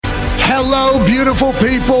Hello, beautiful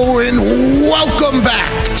people, and welcome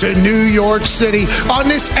back to New York City on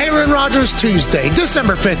this Aaron Rodgers Tuesday,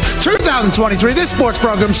 December 5th, 2023. This sports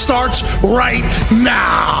program starts right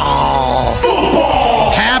now.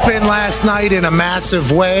 Football happened last night in a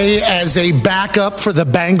massive way as a backup for the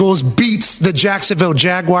Bengals beats the Jacksonville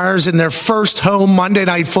Jaguars in their first home Monday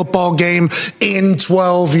Night Football game in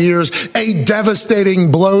 12 years. A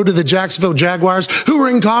devastating blow to the Jacksonville Jaguars, who are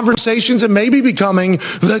in conversations and maybe becoming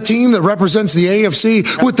the team that represents the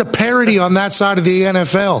AFC with the parity on that side of the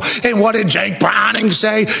NFL. And what did Jake Browning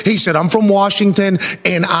say? He said, I'm from Washington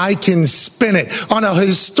and I can spin it. On a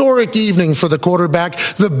historic evening for the quarterback,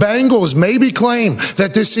 the Bengals maybe claim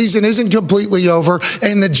that this season isn't completely over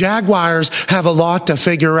and the Jaguars have a lot to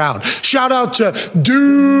figure out. Shout out to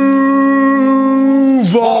Duval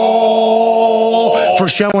for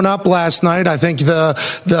showing up last night. I think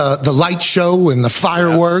the light show and the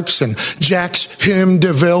fireworks and Jax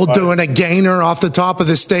DeVille doing a gainer off the top of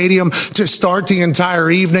the stadium to start the entire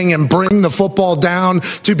evening and bring the football down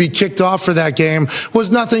to be kicked off for that game was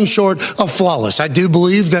nothing short of flawless. I do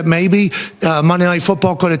believe that maybe Monday Night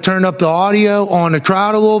Football could have turned up the audio on the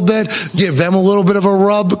crowd a little bit, give them a little bit of a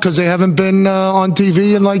rub because they haven't been on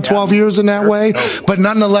TV in like 12 years in that way. But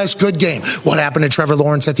nonetheless, good game. What happened to Trevor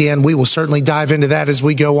Lawrence at the end? We will certainly dive into that as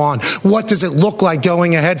we go on. What does it look like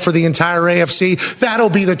going ahead for the entire AFC? That'll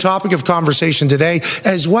be the topic of conversation today,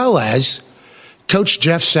 as well as Coach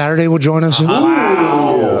Jeff Saturday will join us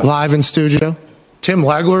live in studio. Tim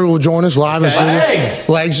Legler will join us live in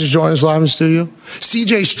studio. Legs is joining us live in studio.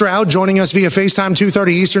 CJ Stroud joining us via FaceTime,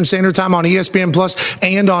 2:30 Eastern Standard Time on ESPN Plus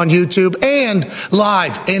and on YouTube, and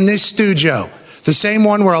live in this studio. The same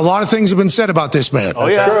one where a lot of things have been said about this man. Oh,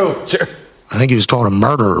 yeah. True. Sure. I think he was called a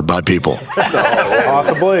murderer by people.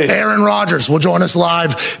 Possibly. Aaron Rodgers will join us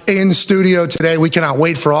live in studio today. We cannot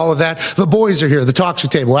wait for all of that. The boys are here, the Toxic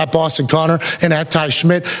Table, at Boston Connor and at Ty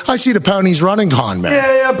Schmidt. I see the ponies running, Con, man.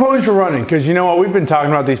 Yeah, ponies are running. Because you know what? We've been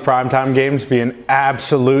talking about these primetime games being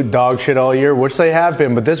absolute dog shit all year, which they have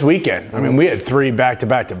been. But this weekend, I mean, we had 3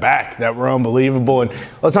 back-to-back-to-back that were unbelievable. And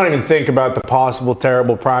let's not even think about the possible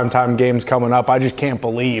terrible primetime games coming up. I just can't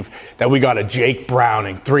believe that we got a Jake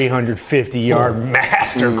Browning 350-yard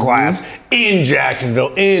masterclass in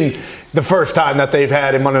Jacksonville in the first time that they've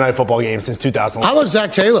had a Monday Night Football game since 2011. How about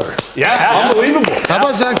Zach Taylor? Yeah, unbelievable. How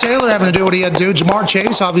about Zach Taylor having to do what he had to do? Jamar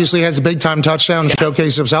Chase obviously has a big-time touchdown to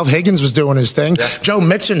showcase himself. Higgins was doing his thing. Yeah. Joe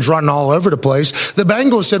Mixon's running all over the place. The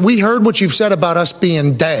Bengals said, we heard what you've said about us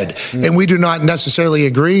being dead, and we do not necessarily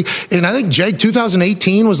agree. And I think, Jake,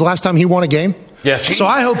 2018 was the last time he won a game. Yes. So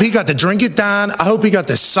I hope he got to drink it down. I hope he got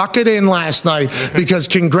to suck it in last night because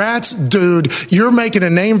congrats, dude. You're making a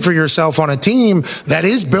name for yourself on a team that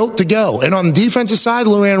is built to go. And on the defensive side,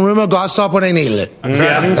 Lou Anarumo got to stop when they needed it.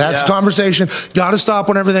 That's the conversation. Got to stop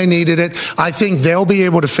whenever they needed it. I think they'll be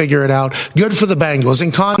able to figure it out. Good for the Bengals.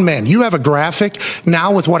 And Con, man, you have a graphic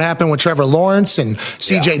now with what happened with Trevor Lawrence and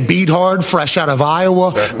CJ Beathard, fresh out of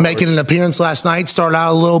Iowa, making an appearance last night. Started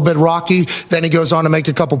out a little bit rocky. Then he goes on to make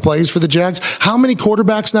a couple plays for the Jags. How many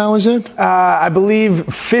quarterbacks now is it? I believe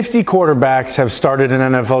 50 quarterbacks have started an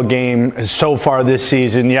NFL game so far this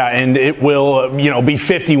season. Yeah, and it will, be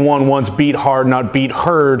 51 once Beat Hard, not Beat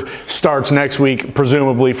Heard starts next week,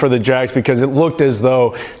 presumably for the Jags, because it looked as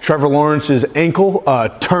though Trevor Lawrence's ankle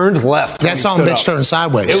turned left. That saw him bitch turn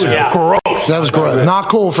sideways. It was gross. That was gross. Not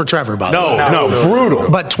cool for Trevor, by the way. No, brutal.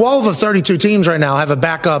 But 12 of 32 teams right now have a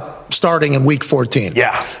backup starting in week 14.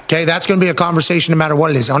 Yeah. Okay, that's going to be a conversation no matter what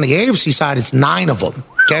it is. On the AFC side, it's 9 of them.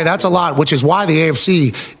 Okay, that's a lot, which is why the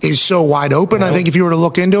AFC is so wide open. I think if you were to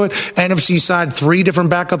look into it, NFC side, 3 different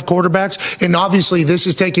backup quarterbacks. And obviously this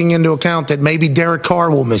is taking into account that maybe Derek Carr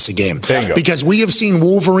will miss a game. Because we have seen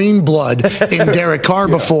Wolverine blood in Derek Carr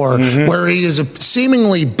before, where he is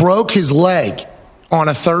seemingly broke his leg on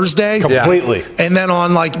a Thursday. Completely. And then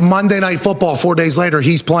on like Monday Night Football, 4 days later,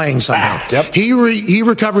 he's playing somehow. He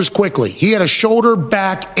recovers quickly. He had a shoulder,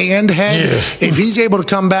 back, and head. If he's able to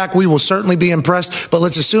come back, we will certainly be impressed. But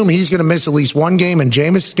let's assume he's going to miss at least one game, and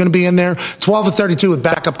Jameis is going to be in there. 12 of 32 with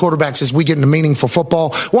backup quarterbacks as we get into meaningful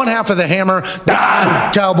football. One half of the hammer,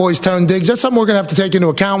 Cowboys, Tone Diggs. That's something we're going to have to take into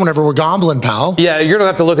account whenever we're gambling, pal. Yeah, you're going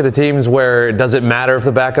to have to look at the teams where it doesn't matter if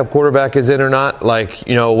the backup quarterback is in or not. Like,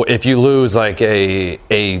 if you lose like a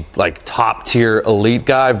top tier elite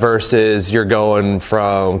guy versus you're going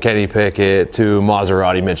from Kenny Pickett to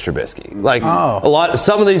Maserati Mitch Trubisky.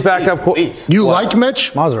 Some of these backup You like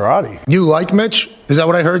Mitch? Maserati. You like Mitch? Is that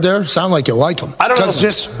what I heard there? Sound like you like him. I don't know. Because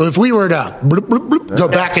just if we were to go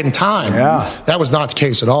back in time, that was not the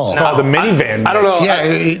case at all. No, the minivan. I don't know. Yeah,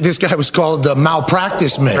 this guy was called the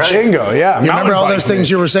malpractice Mitch. Bingo, yeah. You remember all those things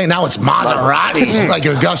you were saying? Now it's Maserati, like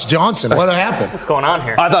you're Gus Johnson. What happened? What's going on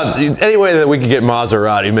here? I thought any way that we could get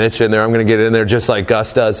Maserati Mitch in there, I'm going to get in there just like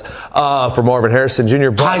Gus does for Marvin Harrison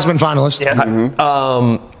Jr. Heisman finalist.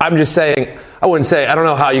 Yeah. I'm just saying, I wouldn't say, I don't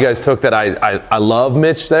know how you guys took that. I love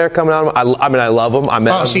Mitch there coming out. I mean, I love him. I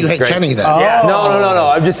met him. So you hate Great. Kenny then? Yeah. No.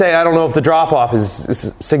 I'm just saying, I don't know if the drop-off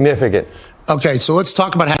is significant. Okay, so let's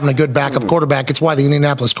talk about having a good backup quarterback. It's why the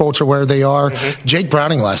Indianapolis Colts are where they are. Jake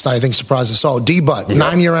Browning last night, I think, surprised us all. D-Butt,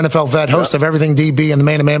 9-year NFL vet, host of Everything DB and the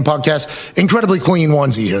Man to Man podcast. Incredibly clean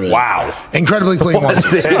onesie here today. Wow. Incredibly clean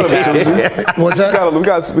onesie. What's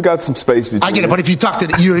that? We got some space between. I get it, but if you tucked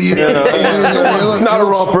it, you it's not a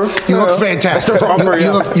romper. You look fantastic. Romper,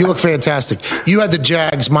 you look fantastic. You had the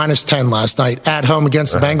Jags -10 last night at home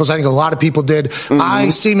against the Bengals. I think a lot of people did. I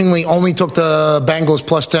seemingly only took the Bengals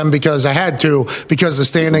 +10 because I had to, because the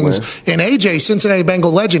standings. And AJ, Cincinnati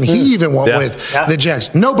Bengal legend, he even went with the Jags.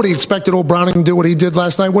 Nobody expected old Browning to do what he did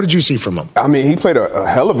last night. What did you see from him? I mean, he played a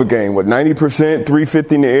hell of a game. 90%,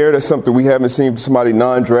 350 in the air. That's something we haven't seen from somebody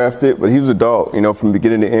non-drafted. But he was a dog, from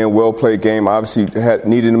beginning to end. Well-played game. Obviously,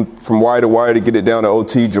 needed him from wire to wire to get it down to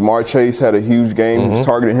OT. Jamar Chase had a huge game. He was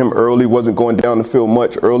targeting him early. Wasn't going down the field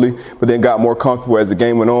much early, but then got more comfortable as the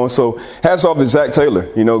game went on. So hats off to Zach Taylor,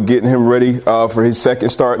 getting him ready for his second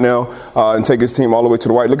start now and take his team all the way to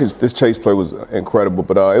the white. Look at this Chase play was incredible,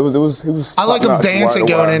 but it was. I like him dancing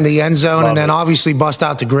going into the end zone and then obviously bust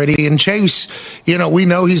out to Gritty. And Chase, we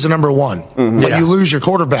know he's the number one, but you lose your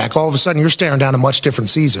quarterback, all of a sudden you're staring down a much different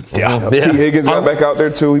season. T. Higgins got back out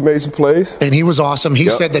there too. He made some plays, and he was awesome. He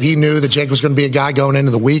said that he knew that Jake was going to be a guy going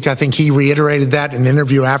into the week. I think he reiterated that in an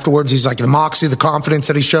interview afterwards. He's like, the moxie, the confidence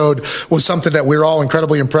that he showed was something that we were all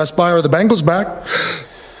incredibly impressed by. Are the Bengals back?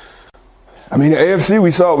 I mean, the AFC,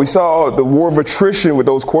 we saw the war of attrition with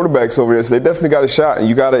those quarterbacks over there, so they definitely got a shot, and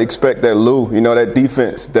you got to expect that that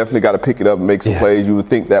defense definitely got to pick it up and make some plays. You would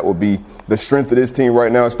think that would be the strength of this team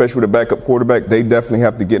right now, especially with a backup quarterback. They definitely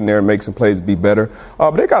have to get in there and make some plays to be better.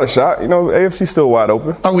 But they got a shot. AFC's still wide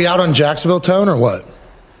open. Are we out on Jacksonville tone or what?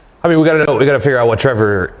 I mean, we got to figure out what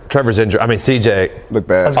Trevor's injured. I mean, CJ look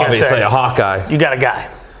bad. Obviously a Hawkeye. You got a guy.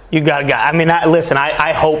 I mean,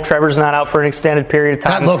 I hope Trevor's not out for an extended period of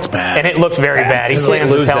time. That looked bad. And it looked very bad. He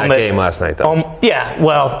slams his helmet. That game last night, though.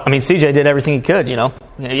 Well, I mean, CJ did everything he could, Yeah.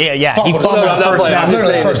 He fumbled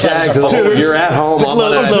the first down. You're at home.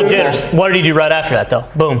 Little jitters. What did he do right after that, though?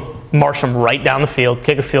 Boom. Marched him right down the field,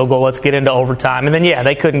 kick a field goal, let's get into overtime. And then,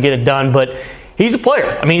 they couldn't get it done, but he's a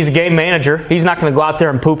player. I mean, he's a game manager. He's not going to go out there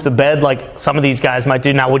and poop the bed like some of these guys might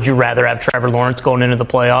do. Now, would you rather have Trevor Lawrence going into the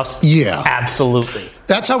playoffs? Yeah. Absolutely.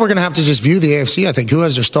 That's how we're going to have to just view the AFC, I think. Who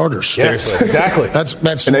has their starters? Yes, exactly. That's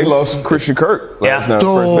and they lost Christian Kirk last night.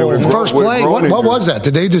 First play. What was that?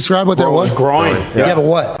 Did they describe what that was? Groin. Yeah, but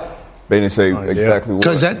what? They didn't say exactly what.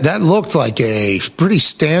 Because that looked like a pretty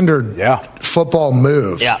standard football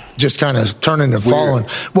move. Yeah. Just kind of turning and falling.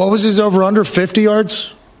 What was his over-under? 50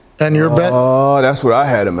 yards? And your bet? Oh, that's what I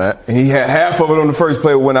had him at. And he had half of it on the first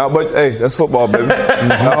play, went out. But, hey, that's football, baby.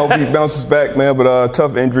 I hope he bounces back, man. But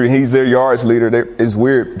tough injury. He's their yards leader. It's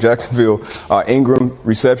weird. Jacksonville, Ingram,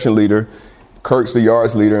 reception leader. Kirk's the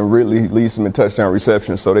yards leader, and Ridley leads them in touchdown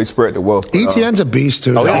reception. So they spread the wealth. ETN's a beast,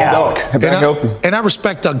 too. Healthy. And I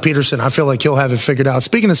respect Doug Peterson. I feel like he'll have it figured out.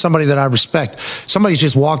 Speaking of somebody that I respect, somebody's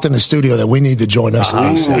just walked in the studio that we need to join us.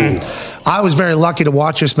 I was very lucky to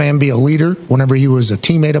watch this man be a leader whenever he was a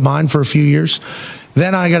teammate of mine for a few years.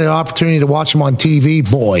 Then I got an opportunity to watch him on TV.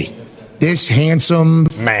 Boy, this handsome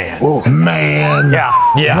man brought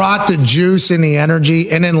the juice and the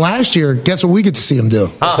energy. And then last year, guess what we get to see him do?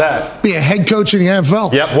 What's that? Be a head coach in the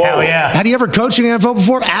NFL. Yep. Hell yeah. Had he ever coached in the NFL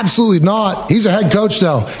before? Absolutely not. He's a head coach,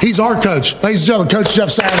 though. He's our coach. Ladies and gentlemen, Coach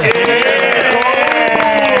Jeff Saturday.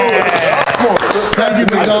 Thank you,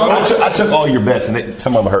 big dog. I took all your bets, and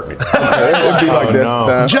some of them hurt me. It would be like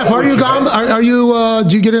this. Jeff, are you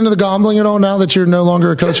do you get into the gambling at all now that you're no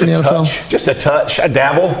longer a coach in the NFL? Just a touch. I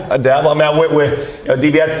dabble. I mean, I went with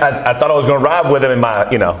DB. I thought I was going to ride with him,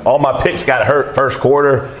 and all my picks got hurt first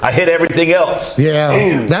quarter. I hit everything else.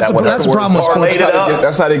 Yeah, that's the problem with sports.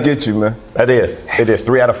 That's how they get you, man. It is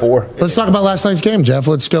 3 out of 4. Let's talk about last night's game, Jeff.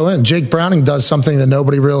 Let's go in. Jake Browning does something that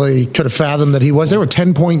nobody really could have fathomed that he was. They were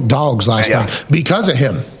 10-point dogs last night because of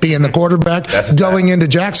him. being the quarterback going into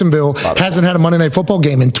Jacksonville. Hasn't had a Monday Night Football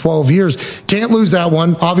game in 12 years. Can't lose that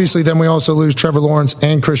one. Obviously, then we also lose Trevor Lawrence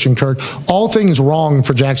and Christian Kirk. All things wrong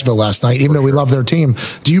for Jacksonville last night, even though we love their team.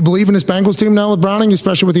 Do you believe in this Bengals team now with Browning,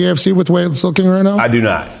 especially with the AFC, with the way it's looking right now? I do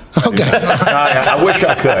not. Okay. I wish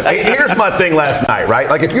I could. Here's my thing last night, right?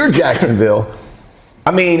 Like, if you're Jacksonville,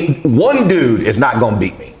 I mean, one dude is not going to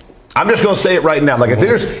beat me. I'm just going to say it right now. Like, if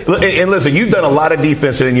there's, and listen, you've done a lot of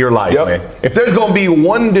defense in your life, man. If there's going to be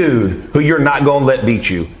one dude who you're not going to let beat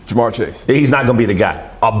you, Jamar Chase. He's not going to be the guy.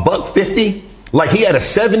 $150? Like, he had a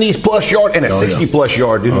 70-plus yard and a 60-plus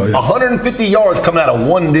yard, dude. 150 yards coming out of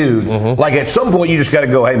one dude. Like, at some point, you just got to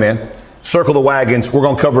go, hey, man, circle the wagons. We're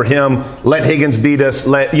going to cover him. Let Higgins beat us.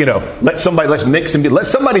 Let's mix and let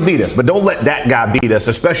somebody beat us. But don't let that guy beat us,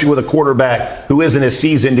 especially with a quarterback who isn't as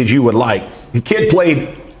seasoned as you would like. The kid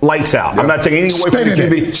played lights out. I'm not taking anything away from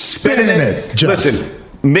the QB. Spinning it. Listen,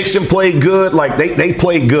 Mixon played good. Like, they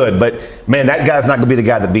played good. But, man, that guy's not going to be the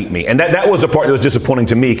guy that beat me. And that was the part that was disappointing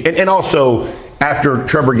to me. And also, after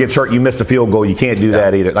Trevor gets hurt, you missed a field goal. You can't do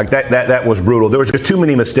that either. Like, that was brutal. There was just too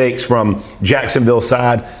many mistakes from Jacksonville's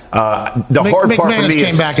side. The hard part for me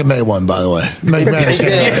came back and made one, by the way. McManus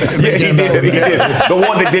came back. He did. The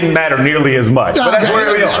one that didn't matter nearly as much. But that's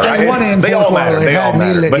where we are, right? They all matter. They all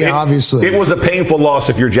matter. But obviously. It was a painful loss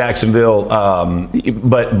if you're Jacksonville.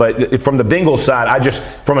 But from the Bengals side,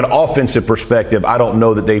 from an offensive perspective, I don't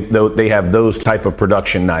know that they have those type of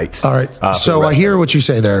production nights. All right. So I hear what you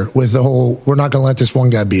say there with the whole, we're not going to let this one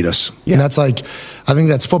guy beat us. Yeah. And that's like, I think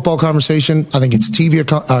that's football conversation. I think it's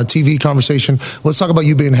TV conversation. Let's talk about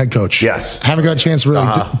you being head coach. Yes. Haven't got a chance to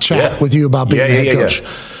really chat with you about being head coach.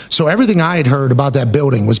 So everything I had heard about that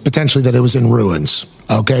building was potentially that it was in ruins,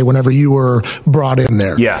 okay, whenever you were brought in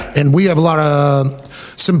there. Yeah. And we have a lot of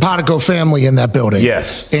simpatico family in that building.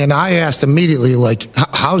 Yes. And I asked immediately, like,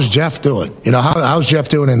 how's Jeff doing? You know, how's Jeff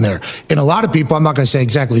doing in there? And a lot of people, I'm not going to say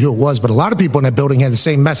exactly who it was, but a lot of people in that building had the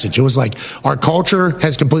same message. It was like, our culture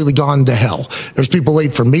has completely gone to hell. There's people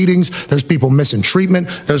late for meetings. There's people missing treatment.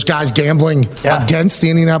 There's guys gambling against the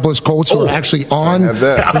Indianapolis Colts who are actually on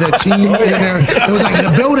the team in there. It was like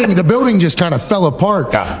the building just kind of fell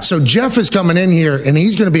apart. Yeah. So Jeff is coming in here, and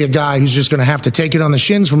he's going to be a guy who's just going to have to take it on the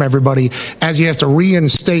shins from everybody as he has to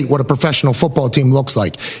reinstate what a professional football team looks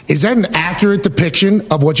like. Is that an accurate depiction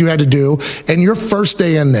of what you had to do? And your first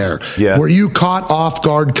day in there, were you caught off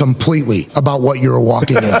guard completely about what you were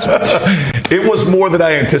walking into? It was more than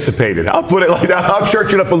I anticipated. I'll put it like that. I'll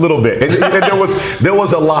church it up a little bit. And there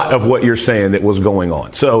was a lot of what you're saying that was going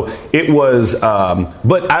on. So it was,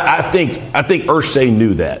 but I think Irsay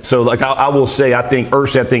knew that. So, like, I will say, I think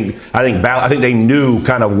Irsay, I think they knew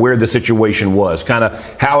kind of where the situation was, kind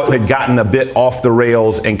of how it had gotten a bit off the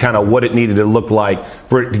rails, and kind of what it needed to look like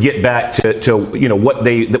for it to get back to what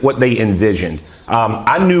they envisioned.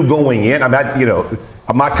 I knew going in.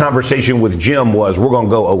 My conversation with Jim was, we're going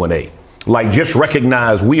to go 0-8. Like, just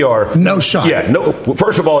recognize we are no shot. Yeah, no.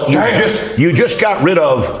 First of all, you just got rid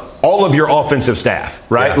of all of your offensive staff,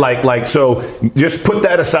 right? Yeah. Like so. Just put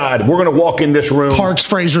that aside. We're going to walk in this room. Parks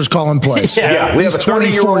Frazier's calling plays. We have a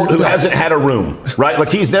 30-year-old who hasn't had a room, right? Like,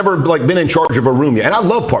 he's never been in charge of a room yet. And I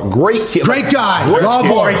love Park. Great kid. Great guy. Love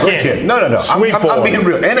him. Great kid. No. I'm being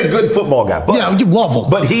real. And a good football guy. But, you love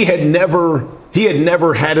him. But he had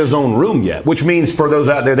never had his own room yet, which means for those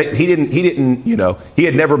out there that he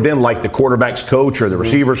had never been like the quarterback's coach or the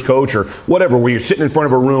receiver's coach or whatever, where you're sitting in front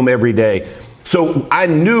of a room every day. So I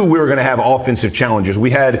knew we were going to have offensive challenges.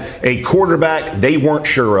 We had a quarterback they weren't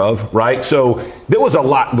sure of, right? So there was a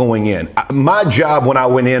lot going in. My job when I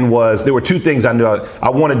went in was, there were two things I knew.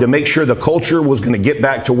 I wanted to make sure the culture was going to get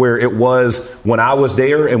back to where it was when I was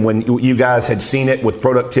there and when you guys had seen it with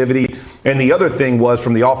productivity. And the other thing was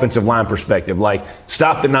from the offensive line perspective, like,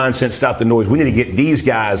 stop the nonsense, stop the noise. We need to get these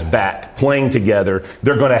guys back playing together.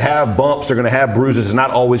 They're going to have bumps. They're going to have bruises. It's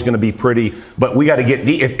not always going to be pretty, but we got to get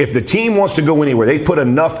if the team wants to go anywhere, they put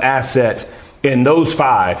enough assets in those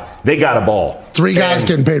five, they got a ball. Three guys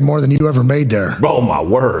getting paid more than you ever made there. Oh, my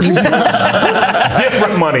word.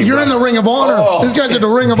 Different money. You're in the Ring of Honor. Oh, this guy's in the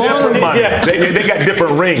Ring of Honor. Money. Yeah. They got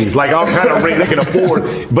different rings, like all kind of rings they can afford.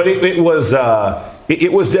 But it was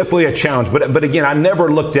definitely a challenge. But again, I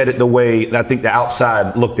never looked at it the way I think the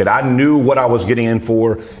outside looked at it. I knew what I was getting in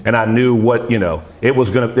for, and I knew what, it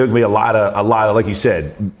was there would be a lot of, like you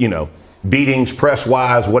said, beatings,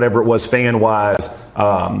 press-wise, whatever it was, fan-wise.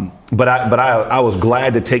 But I was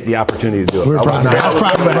glad to take the opportunity to do it. I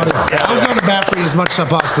was going to bat for you as much as I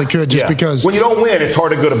possibly could, just because. When you don't win, it's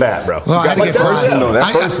hard to go to bat, bro. Well, I had to get first.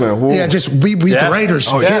 That first one. Yeah, just we beat the Raiders.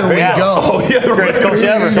 Here we go. Oh, yeah, the Greatest coach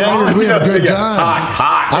ever. We had a good time.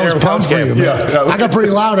 Hot. I was pumped for you, man. I got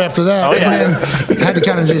pretty loud after that. And then had to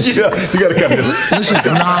kind of just. You got to come to Let's just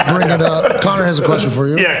not bring it up. Connor has a question for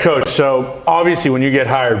you. Yeah, Coach. So obviously, when you get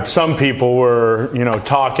hired, some people were,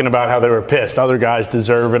 talking about how they were pissed. Other guys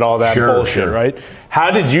deserve it, all that bullshit, right? How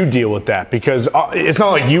did you deal with that? Because it's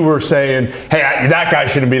not like you were saying, hey, that guy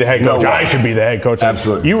shouldn't be the head coach. I should be the head coach.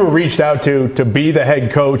 Absolutely. You were reached out to be the head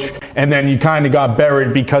coach, and then you kind of got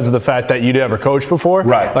buried because of the fact that you'd never coached before.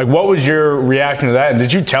 Right. Like, what was your reaction to that? And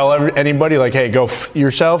did you tell anybody, like, hey, go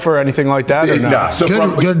yourself or anything like that? Or not? Nah,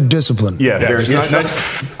 so good discipline. Yeah,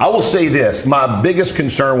 I will say this. My biggest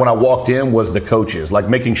concern when I walked in was the coaches, like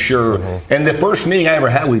making sure. Mm-hmm. And the first meeting I ever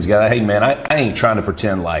had with these guys, hey, man, I ain't trying to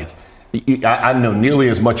pretend like I know nearly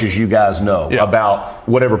as much as you guys know about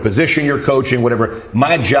whatever position you're coaching, whatever.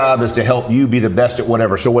 My job is to help you be the best at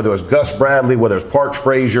whatever. So whether it's Gus Bradley, whether it's Parks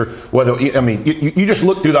Frazier, you just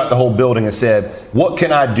looked through the whole building and said, what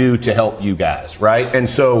can I do to help you guys, right? And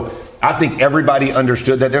so I think everybody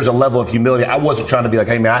understood that there's a level of humility. I wasn't trying to be like,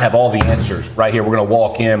 hey, man, I have all the answers right here. We're going to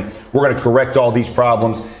walk in. We're going to correct all these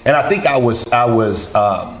problems. And I think I was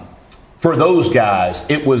for those guys,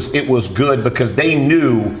 it was good because they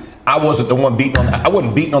knew I wasn't the one I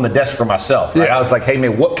wasn't beating on the desk for myself. Right? Yeah. I was like, hey,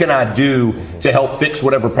 man, what can I do to help fix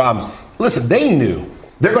whatever problems? Listen, they knew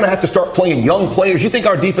they're going to have to start playing young players. You think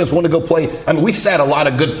our defense wanted to go play? I mean, we sat a lot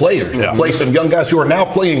of good players to play some young guys who are now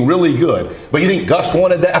playing really good. But you think Gus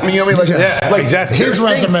wanted that? I mean, you know what I mean? Like, exactly. His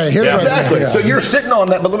resume. Exactly. Yeah. So you're sitting on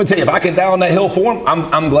that. But let me tell you, if I can die on that hill for him,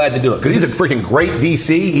 I'm glad to do it. Because he's a freaking great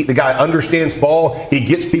DC. The guy understands ball. He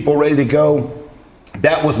gets people ready to go.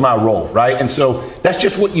 That was my role, right? And so that's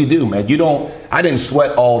just what you do, man. I didn't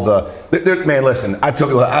sweat all man, listen, I tell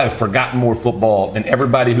you, I have forgotten more football than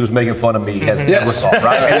everybody who's making fun of me has ever thought,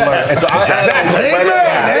 right? And so I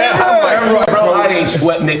ain't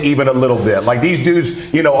sweating it even a little bit. Like these dudes,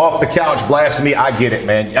 off the couch blasting me, I get it,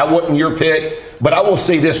 man. I wasn't your pick, but I will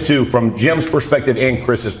say this too, from Jim's perspective and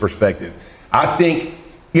Chris's perspective. I think,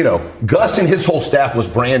 Gus and his whole staff was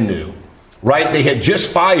brand new. Right? They had just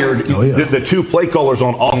fired the two play callers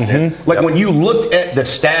on offense. Mm-hmm. Like when you looked at the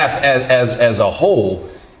staff as a whole,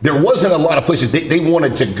 there wasn't a lot of places they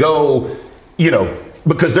wanted to go,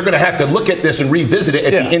 because they're going to have to look at this and revisit it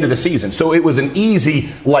at the end of the season. So it was an easy,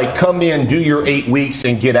 come in, do your 8 weeks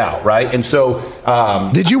and get out, right? And so.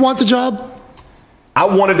 Did you want the job? I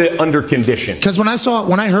wanted it under condition. Because when I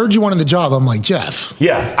heard you wanted the job, I'm like, Jeff.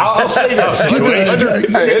 Yeah, I'll say that.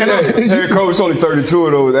 Head coach only 32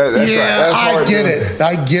 of those. That's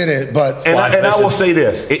I get it. But I will say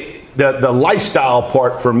this: the lifestyle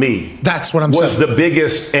part for me. That's what I'm saying. Was the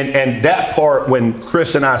biggest, and that part when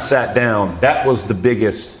Chris and I sat down, that was the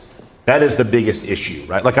biggest. That is the biggest issue,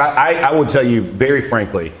 right? Like I would tell you very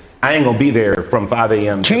frankly. I ain't going to be there from 5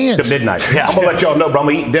 a.m. to midnight. Yeah. I'm going to let y'all know, bro. I'm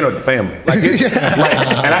going to eat dinner with the family. And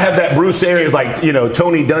I have that Bruce Arians,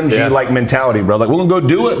 Tony Dungy, mentality, bro. Like, we're going to go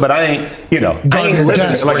do it, but I ain't living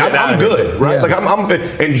it. Like, I'm good, right? Yeah. Like, I'm good.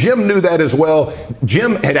 And Jim knew that as well.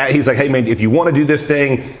 He's like, hey, man, if you want to do this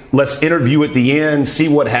thing, let's interview at the end, see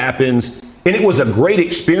what happens. And it was a great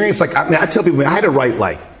experience. Like, I tell people, man, I had to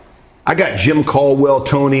write, I got Jim Caldwell,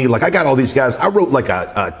 Tony, I got all these guys. I wrote a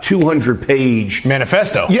 200-page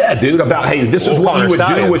manifesto. Yeah, dude, about, hey, this is what you would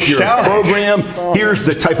do with your program. Here's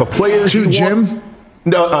the type of players to Jim?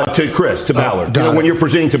 No, to Chris, to Ballard. When you're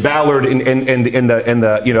presenting to Ballard and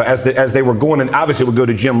as they were going, and obviously it would go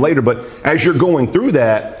to Jim later, but as you're going through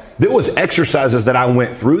that, there was exercises that I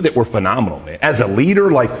went through that were phenomenal, man. As a leader,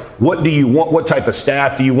 what do you want? What type of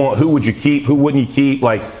staff do you want? Who would you keep? Who wouldn't you keep?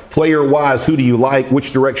 Player-wise, who do you like?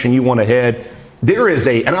 Which direction you want to head? There is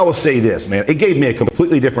and I will say this, man, it gave me a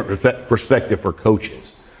completely different perspective for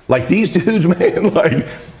coaches. These dudes, man,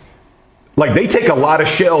 they take a lot of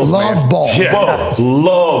shells. Love ball. Yeah.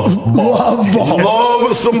 Love ball.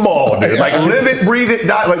 Love some ball, dude. Live it, breathe it,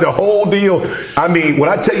 die, the whole deal. I mean, when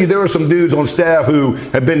I tell you there are some dudes on staff who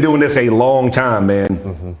have been doing this a long time, man.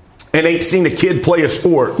 Mm-hmm. And ain't seen a kid play a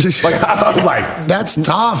sport. I'm like, that's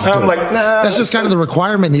tough. I'm like, nah. That's just kind of the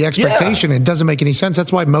requirement, the expectation. Yeah. It doesn't make any sense.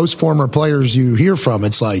 That's why most former players you hear from,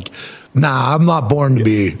 it's like, nah, I'm not born to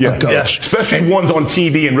be a coach. Yeah. Especially ones on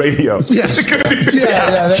TV and radio. Yes.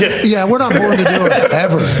 Yeah, we're not born to do it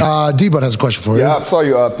ever. D-Bud has a question for you. Yeah, I saw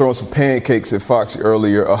you throwing some pancakes at Foxy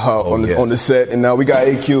earlier on the set. And now we got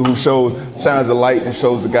AQ who shines a light and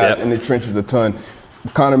shows the guys in the trenches a ton.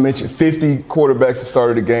 Connor mentioned 50 quarterbacks have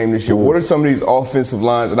started the game this year. What are some of these offensive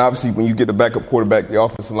lines? And obviously, when you get the backup quarterback, the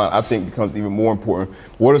offensive line, I think, becomes even more important.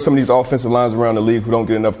 What are some of these offensive lines around the league who don't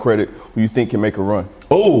get enough credit, who you think can make a run?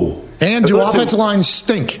 Oh. And do offensive lines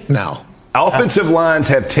stink now? Offensive lines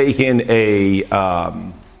have taken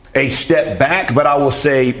a step back, but I will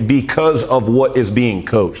say because of what is being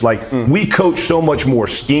coached. Like, we coach so much more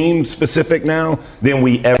scheme specific now than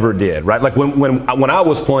we ever did, right? Like when I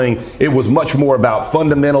was playing, it was much more about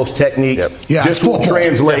fundamentals, techniques. Yep. Yeah, this will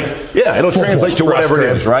translate. Yeah, it'll translate to whatever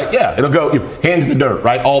it is, right? Yeah, it'll go hands in the dirt,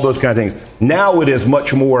 right? All those kind of things. Now it is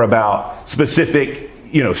much more about specific,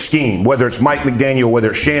 scheme, whether it's Mike McDaniel, whether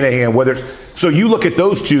it's Shanahan, whether it's, so you look at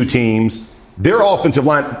those two teams, their offensive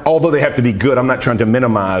line, although they have to be good, I'm not trying to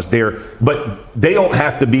minimize but they don't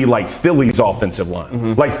have to be like Philly's offensive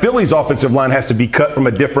line. Like Philly's offensive line has to be cut from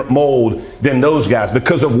a different mold than those guys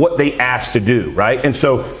because of what they asked to do, right? And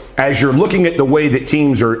so as you're looking at the way that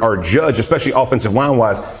teams are judged, especially offensive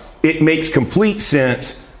line-wise, it makes complete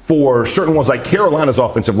sense for certain ones like Carolina's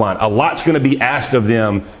offensive line. A lot's going to be asked of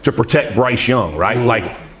them to protect Bryce Young, right?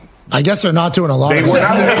 Like, I guess they're not doing a lot of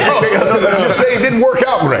that. Just say it didn't work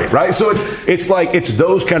out great, right? So it's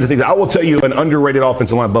those kinds of things. I will tell you an underrated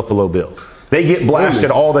offensive line, Buffalo Bills. They get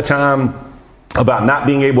blasted all the time about not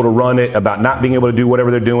being able to run it, about not being able to do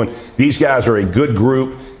whatever they're doing. These guys are a good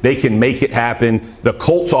group. They can make it happen. The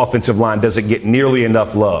Colts offensive line doesn't get nearly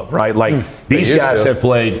enough love, right? Like these guys have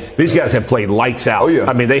played lights out. Oh, yeah.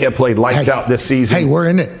 I mean, they have played lights out this season. Hey, we're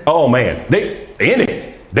in it. Oh man, they in it.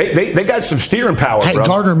 They got some steering power, Hey, bro.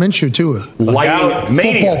 Gardner Minshew, too. Football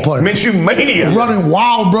player. Minshew mania. Running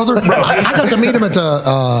wild, brother. I got to meet him at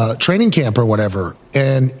the training camp or whatever.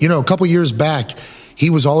 And, a couple years back, he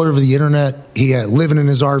was all over the internet. He had living in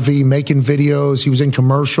his RV, making videos. He was in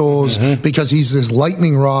commercials because he's this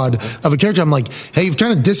lightning rod of a character. I'm like, hey, you've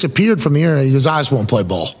kind of disappeared from the internet. His eyes won't play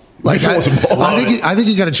ball. Like I think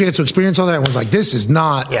he got a chance to experience all that and was like, this is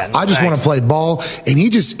not, I just want to play ball. And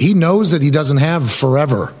he knows that he doesn't have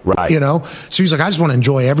forever, right? So he's like, I just want to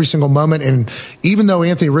enjoy every single moment. And even though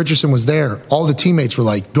Anthony Richardson was there, all the teammates were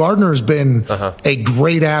like, Gardner's been a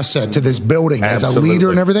great asset to this building as a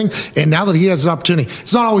leader and everything. And now that he has an opportunity,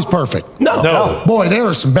 it's not always perfect. No. Boy, there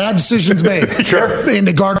are some bad decisions made in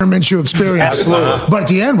the Gardner Minshew experience. Absolutely. But at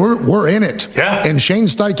the end, we're in it. Yeah. And Shane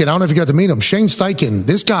Steichen, I don't know if you got to meet him. Shane Steichen,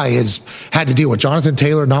 this guy has had to deal with Jonathan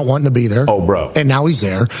Taylor not wanting to be there. Oh, bro. And now he's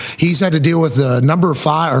there. He's had to deal with the number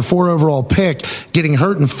 5 or 4 overall pick getting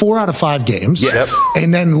hurt in 4 out of 5 games. Yes.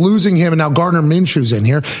 And then losing him, and now Gardner Minshew's in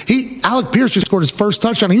here. Alec Pierce just scored his first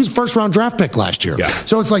touchdown. He was a first-round draft pick last year. Yeah.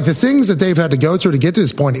 So it's like the things that they've had to go through to get to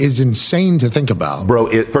this point is insane to think about.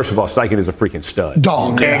 Bro, first of all, Steichen is a freaking stud.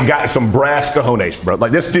 Dog. And got some brass cojones, bro.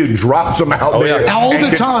 Like, this dude drops them out there. All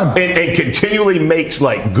the time. And continually makes,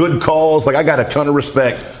 like, good calls. Like, I got a ton of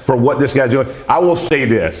respect for what this guy's doing. I will say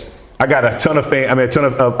this. I got a ton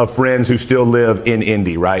of friends who still live in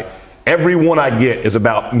Indy, right? Every one I get is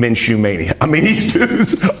about Minshew mania. I mean, these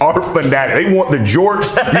dudes are fanatic. They want the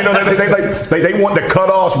jorts. They want the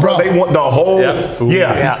cutoffs, bro. They want the whole,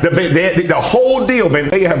 the whole deal, man.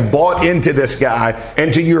 They have bought into this guy.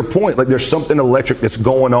 And to your point, like there's something electric that's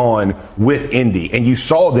going on with Indy. And you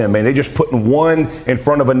saw them, man. They just putting one in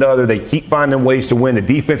front of another. They keep finding ways to win. The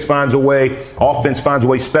defense finds a way. Offense finds a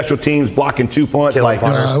way. Special teams blocking 2 punts.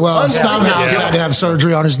 Stonehouse had to have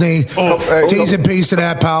surgery on his knee. T's and P's to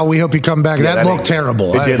that, pal. We hope he come back. That looked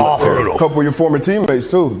terrible. It did a couple of your former teammates,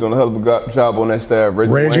 too, doing a hell of a job on that staff.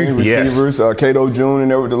 Reggie Wayne, receivers. Cato June in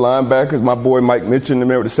there with the linebackers. My boy Mike Mitchell in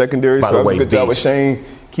there with the secondary. So that was a good job with Shane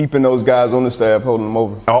keeping those guys on the staff, holding them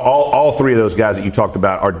over. All 3 of those guys that you talked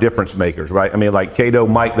about are difference makers, right? I mean, like Cato,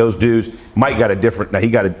 Mike, those dudes. Mike got a different. Now he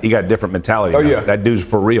got a different mentality. Oh, yeah. That dude's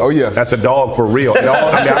for real. Oh, yeah. That's a dog for real.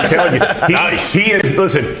 I'm telling you, he is.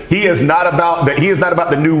 Listen, he is not about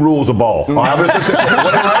the new rules of ball. However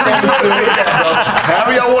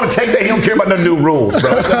y'all want to take that, he don't care about the new rules,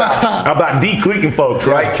 bro. It's about decleating folks,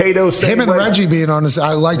 right? Cato, him and Reggie being on this,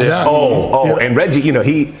 I like that. And Reggie,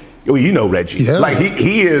 Reggie. Yeah. Like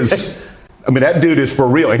he is. I mean, that dude is for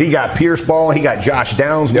real. And he got Pierce balling. He got Josh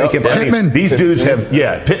Downs making. Pittman. These dudes have,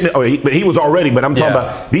 Pittman. But he was already. But I'm talking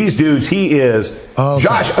about these dudes. He is.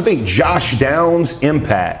 Josh. I think Josh Downs'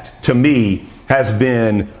 impact to me has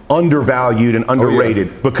been undervalued and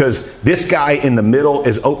underrated because this guy in the middle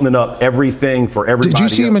is opening up everything for everybody. Did you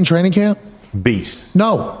see him in training camp? Beast.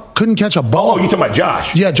 No. Couldn't catch a ball. Oh, you talking about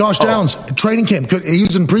Josh? Yeah, Josh Downs, training camp. He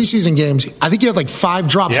was in preseason games. I think he had like 5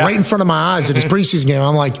 drops right in front of my eyes at his preseason game.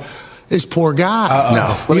 I'm like, this poor guy.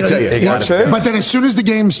 No, let me tell you. But then as soon as the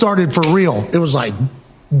game started for real, it was like,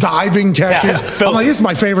 diving catches. I'm like, this is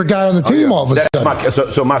my favorite guy on the team all of a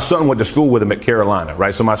sudden. So my son went to school with him at Carolina,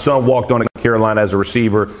 right? So my son walked on at Carolina as a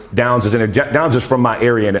receiver. Downs is from my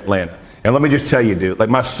area in Atlanta. And let me just tell you, dude, like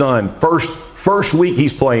my son, first week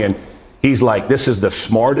he's playing, he's like, this is the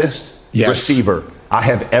smartest receiver I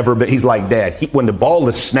have ever been. He's like, Dad, when the ball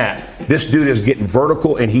is snapped, this dude is getting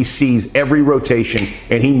vertical and he sees every rotation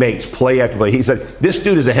and he makes play after play. He said, this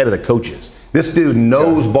dude is ahead of the coaches. This dude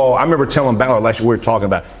knows ball. I remember telling Ballard last year we were talking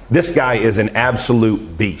about this guy is an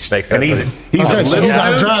absolute beast. And he's a little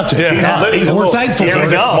guy drafted. We're thankful for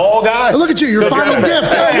He's a small guy. Look at you, your final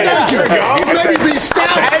gift. Hey, thank you. Maybe be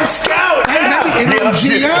scout. And scout. Hey, maybe interim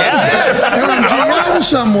GM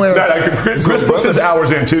somewhere. Chris puts his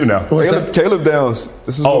hours in too now. Caleb Downs.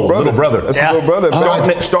 This is little brother. That's his little brother.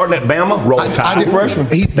 Starting at Bama, Roll Tide. Freshman.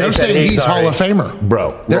 They're saying he's Hall of Famer.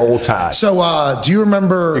 Bro, Roll Tide. So do you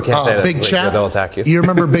remember Big Chap? They'll attack you. You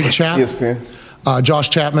remember Big Chap? ESPN. Josh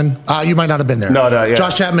Chapman. You might not have been there. No, yeah.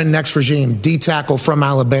 Josh Chapman, next regime, D-tackle from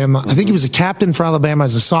Alabama. I think he was a captain for Alabama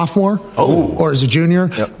as a sophomore or as a junior.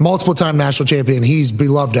 Yep. Multiple-time national champion. He's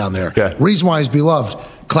beloved down there. Okay. Reason why he's beloved,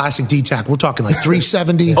 classic D-tackle. We're talking like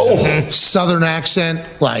 370, Southern accent,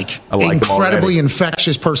 like incredibly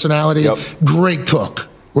infectious personality, great cook.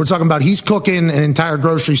 We're talking about he's cooking an entire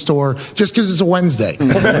grocery store just because it's a Wednesday.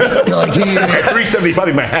 Like 375,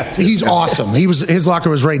 he might have to. He's awesome. His locker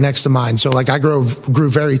was right next to mine, so like I grew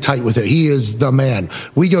very tight with it. He is the man.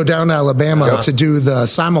 We go down to Alabama to do the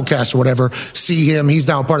simulcast or whatever. See him. He's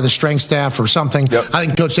now part of the strength staff or something. I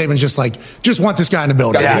think Coach Saban's just want this guy in the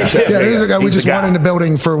building. He's the guy we just want in the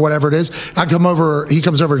building for whatever it is. He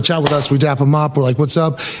comes over to chat with us. We dap him up. We're like, "What's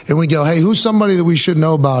up?" And we go, "Hey, who's somebody that we should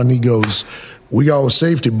know about?" And he goes, "We got a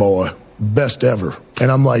safety boy, best ever." And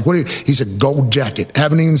I'm like, "What?" He's a gold jacket.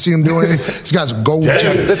 Haven't even seen him do anything. This guy's a gold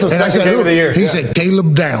jacket. This was second game of the year. He said,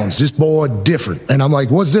 "Caleb Downs, this boy different." And I'm like,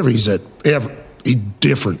 "What's different?" He said, He's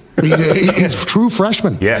different. He's a true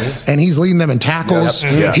freshman. Yes. And he's leading them in tackles.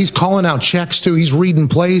 He's calling out checks, too. He's reading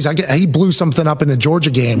plays. He blew something up in the Georgia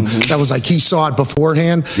game that was like he saw it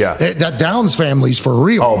beforehand. That Downs family's for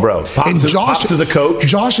real. Oh, bro. Pops is a coach.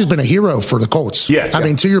 Josh has been a hero for the Colts. I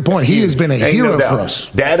mean, to your point, he has been a hero for us.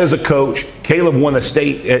 Dad is a coach. Caleb won the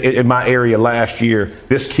state in my area last year.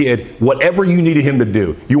 This kid, whatever you needed him to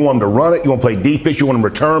do, you want him to run it, you want to play defense, you want him to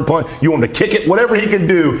return punt, you want him to kick it, whatever he can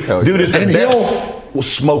do, dude is the best. Will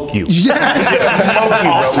smoke you.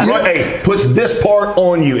 Yes. Smoke you, bro. Hey, puts this part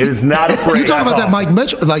on you. It is not afraid. You talking about that Mike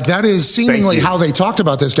Mitchell? Like, that is seemingly how they talked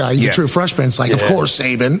about this guy. He's a true freshman. It's like, of course,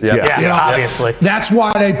 Saban. Obviously. That's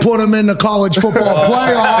why they put him in the college football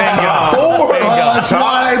playoff. That's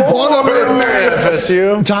why they put him in there.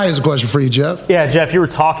 FSU. Ty has a question for you, Jeff. Yeah, Jeff, you were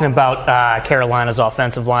talking about Carolina's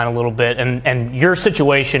offensive line a little bit, and your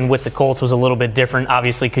situation with the Colts was a little bit different,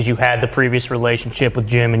 obviously, because you had the previous relationship with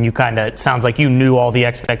Jim, and you kind of, sounds like you knew all the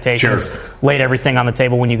expectations, laid everything on the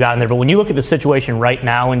table when you got in there. But when you look at the situation right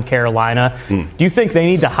now in Carolina, do you think they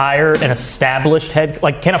need to hire an established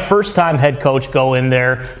can a first-time head coach go in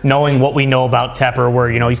there knowing what we know about Tepper,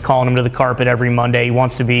 where, he's calling him to the carpet every Monday, he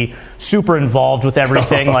wants to be super involved with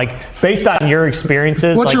everything, based on your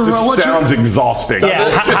experiences? Sounds exhausting.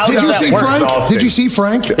 Yeah, did you see Frank? Did you see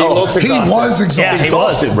Frank? He was exhausted. Yeah, he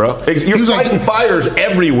exhausted, bro. You're fighting fires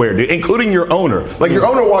everywhere, dude, including your owner. Your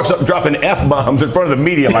owner walks up dropping F-bombs in front of the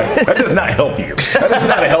media. That does not help you. That is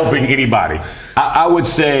not helping anybody. I would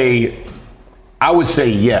say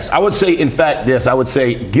yes. I would say, in fact, I would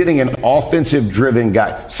say getting an offensive-driven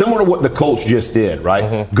guy, similar to what the Colts just did,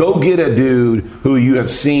 right? Go get a dude who you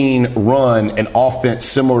have seen run an offense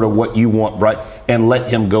similar to what you want, right? And let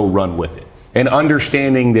him go run with it. And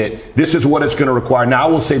understanding that this is what it's going to require. Now, I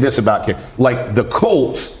will say this about the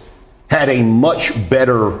Colts had a much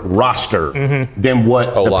better roster than what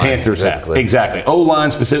O-line, the Panthers have. Exactly.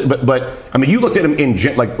 O-line specific. But I mean, you looked at them in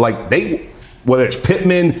whether it's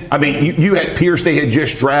Pittman, I mean, you had Pierce they had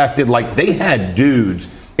just drafted. They had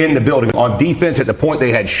dudes in the building. On defense, at the point,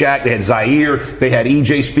 they had Shaq, they had Zaire, they had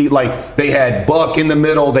E.J. Speed, they had Buck in the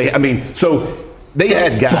middle. They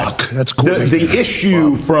had guys. Buck, that's cool. The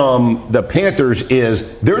issue from the Panthers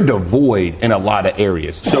is they're devoid in a lot of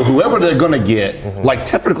areas. So whoever they're going to get,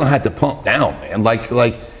 Tepper's going to have to pump down, man.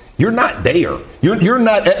 You're not there. You're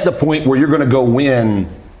not at the point where you're going to go win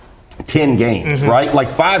 10 games,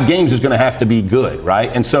 right? 5 games is going to have to be good,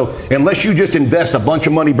 right? And so unless you just invest a bunch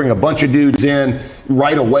of money, bring a bunch of dudes in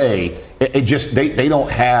right away, they don't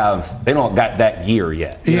got that gear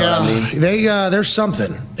yet. You know what I mean? There's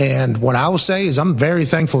something. And what I will say is I'm very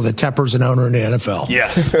thankful that Tepper's an owner in the NFL.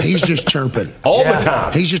 Yes. He's just chirping. All the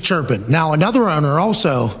time. He's just chirping. Now, another owner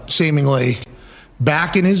also seemingly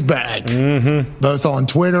back in his bag, both on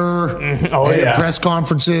Twitter and at press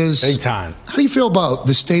conferences. Big time. How do you feel about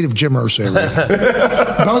the state of Jim Irsay?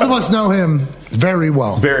 Both of us know him very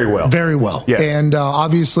well. Very well. Very well. Yes. And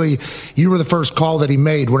obviously, you were the first call that he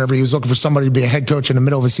made whenever he was looking for somebody to be a head coach in the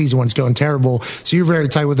middle of a season when it's going terrible. So you're very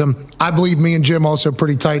tight with him. I believe me and Jim also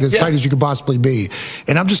pretty tight, as tight as you could possibly be.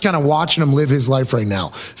 And I'm just kind of watching him live his life right now.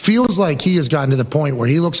 Feels like he has gotten to the point where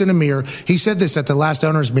he looks in the mirror. He said this at the last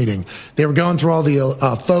owners meeting. They were going through all the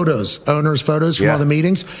owners' photos from all the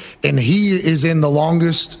meetings, and he is in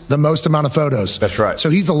the most amount of photos. That's right. So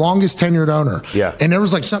he's the longest tenured owner. Yeah. And there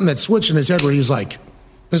was like something that switched in his head where he was like,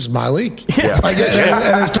 this is my league. Yeah.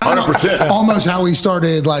 And it's kind of 100%. almost how he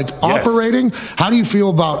started operating. How do you feel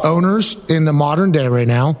about owners in the modern day right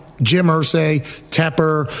now? Jim Irsay,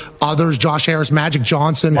 Tepper, others, Josh Harris, Magic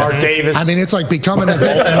Johnson. Mark Davis. I mean, it's like becoming a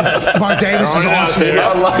thing. Mark Davis is awesome.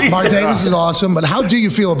 Mark Davis is awesome. But how do you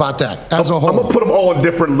feel about that as a whole? I'm going to put them all on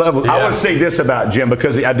different levels. I would say this about Jim,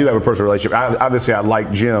 because I do have a personal relationship. Obviously, I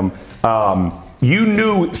like Jim. You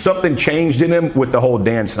knew something changed in him with the whole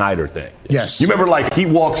Dan Snyder thing. Yes. You remember, he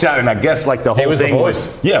walks out, and I guess, the whole thing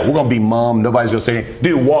was, we're going to be mum. Nobody's going to say anything.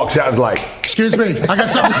 Dude walks out, is like, excuse me, I got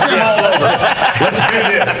something to say. all over. Let's do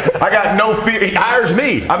this. I got no fear. He hires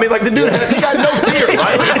me. I mean, the dude, he got no fear,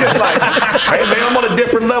 right? He's just like, hey, man, I'm on a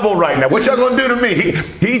different level right now. What y'all going to do to me?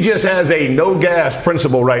 He just has a no-gas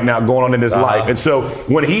principle right now going on in his life. And so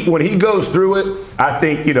when he goes through it, I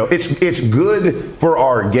think, it's good for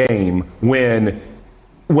our game when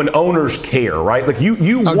owners care, right?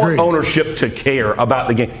 You want ownership to care about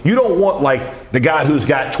the game. You don't want the guy who's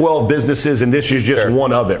got 12 businesses and this is just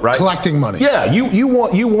one of it, right? Collecting money. Yeah, you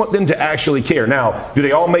want them to actually care. Now, do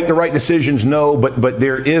they all make the right decisions? No, but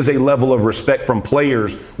there is a level of respect from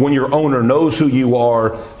players when your owner knows who you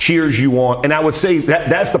are, cheers you on. And I would say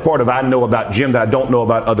that's the part of I know about Jim that I don't know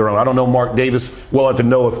about other owners. I don't know Mark Davis well enough to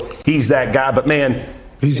know if he's that guy, but man,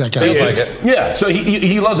 he's that guy. Yeah, so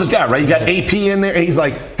he loves his guy, right? You got AP in there, and he's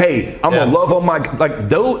like, hey, I'm going to love on my –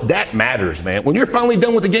 though that matters, man. When you're finally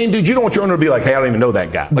done with the game, dude, you don't want your owner to be like, hey, I don't even know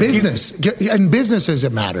that guy. In businesses,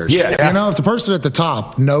 it matters. Yeah. If the person at the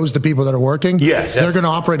top knows the people that are working, they're going to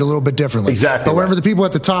operate a little bit differently. Exactly. But whenever the people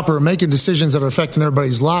at the top are making decisions that are affecting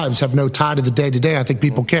everybody's lives, have no tie to the day-to-day, I think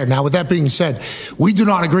people care. Now, with that being said, we do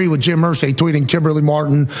not agree with Jim Irsay tweeting Kimberly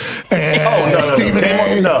Martin and Stephen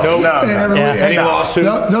A. No.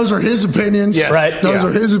 Those are his opinions. Yes. Right. Those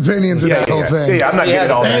are his opinions in that whole thing. Yeah, I'm not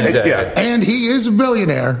getting all that. And he is a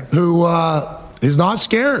billionaire who is not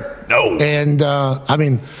scared. No. And,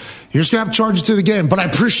 you're just going to have to charge it to the game. But I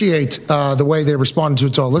appreciate the way they responded to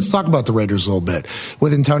it all. Let's talk about the Raiders a little bit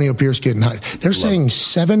with Antonio Pierce getting hired. They're saying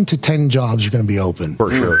 7 to 10 jobs are going to be open.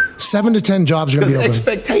 For sure. 7 to 10 jobs are going to be open.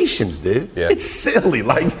 Expectations, dude. Yeah. It's silly.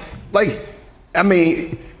 I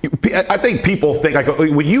think people think,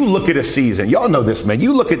 when you look at a season, y'all know this, man.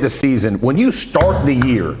 You look at the season, when you start the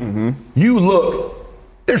year, you look,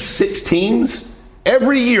 there's 6 teams.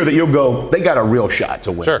 Every year that you'll go, they got a real shot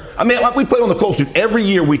to win. Sure. We played on the Colts, dude. Every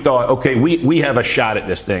year we thought, okay, we have a shot at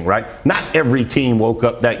this thing, right? Not every team woke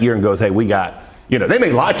up that year and goes, hey, we got, they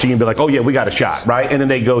may lie to you and be like, oh, yeah, we got a shot, right? And then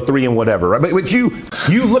they go 3 and whatever, right? But you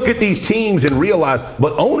look at these teams and realize,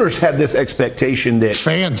 but owners have this expectation that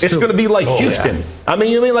fans it's going to be like Houston. Yeah.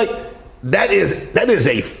 That is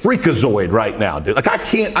a freakazoid right now, dude.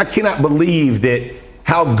 I cannot believe that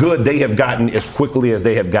how good they have gotten as quickly as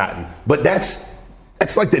they have gotten. But that's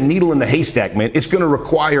like the needle in the haystack, man. It's going to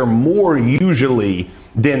require more usually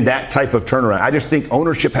than that type of turnaround. I just think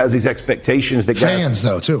ownership has these expectations that fans,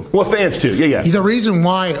 though, too. Well, fans, too. Yeah. The reason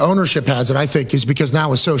why ownership has it, I think, is because now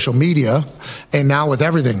with social media and now with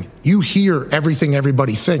everything, you hear everything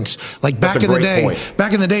everybody thinks. Back in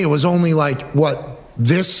the day, it was only what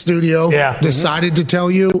this studio decided to tell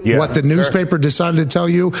you, what the newspaper decided to tell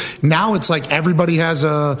you. Now it's like everybody has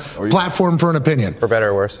a platform for an opinion. For better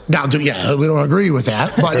or worse. Now, we don't agree with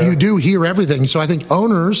that, but you do hear everything. So I think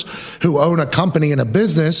owners who own a company and a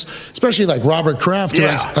business, especially like Robert Kraft, who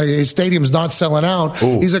has, his stadium's not selling out.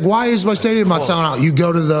 Ooh. He's like, why is my stadium not selling out? You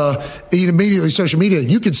go to immediately social media,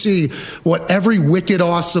 you can see what every wicked,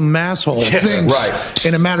 awesome masshole thinks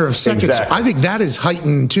in a matter of seconds. Exactly. I think that is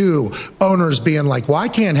heightened too. Owners being like, well, I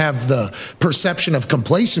can't have the perception of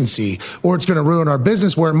complacency or it's going to ruin our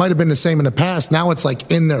business, where it might have been the same in the past. Now it's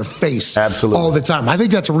in their face all the time. I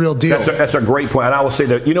think that's a real deal. That's a great point. And I will say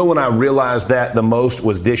that, when I realized that the most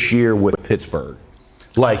was this year with Pittsburgh.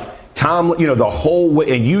 Tom, the whole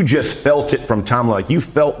way, and you just felt it from Tom. You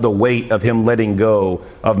felt the weight of him letting go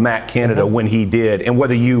of Matt Canada when he did. And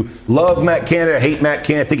whether you love Matt Canada, hate Matt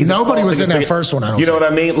Canada, think nobody was in that first one. I don't know what I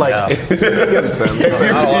mean? Not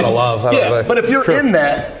a lot of love. But if you're in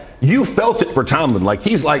that, you felt it for Tomlin. Like,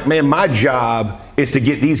 he's like, man, my job is to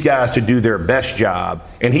get these guys to do their best job.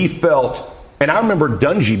 And he felt, and I remember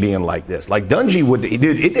Dungy being like this. Like,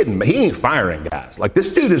 Dungy he ain't firing guys. Like,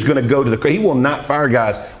 this dude is going to go to he will not fire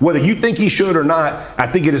guys. Whether you think he should or not, I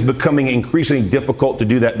think it is becoming increasingly difficult to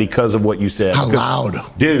do that because of what you said. How loud.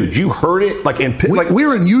 Dude, you heard it? Like, we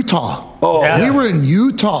were in Utah. Oh, we were in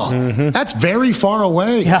Utah. That's very far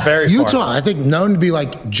away. Yeah, very Utah, far. I think, known to be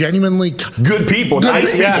like genuinely good people.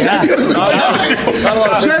 Nice. Genuinely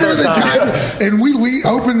kind. And we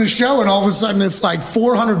open the show, and all of a sudden it's like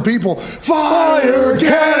 400 people. Fire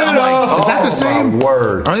Canada! I'm like, is that the same?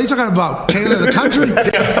 Word. Are they talking about Canada, the country? Are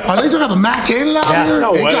they talking about Matt Canada out here?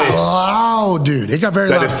 No it way. got loud, dude. It got very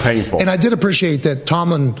loud. That is painful. And I did appreciate that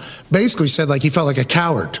Tomlin basically said like he felt like a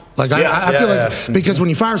coward. Like I feel like because when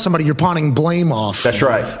you fire somebody, you're pawning blame off. That's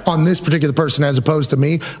right. On this particular person as opposed to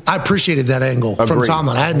me. I appreciated that angle from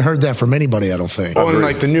Tomlin. I hadn't heard that from anybody, I don't think. Oh, and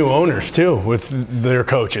like the new owners too with their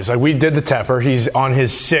coaches. Like we did the Tepper. He's on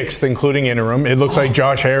his 6th, including interim. It looks like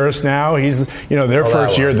Josh Harris now. He's their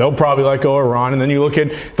first year. They'll probably let go of Ron. And then you look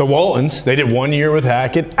at the Waltons. They did 1 year with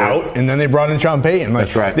Hackett out, and then they brought in Sean Payton. Like,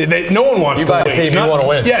 that's right. No one wants to buy win. a team, you want to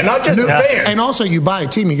win. Yeah, not just fans. And also, you buy a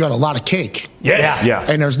team, you got a lot of cake. Yes. Yeah.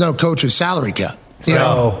 And there's no coach's salary cap. You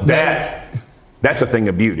know that's a thing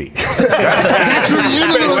of beauty. That's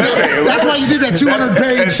why you did that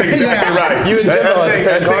 200-page. That's exactly right. You and Jimbo had the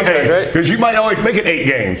same contract, right? Because you might only make it 8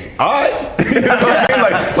 games. All right. You know what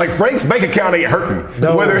I mean? Like Frank's bank account ain't hurting.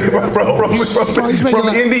 No. Whether from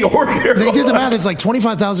Indy or they did the math. It's like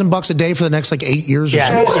 $25,000 a day for the next like 8 years or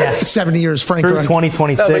so. Yes. 70 years. Frank Through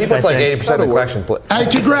 2026. No, but he puts like 80% of the collection. Hey,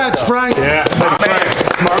 congrats, Frank. Yeah. Smart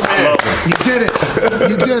man. You did it.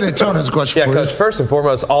 You did it. Tony has a question for you. Coach, first and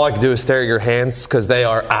foremost, all I can do is stare at your hands because they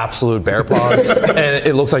are absolute bear paws. And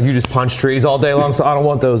it looks like you just punch trees all day long, so I don't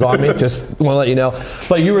want those on me. Just want to let you know.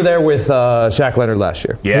 But you were there with Shaq Leonard last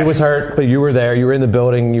year. Yes. He was hurt, but you were there. You were in the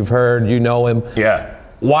building. You've heard. You know him. Yeah.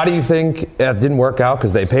 Why do you think that didn't work out?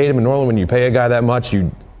 Because they paid him, and normally when you pay a guy that much,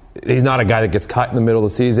 he's not a guy that gets cut in the middle of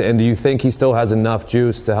the season. And do you think he still has enough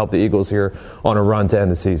juice to help the Eagles here on a run to end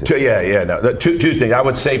the season? No. Two things. I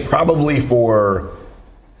would say probably for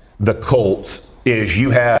the Colts is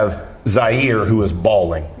you have Zaire, who is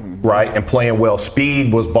balling, right, and playing well.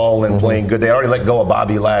 Speed was balling, playing good. They already let go of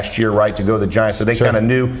Bobby last year, right, to go to the Giants, so they kind of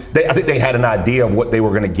knew. I think they had an idea of what they were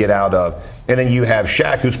going to get out of. And then you have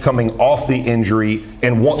Shaq, who's coming off the injury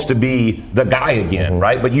and wants to be the guy again,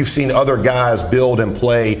 right? But you've seen other guys build and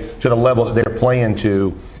play to the level that they're playing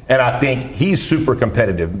to. And I think he's super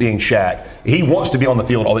competitive, being Shaq. He wants to be on the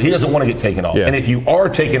field all day. He doesn't want to get taken off. Yeah. And if you are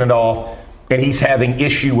taking it off, and he's having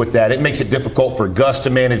issue with that, it makes it difficult for Gus to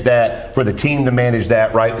manage that, for the team to manage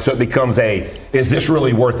that, right? So it becomes is this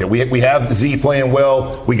really worth it? We have Z playing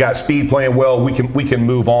well, we got Speed playing well, we can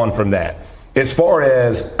move on from that. As far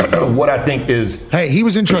as what I think is... Hey, he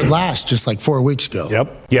was introed last just like 4 weeks ago.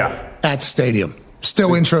 Yep. Yeah. At the stadium.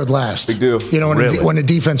 Still introed last. Big deal. You know, when the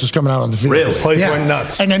defense was coming out on the field. Really? Place went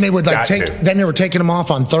nuts. And then they would then they were taking him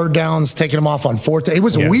off on 3rd downs, taking him off on 4th. It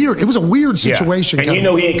was weird. It was a weird situation. And you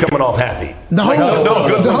know he ain't coming off happy. No.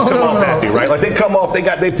 Happy, right? Like they come off,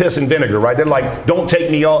 they piss and vinegar, right? They're like, don't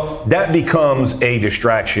take me off. That becomes a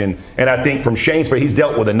distraction. And I think from Shane's part, he's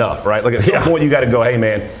dealt with enough, right? Like at some point you got to go, hey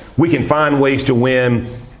man, we can find ways to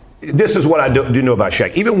win. This is what I do know about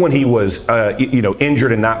Shaq. Even when he was,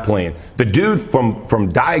 injured and not playing, the dude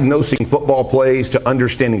from diagnosing football plays to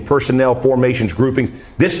understanding personnel, formations, groupings,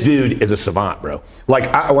 this dude is a savant, bro.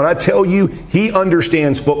 Like when I tell you, he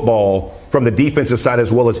understands football from the defensive side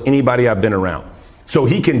as well as anybody I've been around. So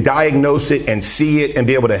he can diagnose it and see it and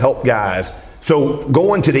be able to help guys. So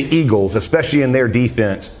going to the Eagles, especially in their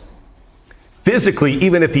defense, physically,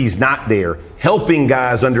 even if he's not there, helping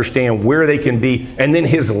guys understand where they can be, and then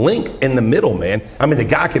his length in the middle, man. I mean, the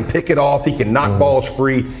guy can pick it off. He can knock balls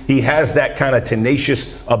free. He has that kind of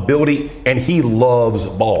tenacious ability, and he loves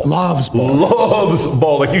ball. Loves ball. Loves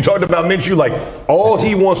ball. Like you talked about Minshew, like all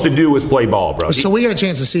he wants to do is play ball, bro. So we got a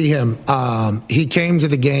chance to see him. He came to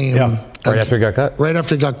the game. Yeah. Right after he got cut? Right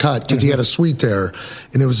after he got cut, because he had a suite there.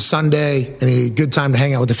 And it was a Sunday, and he had a good time to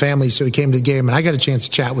hang out with the family, so he came to the game. And I got a chance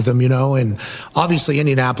to chat with him, and obviously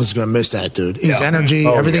Indianapolis is going to miss that, dude. His energy,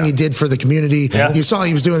 everything he did for the community. Yeah. You saw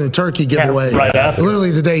he was doing the turkey giveaway. Right after.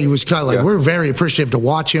 Literally the day he was cut. We're very appreciative to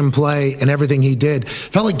watch him play and everything he did.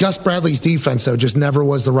 Felt like Gus Bradley's defense, though, just never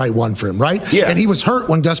was the right one for him, right? Yeah. And he was hurt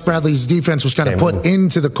when Gus Bradley's defense was kind of put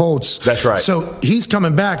into the Colts. That's right. So he's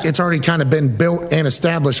coming back. It's already kind of been built and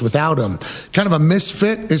established without him. Kind of a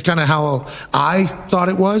misfit is kind of how I thought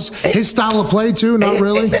it was. His style of play too,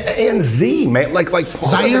 really. And Z, man, like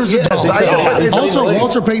Zaire's a dog. Also,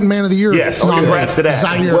 Walter Payton Man of the Year Congrats to that.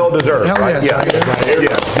 Zaire. Well deserved. Hell Right? yeah,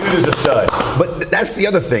 Yeah. Dude is a stud. But that's the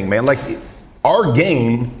other thing, man. Like our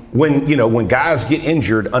game, when guys get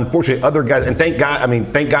injured, unfortunately, other guys, and thank God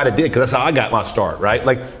it did, because that's how I got my start, right?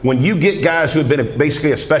 Like when you get guys who have been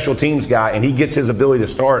basically a special teams guy, and he gets his ability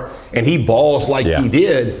to start, and he balls like he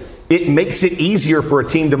did. It makes it easier for a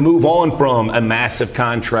team to move on from a massive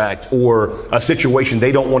contract or a situation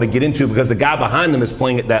they don't want to get into because the guy behind them is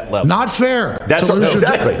playing at that level. Not fair. That's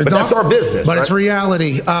our business. But it's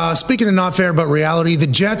reality. Speaking of not fair but reality, the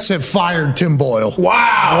Jets have fired Tim Boyle.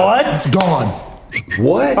 Wow. What? Gone.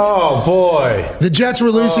 What? Oh, boy. The Jets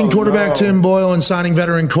releasing quarterback Tim Boyle and signing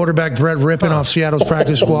veteran quarterback Brett Rippon off Seattle's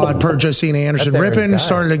practice squad per Josina Anderson. Rippon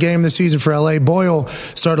started a game this season for LA. Boyle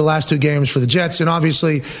started the last 2 games for the Jets. And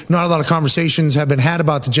obviously, not a lot of conversations have been had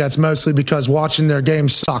about the Jets, mostly because watching their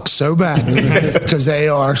games sucks so bad because they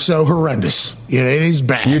are so horrendous. Yeah, it is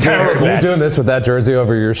bad. You doing this with that jersey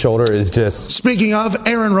over your shoulder is just... Speaking of,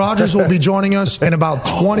 Aaron Rodgers will be joining us in about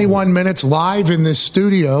 21 minutes live in this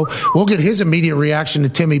studio. We'll get his immediate reaction to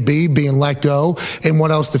Timmy B being let go and what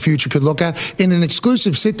else the future could look at in an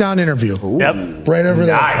exclusive sit-down interview. Yep. Right over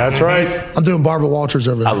there. Nice. That's right. I'm doing Barbara Walters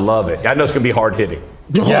over there. I love it. I know it's going to be hard hitting.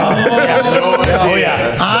 Oh,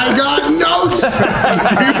 yeah. I got notes.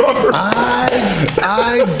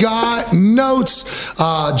 I got notes.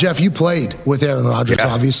 Jeff, you played with Aaron Rodgers,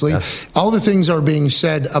 obviously. Yeah. All the things are being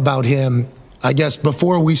said about him, I guess,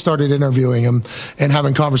 before we started interviewing him and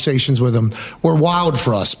having conversations with him, were wild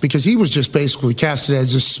for us because he was just basically casted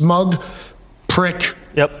as a smug prick.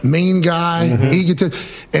 Yep. Mean guy,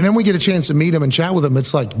 egotist. And then we get a chance to meet him and chat with him.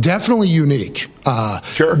 It's like definitely unique.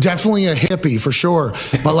 Sure. Definitely a hippie for sure.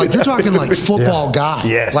 But like you're talking like football guy.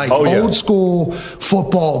 Yes. Like old school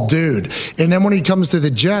football dude. And then when he comes to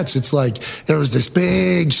the Jets, it's like there was this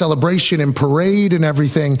big celebration and parade and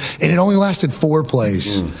everything. And it only lasted 4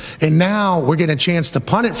 plays. And now we're getting a chance to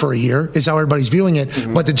punt it for a year is how everybody's viewing it.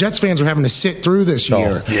 But the Jets fans are having to sit through this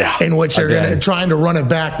year. In which they're trying to run it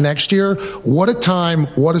back next year. What a time.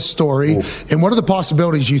 What a story. Ooh. And what are the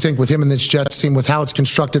possibilities you think with him and this Jets team with how it's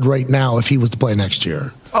constructed right now if he was to play next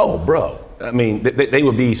year? Oh, bro. I mean, they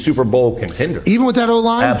would be Super Bowl contenders. Even with that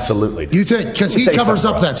O-line? Absolutely. You think? Because he covers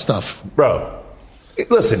up that stuff. Bro,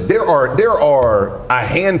 listen, there are a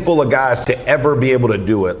handful of guys to ever be able to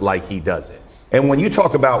do it like he does it. And when you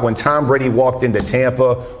talk about when Tom Brady walked into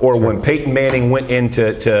Tampa or when Peyton Manning went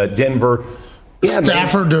into Denver,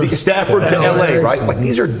 Stafford to LA, right? Like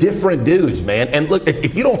these are different dudes, man. And look,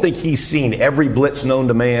 if you don't think he's seen every blitz known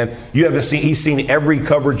to man, he's seen every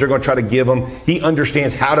coverage they're going to try to give him. He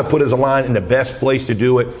understands how to put his line in the best place to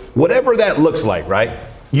do it. Whatever that looks like, right?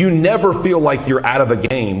 You never feel like you're out of a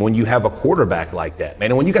game when you have a quarterback like that,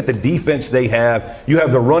 man. And when you got the defense they have, you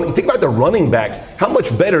have the run. Think about the running backs, how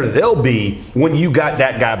much better they'll be when you got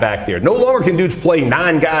that guy back there. No longer can dudes play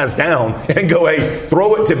 9 guys down and go, hey,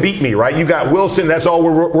 throw it to beat me, right? You got Wilson. That's all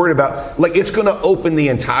we're worried about. Like, it's going to open the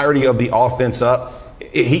entirety of the offense up.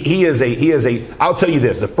 He is a, I'll tell you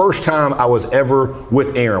this, the first time I was ever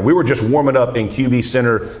with Aaron, we were just warming up in QB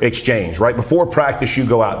Center Exchange, right? Before practice, you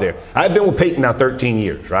go out there. I've been with Peyton now 13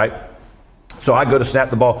 years, right? So I go to snap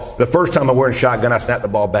the ball. The first time I'm wearing shotgun, I snap the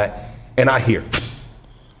ball back, and I hear,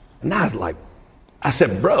 and I was like, I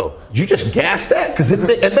said, bro, did you just gas that? Because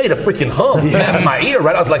it made a freaking hum past my ear,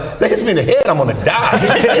 right? I was like, that hits me in the head, I'm going to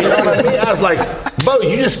die. You know what I mean? I was like, bro,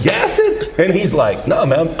 you just gas it? And he's like, no,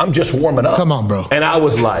 man, I'm just warming up. Come on, bro. And I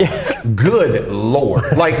was like, good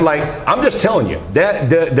Lord. Like I'm just telling you,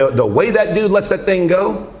 that the way that dude lets that thing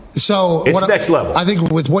go, so it's next level. I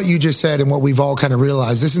think with what you just said and what we've all kind of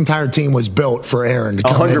realized, this entire team was built for Aaron to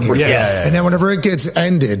come 100%. In here. Yes. And then whenever it gets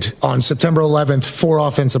ended on September 11th, 4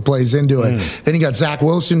 offensive plays into it, then you got Zach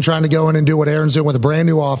Wilson trying to go in and do what Aaron's doing with a brand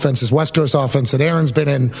new offense, this West Coast offense that Aaron's been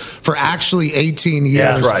in for actually 18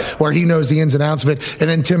 years, that's right. Where he knows the ins and outs of it. And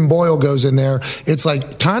then Tim Boyle goes in there. It's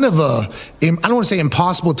like kind of I don't want to say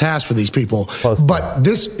impossible task for these people, but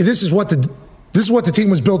this is what the team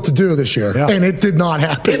was built to do this year, and it did not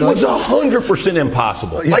happen. It was 100%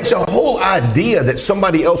 impossible. Yes. Like the whole idea that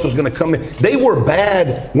somebody else was going to come in. They were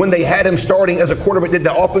bad when they had him starting as a quarterback, that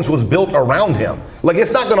the offense was built around him. Like,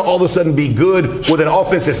 it's not going to all of a sudden be good with an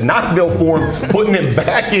offense that's not built for him, putting him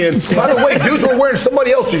back in. By the way, dudes were wearing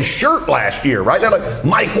somebody else's shirt last year, right? They're like,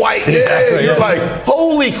 Mike White, exactly. You're like,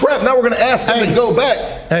 holy crap, now we're going to ask him to go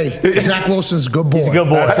back. Hey, Zach Wilson's a good boy. He's a good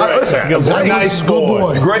boy. Listen, Zach Wilson's a good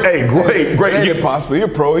boy. Great. He get possible. You're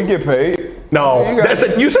pro. He get paid. No,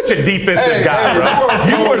 you're such a defensive guy,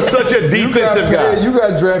 bro. You are such a defensive guy. You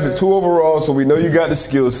got drafted 2 overall, so we know you got the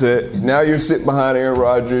skill set. Now you're sitting behind Aaron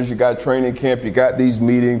Rodgers. You got training camp. You got these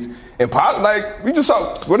meetings. And like we just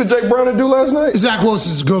saw, what did Jake Browning do last night? Zach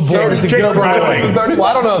Wilson's a good boy. Well,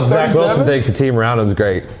 I don't know if Zach Wilson thinks the team around him's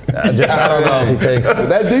great. I don't know if he thinks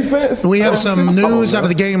that defense. We have some news out of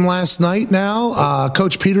the game last night. Now,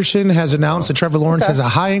 Coach Peterson has announced that Trevor Lawrence has a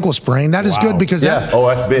high ankle sprain. That is good because that's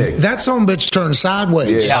big. That son of a bitch turned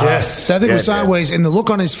sideways. Yeah. Yes. That thing was sideways, and the look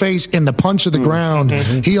on his face and the punch of the ground,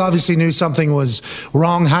 he obviously knew something was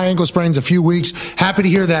wrong. High ankle sprains a few weeks. Happy to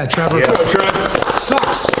hear that, Trevor. Yeah.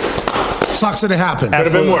 Sucks that it happened. Could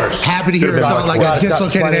have been worse. Happy to hear it's not like a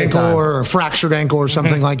dislocated ankle or a fractured ankle or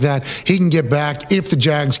something like that. He can get back if the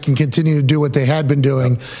Jags can continue to do what they had been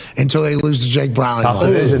doing until they lose to Jake Browning. Tough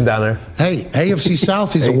division down there. Hey, AFC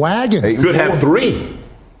South is a wagon. Could have three.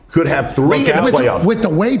 Could have three in the playoffs. With the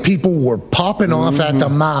way people were popping off at the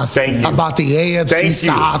mouth about the AFC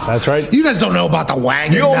South. That's right. You guys don't know about the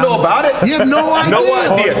wagon. You don't know about it? You have no idea. No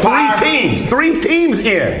idea. Three teams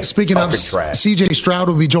in. Speaking of, CJ Stroud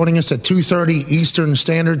will be joining us at 2:30 Eastern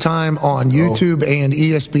Standard Time on YouTube and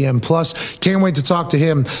ESPN Plus. Can't wait to talk to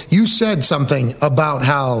him. You said something about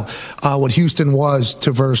how what Houston was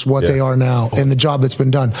to versus what they are now and the job that's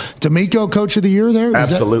been done. D'Amico, Coach of the Year there?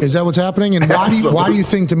 Absolutely. Is that what's happening? And why do you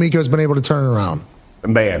think D'Amico's been able to turn it around?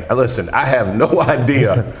 Man, listen, I have no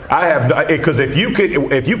idea. Because if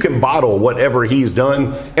you can bottle whatever he's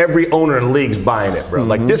done, every owner in the league's buying it, bro.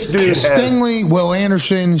 Like this dude Stingley, Will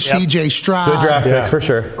Anderson, CJ Stroud. Good draft picks for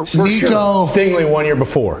sure. Nico. Stingley 1 year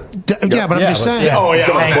before. But I'm just saying.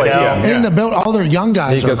 In the build, all their young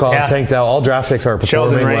guys Nico Collins, Tank Dell. All draft picks are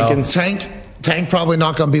performing well. Tank probably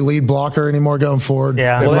not going to be lead blocker anymore going forward.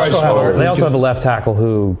 Yeah. Well, they also have a left tackle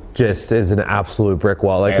who just is an absolute brick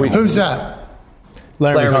wall. Who's that?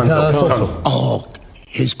 Larry Tunsil. Oh,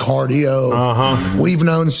 his cardio. We've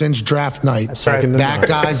known since draft night. That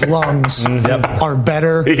guy's lungs are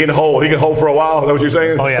better. He can hold for a while. Is that what you're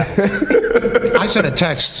saying? Oh, yeah. I sent a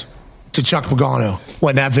text to Chuck Pagano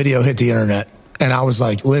when that video hit the internet. And I was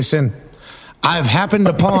like, listen, I've happened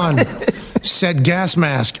upon said gas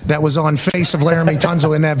mask that was on face of Laramie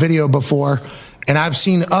Tunsil in that video before. And I've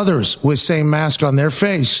seen others with same mask on their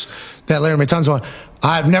face that Laramie Tunsil.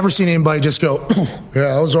 I've never seen anybody just go,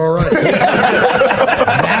 yeah, that was all right.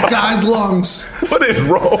 That guy's lungs. What is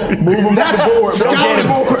wrong? Move him That's scouting.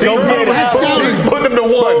 That's scouting. He's putting him to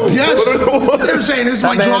one. Yes. They're saying this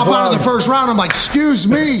might drop out of the first round. I'm like, excuse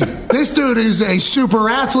me. This dude is a super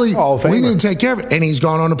athlete. We need to take care of it. And he's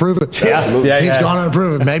gone on to prove it. He's gone on to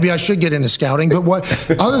prove it. Maybe I should get into scouting. But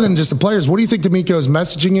other than just the players, what do you think D'Amico's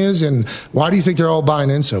messaging is, and why do you think they're all buying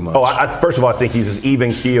in so much? First of all, I think he's as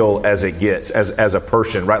even keel as it gets as a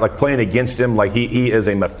person, right? Like playing against him, like he is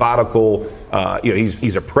a methodical,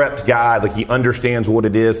 he's a prepped guy, like he understands what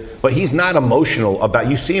it is, but he's not emotional about,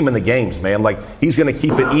 you see him in the games, man, like he's going to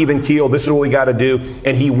keep it even keel. This is what we got to do.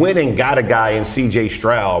 And he went and got a guy in CJ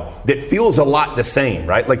Stroud that feels a lot the same,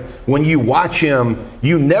 right? Like when you watch him,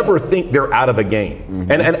 you never think they're out of a game.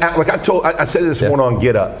 And like I said this one on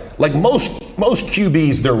Get Up, like most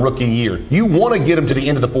QBs their rookie year, you want to get them to the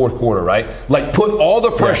end of the fourth quarter, right? Like put all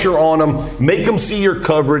the pressure on them, make them see your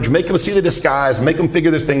coverage, make them see the disguise, make them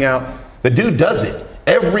figure this thing out. The dude does it.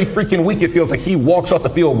 Every freaking week it feels like he walks off the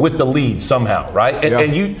field with the lead somehow, right?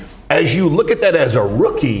 And you, as you look at that as a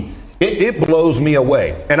rookie, it blows me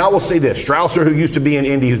away. And I will say this, Strausser, who used to be in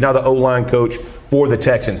Indy, who's now the O-line coach for the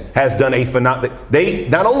Texans, has done a phenomenal. They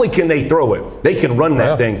not only can they throw it, they can run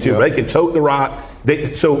that thing too. They can tote the rock.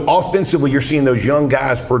 So offensively, you're seeing those young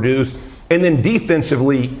guys produce. And then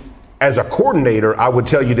defensively, as a coordinator, I would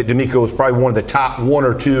tell you that D'Amico was probably one of the top one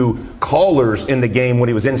or two callers in the game when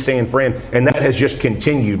he was in San Fran, and that has just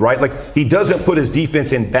continued, right? Like, he doesn't put his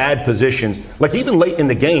defense in bad positions. Like, even late in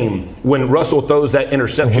the game, when Russell throws that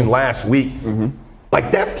interception last week,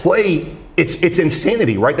 like, that play, it's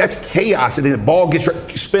insanity, right? That's chaos, and then the ball gets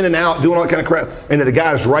spinning out, doing all that kind of crap, and then the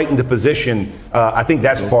guy's right into position. I think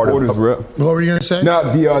that's part of it. What were you going to say? Now,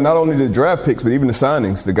 not only the draft picks, but even the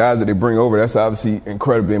signings, the guys that they bring over, that's obviously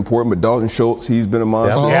incredibly important. But Dalton Schultz, he's been a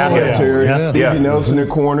monster. Stevie Nelson in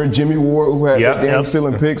corner, Jimmy Ward, who had that damn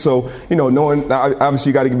ceiling pick. So, knowing,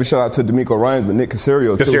 obviously you got to give a shout out to D'Amico Ryans, but Nick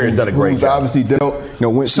Caserio, Casario's done a great job. Obviously dealt,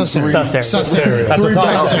 went through three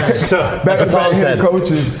back-to-back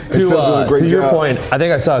coaches. To your point, I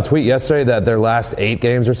think I saw a tweet yesterday that their last 8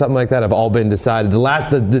 games or something like that have all been decided.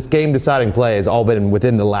 This game deciding play has all been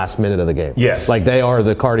within the last minute of the game. Yes. Like they are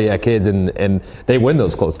the cardiac kids, and they win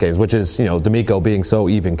those close games, which is, D'Amico being so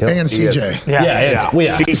even killed. And CJ.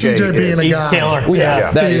 CJ being a guy. Killer.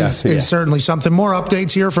 Is certainly something. More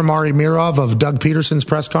updates here from Ari Mirov of Doug Peterson's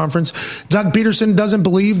press conference. Doug Peterson doesn't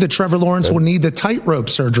believe that Trevor Lawrence will need the tightrope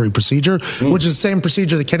surgery procedure, which is the same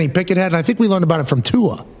procedure that Kenny Pickett had. And I think we learned about it from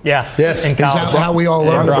Tua. Yeah. Yes. Is that how we all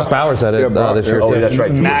learned Brock Bowers had it this year, too. That's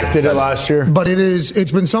right. Mac did it last year. But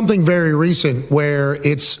it's been something very recent where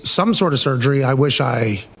it's some sort of surgery. I wish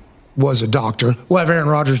I was a doctor. We'll have Aaron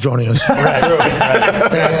Rodgers joining us. Right.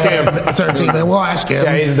 13 minutes. We'll ask him.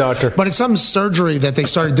 Yeah, he's a doctor. But it's some surgery that they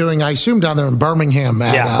started doing, I assume, down there in Birmingham.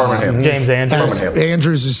 Birmingham. James Andrews.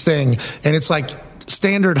 Andrews' thing. And it's like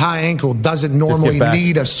standard high ankle doesn't normally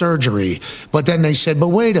need a surgery. But then they said, but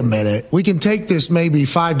wait a minute. We can take this maybe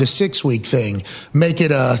 5 to 6 week thing, make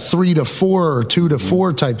it a 3 to 4 or 2 to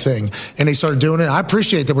 4 type thing. And they started doing it. I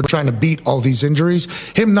appreciate that we're trying to beat all these injuries.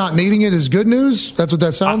 Him not needing it is good news. That's what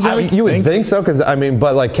that sounds like. You would think so,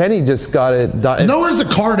 but like Kenny just got it done. Where's the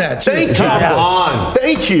card at, too? Come on.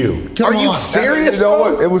 Thank you. Come Are you on. serious? You know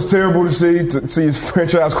what? It was terrible to see his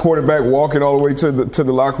franchise quarterback walking all the way to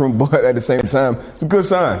the locker room, but at the same time, it's a good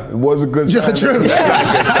sign. It was a good sign. Yeah, true.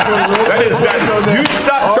 That is you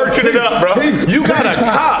stop searching it up, bro. You got a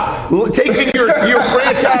cop taking your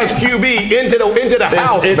franchise QB into the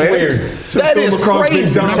house, it's man. weird. That is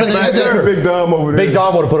crazy. Big Dom over there. Big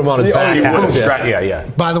Dom would have put him on his back. Yeah.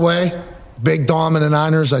 By the way, Big Dom and the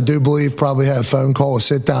Niners, I do believe, probably had a phone call, a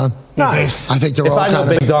sit down. Nice. I think they're If all I know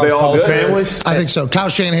kind Big Dom's they all college good. families. I think so. Kyle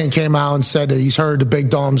Shanahan came out and said that he's heard the Big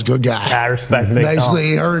Dom's a good guy. I respect Big Dom. Basically,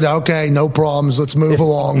 he heard, okay, no problems. Let's move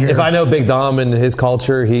along here. If I know Big Dom and his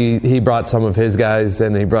culture, he brought some of his guys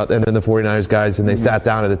and then the 49ers guys, and they sat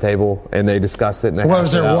down at a table and they discussed it. And they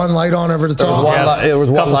was there one light on over the top? There was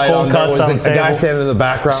one light on. There was a guy table. standing in the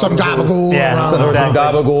background. Some gabagool around. So there was some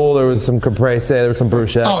gabagool. There was some caprese. There was some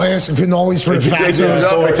bruschetta. Oh, yeah, some cannolis for the They fat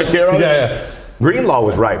took care of it? Yeah. Greenlaw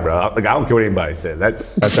was right, bro. Like, I don't care what anybody says.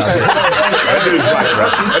 That's that dude's right,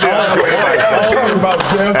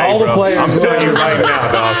 bro. All the players. I'm telling you right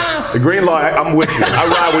now, dog. The Greenlaw, I'm with you. I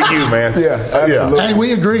ride with you, man. Yeah, absolutely. Hey,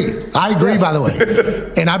 we agree. I agree, by the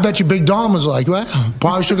way. And I bet you Big Dom was like, well,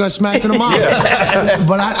 probably should have got smacked in the mouth.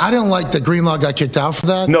 But I didn't like that Greenlaw got kicked out for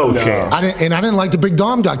that. No chance. I didn't like the Big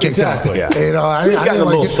Dom got kicked out. Yeah. I He's gotten didn't a like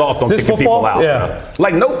little it. soft on Is this kicking people football? out. Yeah.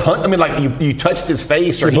 Like, no punt. I mean, like, you touched his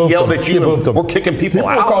face or he yelled at you. We're kicking people People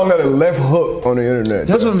are out. calling that a left hook on the internet.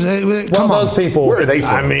 That's what I'm saying. Come on. Those people. Where are they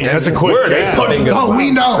from? I mean, that's a quick Where are they jab. pushing us? Oh, we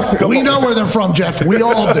know. We know where they're from, Jeff. We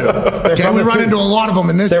all do. Okay, we run into a lot of them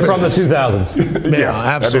in this They're business. from the 2000s. Yeah,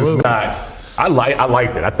 absolutely. That is not. I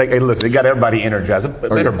liked it. I think, hey, listen, it got everybody energized. A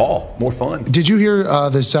better ball, more fun. Did you hear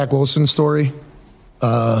the Zach Wilson story?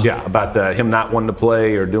 Yeah, about him not wanting to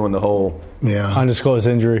play or doing the whole. Yeah. Undisclosed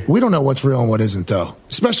injury. We don't know what's real and what isn't, though.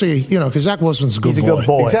 Especially, because Zach Wilson's a good boy. He's a good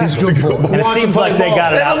boy. He's a good boy. And it seems like they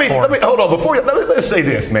got it out for him. Let me hold on before you. Let's say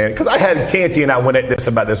this, man, because I had Canty and I went at this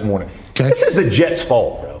about this morning. Okay. This is the Jets'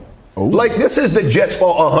 fault, bro. Like, this is the Jets'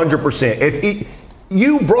 fault 100%. If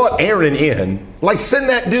you brought Aaron in, like, send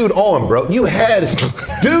that dude on, bro. You had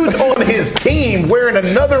dudes on his team wearing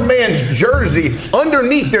another man's jersey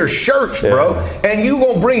underneath their shirts, bro. And you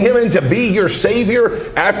gonna bring him in to be your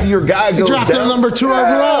savior after your guy goes drafted down? number 2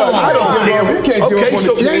 overall. I don't care. You can't give up on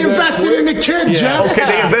the kid. They invested in the kid, Jeff. Okay,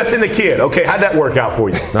 they invest in the kid. Okay, how'd that work out for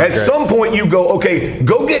you? At some point, you go, okay,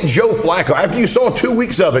 go get Joe Flacco. After you saw 2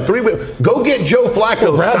 weeks of it, 3 weeks, go get Joe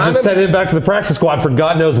Flacco. Brad just sent him back to the practice squad for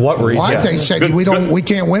God knows what reason. What? They said we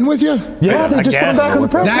can't win with you? Yeah, they just put him back on the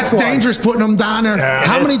practice That's squad. dangerous putting them down there.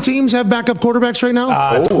 How many teams have backup quarterbacks right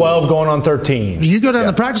now? 12 going on 13. You go down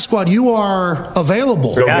the practice squad, you are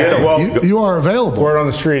available. Go get him. Well, You are available. Word on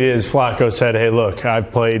the street is Flacco said, hey, look,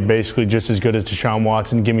 I've played basically just as good as Deshaun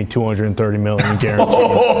Watson. Give me $230 million guaranteed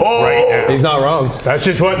right now. He's not wrong. That's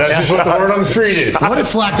just what the word on the street is. What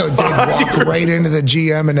if Flacco did walk right into the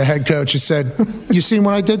GM and the head coach and said, you seen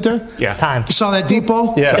what I did there? Yeah. Time. You saw that deep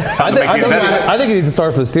ball? Yeah. I think he needs to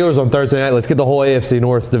start for the Steelers on Thursday night. Let's get the whole AFC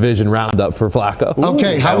North division roundup for Flacco.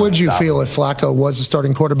 Okay, how would you feel if Flacco was the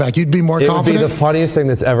starting quarterback? You'd be more It would be confident? the funniest thing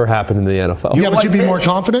that's ever happened in the NFL. Yeah, but you'd be more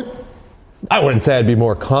confident? I wouldn't say I'd be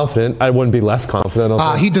more confident. I wouldn't be less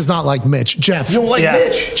confident. He does not like Mitch. Jeff. You don't like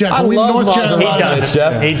Mitch? Jeff, I we love North Marvin Carolina. Lawrence, He does.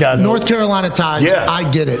 Jeff. He does. North Carolina ties, Yeah. I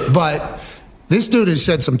get it. But this dude has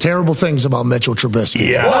said some terrible things about Mitchell Trubisky.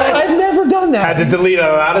 Yeah. I've never done that. Had to delete a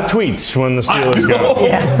lot of tweets when the Steelers go.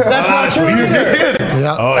 That's not true either.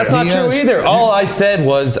 Yeah. That's not true either. All I said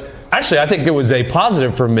was, actually, I think it was a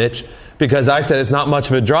positive for Mitch because I said it's not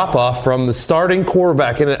much of a drop-off from the starting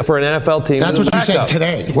quarterback for an NFL team. That's what you said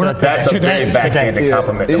today. That's a very backhanded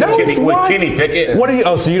compliment. No, with Kenny Pickett. What do you?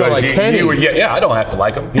 Oh, so you don't like Kenny? I don't have to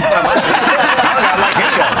like him. He's not like him.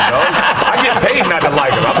 I get paid not to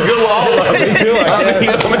like him. I'm good with all of them. Me too.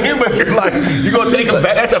 But you're like, you're gonna take him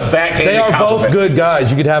back. That's a backhanded They are compliment. both good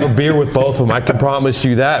guys. You could have a beer with both of them. I can promise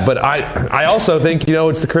you that. But I also think,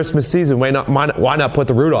 it's the Christmas season. Why not put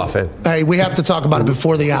the Rudolph in? Hey, we have to talk about it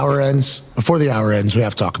before the hour ends. Before the hour ends, we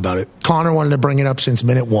have to talk about it. Connor wanted to bring it up since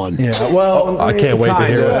minute 1. Yeah, well, I can't wait to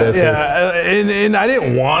hear what this is. And I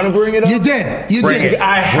didn't want to bring it up. You did.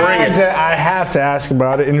 I have to ask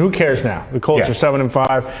about it. And who cares now? The Colts are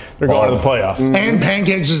 7-5. They're going to the playoffs. And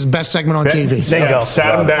Pancakes is the best segment on TV. There you go.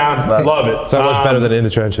 Sat them down. Love it. So much better than In the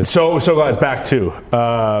Trenches. So guys, back to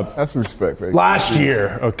That's respect, right? last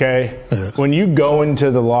year, okay? When you go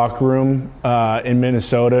into the locker room in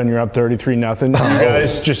Minnesota and you're up 33-0, you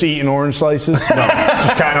guys just eating orange slices? No.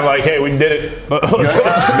 Just kind of like, hey, we did it. I'll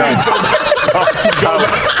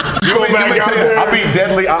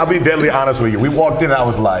be deadly honest with you. We walked in, I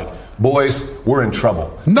was like, boys, we're in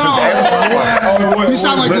trouble. No. You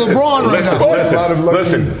sound like LeBron right now.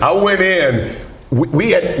 Listen, I went in. We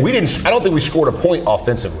didn't. I don't think we scored a point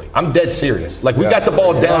offensively. I'm dead serious. Like we got the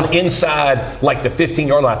ball down inside like the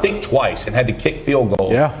 15-yard line, I think twice, and had to kick field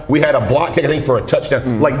goals. Yeah. We had a block kick, I think, for a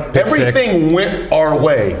touchdown. Like everything went our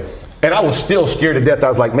way, and I was still scared to death. I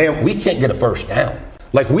was like, man, we can't get a first down.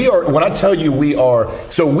 Like we are. When I tell you we are,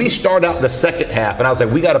 so we start out the second half, and I was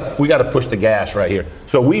like, we gotta push the gas right here.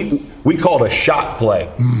 So we called a shot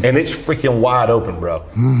play, and it's freaking wide open, bro.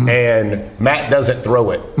 And Matt doesn't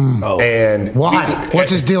throw it. And why?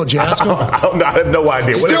 What's his deal, Jasper? I have no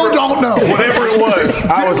idea. Still don't know. Whatever it was,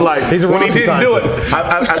 I was like, when he didn't do it,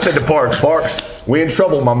 I said to Parks, we in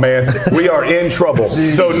trouble, my man. We are in trouble.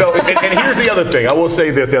 So no, and here's the other thing. I will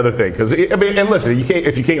say this, the other thing, because and listen,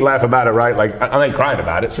 if you can't laugh about it, right? Like I ain't crying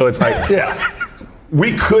about it. So it's like,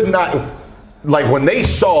 we could not, like when they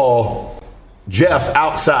saw Jeff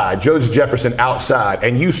outside, Joseph Jefferson outside,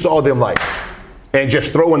 and you saw them like, and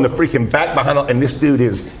just throwing the freaking back behind, and this dude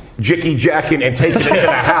is jicky-jacking and taking it to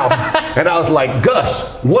the house. And I was like, Gus,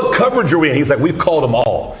 what coverage are we in? He's like, we've called them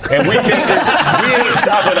all. And we ain't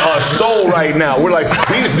stopping a soul right now. We're like,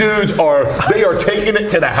 these dudes they are taking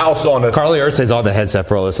it to the house on us. Carly Ursay's on the headset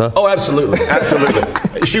for all this, huh? Oh, absolutely.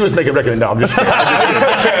 She was making record. No, I'm just kidding.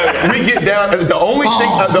 We get down. The only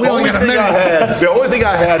thing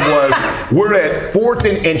I had was we're at 4th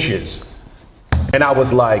and inches. And I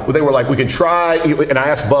was like, they were like, we can try. And I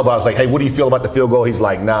asked Bubba, I was like, hey, what do you feel about the field goal? He's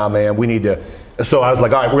like, nah, man, we need to. So I was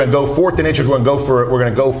like, all right, we're going to go 4th and inches. We're going to go for it. We're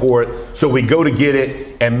going to go for it. So we go to get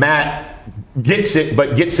it. And Matt gets it,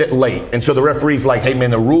 but gets it late. And so the referee's like, hey,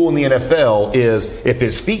 man, the rule in the NFL is if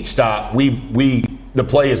his feet stop, the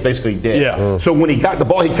play is basically dead. Yeah. So when he got the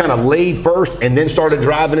ball, he kind of laid first and then started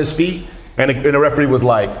driving his feet. And the referee was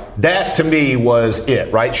like, that to me was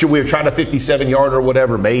it, right? Should we have tried a 57-yarder or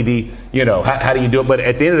whatever? Maybe. How do you do it? But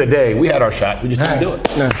at the end of the day, we had our shots. We just didn't do it.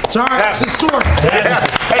 It's all right. It's historic. Hey,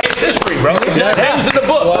 it's history, bro. It's names in the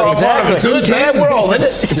book. Well, it's in Canton. We're all in it.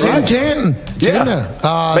 It's in Canton. It's in there.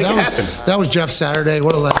 That was Jeff Saturday.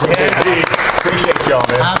 What a legend. Appreciate y'all,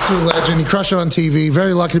 man. Absolute legend. You crush it on TV.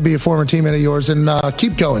 Very lucky to be a former teammate of yours. And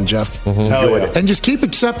keep going, Jeff. Enjoyed it. And just keep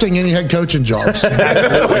accepting any head coaching jobs. We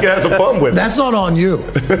can have some fun with it. That's not on you.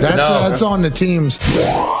 That's on the teams.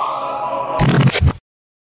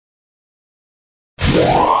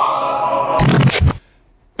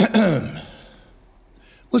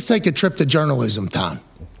 Let's take a trip to journalism town.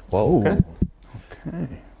 Whoa. Okay.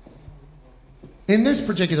 In this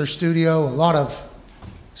particular studio, a lot of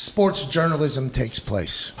sports journalism takes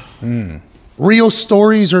place. Real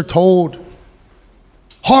stories are told.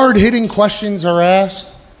 Hard-hitting questions are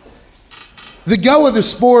asked. The go of the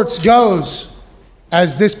sports goes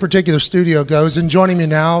as this particular studio goes. And joining me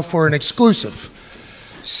now for an exclusive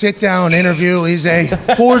sit-down interview is a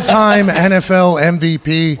 4-time NFL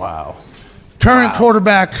MVP. Wow. Current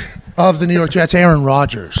quarterback of the New York Jets, Aaron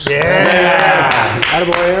Rodgers. Yeah.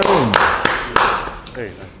 Attaboy, Aaron.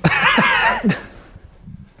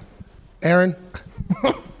 Aaron?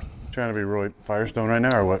 Trying to be Roy Firestone right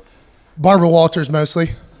now or what? Barbara Walters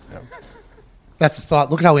mostly. Yep. That's the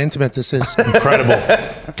thought. Look at how intimate this is. Incredible.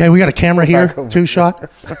 Okay, we got a camera here,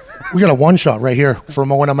 2-shot. We got a 1-shot right here from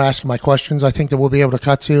when I'm asking my questions. I think that we'll be able to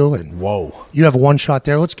cut to. And whoa. You have a 1-shot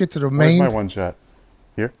there. Let's get to the main. Where's my 1-shot?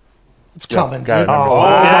 Here? It's coming. Got it.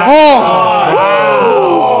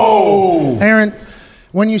 Oh. Aaron,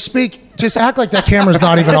 when you speak, just act like that camera's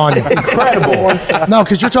not even on you. Incredible. No,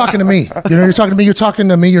 because you're talking to me. You're talking to me. You're talking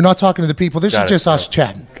to me. You're not talking to the people. This is just us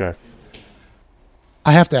chatting. Okay.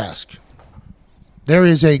 I have to ask. There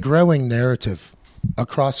is a growing narrative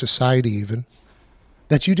across society even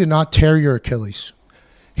that you did not tear your Achilles.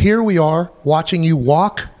 Here we are watching you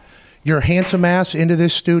walk your handsome ass into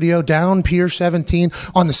this studio, down Pier 17.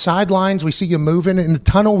 On the sidelines, we see you moving. In the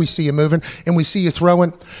tunnel, we see you moving, and we see you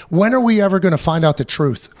throwing. When are we ever going to find out the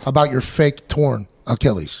truth about your fake torn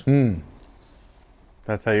Achilles?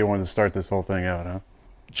 That's how you wanted to start this whole thing out, huh?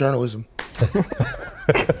 Journalism.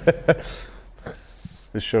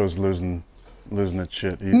 This show's losing its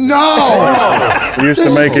shit. No! We used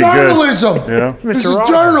to make it journalism. good. You know? This is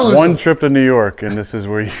journalism. One trip to New York, and this is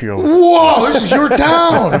where you go. Whoa, this is your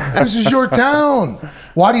town. This is your town.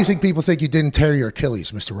 Why do you think people think you didn't tear your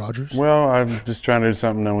Achilles, Mr. Rodgers? Well, I'm just trying to do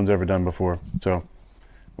something no one's ever done before. So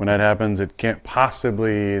when that happens, it can't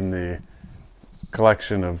possibly, in the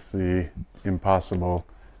collection of the impossible,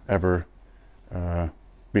 ever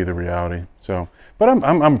be the reality. So, but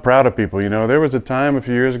I'm proud of people. You know, there was a time a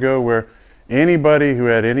few years ago where anybody who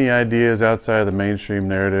had any ideas outside of the mainstream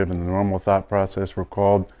narrative and the normal thought process were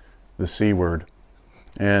called the C word.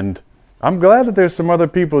 And I'm glad that there's some other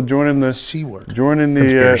people joining the C word, joining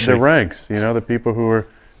the ranks. You know, the people who are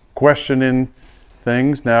questioning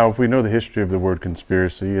things. Now, if we know the history of the word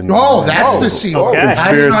conspiracy, and that's the C word. Conspiracy,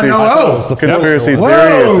 I did not know. Conspiracy Whoa.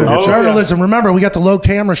 theory. It's Journalism. Remember, we got the low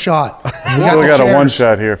camera shot. We got a one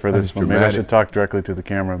shot here for this one. Maybe I should talk directly to the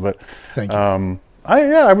camera. But thank you.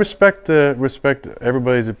 I respect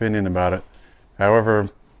everybody's opinion about it. However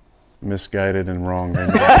misguided and wrong. All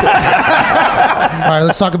right,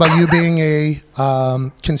 let's talk about you being a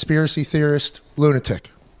conspiracy theorist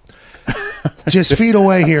lunatic. Just feet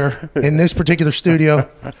away here in this particular studio,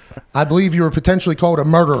 I believe you were potentially called a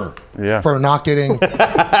murderer for not getting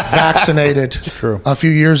vaccinated a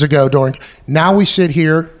few years ago. Now we sit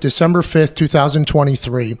here, December 5th,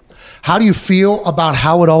 2023. How do you feel about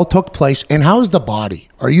how it all took place, and how is the body?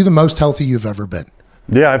 Are you the most healthy you've ever been?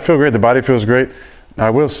 Yeah, I feel great. The body feels great. I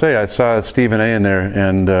will say I saw Stephen A. in there,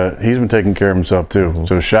 and he's been taking care of himself too.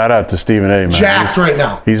 So shout out to Stephen A. Man. Jacked right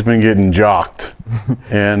now. He's been getting jocked,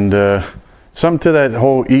 and something to that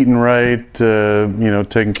whole eating right,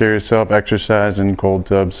 taking care of yourself, exercising, cold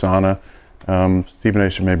tub, sauna. Stephen A.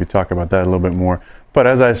 should maybe talk about that a little bit more. But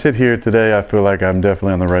as I sit here today, I feel like I'm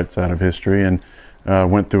definitely on the right side of history, and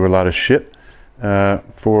went through a lot of shit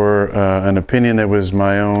for an opinion that was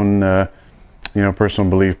my own, personal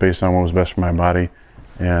belief based on what was best for my body.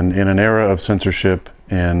 And in an era of censorship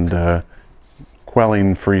and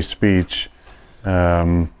quelling free speech,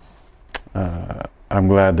 I'm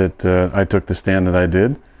glad that I took the stand that I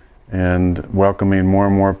did, and welcoming more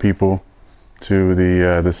and more people to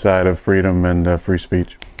the side of freedom and free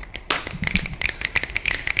speech.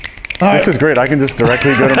 This is great. I can just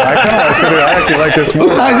directly go to my I actually like this more.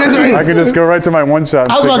 I can just go right to my one shot.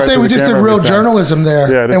 I was about to say, we just did real journalism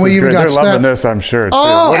there. Yeah, and we even got They're loving this, I'm sure.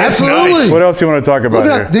 Oh, absolutely. What else do you want to talk about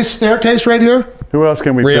here? This staircase right here. Who else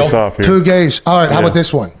can we piss off here? Two gays. All right, how about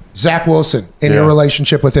this one? Zach Wilson, in your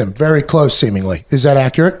relationship with him. Very close, seemingly. Is that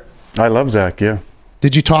accurate? I love Zach, yeah.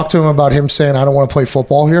 Did you talk to him about him saying, I don't want to play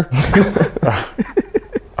football here?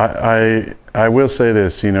 I will say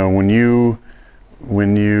this, when you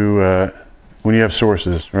have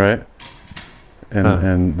sources, right?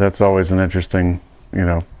 And that's always an interesting,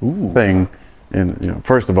 thing. And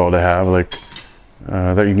first of all, to have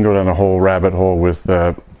that you can go down a whole rabbit hole with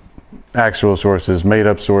actual sources, made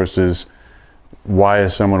up sources. Why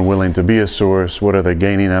is someone willing to be a source? What are they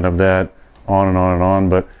gaining out of that? On and on and on.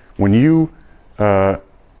 But when you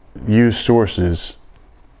use sources,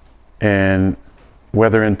 and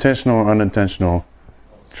whether intentional or unintentional,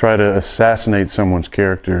 try to assassinate someone's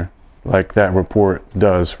character like that report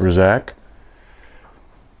does for Zach,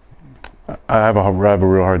 I have a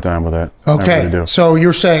real hard time with that. Okay, really so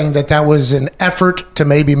you're saying that was an effort to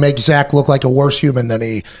maybe make Zach look like a worse human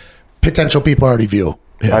than potential people already view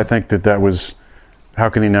him. I think that was, how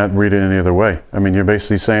can he not read it any other way? I mean, you're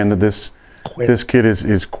basically saying that this kid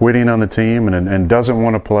is quitting on the team and doesn't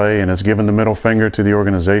want to play and has given the middle finger to the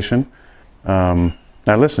organization. Now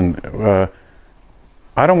listen,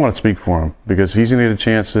 I don't want to speak for him because he's going to get a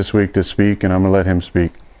chance this week to speak, and I'm going to let him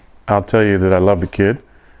speak. I'll tell you that I love the kid,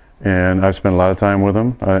 and I've spent a lot of time with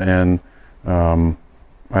him, and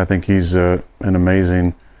I think he's an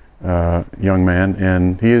amazing young man,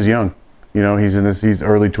 and he is young. He's in his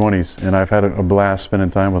early 20s, and I've had a blast spending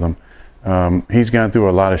time with him. He's gone through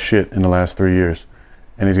a lot of shit in the last 3 years,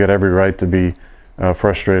 and he's got every right to be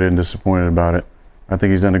frustrated and disappointed about it. I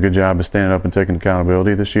think he's done a good job of standing up and taking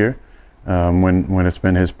accountability this year. When it's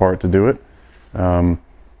been his part to do it,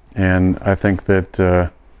 and I think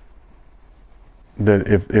that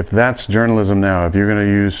if that's journalism now, if you're going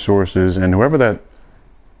to use sources, and whoever that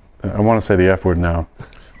I want to say the F word now.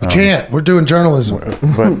 Can't. We're doing journalism.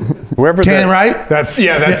 But whoever Can't, right? That's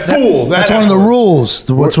fool. That's one of the rules.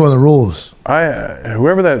 What's one of the rules?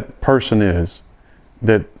 Whoever that person is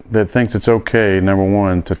that thinks it's okay, number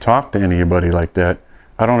one, to talk to anybody like that,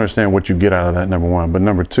 I don't understand what you get out of that, number one. But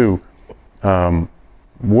number two,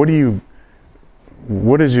 what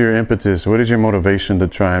is your impetus? What is your motivation to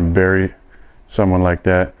try and bury someone like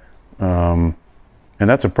that? And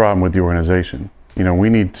that's a problem with the organization. We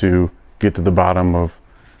need to get to the bottom of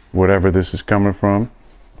whatever this is coming from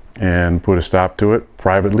and put a stop to it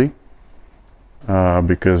privately,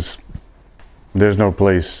 because there's no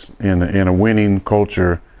place in a winning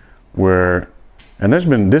culture where, and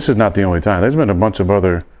this is not the only time, there's been a bunch of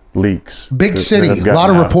other leaks. Big city, a lot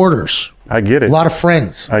of reporters. I get it. A lot of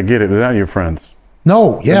friends. I get it. They're not your friends.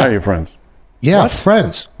 No, yeah. They're not your friends. Yeah,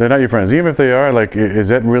 friends. They're not your friends. Even if they are, is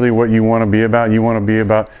that really what you want to be about? You want to be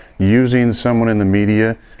about using someone in the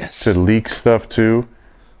media to leak stuff to,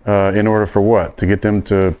 in order for what? To get them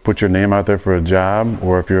to put your name out there for a job,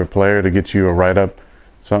 or if you're a player, to get you a write-up,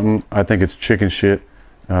 something. I think it's chicken shit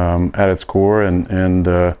at its core, and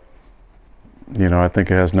I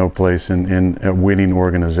think it has no place in a winning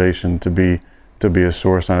organization to be a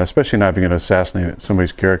source on, especially not if you're going to assassinate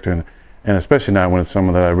somebody's character, and especially not when it's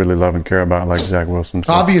someone that I really love and care about, like Zach Wilson.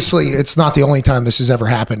 So. Obviously, it's not the only time this has ever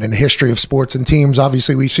happened in the history of sports and teams.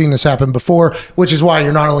 Obviously, we've seen this happen before, which is why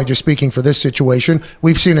you're not only just speaking for this situation.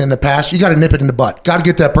 We've seen it in the past. You got to nip it in the butt. Got to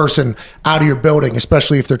get that person out of your building,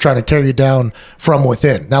 especially if they're trying to tear you down from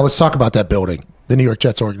within. Now, let's talk about that building, the New York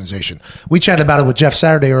Jets organization. We chatted about it with Jeff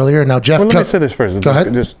Saturday earlier. Now, Jeff, let me say this first. Go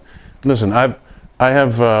ahead. Just listen. I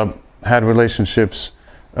have had relationships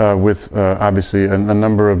with obviously a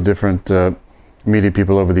number of different media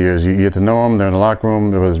people over the years. You get to know them. They're in the locker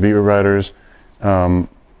room. There was beat writers. You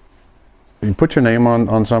put your name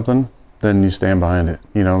on something, then you stand behind it.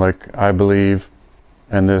 I believe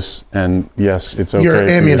in this, and yes, it's okay. You're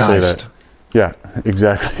immunized. For you to say that. Yeah,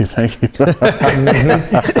 exactly. Thank you. Yep.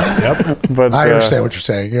 But I understand what you're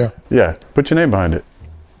saying. Yeah. Yeah, put your name behind it.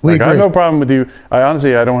 We agree. I have no problem with you. I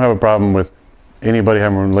don't have a problem with anybody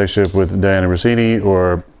having a relationship with Diana Rossini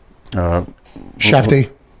or Shefty.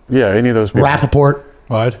 Yeah, any of those people. Rappaport.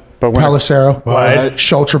 Wide. But Pelissero. Wide.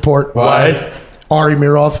 Schultz Report. Wide. Ari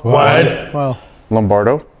Mirov. Wide. Well.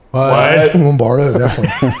 Lombardo. Wide. Lombardo,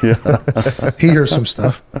 definitely. Yeah. He hears some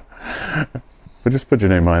stuff. But just put your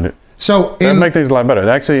name behind it. So that'd make things a lot better.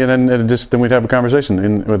 Actually, and then we'd have a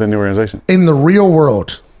conversation within the organization. In the real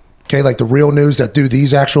world, okay, like the real news that do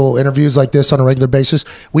these actual interviews like this on a regular basis,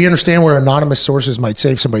 we understand where anonymous sources might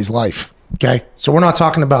save somebody's life. Okay, so we're not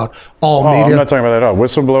talking about all media. I'm not talking about that at all.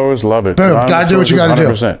 Whistleblowers love it. Boom, got to do what you got to do.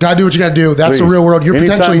 100%. Got to do what you got to do. That's the real world. You're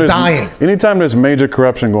potentially dying. Anytime there's major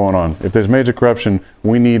corruption going on, if there's major corruption,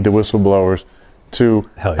 we need the whistleblowers to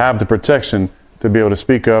have the protection to be able to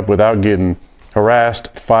speak up without getting harassed,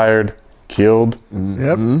 fired, killed.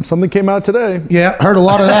 Yep, something came out today. Yeah, heard a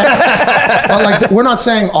lot of that. But we're not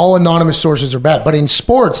saying all anonymous sources are bad, but in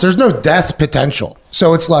sports, there's no death potential.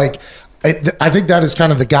 So it's like, I think that is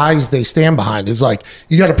kind of the guys they stand behind. Is like,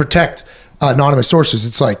 you got to protect anonymous sources.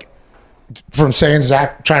 It's like, from saying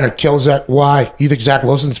Zach trying to kill Zach, why? You think Zach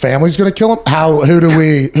Wilson's family's going to kill him?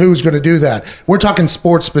 Who's going to do that? We're talking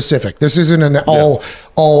sports specific. This isn't an all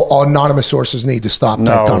anonymous sources need to stop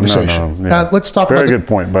type conversation. No. Yeah. Let's talk Very about good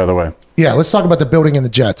point, by the way. Yeah, let's talk about the building in the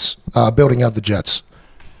Jets, building of the Jets.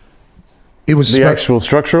 It was the actual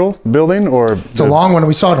structural building, or it's a long one.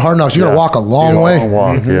 We saw it in Hard Knocks. You got to walk a long way.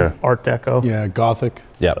 Yeah. Art Deco. Yeah, Gothic.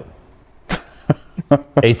 Yeah.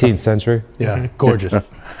 18th century. Yeah, gorgeous.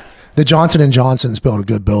 The Johnson & Johnsons built a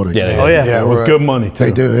good building. Yeah, yeah, with good money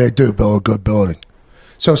too. They do build a good building.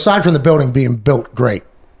 So aside from the building being built great,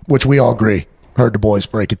 which we all agree, heard the boys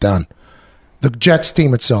break it down, the Jets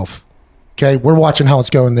team itself. Okay, we're watching how it's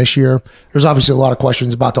going this year. There's obviously a lot of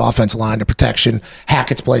questions about the offensive line, the protection,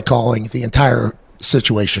 Hackett's play calling, the entire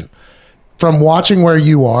situation. From watching where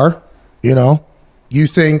you are, you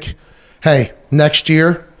think, hey, next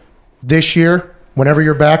year, this year, whenever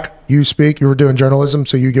you're back, you speak. You were doing journalism,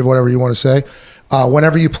 so you give whatever you want to say.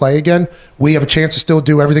 Whenever you play again, we have a chance to still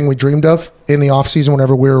do everything we dreamed of in the offseason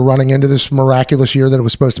whenever we were running into this miraculous year that it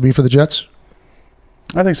was supposed to be for the Jets?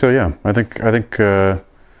 I think so, yeah. I think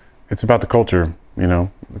it's about the culture. The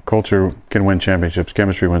culture can win championships.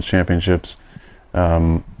 Chemistry wins championships.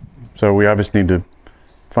 So we obviously need to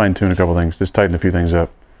fine-tune a couple things, just tighten a few things up.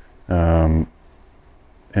 And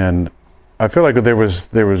I feel like there was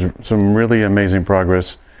some really amazing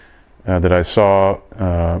progress that I saw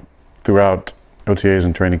throughout OTAs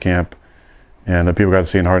and training camp, and that people got to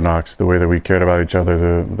see in Hard Knocks, the way that we cared about each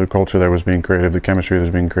other, the culture that was being created, the chemistry that was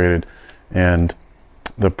being created, and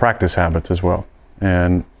the practice habits as well.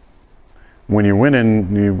 And when you're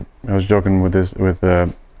winning, I was joking with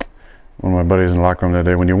one of my buddies in the locker room that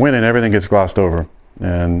day. When you're winning, everything gets glossed over,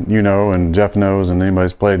 and and Jeff knows, and anybody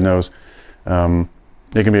who's played knows.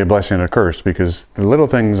 It can be a blessing and a curse because the little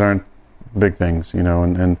things aren't big things,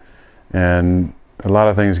 and a lot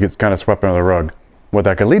of things get kind of swept under the rug. What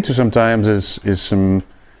that can lead to sometimes is some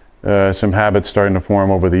habits starting to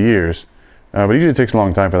form over the years. But it usually takes a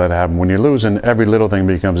long time for that to happen. When you're losing, every little thing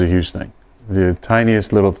becomes a huge thing. The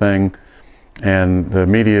tiniest little thing, and the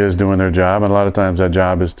media is doing their job. And a lot of times that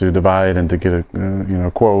job is to divide and to get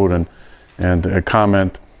a quote and a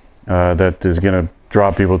comment that is going to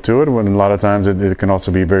draw people to it. When a lot of times it can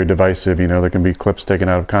also be very divisive. There can be clips taken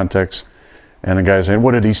out of context, and a guy saying,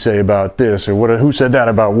 "What did he say about this?" or "Who said that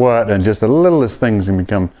about what?" And just the littlest things can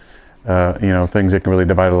become, things that can really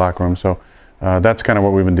divide a locker room. So that's kind of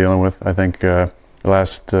what we've been dealing with. I think the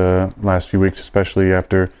last few weeks, especially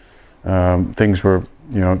after things were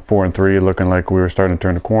 4-3, looking like we were starting to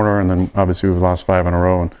turn the corner, and then obviously we've lost 5 in a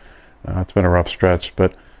row, and it's been a rough stretch.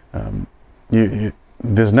 But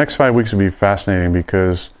this next 5 weeks will be fascinating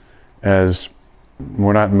because as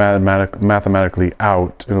we're not mathematically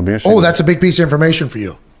out, it'll be interesting. Oh, that's a big piece of information for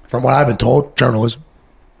you, from what I've been told, journalism.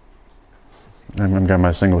 I haven't got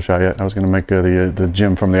my single shot yet. I was going to make the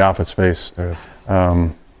Jim from The Office face.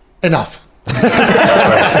 Enough.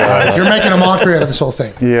 You're making a mockery out of this whole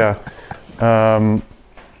thing. Yeah.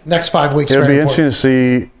 Next 5 weeks. It'll be interesting to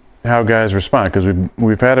see how guys respond because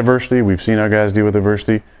we've had adversity. We've seen how guys deal with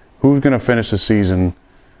adversity. Who's going to finish the season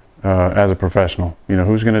as a professional?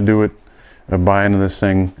 Who's going to do it, buy into this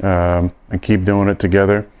thing, and keep doing it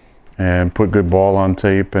together, and put good ball on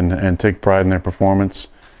tape and take pride in their performance.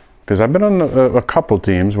 Because I've been on a couple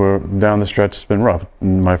teams where down the stretch it's been rough.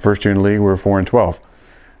 In my first year in the league, we were 4-12,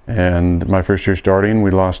 and my first year starting,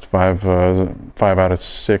 we lost 5 out of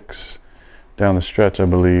 6 down the stretch, I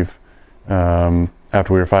believe,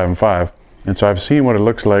 after we were 5-5. And so I've seen what it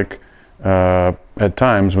looks like at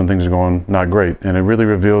times when things are going not great, and it really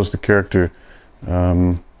reveals the character,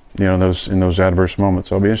 in those adverse moments.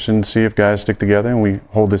 So I'll be interested to see if guys stick together and we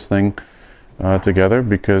hold this thing together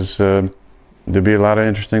because there'll be a lot of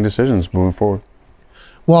interesting decisions moving forward.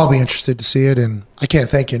 Well, I'll be interested to see it, and I can't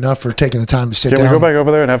thank you enough for taking the time to sit down. Can we go back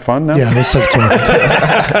over there and have fun now? Yeah, let's take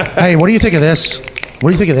it. Hey, what do you think of this? What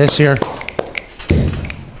do you think of this here?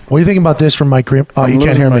 What do you think about this from Mike Green? Oh, you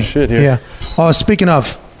can't hear me. Shit here. Yeah. Oh, speaking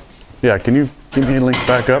of. Yeah, can you give me a link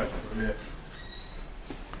back up?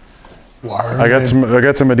 I got some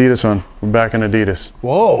Adidas on. We're back in Adidas.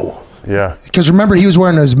 Whoa. Yeah. Because remember, he was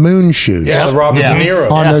wearing those moon shoes. Yeah, the Robert De Niro.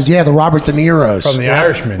 The Robert De Niros. From The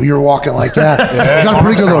Irishman. You were walking like that. You got a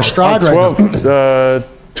pretty good little stride right now.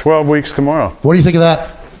 12 weeks tomorrow. What do you think of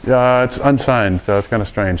that? It's unsigned, so it's kind of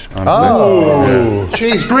strange, honestly. Oh.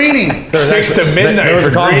 Jeez, Greeny. 6 to midnight. There was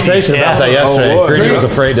a conversation about that yesterday. Greeny was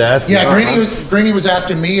afraid to ask you. Yeah, Greeny was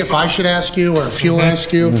asking me if I should ask you or if he'll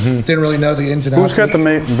ask you. Didn't really know the ins and outs. Who's got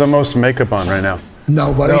the most makeup on right now?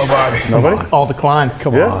 Nobody. Nobody? All declined.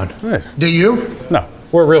 Come on. Nice. Do you? No.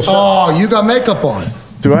 We're a real shot. Oh, you got makeup on.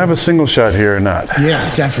 Do I have a single shot here or not? Yeah,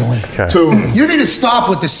 definitely. Okay. 2. You need to stop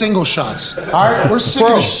with the single shots. All right? We're sick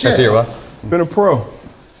of this shit. I see your what? Been a pro.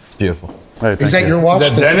 It's beautiful. Hey, Is that you. your watch?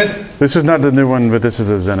 Is that Zenith? This is not the new one, but this is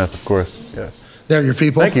the Zenith, of course. Yes. They're your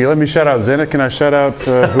people. Thank you. Let me shout out Zenith. Can I shout out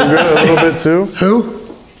Huga a little bit too? Who?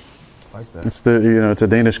 Like that. It's it's a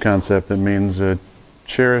Danish concept that means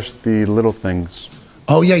cherish the little things.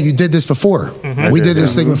 Oh yeah, you did this before. Mm-hmm. We did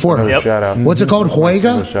this thing before. Yep. Shout out. What's it called?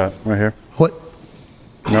 Huega? Shot right here. What?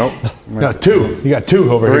 Nope. No, 2. You got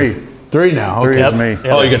 2 over 3. here. 3 now. Three Okay. is me.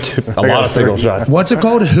 Oh, you got a lot of single shots. What's it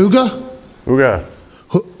called? Huga? Huga.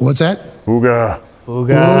 What's that? Huga.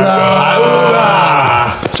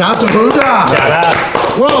 Shout out to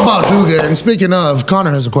Huga. We're all about Huga. And speaking of,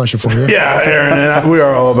 Connor has a question for you. Yeah, Aaron, and we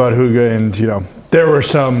are all about Huga, and there were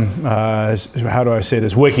some, how do I say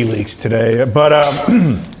this, WikiLeaks today, but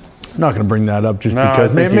I'm not going to bring that up just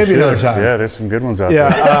because maybe another time. Yeah, there's some good ones out there.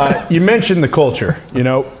 Yeah, you mentioned the culture.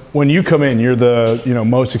 When you come in, you're the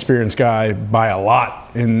most experienced guy by a lot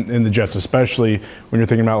in the Jets, especially when you're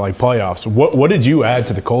thinking about like playoffs. What did you add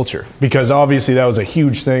to the culture? Because obviously that was a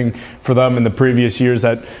huge thing for them in the previous years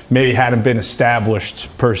that maybe hadn't been established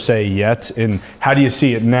per se yet. And how do you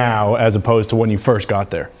see it now as opposed to when you first got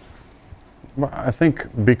there? Well, I think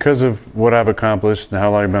because of what I've accomplished and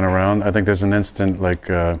how long I've been around, I think there's an instant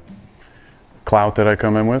clout that I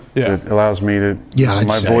come in with that allows me to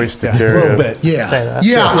my voice to carry a little bit. Yeah,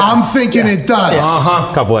 I'm thinking it does.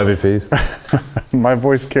 A couple MVPs. My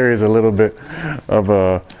voice carries a little bit of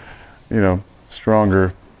a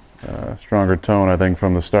stronger tone, I think,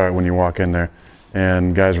 from the start when you walk in there.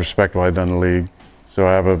 and guys respect what I've done in the league. So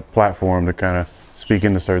I have a platform to kind of speak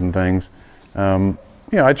into certain things.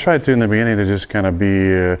 I tried to in the beginning to just kind of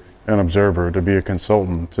be an observer, to be a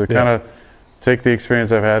consultant, to kind of take the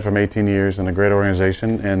experience I've had from 18 years in a great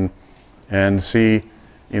organization and see,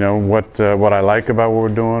 what I like about what we're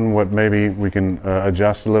doing, what maybe we can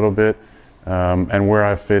adjust a little bit, and where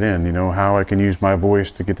I fit in. How I can use my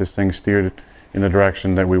voice to get this thing steered in the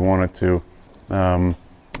direction that we want it to.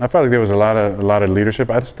 I felt like there was a lot of leadership.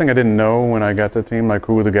 I just think I didn't know when I got to the team, like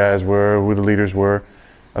who the guys were, who the leaders were.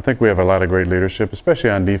 I think we have a lot of great leadership, especially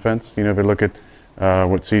on defense. If you look at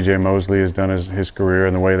what C.J. Mosley has done his career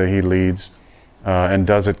and the way that he leads, and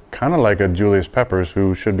does it kind of like a Julius Peppers,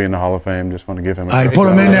 who should be in the Hall of Fame. Just want to give him a put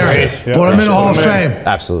him in there. Put him in the Hall of Fame.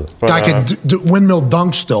 Absolutely. But, I could windmill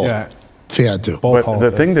dunk still if he had to. But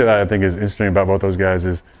the thing that I think is interesting about both those guys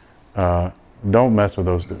is don't mess with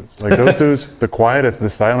those dudes. Like those dudes, the quiet, the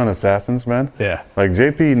silent assassins, man. Yeah. Like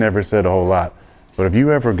JP never said a whole lot. But if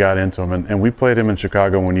you ever got into him, and we played him in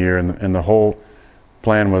Chicago one year, and the whole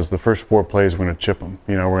plan was the first 4 plays we're going to chip him.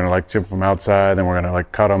 We're going to chip him outside, then we're going to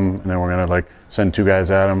cut him, and then we're going to send 2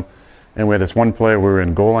 guys at him. And we had this one play where we were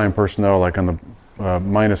in goal line personnel, on the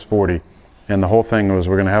minus 40, and the whole thing was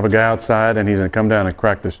we're going to have a guy outside, and he's going to come down and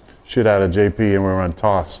crack the shit out of JP, and we're going to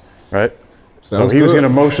toss, right? So he was going to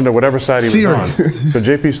motion to whatever side he was on. So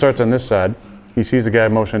JP starts on this side. He sees the guy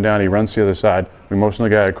motioning down. He runs to the other side. We motion the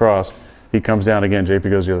guy across. He comes down again. JP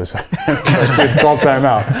goes to the other side. Call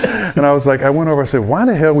timeout. And I was like, I went over. I said, why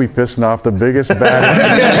the hell are we pissing off the biggest baddest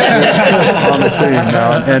on the team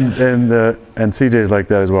now? And CJ's like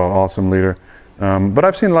that as well. Awesome leader. But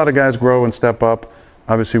I've seen a lot of guys grow and step up.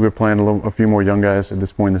 Obviously, we're playing a few more young guys at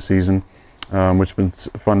this point in the season, which has been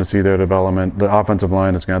fun to see their development. The offensive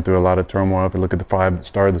line has gone through a lot of turmoil. If you look at the 5 that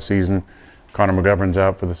started the season, Connor McGovern's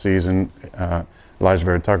out for the season. Elijah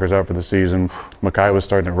Vera Tucker's out for the season. Makai was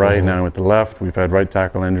starting at right, now with the left. We've had right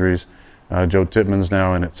tackle injuries. Joe Tittman's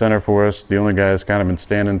now in at center for us. The only guy that's kind of been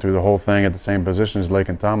standing through the whole thing at the same position is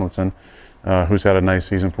Laken Tomlinson, who's had a nice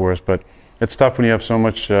season for us. But it's tough when you have so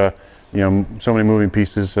much, so many moving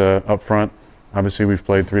pieces up front. Obviously, we've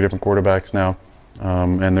played 3 different quarterbacks now,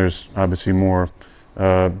 and there's obviously more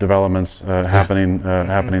developments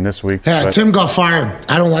happening this week. Yeah, Tim got fired.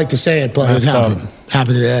 I don't like to say it, but it happened.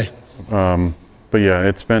 Happened today. But yeah,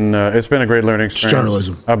 it's been a great learning experience. It's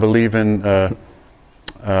journalism. I believe in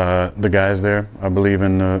the guys there. I believe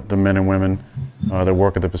in the men and women that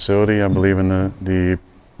work at the facility. I believe in the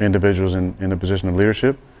individuals in the position of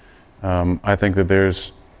leadership. I think that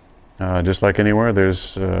there's just like anywhere,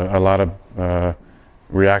 there's a lot of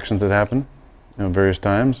reactions that happen various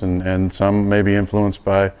times, and some may be influenced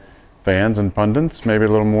by fans and pundits, maybe a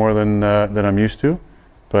little more than I'm used to.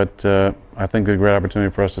 But I think it's a great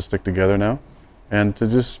opportunity for us to stick together now and to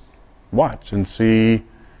just watch and see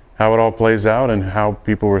how it all plays out and how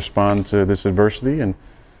people respond to this adversity. And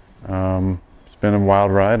it's been a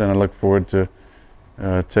wild ride, and I look forward to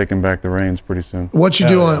taking back the reins pretty soon. What you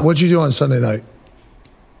do on Sunday night?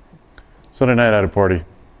 Sunday night I had a party.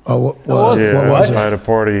 Oh, what was it? I had a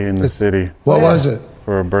party in the city. What was it?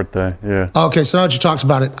 For a birthday, yeah. Okay, so now that you talked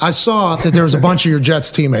about it, I saw that there was a bunch of your Jets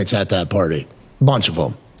teammates at that party. Bunch of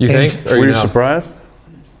them. You think? Were you surprised?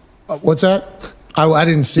 What's that? I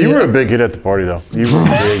didn't see it. You were a big hit at the party, though. You were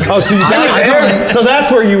big. Oh, so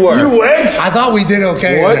that's where you were. You went? I thought we did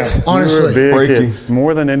okay. What? Honestly. You were a big hit.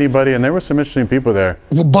 More than anybody, and there were some interesting people there.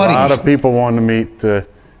 Well, buddy. A lot of people wanted to meet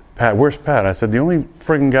Pat. Where's Pat? I said, the only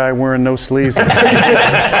friggin' guy wearing no sleeves.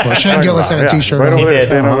 Well, Shane Gillis had a T-shirt on.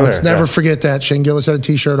 Let's never forget that. Shane Gillis had a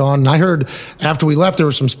T-shirt on. And I heard after we left, there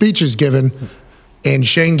were some speeches given, and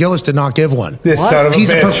Shane Gillis did not give one.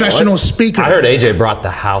 He's a professional speaker. I heard AJ brought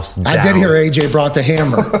the house down. I did hear AJ brought the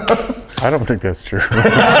hammer. I don't think that's true.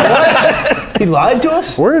 What? He lied to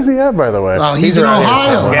us? Where is he at, by the way? He's in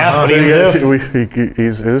Ohio. Yeah, what do you do?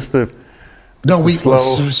 Is this the... No,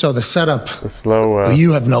 so the setup. The slow.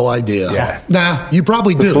 You have no idea. Yeah. Nah, you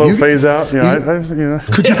probably do. Slow phase out.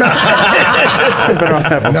 Could you?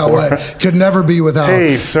 No way. Could never be without.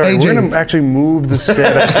 Hey, sir, AJ. we're gonna actually move the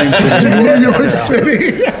set to New York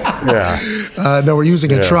City. Yeah. No, we're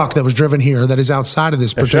using a truck that was driven here that is outside of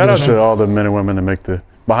this particular. Shout out to all the men and women that make the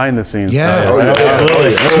behind the scenes. Yeah,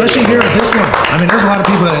 absolutely. Especially here at this one. I mean, there's a lot of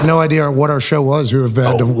people that had no idea what our show was who have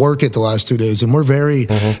had to work it the last 2 days, and we're very,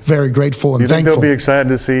 very grateful and you think thankful. They'll be excited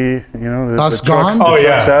to see, us gone? Oh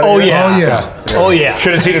yeah. Oh yeah.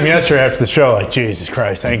 Should have seen him yesterday after the show. Like, Jesus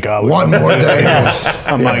Christ, thank God. One more day.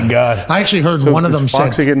 Oh my God. I actually heard one of them said.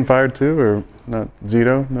 Foxy getting fired too, or not?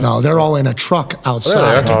 Zito? No, they're all in a truck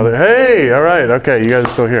outside. Hey, all right, okay, you guys are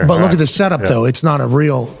still here. But look at the setup though. It's not a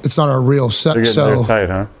real set. They're tight,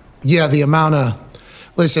 huh? yeah, the amount of.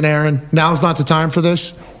 Listen, Aaron, now's not the time for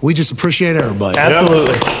this. We just appreciate everybody.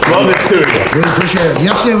 Absolutely. Love it, studio. Really appreciate it.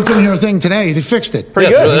 Yesterday we couldn't hear a thing. Today they fixed it.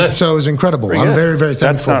 Pretty good. So it was incredible. I'm very, very thankful.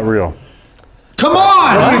 That's not real. Come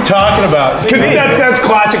on! What are you talking about? That's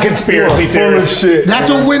classic conspiracy theorist. That's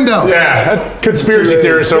a window. Yeah, that's conspiracy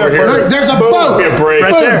theorist over here. Right, there's a boat. Give me a break.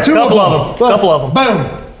 Right Boom, there. two Couple of them. Couple of them.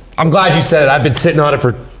 Boom. I'm glad you said it. I've been sitting on it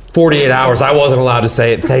for 48 hours. I wasn't allowed to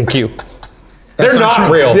say it. Thank you. That's They're not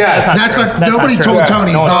true. real. Yeah, That's true. not. That's Nobody not true. told Tony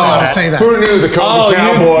he's No one not allowed to said say that. Who knew the Cobra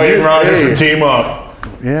Cowboy and Rodgers would team up?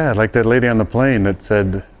 Yeah, like that lady on the plane that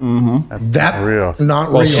said that's That not real.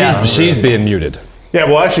 Not Well, real. she's being muted. Yeah,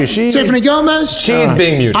 well, actually, Tiffany Gomez. She's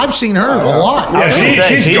being muted. I've seen her a lot. Yeah,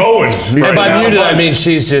 she's going. And right by now. muted, I mean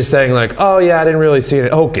she's just saying like, oh yeah, I didn't really see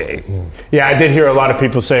it. Okay. Yeah, I did hear a lot of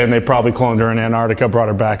people saying they probably cloned her in Antarctica, brought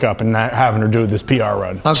her back up, and not having her do this PR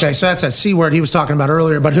run. Okay, so that's that C word he was talking about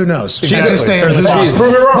earlier, but who knows? Exactly. She's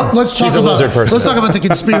Prove it wrong. Let's talk She's a lizard person. Let's talk about the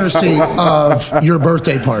conspiracy of your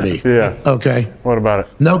birthday party. Yeah. Okay. What about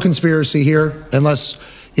it? No conspiracy here, unless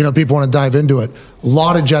people want to dive into it. A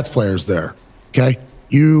lot of Jets players there. Okay.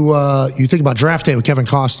 You think about draft day with Kevin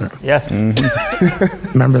Costner. Yes.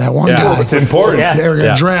 Remember that one guy? It's important. Yeah. They were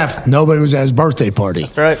going to draft. Nobody was at his birthday party.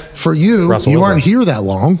 That's right. For you, Russell you weren't Wilson. here that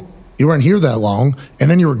long. You weren't here that long, and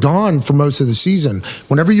then you were gone for most of the season.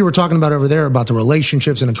 Whenever you were talking about over there about the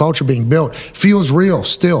relationships and the culture being built, feels real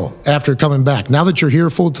still after coming back. Now that you're here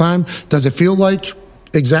full time, does it feel like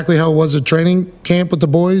exactly how it was at training camp with the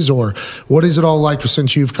boys, or what is it all like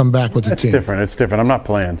since you've come back with the team? It's different. I'm not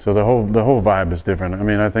playing, so the whole vibe is different. I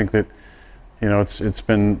mean, I think that it's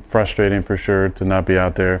been frustrating for sure to not be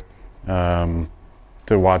out there, to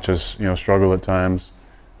watch us struggle at times,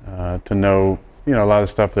 to know a lot of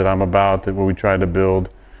stuff that I'm about, that what we tried to build,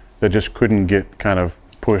 that just couldn't get kind of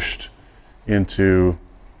pushed into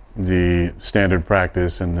the standard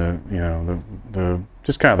practice and the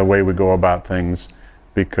just kind of the way we go about things,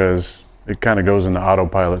 because it kind of goes into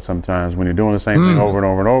autopilot sometimes when you're doing the same thing over and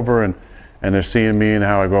over and over, and they're seeing me and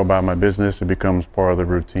how I go about my business. It becomes part of the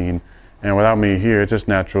routine, and without me here, it's just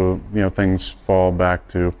natural. Things fall back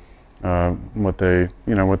to what they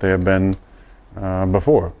have been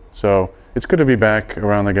before. So it's good to be back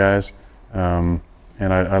around the guys, and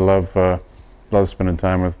I love spending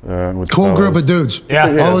time with Cool the group fellows. of dudes.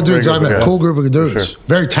 Yeah. All the dudes I met. Yeah. Cool group of dudes. sure.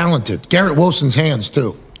 Very talented. Garrett Wilson's hands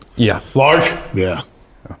too. Yeah. Large? Yeah.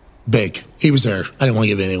 Big. He was there. I didn't want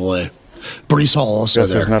to give anything away. Brees Hall also Yes,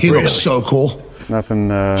 there's there. nothing He looks really. so cool. Nothing.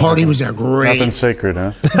 Hardy was there. Great. Nothing sacred,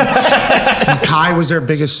 huh? Kai was their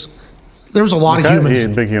biggest. There was a lot of Okay,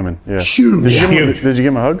 humans. big human. Yeah. Huge. Did you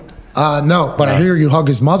give him a hug? No, but I hear you hug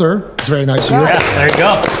his mother. It's very nice of you. Yeah, there you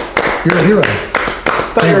go. You're a hero.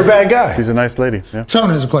 Thought you were a bad guy. She's a nice lady. Yeah.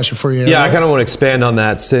 Tone has a question for you. Yeah, I kind of want to expand on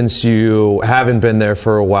that since you haven't been there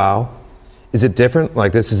for a while. Is it different?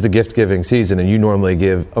 Like, this is the gift-giving season, and you normally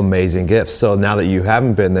give amazing gifts. So now that you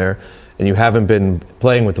haven't been there and you haven't been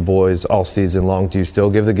playing with the boys all season long, do you still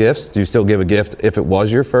give the gifts? Do you still give a gift if it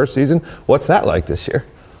was your first season? What's that like this year?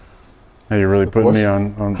 Hey, you're really putting me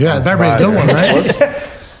on. Yeah, it better be a good one, spot. right?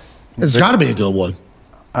 It's got to be a good one.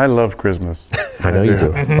 I love Christmas. I know you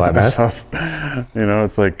do. Fly back.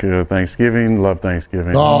 It's like Thanksgiving. Love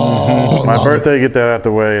Thanksgiving. Oh, My love birthday, get that out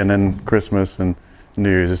the way, and then Christmas and New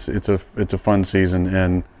Year's. It's a fun season,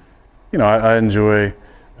 and I enjoy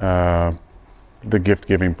the gift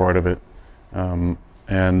giving part of it.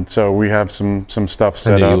 And so we have some stuff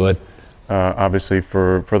set I knew up. you would. Obviously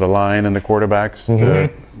for the line and the quarterbacks.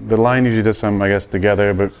 The line usually does something, I guess,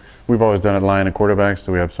 together, but we've always done it line and quarterbacks,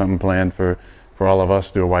 so we have something planned for all of us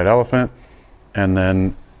to do a white elephant. And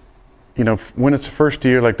then, when it's the first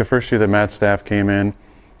year, like the first year that Matt's staff came in,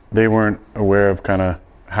 they weren't aware of kind of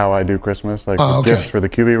how I do Christmas, like the gifts for the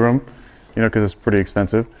QB room, because it's pretty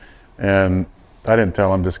extensive. And I didn't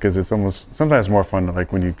tell them just because it's sometimes more fun,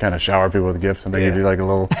 like when you kind of shower people with gifts and they give you like a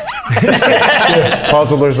little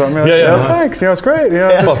puzzle or something. Like, thanks. It's great.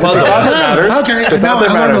 Puzzle. Okay, now I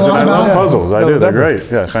learned a lot I love about it. puzzles. I do. They're great.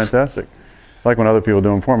 Yeah, fantastic. I like when other people do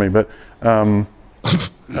them for me, but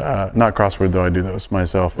not crossword though. I do those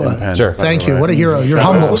myself. Sure. Thank you. What a hero. You're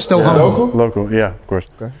humble. Still humble. Local, yeah, of course.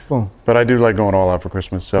 Okay. Boom. But I do like going all out for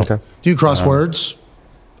Christmas. So. Okay. Do you cross words?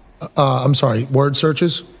 I'm sorry, word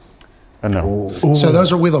searches? No. So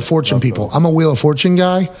those are Wheel of Fortune people. I'm a Wheel of Fortune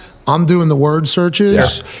guy. I'm doing the word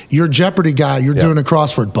searches. Yeah. You're Jeopardy guy. You're doing a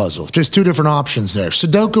crossword puzzle. Just two different options there.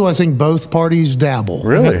 Sudoku, I think both parties dabble.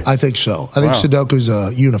 Really? I think so. I think Sudoku's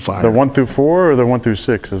a unifier. The 1 through 4 or the 1 through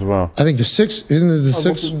 6 as well? I think the 6, isn't it the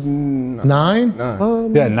 6? 9?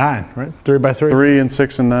 Yeah, 9, right? 3 by 3. 3 and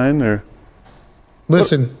 6 and 9 or?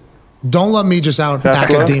 Listen, Don't let me just out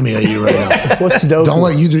academia you right now. What's dope? Don't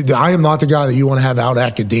let you do. I am not the guy that you want to have out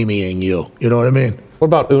academiaing you. You know what I mean? What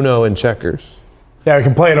about Uno and checkers? Yeah, I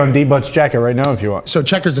can play it on D-But's jacket right now if you want. So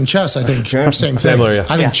checkers and chess, I think, same thing. Similar, yeah.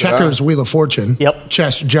 I think checkers, Wheel of Fortune. Yep.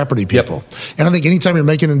 Chess, Jeopardy people. And I think anytime you're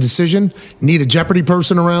making a decision, need a Jeopardy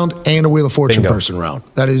person around and a Wheel of Fortune person around.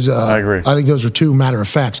 That is, I agree. I think those are two matter of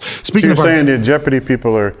facts. Speaking You're of saying the Jeopardy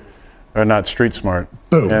people are not street smart.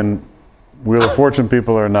 Boom. And Wheel of Fortune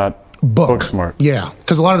people are not book smart. Yeah,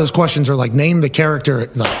 because a lot of those questions are like, name the character.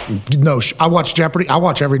 No, I watch Jeopardy. I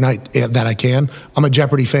watch every night that I can. I'm a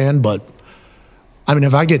Jeopardy fan, but I mean,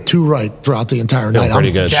 if I get two right throughout the entire night, I'm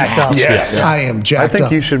good. jacked up. Yes. I am jacked I think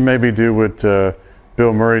up. you should maybe do what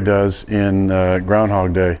Bill Murray does in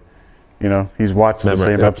Groundhog Day. You know, he's watched the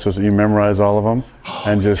same episodes. You memorize all of them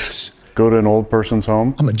and just go to an old person's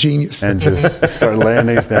home. I'm a genius. And just start laying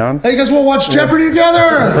these down. Hey, you guys want to watch Jeopardy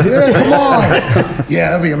together? Yeah, come on.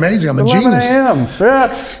 Yeah, that'd be amazing. I'm a 11 genius. a.m.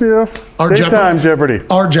 That's, daytime Jeopardy.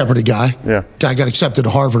 Our Jeopardy guy. Yeah. Guy got accepted to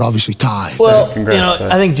Harvard, obviously tied. Well, Congrats,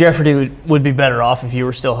 I think Jeopardy would be better off if you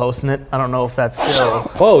were still hosting it. I don't know if that's still.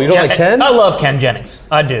 Whoa, you don't like Ken? I love Ken Jennings.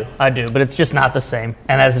 I do, but it's just not the same.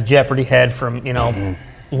 And as a Jeopardy head from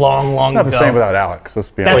long Not ago. the same without Alex. Let's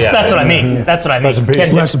be honest. That's what I mean. That's what I mean. Rest in peace.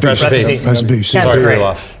 Ken- Rest in peace. Rest in peace. Rest in peace. Ken's Sorry for great. your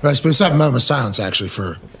loss. Rest in peace. Let's have a moment of silence, actually,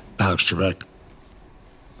 for Alex Trebek.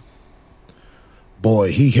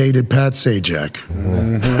 Boy, he hated Pat Sajak.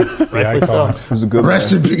 Rightfully so. It was a good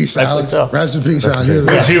Rest man. in peace, Alex. so. Rest in peace, Alex.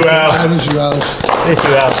 Miss you, Al. I miss you, Alex. Miss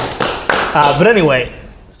you out. But anyway,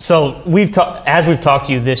 so as we've talked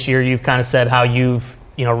to you this year, you've kind of said how you've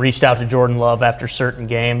reached out to Jordan Love after certain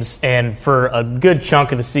games, and for a good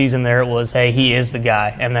chunk of the season there, it was, hey, he is the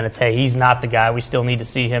guy, and then it's, hey, he's not the guy. We still need to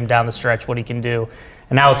see him down the stretch, what he can do,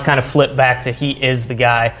 and now it's kind of flipped back to he is the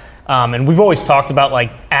guy. And we've always talked about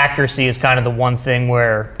like accuracy is kind of the one thing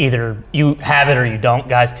where either you have it or you don't.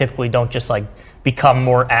 Guys typically don't just like become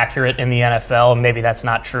more accurate in the NFL, and maybe that's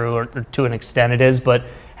not true, or to an extent it is. But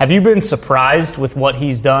have you been surprised with what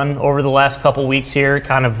he's done over the last couple weeks here?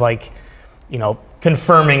 Kind of like,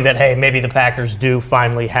 confirming that, hey, maybe the Packers do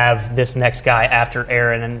finally have this next guy after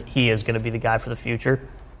Aaron, and he is going to be the guy for the future?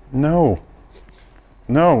 No,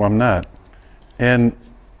 I'm not. And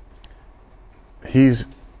he's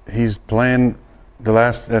playing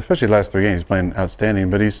especially the last 3 games, he's playing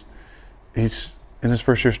outstanding. But he's in his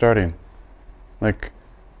first year starting. Like,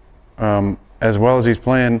 as well as he's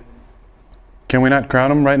playing, can we not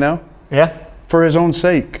crown him right now? Yeah. For his own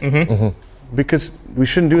sake. Because we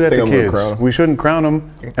shouldn't do that to kids. We shouldn't crown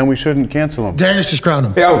them, and we shouldn't cancel them. Darius, just crown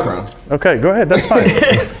him. Yeah, I would crown him. Okay, go ahead. That's fine.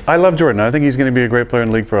 I love Jordan. I think he's going to be a great player in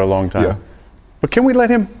the league for a long time. Yeah. But can we let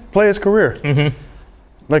him play his career?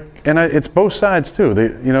 Like, and it's both sides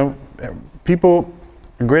too. People.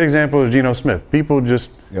 A great example is Geno Smith. People just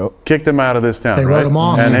kicked him out of this town. They wrote him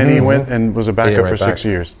off. And then he went and was a backup for 6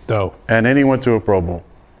 years. Dope. And then he went to a Pro Bowl.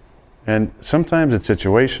 And sometimes it's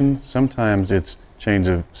situation. Sometimes it's change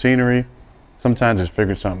of scenery. Sometimes it's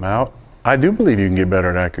figuring something out. I do believe you can get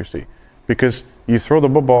better at accuracy because you throw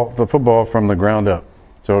the football from the ground up.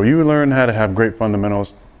 So you learn how to have great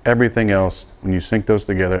fundamentals. Everything else, when you sync those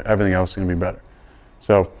together, everything else is going to be better.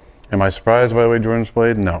 So, am I surprised by the way Jordan's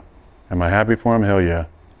played? No. Am I happy for him? Hell yeah.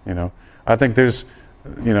 I think there's,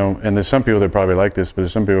 and there's some people that probably like this, but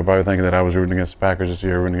there's some people probably thinking that I was rooting against the Packers this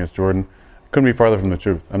year, rooting against Jordan. Couldn't be farther from the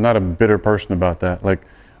truth. I'm not a bitter person about that. Like,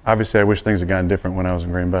 obviously, I wish things had gotten different when I was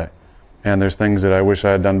in Green Bay. And there's things that I wish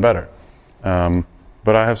I had done better.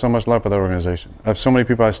 But I have so much love for that organization. I have so many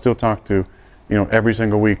people I still talk to, every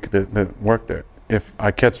single week that work there. If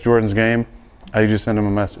I catch Jordan's game, I usually send him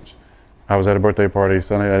a message. I was at a birthday party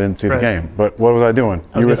Sunday. I didn't see the game. But what was I doing?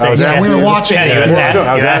 We were watching.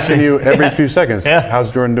 I was asking you every few seconds,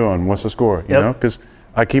 how's Jordan doing? What's the score? Because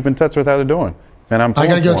I keep in touch with how they're doing. And I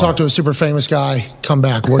got to go talk to a super famous guy, come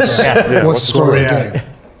back. What's the score of the game?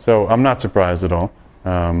 So I'm not surprised at all.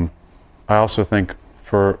 I also think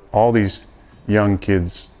for all these young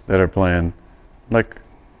kids that are playing, like,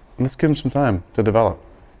 let's give them some time to develop.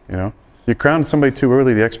 You crown somebody too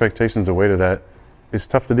early, the expectations, the weight of that is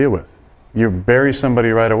tough to deal with. You bury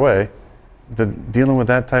somebody right away, dealing with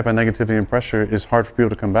that type of negativity and pressure is hard for people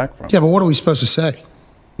to come back from. Yeah, but what are we supposed to say?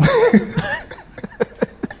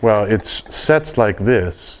 Well, it's sets like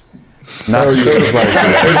this. Not shows like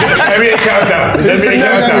that. NBA countdown. It's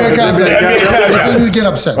easy to get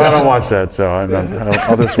upset. I don't watch that, so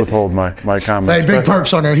I'll just withhold my comments. Hey, Big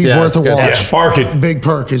Perk's on there. He's worth a watch. Yeah, park it. Big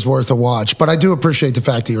Perk is worth a watch. But I do appreciate the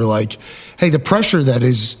fact that you're like, hey, the pressure that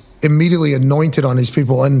is immediately anointed on these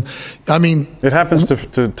people. And, I mean... It happens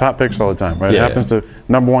to top picks all the time, right? It happens to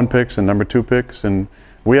number 1 picks and number 2 picks. And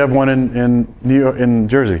We have one in New York, in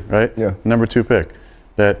Jersey, right? Yeah. Number 2 pick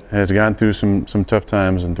that has gone through some tough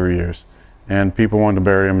times in 3 years. And people wanted to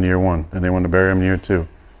bury him in year 1, and they wanted to bury him in year 2, and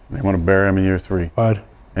they want to bury him in year 3. Odd.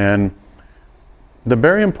 And the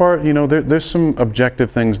burying part, there's some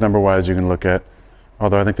objective things number-wise you can look at,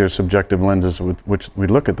 although I think there's subjective lenses with which we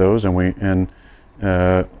look at those, and we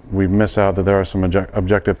miss out that there are some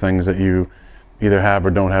objective things that you either have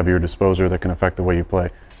or don't have at your disposal that can affect the way you play.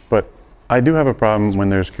 But I do have a problem when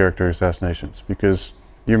there's character assassinations, because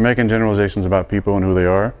you're making generalizations about people and who they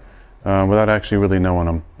are without actually really knowing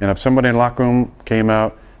them. And if somebody in the locker room came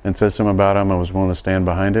out and said something about him, I was willing to stand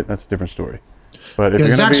behind it, that's a different story. But if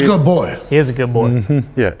Zach's a good boy. He is a good boy.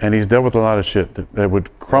 Mm-hmm. Yeah, and he's dealt with a lot of shit that would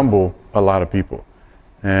crumble a lot of people.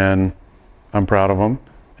 And I'm proud of him,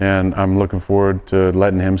 and I'm looking forward to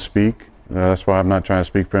letting him speak. That's why I'm not trying to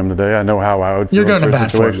speak for him today. I know how I would feel. You're going to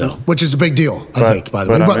bat for him, though, which is a big deal, I think, by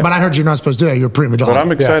the way. But I heard you're not supposed to do that. You're a prima donna. But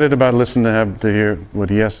I'm excited about listening to hear what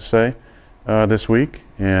he has to say this week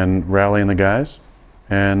and rallying the guys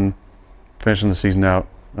and finishing the season out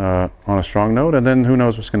on a strong note. And then who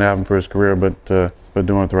knows what's going to happen for his career, but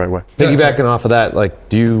doing it the right way. Piggybacking off of that,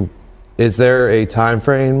 is there a time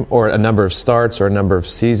frame or a number of starts or a number of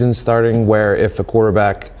seasons starting where if a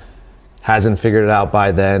quarterback hasn't figured it out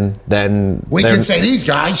by then we can say these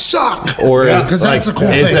guys suck, or because that's a cool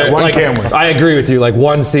thing. I agree with you.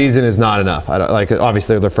 One season is not enough.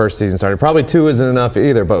 Obviously their first season started. Probably 2 isn't enough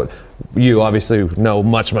either. But you obviously know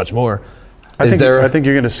much more. I think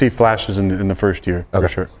you're going to see flashes in the first year for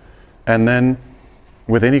sure, and then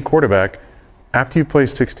with any quarterback, after you play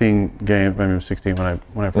 16 games, maybe 16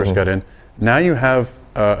 when I first got in. Now you have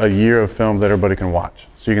a year of film that everybody can watch,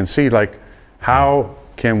 so you can see how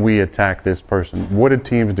can we attack this person? What did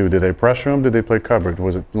teams do? Did they pressure him? Did they play coverage?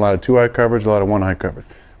 Was it a lot of 2-high coverage, a lot of 1-high coverage?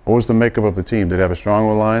 What was the makeup of the team? Did they have a strong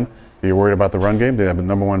O-line? Did you worried about the run game? Did they have a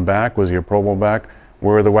number 1 back? Was he a Pro Bowl back?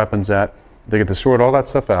 Where are the weapons at? They get to sort all that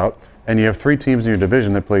stuff out, and you have 3 teams in your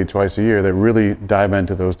division that play twice a year that really dive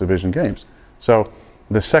into those division games. So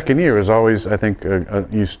the second year is always, I think,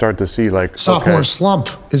 you start to see sophomore slump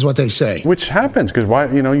is what they say. Which happens because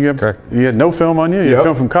you had no film on you. You had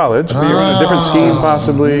film from college. But you're on a different scheme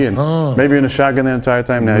possibly, and maybe you're in a shotgun the entire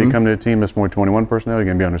time. Now you come to a team that's more 21 personnel. You're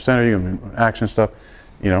going to be under center. You're going to be action stuff,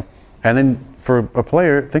 And then for a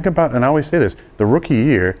player, think about, and I always say this: the rookie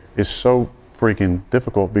year is so freaking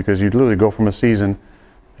difficult because you literally go from a season,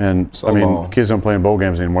 and kids don't play in bowl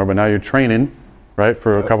games anymore. But now you're training, right,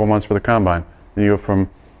 for a couple months for the combine. Then you go from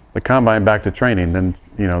the combine back to training. Then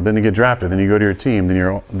then you get drafted. Then you go to your team. Then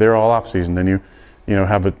you're there all off season. Then you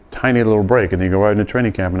have a tiny little break, and then you go right into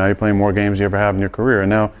training camp. And now you're playing more games you ever have in your career. And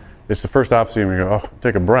now it's the first off season where you go,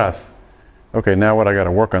 take a breath. Okay, now what I got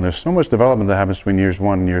to work on? There's so much development that happens between years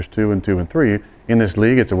 1 and years 2 and 2 and 3 in this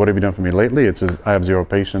league. It's what have you done for me lately? It's I have 0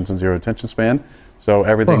 patience and 0 attention span. So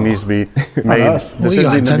everything needs to be made.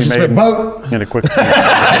 Boat in a quick.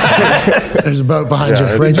 There's a boat behind you,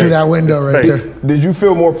 right through that window, right there. Did you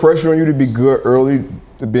feel more pressure on you to be good early,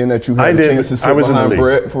 being that you had a chance to sit behind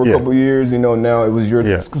Brett for a couple years? Now it was your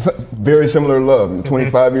very similar love.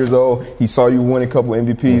 25 years old, he saw you win a couple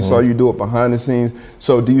MVPs, saw you do it behind the scenes.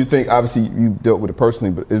 So do you think, obviously you dealt with it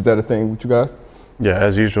personally, but is that a thing with you guys? Yeah,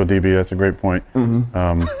 as usual, DB. That's a great point.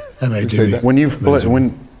 When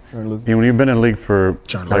you've been in the league for,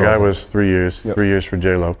 I was 3 years, 3 years for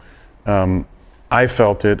J-Lo, I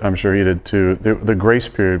felt it, I'm sure he did too. The grace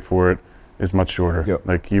period for it is much shorter.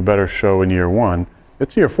 You better show in year 1.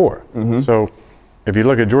 It's year 4. So if you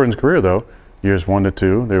look at Jordan's career, though, years 1 to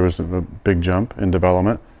 2, there was a big jump in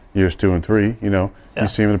development. Years 2 and 3, you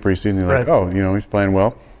see him in the preseason, you're like, he's playing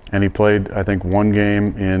well. And he played, I think, 1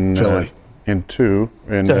 game in 2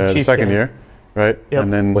 in the second year. Right? Yep.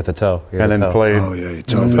 And then with a toe. And then played in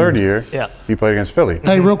the third year. He played against Philly.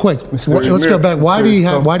 Hey, real quick, let's go back. Why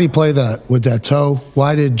did he play that with that toe?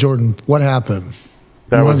 Why did Jordan? What happened?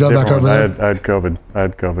 That was go back over there? I had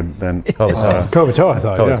COVID then. COVID toe, I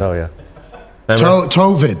thought. COVID toe, yeah.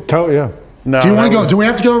 Tovid. Toe, yeah. No, do you want to go? Do we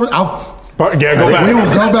have to go over? Go back. We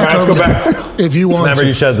will go back over if you want. Remember,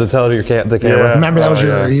 you showed the toe to the camera. Yeah. Remember, that was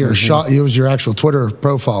your shot. It was your actual Twitter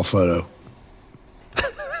profile photo.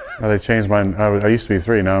 They changed mine. I used to be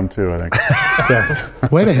 3, now I'm 2, I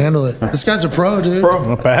think. Way to handle it. This guy's a pro, dude.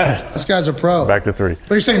 Not bad. This guy's a pro. Back to 3.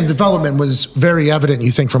 But you're saying development was very evident,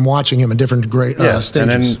 you think, from watching him in different stages.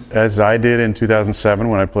 And then, as I did in 2007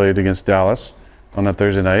 when I played against Dallas on that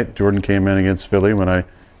Thursday night, Jordan came in against Philly when I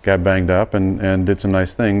got banged up and did some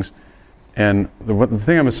nice things. And the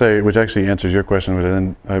thing I'm going to say, which actually answers your question,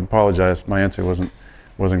 which I apologize, my answer wasn't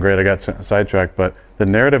great. I got sidetracked. But the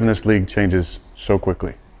narrative in this league changes so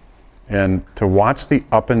quickly. And to watch the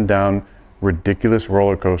up and down ridiculous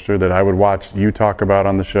roller coaster that I would watch you talk about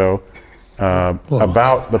on the show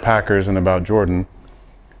about the Packers and about Jordan.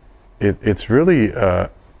 It's really a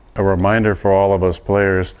reminder for all of us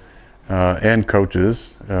players and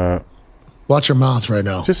coaches. Watch your mouth right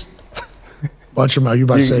now. Just watch your mouth. You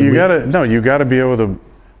about to say you gotta be able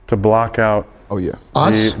to block out. Oh yeah,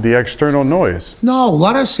 the external noise. No,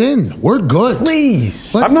 let us in. We're good.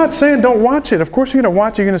 Please. I'm not saying don't watch it. Of course you're gonna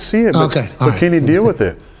watch it. You're gonna see it. But, but can you deal with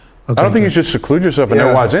it? I don't think you should seclude yourself and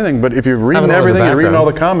never watch anything. But if you're reading everything, you're reading all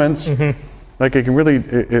the comments. Like it can really,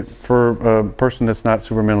 for a person that's not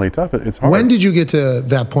super mentally tough, it's hard. When did you get to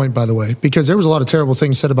that point, by the way? Because there was a lot of terrible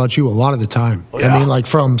things said about you a lot of the time. Oh, yeah. I mean, like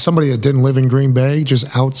from somebody that didn't live in Green Bay,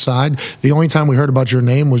 just outside. The only time we heard about your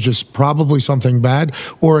name was just probably something bad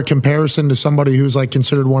or a comparison to somebody who's like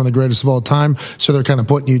considered one of the greatest of all time. So they're kind of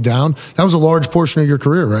putting you down. That was a large portion of your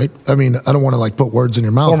career, right? I mean, I don't want to like put words in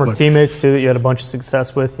your mouth. Former teammates too that you had a bunch of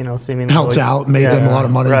success with, seemingly helped out, made them a lot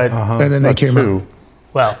of money, right? And then they came out.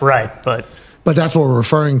 Well, right, But that's what we're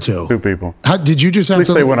referring to. Two people. How did you just have At least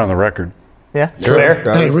to? they went on the record. Yeah, fair.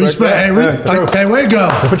 Hey, respect. Hey, way to go.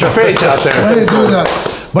 Put your face out there. Way to do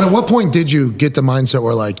that. But at what point did you get the mindset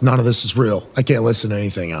where like none of this is real? I can't listen to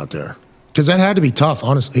anything out there. Because that had to be tough,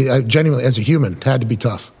 honestly. I genuinely, as a human, it had to be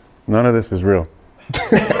tough. None of this is real.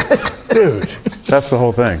 Dude. That's the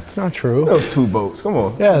whole thing. It's not true. Those two boats. Come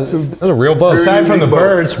on. Yeah, Those are real boats. Aside from the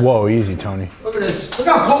birds. Whoa, easy, Tony. Look at this. Look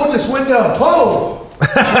how cold this window. Whoa.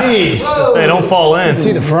 Please. They don't fall in.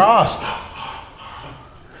 See the frost.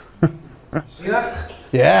 See that?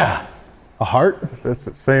 Yeah. A heart? That's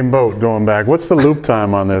the same boat going back. What's the loop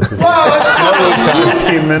time on this? Is it Wow,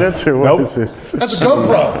 15 minutes or what is it? that's a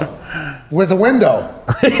GoPro with a window.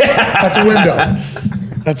 That's a window.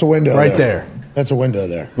 That's a window. Right there. That's a window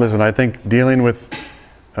there. Listen, I think dealing with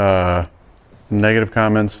negative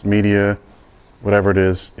comments, media, whatever it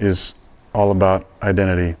is all about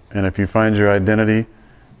identity. And if you find your identity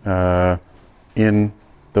in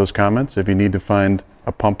those comments, if you need to find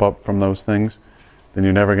a pump up from those things, then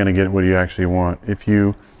you're never going to get what you actually want. If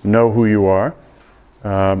you know who you are,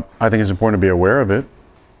 I think it's important to be aware of it,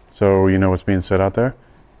 so you know what's being said out there.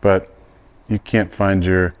 But you can't find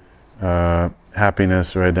your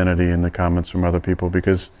happiness or identity in the comments from other people,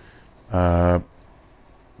 because none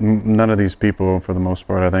of these people, for the most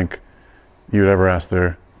part, I think you'd ever ask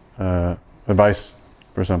their advice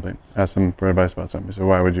for something. Ask them for advice about something. So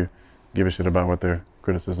why would you give a shit about what their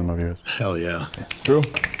criticism of you is? Hell yeah. True.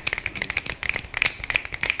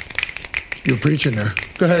 You're preaching there.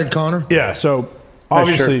 Go ahead, Connor. Yeah, so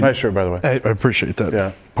obviously. Nice shirt, by the way. I appreciate that.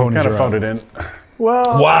 Yeah. Ponies Kind of are phoned out. it in.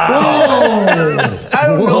 Well. Whoa. I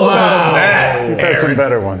don't know about that. You've had some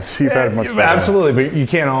better ones. You've had much better. Absolutely, but you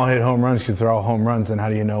can't all hit home runs because they're all home runs. And how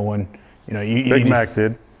do you know when? You Big Mac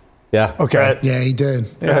did. Yeah. Okay. Yeah, he did.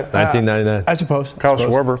 Yeah, 1999. I suppose. Kyle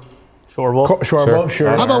Schwarber. Shorble. Sure.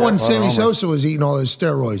 How about when Sammy Sosa was eating all those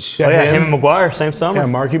steroids? Oh, yeah, him and McGuire, same summer. Yeah,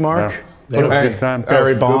 Marky Mark. Yeah. They That was were, a good time.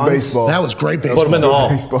 Barry Bonds. Good baseball. that was great baseball. Put him in the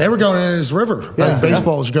hall. They were going in his river. Yeah,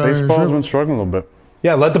 baseball was going in his Baseball's river. been struggling a little bit.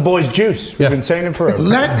 Yeah, let the boys juice. We've been saying it forever.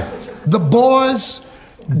 Let the boys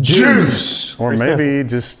juice. Or maybe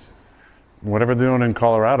just whatever they're doing in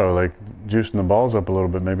Colorado, like juicing the balls up a little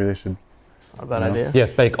bit. Maybe they should. Not a bad idea. Yeah,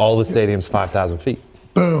 make all the stadiums 5,000 feet.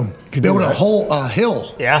 Boom. Build a whole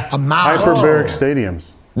hill. Yeah. A mile. Hyperbaric stadiums.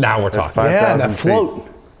 Now we're At talking. 5,000 Yeah, that feet. float.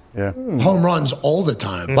 Yeah. Home runs all the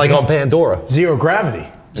time. Like on Pandora. Zero gravity.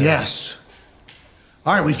 Yes.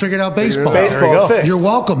 All right, we figured out baseball. Baseball fixed. You're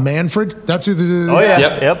welcome, Manfred. That's who the. Oh, yeah.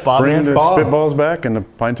 Yep. Bob Bring the Manfred. spitballs back and the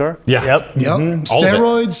pine tar. Yeah. Yep. Yep. All of it.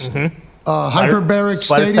 Steroids. Hyperbaric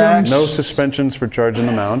Spider stadiums. tags. No suspensions for charging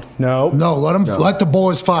the mound. No. No, let the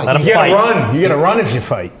boys fight. Let 'em You gotta fight. run. You gotta run if you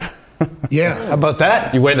fight. How Yeah. about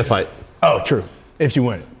that? You win the fight. Oh, true. If you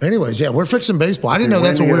win. Anyways, yeah, we're fixing baseball. I didn't know When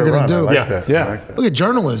that's do what you we were get a going to run? do. I like that. Yeah. I like that. Look at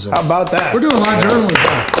journalism. How about that? We're doing a lot of journalism.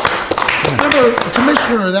 Remember,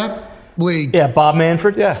 commissioner of that league, Yeah, Bob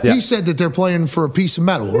Manfred. Yeah. he said that they're playing for a piece of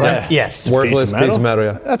metal, right? Yes. Worthless piece of metal,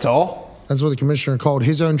 yeah. That's all. That's what the commissioner called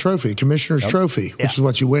his own trophy, commissioner's trophy, which is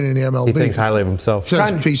what you win in the MLB. He thinks highly of himself. So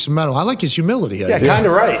that's a piece of metal. I like his humility. Yeah, kind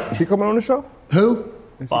of right. Is he coming on the show? Who?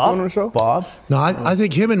 Is he coming on the show? Bob. No, I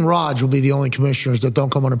think him and Raj will be the only commissioners that don't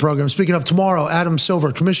come on the program. Speaking of tomorrow, Adam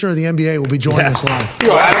Silver, commissioner of the NBA, will be joining us live.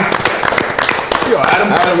 Yo,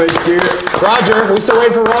 Adam. Adam ain't scared. Roger, we still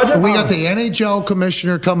waiting for Roger? We got the NHL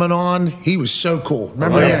commissioner coming on. He was so cool.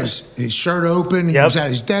 Remember, he had his shirt open. He Yep. was at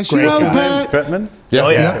his desk. Great You know, guy. Pat, Bettman? Yeah. Oh,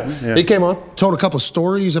 yeah. Yeah. He came on. told a couple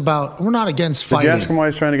stories about we're not against Did fighting. you ask him why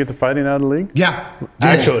he's trying to get the fighting out of the league? Yeah,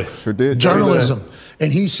 Actually, Sure did. journalism.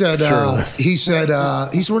 And he said, he said,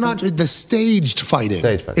 we're not the staged fighting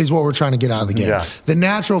is what we're trying to get out of the game. Yeah. The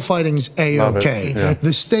natural fighting's A-okay. Yeah.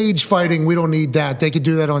 The stage fighting, we don't need that. They could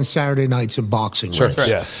do that on Saturday nights in boxing rings.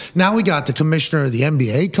 Yes. Now we got the commissioner of the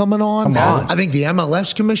NBA coming on. I think the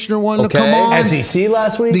MLS commissioner wanted to come on. SEC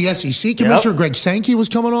last week. The SEC commissioner, Greg Sankey, was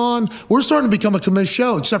coming on. We're starting to become a commish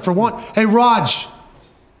show, except for one. Hey, Raj,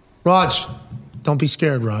 don't be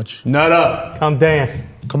scared, Raj. Nut up. Come dance.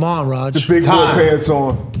 Come on, Raj. Big boy pants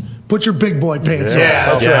on. Put your big boy pants on.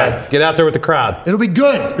 Yeah, that's right. Get out there with the crowd. It'll be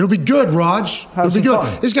good. It'll be good, Raj. It'll be good.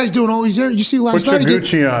 fun. This guy's doing all these there. You see last Put your night? he did-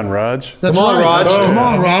 Gucci on, Raj. That's Come on, right. Raj. Come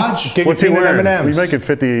on, Raj. What's he wearing? M&Ms. He's making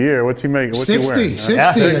 50 a year. What's he making? What's 60. he wearing?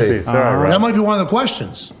 60. 60. Sorry, Raj. That might be one of the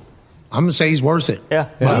questions. I'm going to say he's worth it. Yeah.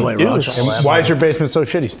 By the way, Dude, Raj. Why is your basement so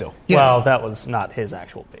shitty still? Yeah. Well, that was not his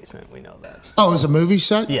actual basement. We know that. Oh, it's a movie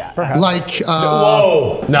set? Yeah. Like,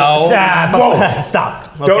 Whoa! No. Stop.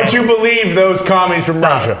 Stop. Okay. Don't you believe those commies from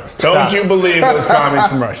Stop. Russia? Don't you believe those commies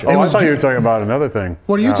from Russia? Oh, I thought you were talking about another thing.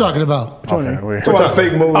 what are you talking about? Okay, It's about a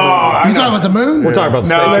fake moon. You talking about the moon? We're talking about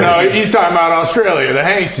space. No, he's talking about Australia, the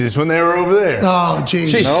Hankses, when they were over there. Oh,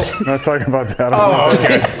 jeez. Nope, not talking about that. Oh,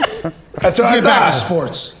 okay. That's Let's what I get back to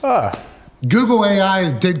thought. sports. Google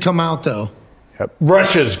AI did come out, though.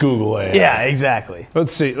 Russia's Google AI. Yeah, exactly.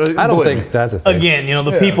 Let's see. I don't think that's a thing. Again,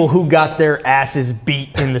 the people who got their asses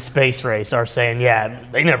beat in the space race are saying, yeah,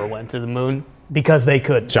 they never went to the moon because they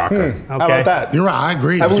couldn't. Shocker. Okay. How about that? You're right. I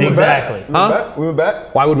agree. Have we went Exactly. back? We went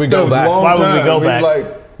back? Why would we That go was a back? long Why would we time. go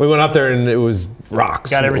back? We went up there and it was rocks.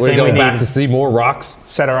 Got everything We're going we back needed. to see more rocks.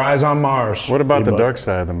 Set our eyes on Mars. What about the dark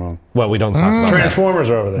side of the moon? Well, we don't talk about that. Transformers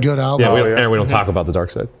are over there. Good album. Yeah, yeah. we don't talk about the dark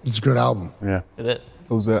side. It's a good album. Yeah. It is.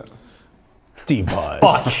 Who's that? D-Bud.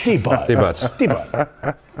 Butch. D-Bud. D-Buds.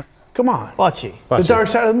 D-Bud. Come on. Butchy. The dark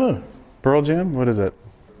side of the moon. Pearl Jam? What is it?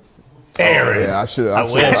 Aaron. Yeah, I should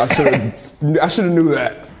have knew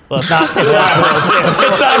that. Well, it's not Pearl Jam.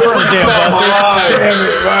 It's not Pearl Jam, Bussy. Damn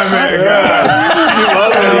it, my man. God. You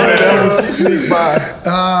love it, That was sneak by.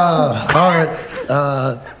 All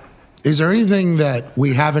right. Is there anything that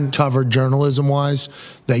we haven't covered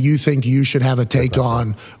journalism-wise that you think you should have a take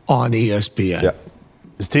on ESPN? Yeah.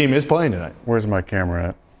 His team is playing tonight. Where's my camera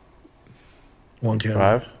at? One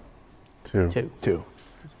camera. 5? 2. Two.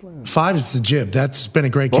 5 is the jib. That's been a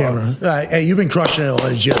great camera. Hey, you've been crushing it on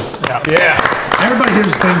the jib. Yeah. Everybody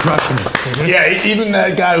here's been crushing it. Yeah, even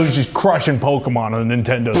that guy who's just crushing Pokemon on the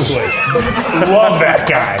Nintendo Switch. Love that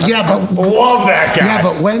guy. Yeah, but Love that guy. Yeah,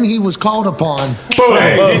 but when he was called upon, Boom.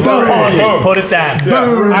 He's boom. Pause it. Put it down.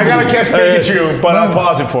 boom. I gotta catch Pikachu, but I'll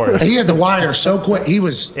pause it for you. He had the wire so quick. He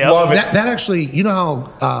was Love it. that actually. You know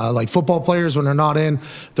how like football players when they're not in,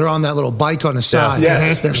 they're on that little bike on the side.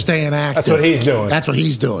 Yes. They're staying active. That's what he's doing. That's what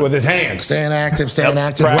he's doing With his hands. Staying active.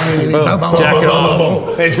 Practicing. Boom. Boom, boom, boom, Jack it boom, off. boom,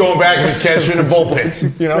 boom. And he's going back and he's catching the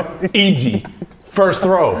bullpens. You know, easy. First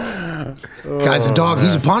throw. Guy's a dog.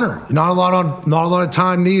 He's a punter. Not a lot of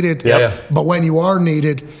time needed. Yeah. But when you are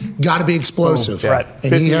needed, got to be explosive. Right. And he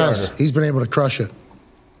 50 has. yarder. He's been able to crush it.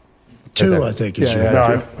 2, I think, is your.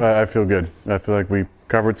 No, I feel good. I feel like we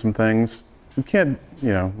covered some things. We can't, we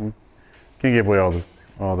can't give away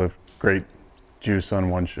all the great juice on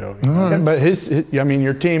one show. Yeah, but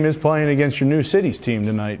your team is playing against your new city's team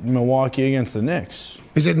tonight, Milwaukee against the Knicks.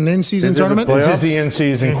 Is it an in-season Is it the tournament? This is the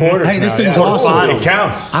in-season quarter. Hey, this thing's awesome. It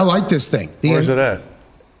counts. I like this thing. Where's it at?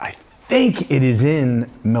 I think it is in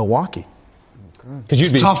Milwaukee. Because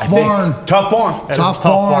you'd be Tough barn. Tough barn. Tough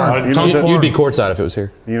barn. Tough barn. You'd be courtside if it was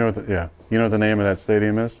here. You know what the name of that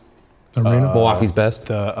stadium is? Arena. Milwaukee's best.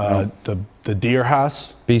 The Deer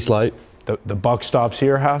House. Beast Light. The Buck Stops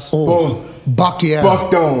Here House. Oh, Buck, yeah.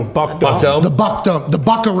 Buck Dome. Buck Buck Dome. Dome. The Buck Dome. The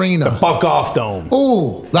Buck Arena. Buck Off Dome.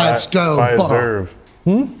 Oh, let's go. Buck. Fiserv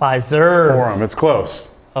Pfizer. Forum. It's close.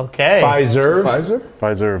 Okay. Pfizer.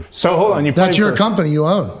 Fiserv. So hold on. You That's play your for, company you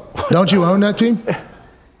own. Don't you own that team?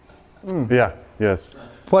 Yeah. Yes.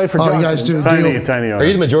 Play for Oh, Johnson. you guys do Tiny deal. owner. Are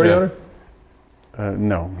you the majority Yeah. owner?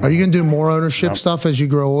 No. Are you going to do more ownership stuff as you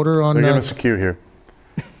grow older on They give that? us a cue here.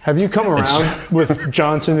 Have you come around with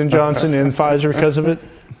Johnson & Johnson and Pfizer because of it?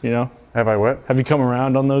 Have I what? Have you come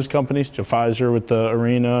around on those companies? To Pfizer with the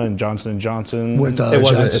Arena and Johnson & Johnson? With It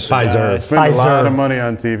wasn't. Jets? It's Pfizer. Spend a lot Pfizer. of money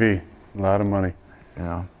on TV. A lot of money.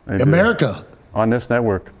 Yeah. They do. America. On this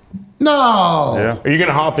network. No. Yeah. Are you going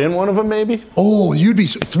to hop in one of them maybe? Oh, you'd be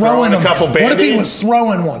throwing a them. couple What if he Band-Aids? was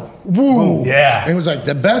throwing one? Woo. Yeah. It was like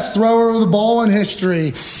the best thrower of the ball in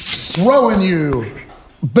history. Throwing you.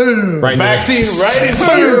 Boom. Right. Vaccine right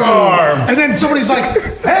into your arm. And then somebody's like,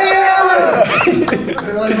 hey, Alan.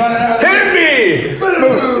 Hit me!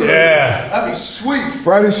 Yeah. That'd be sweet.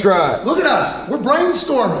 Right in stride. Look at us. We're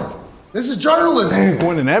brainstorming. This is journalism.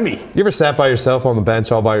 Win an Emmy. You ever sat by yourself on the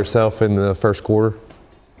bench all by yourself in the first quarter?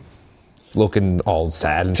 Looking all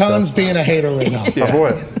sad and Tons stuff? being a hater right now. Of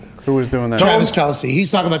what? Who was doing that? Travis Kelce.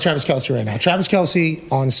 He's talking about Travis Kelce right now. Travis Kelce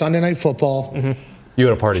on Sunday Night Football. You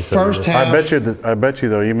had a party. First half. I bet you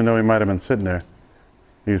though, even though he might have been sitting there,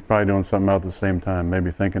 he was probably doing something else at the same time,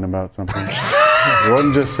 maybe thinking about something. He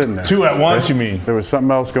wasn't just sitting there. Two at once, you mean? There was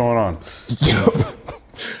something else going on.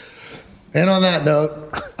 And on that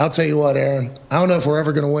note, I'll tell you what, Aaron. I don't know if we're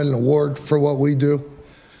ever going to win an award for what we do.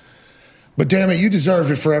 But damn it, you deserve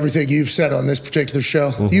it for everything you've said on this particular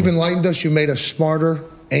show. You've enlightened us. You made us smarter.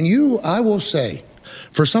 And you, I will say,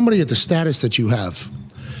 for somebody at the status that you have,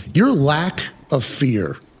 your lack of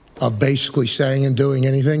fear of basically saying and doing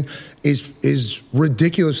anything is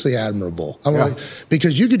ridiculously admirable. I'm like,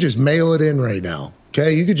 because you could just mail it in right now.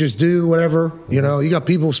 Okay, you could just do whatever, you know. You got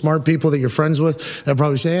people, smart people that you're friends with that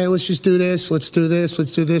probably say, hey, let's just do this, let's do this,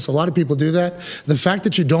 let's do this. A lot of people do that. The fact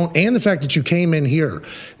that you don't, and the fact that you came in here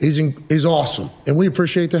is awesome. And we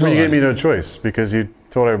appreciate the hell out of it. You gave me no choice because you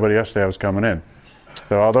told everybody yesterday I was coming in.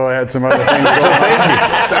 So although I had some other things going on.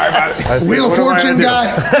 Thank you. Sorry about it. Wheel of Fortune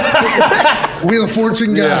guy. Wheel of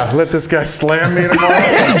Fortune guy. Yeah, let this guy slam me tomorrow.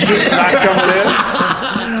 Not coming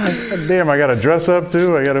in. Damn, I got to dress up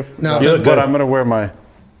too. I got to. No, but I'm gonna wear my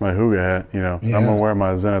Huga hat. You know, I'm gonna wear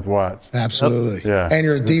my Zenith watch. Absolutely. Yeah. And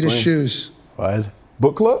your Adidas shoes. What?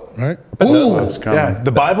 Book club? Right? That's coming. Yeah,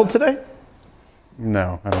 the Bible today?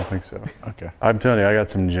 No, I don't think so. Okay. I'm telling you, I got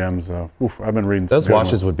some gems though. Oof, I've been reading. Those some good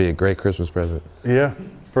watches ones. would be a great Christmas present. Yeah.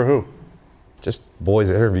 For who? Just boys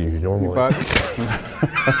interview you normally.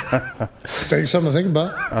 Something to think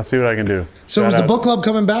about. I'll see what I can do. So is the book club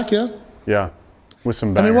coming back, yeah? Yeah. With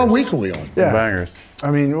some I bangers. mean, what week are we on? Some bangers.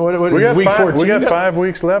 I mean, what We is got week 14? We got 5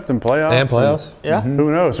 weeks left in playoffs. And playoffs? Yeah.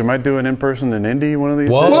 Who knows? We might do an in-person in Indy one of these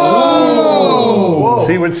Whoa. days. Whoa!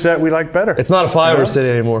 See which set we like better. It's not a flyover city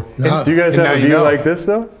anymore. No. Do you guys have now a you view know. like this,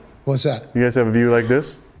 though? What's that? You guys have a view like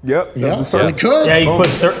this? Yep. Yeah, The certainly could. Yeah, you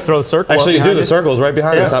throw the circle. Actually, you up do. behind The circle's right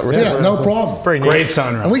behind us. Yeah, no problem. Pretty neat. Great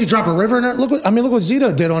sunrise. And we could drop a river in there. Look what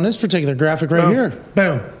Zito did on this particular graphic right here.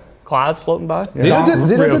 Boom. Clouds floating by. Zito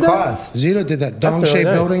did Real that? clouds. Zito did that really dome-shaped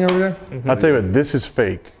nice. building over there. I'll tell you what, this is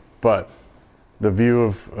fake, but the view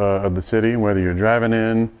of the city, whether you're driving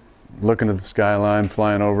in, looking at the skyline,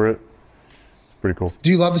 flying over it, it's pretty cool.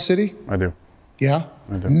 Do you love the city? I do. Yeah?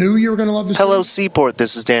 I do. Knew you were going to love the city? Hello, Seaport.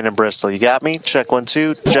 This is Dan in Bristol. You got me? Check 1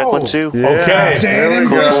 2. Check 1 2. Yeah, Okay. Dan in there we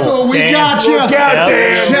go. Bristol, we Dan. got you. Look out,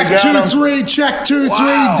 Dan. Check We got 2 3, check 2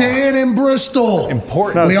 Wow. 3, Dan in Bristol.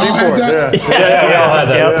 Important. We all had Seaport, that. yeah. Yeah, we all had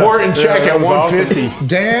that. Important check that at was awesome. 150.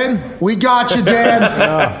 Dan, we got you,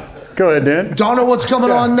 Dan. Go ahead, Dan. Don't know what's coming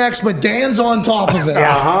on next, but Dan's on top of it.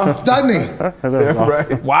 Doesn't he? That was awesome.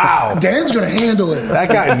 Right. Wow. Dan's going to handle it. That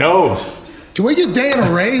guy knows. Can we get Dan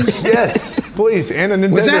a raise? Yes, please. And a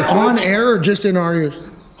Nintendo Was that on Switch. air or just in our ears?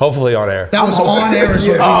 Hopefully on air. That was on air. Is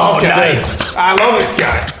what Oh, he said. nice. I love this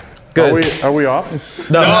guy. Good. Are we off?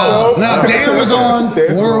 No, Dan was on.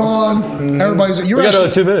 We're on. Everybody's. We got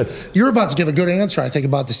another 2 minutes. You're about to give a good answer, I think,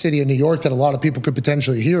 about the city of New York that a lot of people could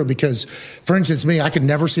potentially hear because, for instance, me, I could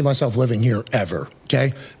never see myself living here ever,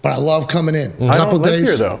 okay? But I love coming in. A I couple don't live days.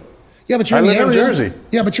 here, though. Yeah, but you're I in the live in area. Jersey.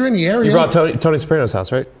 Yeah, but you're in the area. You brought Tony Soprano's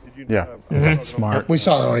house, right? Yeah. Smart. We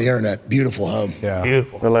saw it on the internet. Beautiful home. Yeah.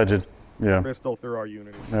 Beautiful. Alleged. Yeah. Crystal through our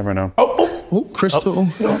unity. Never know. Oh, Crystal.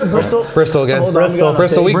 Bristol again. Bristol.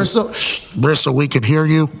 Bristol, we can hear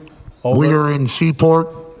you. We are in Seaport.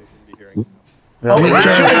 Yeah. We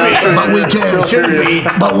can. But we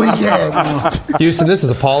can. But we can. Houston, this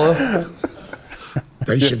is Apollo.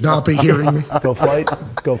 They should not be hearing me. Go flight.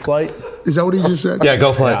 Go flight. Is that what he just said? Yeah,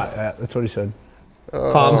 go flight. Yeah, that's what he said.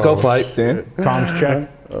 Comms, go flight. Dan? Comms check.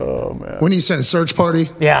 Oh, man. When you sent a search party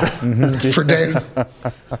Yeah. for Dan.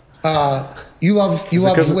 You love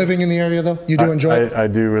living in the area, though? You do enjoy it? I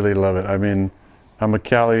do really love it. I mean, I'm a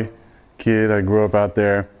Cali kid. I grew up out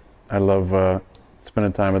there. I love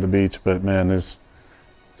spending time at the beach, but man, there's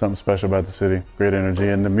something special about the city. Great energy,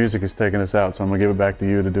 and the music is taking us out, so I'm going to give it back to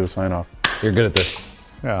you to do a sign-off. You're good at this.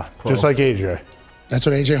 Yeah, just like AJ. That's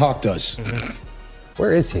what AJ Hawk does.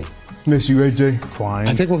 Where is he? Miss you, AJ. Flying.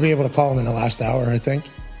 I think we'll be able to call him in the last hour, I think.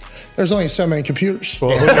 There's only so many computers.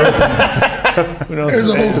 Well, who knows? There's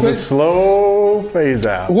a whole It's a thing. slow phase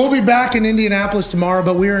out. We'll be back in Indianapolis tomorrow,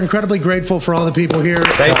 but we are incredibly grateful for all the people here.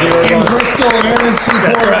 Thank you, In everyone. Bristol and in Seaport.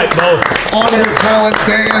 That's right, both. On-air talent,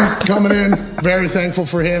 Dan coming in. Very thankful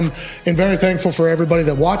for him and very thankful for everybody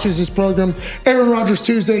that watches this program. Aaron Rodgers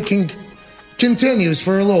Tuesday can continues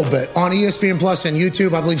for a little bit on ESPN Plus and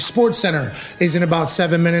YouTube. I believe SportsCenter is in about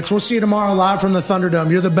 7 minutes. We'll see you tomorrow live from the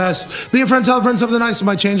Thunderdome. You're the best. Be a friend, tell a friend something nice. It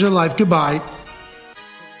might change your life. Goodbye.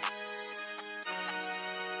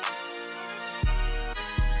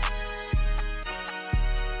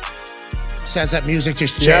 Has that music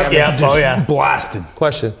just jamming? Yeah. Blasted.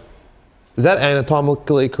 Question: is that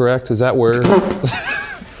anatomically correct? Is that where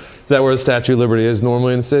the Statue of Liberty is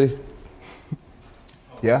normally in the city?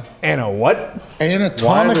 Yeah. Anna, what? Why does that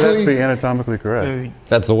Anatomically. be anatomically correct?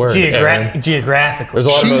 That's the word. Geographically. There's a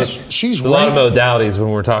lot She's of right. modalities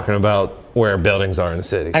when we're talking about where buildings are in the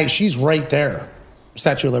city. Hey, she's right there.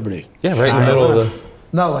 Statue of Liberty. Yeah, right in the middle of the.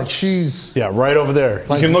 No, like she's. Yeah, right over there.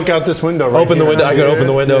 Like- you can look out this window. Right Open the here. window. I can open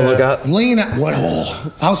the window and look out. Lean at what hole?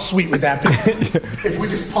 How sweet would that be? If we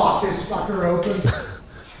just pop this fucker open,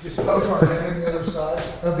 just poke our head on the other side,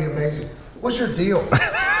 that'd be amazing. What's your deal?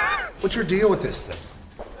 What's your deal with this thing?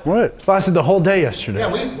 What? Lasted the whole day yesterday.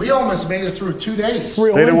 Yeah, we almost made it through 2 days.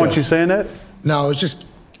 Real They didn't want window. you saying that? No, it was just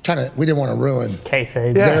kind of, we didn't want to ruin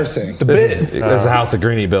Kayfabe. their thing. This is the house that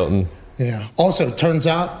Greeny built in. Yeah. Also, it turns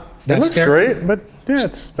out It that, looks great, but yeah,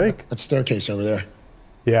 it's fake. that staircase over there,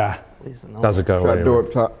 Yeah. Doesn't go Trap door anywhere.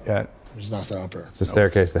 up top. Yeah. there's nothing up there. It's a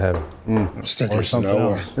staircase to heaven. Staircase to something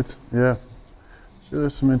nowhere. else. It's yeah. Sure,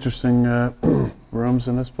 there's some interesting rooms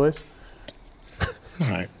in this place. All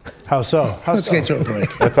right. How so? How Let's so? get to a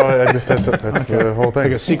break. That's all. That's the whole thing.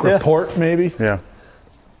 Like a secret port, maybe? Yeah.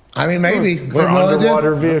 I mean, maybe. We For have no idea.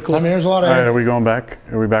 underwater vehicles. I mean, there's a lot All right, of. are we going back?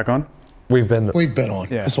 Are we back on? We've been. We've been on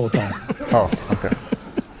Yeah. this whole time. Oh, okay.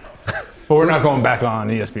 But we're not going back on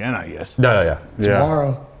ESPN, I guess. No, yeah. Yeah.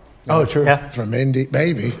 Tomorrow Oh, true. Yeah. from Indy,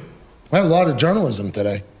 baby. We have a lot of journalism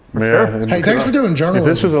today. Yeah. Hey, thanks for doing If journalism.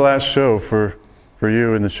 this was the last show for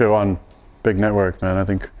you and the show on Big Network, man, I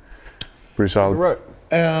think pretty solid. Right.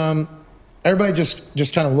 Everybody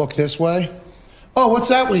just kind of look this way. Oh, what's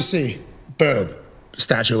that we see? Boom.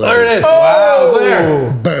 Statue of Liberty. There it is. Wow,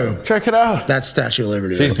 there. Boom. Check it out. That's Statue of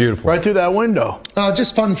Liberty. She's beautiful. Right through that window.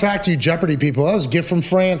 Just fun fact, you Jeopardy people. That was a gift from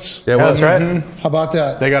France. Yeah, well, That's right. How about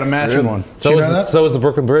that? They got a matching one. Did you know that? So was the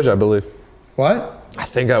Brooklyn Bridge, I believe. What? I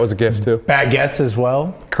think that was a gift too. Baguettes as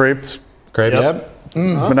well. Crepes, Crepes. Yep.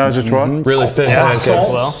 menage a trois. Really thin pancakes.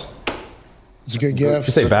 Well, It's a good gift.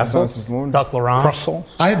 You say bath salts? This morning. Duck Laurent. Croissants.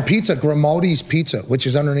 I had pizza, Grimaldi's Pizza, which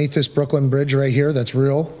is underneath this Brooklyn Bridge right here. That's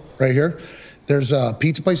real, right here. There's a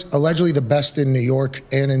pizza place, allegedly the best in New York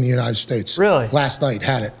and in the United States. Really? Last night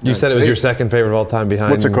had it. You said it was your second favorite of all time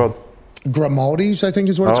behind. What's it called? Grimaldi's, I think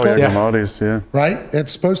is what it's Oh called. yeah, Grimaldi's. Yeah, Right?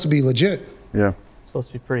 It's supposed to be legit. yeah. Supposed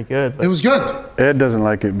to be pretty good. It But was good. Ed doesn't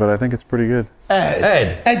like it, but I think it's pretty good.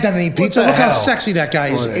 Ed. Ed doesn't eat pizza. the Look how hell? sexy that guy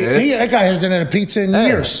is. Come on, Ed. That guy hasn't had a pizza in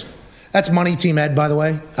years. That's Money Team Ed, by the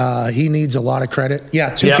way. He needs a lot of credit. Yeah,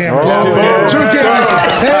 two Yep. cameras. Oh. Two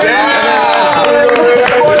cameras.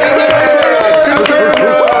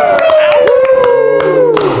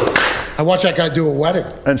 I watched that guy do a wedding.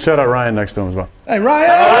 And shout out Ryan next to him as well. Hey, Ryan!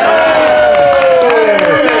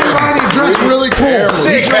 Ryan, he dressed really cool.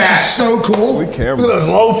 He dresses so cool. Sweet camera. Look at those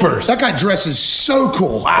loafers. That guy dresses so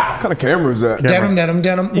cool. What kind of camera is that?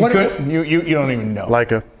 Denim. You, What- you don't even know.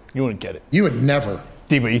 Leica. You wouldn't get it. You would never.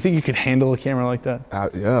 Debo, you think you could handle a camera like that? Yeah, I'll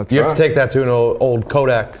You have to try. take that to an old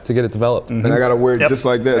Kodak to get it developed. And I gotta wear it Yep. just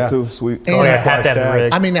like that Yeah. too. Sweet. And- oh, yeah, have to have the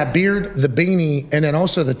rig. I mean, that beard, the beanie, and then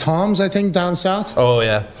also the Toms, I think, down south. Oh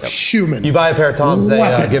yeah. Human. You buy a pair of Toms, they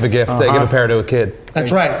Weapon. give a gift. They give a pair to a kid.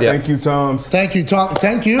 That's right. Yeah. Thank you, Toms. Thank you, Tom.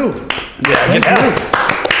 Thank you. Yeah, Thank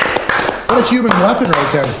you. What a human weapon right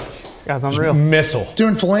there. Guy's unreal. Missile.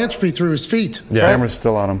 Doing philanthropy through his feet. Yeah. Camera's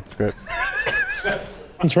still on him. It's great.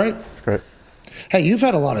 That's right. It's great. Hey, you've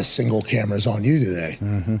had a lot of single cameras on you today.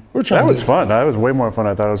 We're trying That was to fun. That was way more fun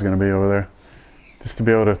than I thought it was going to be over there. Just to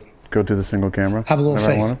be able to go to the single camera. Have a little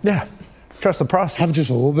whenever I faith. wanted. Yeah. Trust the process. have just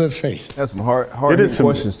a little bit of faith. That's some hard It is some.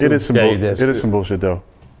 questions too. It is some. Yeah, you did. It is some bullshit though.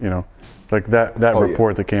 You know, like that Oh, yeah.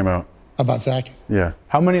 report that came out. About Zach? Yeah.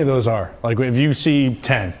 How many of those are? Like, if you see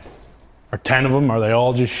 10, are 10 of them, are they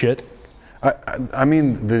all just shit? I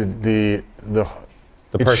mean the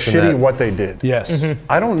it's person shitty that- what they did. Yes.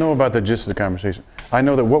 I don't know about the gist of the conversation. I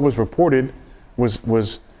know that what was reported was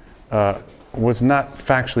not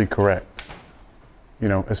factually correct. You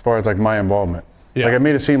know, as far as like my involvement. Yeah. Like it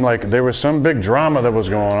made it seem like there was some big drama that was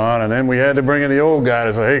going on, and then we had to bring in the old guy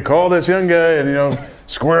to say, "Hey, call this young guy," and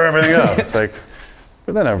square everything up. It's like,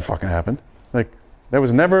 but that never fucking happened. Like that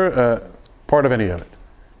was never part of any of it.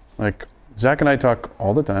 Like Zach and I talk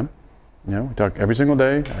all the time. You know, we talk every single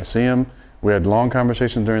day. I see him. We had long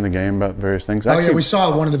conversations during the game about various things. Actually, we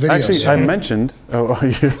saw one of the videos. Actually, I mentioned.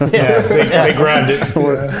 They grabbed it.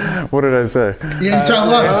 What did I say? Yeah, you tell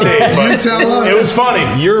us. You tell us. It was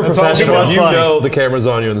funny. You're a professional. You know the camera's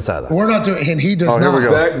on you on the sideline. We're not doing, and he does here we not.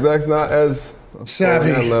 go. Zach's not as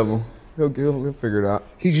savvy on that level. He'll figure it out.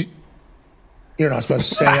 You're not supposed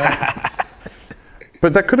to say that.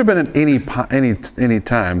 But that could have been at any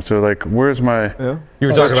time. So like, where's my? Yeah. You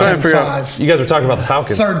were talking about. You guys were talking about the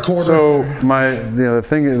Falcons. Third quarter. So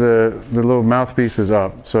the little mouthpiece is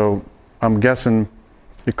up. So I'm guessing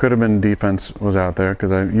it could have been defense was out there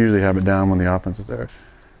because I usually have it down when the offense is there.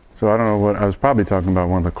 So I don't know what I was probably talking about.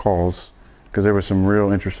 One of the calls because there were some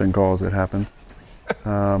real interesting calls that happened.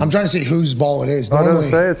 I'm trying to see whose ball it is. Normally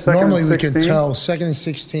we can tell 2nd and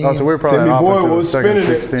 16. Oh, so we're probably Timmy Boy was spinning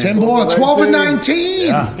it. Tim Boyle, 12 and 19.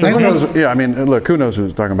 Yeah. I mean, look, who knows who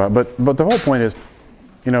was talking about? But the whole point is,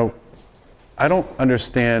 I don't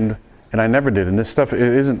understand, and I never did. And this stuff, it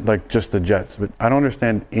isn't like just the Jets, but I don't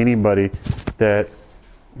understand anybody that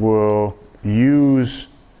will use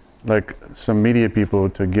like some media people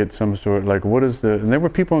to get some sort like and there were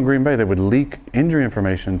people in Green Bay that would leak injury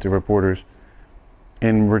information to reporters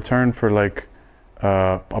in return for like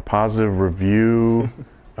a positive review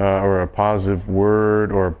or a positive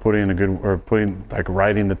word or putting like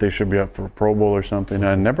writing that they should be up for a Pro Bowl or something. And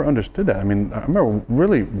I never understood that. I mean, I remember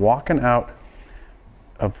really walking out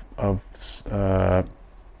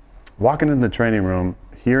walking in the training room,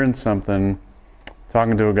 hearing something,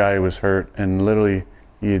 talking to a guy who was hurt, and literally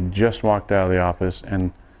he had just walked out of the office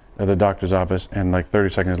and the doctor's office, and like 30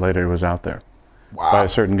 seconds later he was out there. Wow. By a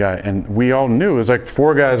certain guy. And we all knew, it was like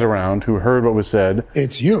 4 guys around who heard what was said.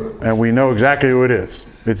 It's you. And we know exactly who it is.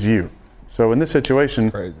 It's you. So in this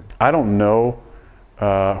situation, I don't know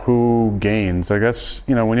who gains. Like that's,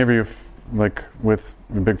 whenever you're like with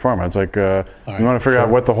Big Pharma, it's like you want to figure out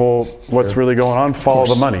what's really going on, follow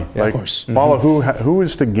the money. Yeah, of course. Follow who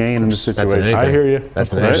is to gain in this situation. I hear you.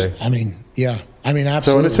 That's amazing. I mean, yeah. I mean,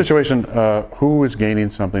 absolutely. So in this situation, who is gaining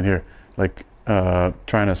something here? Like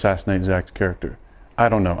trying to assassinate Zach's character. I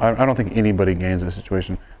don't know. I don't think anybody gains in this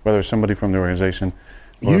situation, whether it's somebody from the organization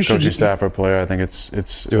or a coaching staff or player. I think it's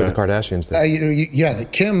do with the Kardashians thing.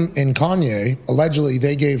 Kim and Kanye, allegedly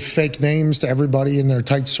they gave fake names to everybody in their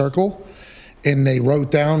tight circle, and they wrote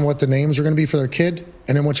down what the names were going to be for their kid.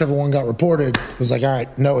 And then whichever one got reported, it was like, all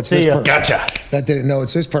right, no, it's this person. Gotcha. That didn't know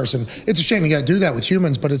it's this person. It's a shame you got to do that with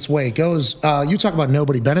humans, but it's the way it goes. You talk about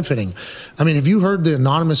nobody benefiting. I mean, have you heard the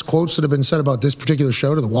anonymous quotes that have been said about this particular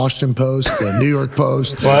show to the Washington Post, the New York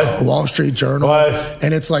Post, the Wall Street Journal?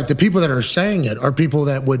 And it's like the people that are saying it are people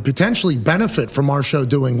that would potentially benefit from our show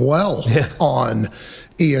doing well on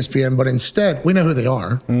ESPN, but instead, we know who they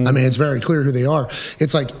are. I mean, it's very clear who they are.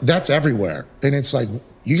 It's like, that's everywhere. And it's like,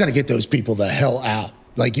 you got to get those people the hell out.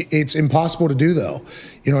 Like, it's impossible to do, though.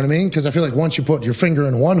 You know what I mean? Because I feel like once you put your finger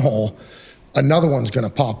in one hole, another one's going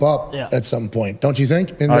to pop up at some point. Don't you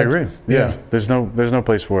think? I agree. Yeah. There's no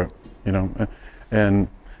place for it, And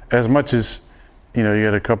as much as, you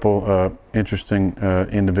had a couple interesting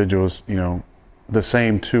individuals, the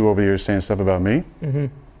same 2 over the years saying stuff about me, at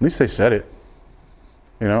least they said it.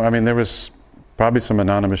 I mean, there was probably some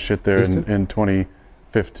anonymous shit there in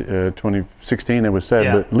 2016 that was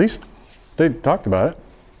said, but at least they talked about it.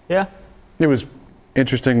 Yeah. It was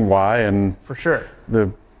interesting why, and for sure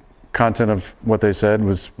the content of what they said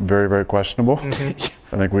was very, very questionable. I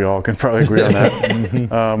think we all can probably agree on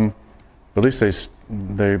that. At least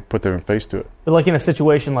they put their face to it. But like in a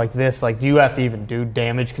situation like this, like do you have to even do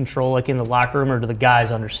damage control like in the locker room, or do the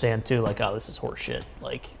guys understand too? Like, oh, this is horse shit.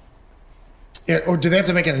 Like. Yeah, or do they have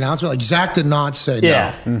to make an announcement? Like Zach did not say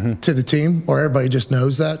no to the team, or everybody just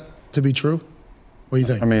knows that to be true? What do you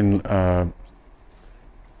think? I mean,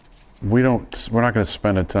 we're not going to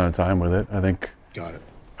spend a ton of time with it. I think. Got it.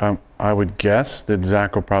 I would guess that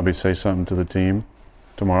Zach will probably say something to the team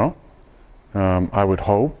tomorrow. I would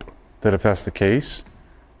hope that if that's the case,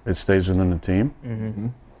 it stays within the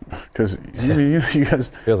team. Because you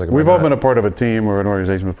guys, we've all been a part of a team or an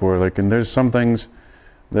organization before. Like, and there's some things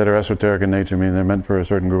that are esoteric in nature. I mean, they're meant for a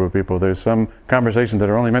certain group of people. There's some conversations that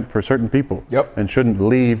are only meant for certain people and shouldn't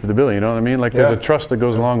leave the building. You know what I mean? Like, there's a trust that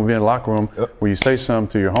goes along with being in a locker room where you say something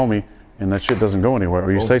to your homie and that shit doesn't go anywhere.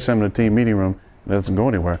 Or you say something in a team meeting room and it doesn't go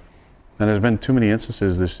anywhere. And there's been too many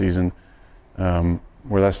instances this season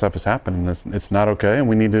where that stuff has happened. And it's not okay, and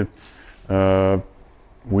we need to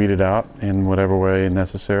weed it out in whatever way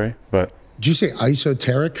necessary. But did you say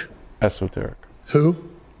esoteric? Esoteric.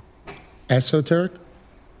 Who? Esoteric?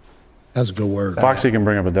 That's a good word. Foxy can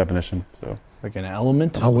bring up a definition. So, like an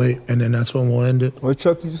element? I'll wait, and then that's when we'll end it. What,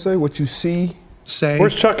 Chuck, did you say? What you see? Say.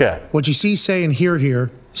 Where's Chuck at? What you see, say, and hear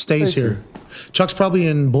here stays here. Chuck's probably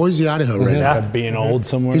in Boise, Idaho right now. Being old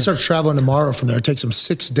somewhere. He starts traveling tomorrow from there. It takes him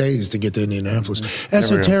 6 days to get to Indianapolis.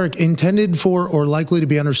 Esoteric, intended for or likely to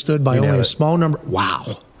be understood by only a small number.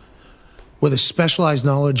 Wow. With a specialized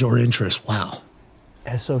knowledge or interest. Wow.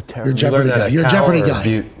 Esoteric. You're a Jeopardy guy. You're a Jeopardy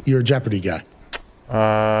guy. You're a Jeopardy guy.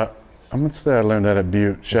 I'm going to say I learned that at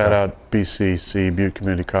Butte. Shout out BCC, Butte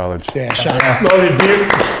Community College. Yeah, shout out. Love it,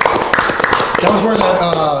 Butte. That was where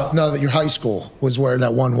that your high school was where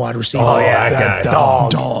that one wide receiver. Oh, yeah, that guy.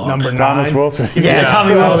 Dog. Number 9. Thomas Wilson. Yeah,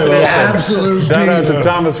 Tommy Wilson. Absolute Shout out beast. to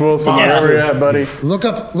Thomas Wilson, wherever you're at, buddy. Look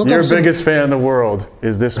up Your some, biggest fan in the world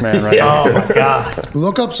is this man right now. Oh, my God.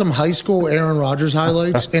 Look up some high school Aaron Rodgers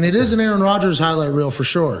highlights, and it is an Aaron Rodgers highlight reel for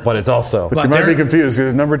sure. But it's also. But you might be confused.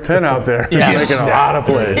 There's number 10 out there. He's making a lot of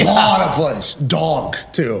plays. A lot of plays. Dog,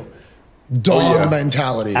 too. Dog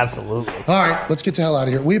mentality. Absolutely. All right, let's get the hell out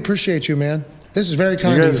of here. We appreciate you, man. This is very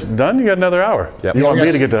kind You of guys you. done? You got another hour. Yep. You want Yes.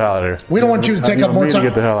 me to get the hell out of here? We don't want you to take up more time.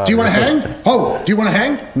 Get the hell out Do you of want to here. hang? Oh, do you want to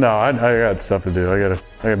hang? No, I got stuff to do. I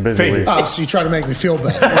got busy week. Oh, so you try to make me feel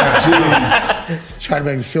bad. Jeez. Try to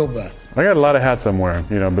make me feel bad. I got a lot of hats I'm wearing,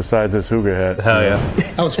 besides this Hooga hat. Hell yeah.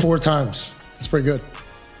 That was 4 times. That's pretty good.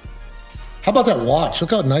 How about that watch?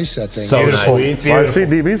 Look how nice that thing So is. nice. Well, I see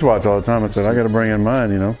DB's watch all the time. I said, I got to bring in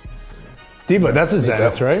mine, But that's a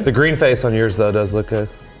Zenith, right? The green face on yours, though, does look good.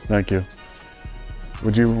 Thank you.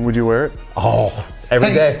 Would you wear it? Oh, every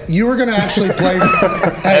Hey, day. you were going to actually play.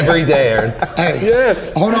 Every day, Aaron. Hey,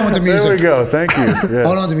 Yes. hold on with the music. There we go. Thank you. Yeah.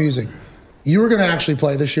 Hold on to the music. You were going to actually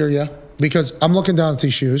play this year, yeah? Because I'm looking down at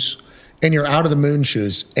these shoes, and you're out of the moon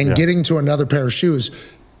shoes, and getting to another pair of shoes,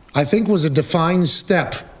 I think was a defined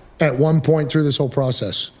step at one point through this whole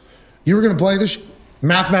process. You were going to play this,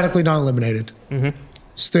 mathematically not eliminated. Mm-hmm.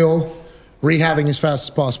 Still rehabbing as fast as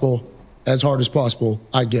possible, as hard as possible.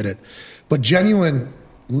 I get it. But genuine,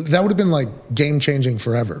 that would have been like game-changing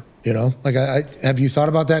forever, Like, have you thought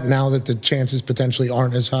about that now that the chances potentially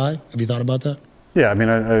aren't as high? Have you thought about that? Yeah, I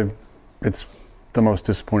mean, it's the most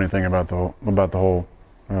disappointing thing about the whole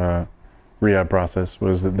rehab process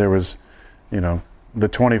was that there was, the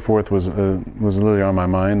 24th was literally on my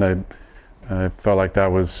mind. I felt like that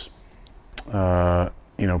was,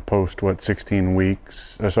 post 14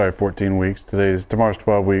 weeks. Tomorrow's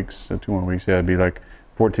 12 weeks, so 2 more weeks. Yeah, it'd be like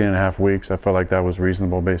 14 and a half weeks. I felt like that was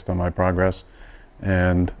reasonable based on my progress.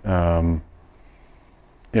 And,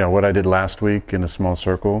 what I did last week in a small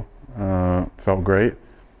circle felt great.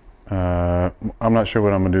 I'm not sure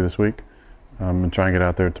what I'm going to do this week. I'm going to try and get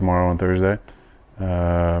out there tomorrow and Thursday.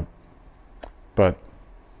 But,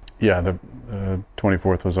 yeah, the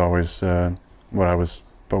 24th was always what I was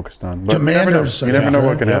focused on. But Commanders. you never know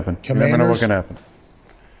what can happen. Commanders. You never know what can happen.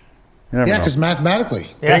 Yeah, because mathematically.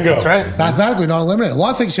 Yeah, Bingo. that's right. Mathematically not eliminated. A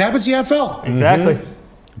lot of things happen in the NFL. Exactly.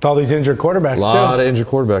 With all these injured quarterbacks, A lot of injured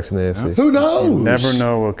quarterbacks in the AFC. Who knows? You never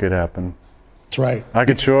know what could happen. That's right. I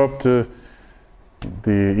could show up to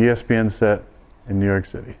the ESPN set in New York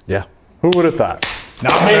City. Yeah. Who would have thought?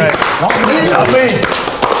 Not me. Not me.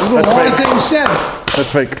 There's a lot of things said.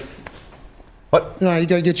 That's fake. You got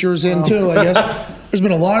to get yours in too, I guess. There's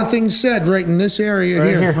been a lot of things said right in this area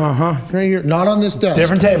here. Right here. Not on this desk.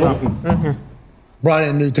 Different table. Brought in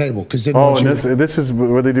a new table because didn't Oh, want and you. this is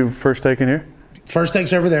where they do first take in here? First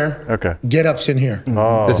takes over there. Okay. Get ups in here.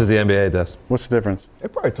 Oh. This is the NBA desk. What's the difference? They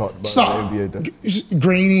probably talked about Stop. the NBA.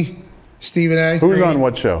 Greeny, Stephen A. Who's on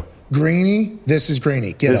what show? Greeny. This is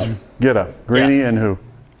Greeny. Get up. Get up. Greeny and who?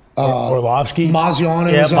 Orlovsky. Maziano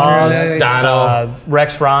Yeah, was on Boz, there today. Dono,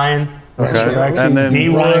 Rex Ryan. Okay. And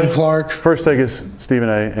then Ryan Clark. first take is Stephen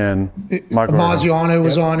A. and Michael. Maziano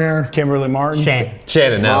was on there. Kimberly Martin.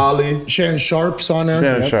 Shannon now. Molly. Shannon Sharp's on there.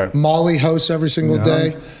 Shannon Sharp. Molly hosts every single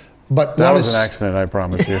day. But That what was is an accident, I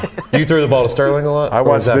promise you. You threw the ball to Sterling a lot? I Or was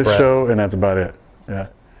watched that this Brett? show, and that's about it. Yeah.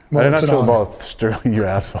 Well, I did it's not an throw the honor. ball at Sterling, you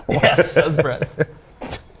asshole. That was Brett.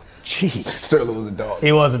 Jeez. Sterling was a dog.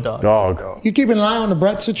 He was a dog. Dog. You keeping an eye on the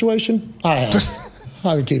Brett situation? I have.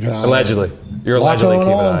 I've been keeping an eye on it. Allegedly. You're Lot allegedly going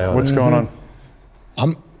keeping an on. eye on What's it. going on?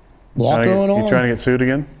 Lot going on. You trying to get sued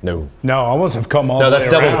again? No. No, almost have come all No, the that's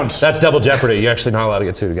way double. around. That's double jeopardy. You're actually not allowed to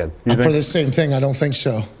get sued again. You For think? the same thing, I don't think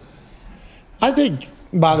so. I think,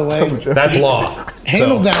 by the way, That's law.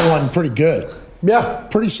 handled So, that one pretty good. Yeah.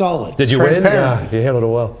 Pretty solid. Did you win? Transparent. Yeah, you handled it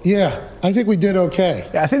well. Yeah, I think we did okay.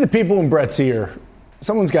 Yeah, I think the people in Brett's ear,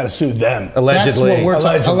 someone's got to sue them. Allegedly. That's what we're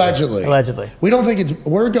talking. Allegedly. Allegedly. We don't think it's.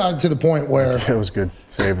 We're gotten to the point where That was good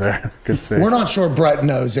save there. Good save. we're not sure Brett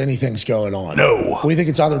knows anything's going on. No. We think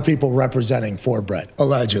it's other people representing for Brett.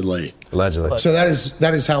 Allegedly. Allegedly. So that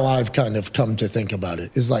is how I've kind of come to think about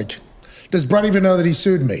it. Is like, does Brett even know that he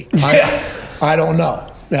sued me? I don't know.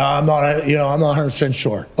 No, I'm not. I'm not 100%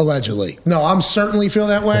 sure. Allegedly, no, I'm certainly feel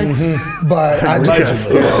that way, but I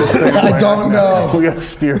don't know. We got to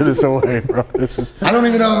steer this away, bro. I don't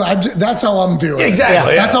even know. That's how I'm viewing it.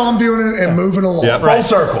 Exactly. That's how I'm viewing it and moving along. Yeah, full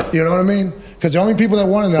circle. You know what I mean? Because the only people that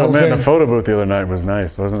want to know. The photo booth the other night was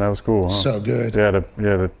nice, wasn't it? That was cool. Huh? So good. Yeah,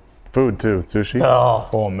 the food too, sushi.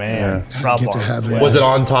 Oh man, Was it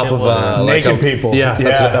on top of naked people? Yeah,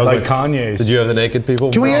 that was like Kanye's. Did you have the naked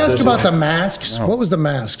people? Can we ask about the masks? What was the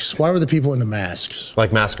masks? Why were the people in the masks?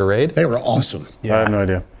 Like masquerade? They were awesome. I have no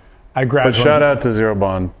idea. I grabbed. But shout out to Zero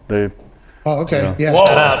Bond. Oh, okay. Yeah. Whoa.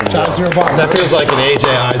 Shout out Zero Bond. That feels like an AJ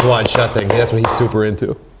Eyes Wide Shut thing. That's what he's super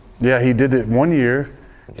into. Yeah, he did it one year.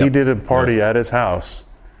 He did a party at his house,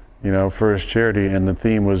 for his charity, and the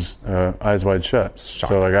theme was Eyes Wide Shut.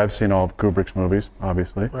 So, I've seen all of Kubrick's movies,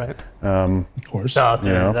 obviously. Right. Of course.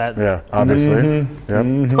 Yeah, obviously.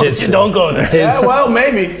 Yep. Don't go there. Well,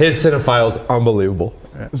 maybe. His cinephile's unbelievable.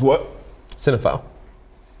 Is what? Cinephile.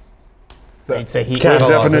 You'd say he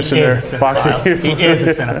Definition is there, a cinephile. Foxy. He is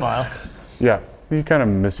a cinephile. Yeah, you kind of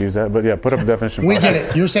misuse that, but yeah, put up a definition. We get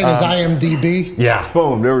it. You're saying it's IMDb? Yeah.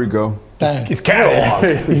 Boom, there we go. Thanks. It's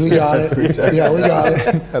catalog. We got it. Yeah, we got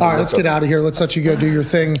it. All right, let's get out of here. Let's let you go do your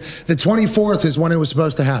thing. The 24th is when it was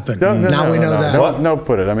supposed to happen. Now we know that. No,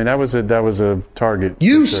 put it. I mean, that was a target.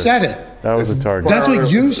 You said it. That was a target. That's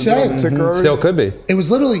what you said. Still could be. It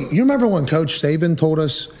was literally, you remember when Coach Saban told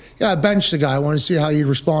us, I benched the guy. I want to see how he'd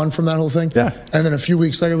respond from that whole thing. Yeah. And then a few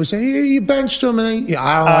weeks later, we say, you benched him. And then,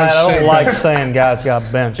 I don't like saying guys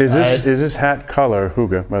got benched. Is this hat color,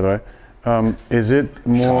 Huga, by the way? Is it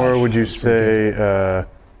more, would you say, I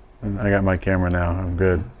got my camera now. I'm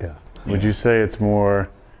good. Yeah. Would you say it's more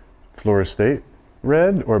Florida State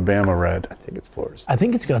red or Bama red? I think it's Florida State. I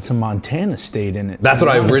think it's got some Montana State in it. That's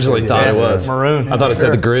what I originally thought it was. Maroon. I thought it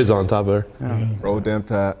said the Grizz on top of her. Yeah. Roll damn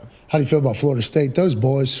tide. How do you feel about Florida State? Those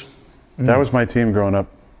boys. That was my team growing up.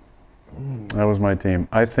 That was my team.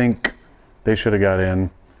 I think they should have got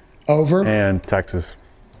in. Over? And Texas.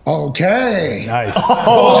 Okay. Nice.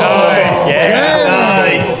 Oh, nice.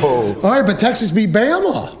 Yeah. Nice. All right, but Texas beat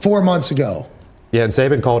Bama 4 months ago. Yeah, and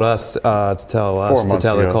Saban called us to tell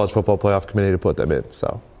the College Football Playoff Committee to put them in.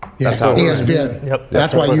 So that's how ESPN. Yep.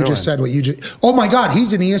 That's why you just said what you just. Oh my God,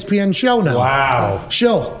 he's an ESPN show now. Wow.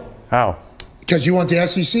 Show. How? Because you want the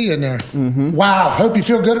SEC in there. Mm-hmm. Wow. Hope you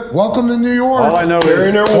feel good. Welcome to New York. All I know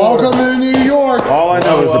is welcome to New York. All I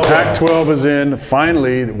know is the Pac-12 is in.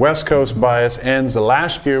 Finally, the West Coast bias ends. The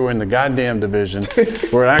last year we're in the goddamn division.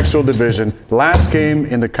 We're an actual division. Last game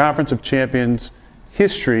in the Conference of Champions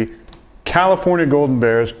history. California Golden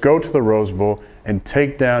Bears go to the Rose Bowl and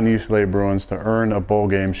take down the UCLA Bruins to earn a bowl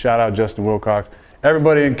game. Shout out Justin Wilcox.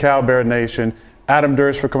 Everybody in Cal Bear Nation. Adam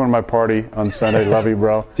Durst for coming to my party on Sunday. Love you,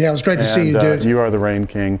 bro. Yeah, it was great to see you, dude. You are the Reign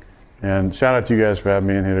King. And shout out to you guys for having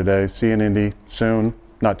me in here today. See you in Indy soon.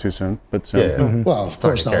 Not too soon, but soon. Yeah. Mm-hmm. Well, of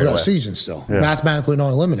course not. No, season still. Yeah. Mathematically not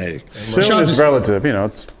eliminated. Soon is relative.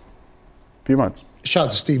 It's a few months. Shout out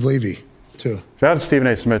to Steve Levy, too. Shout out to Stephen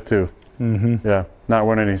A. Smith, too. Mm-hmm. Yeah, not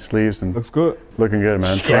wearing any sleeves. And looks good. Looking good,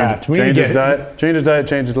 man. Yeah, change his diet,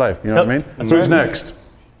 change his life. You know what I mean? Who's next?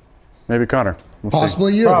 Maybe Connor.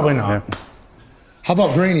 Possibly you. Probably not. Yeah. How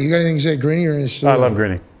about Greeny? You got anything to say, Greeny? I love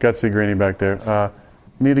Greeny. Got to see Greeny back there.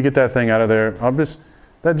 Need to get that thing out of there.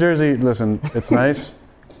 That jersey, listen, it's nice,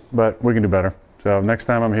 but we can do better. So next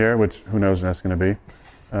time I'm here, which who knows when that's going to be.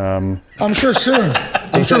 I'm sure soon.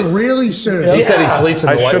 I'm sure really soon. He said he sleeps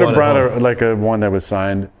in the white one. I should have brought a one that was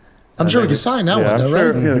signed. I'm sure we can sign that one, though,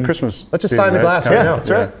 sure, right? Yeah, the Christmas. Let's just sign the glass right now. That's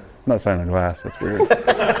right. I'm not signing the glass. That's weird.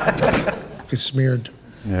 It's smeared.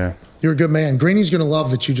 Yeah. You're a good man. Greeny's going to love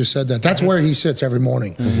that you just said that. That's where he sits every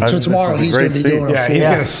morning. Mm-hmm. So tomorrow he's going to be doing a he's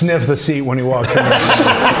going to sniff the seat when he walks in.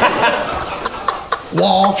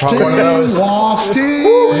 Wafting.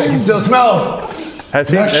 You can still smell.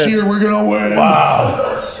 Next year we're going to win.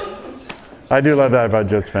 Wow. I do love that about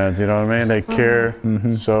Jets fans. You know what I mean? They care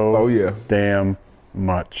so damn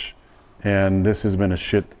much. And this has been a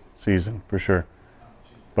shit season for sure.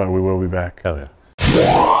 But we will be back. Hell yeah.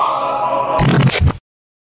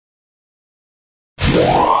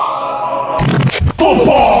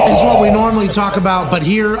 Football is what we normally talk about, but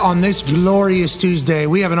here on this glorious Tuesday,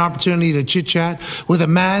 we have an opportunity to chit-chat with a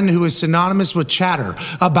man who is synonymous with chatter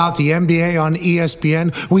about the NBA on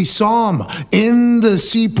ESPN. We saw him in the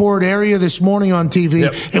Seaport area this morning on TV,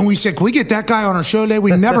 and we said, can we get that guy on our show today?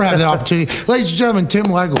 We never have that opportunity. Ladies and gentlemen, Tim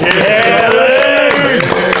Legler. Yeah,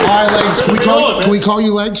 right, Legs. Can we call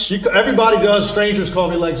you Legs? Everybody does. Strangers call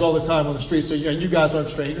me Legs all the time on the street. So you guys aren't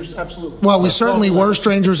strangers, absolutely. Well, we certainly were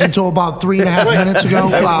strangers until about 3.5 minutes ago.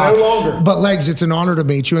 No longer. But Legs, it's an honor to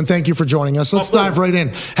meet you, and thank you for joining us. Let's dive right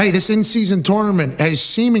in. Hey, this in-season tournament has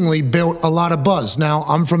seemingly built a lot of buzz. Now,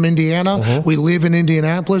 I'm from Indiana. We live in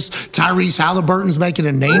Indianapolis. Tyrese Halliburton's making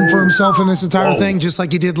a name for himself in this entire thing, just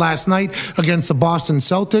like he did last night against the Boston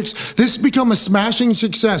Celtics. This has become a smashing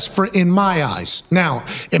success in my eyes. Now,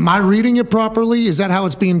 am I reading it properly? Is that how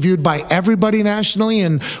it's being viewed by everybody nationally?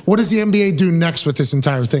 And what does the NBA do next with this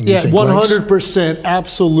entire thing? Yeah, 100%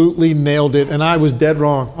 absolutely nailed it. And I was dead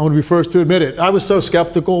wrong. I want to be first to admit it. I was so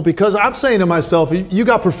skeptical because I'm saying to myself, you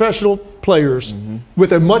got professional players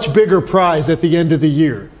with a much bigger prize at the end of the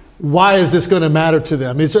year. Why is this going to matter to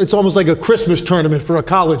them? It's almost like a Christmas tournament for a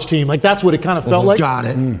college team. Like, that's what it kind of felt like. Got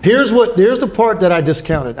it. Here's the part that I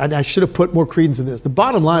discounted. I should have put more credence in this. The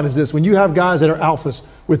bottom line is this. When you have guys that are alphas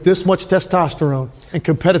with this much testosterone and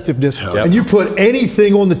competitiveness, and you put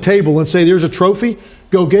anything on the table and say, there's a trophy,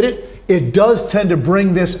 go get it, it does tend to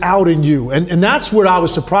bring this out in you. And that's what I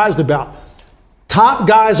was surprised about. Top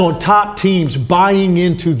guys on top teams buying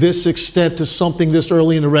into this extent to something this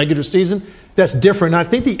early in the regular season, that's different. And I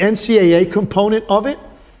think the NCAA component of it,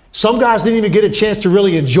 some guys didn't even get a chance to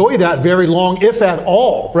really enjoy that very long, if at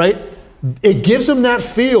all, right? It gives them that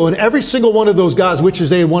feel. And every single one of those guys, which is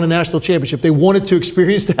they had won a national championship, they wanted to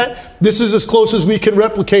experience that. This is as close as we can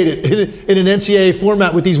replicate it in an NCAA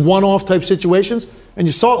format with these one-off type situations. And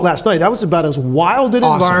you saw it last night. That was about as wild an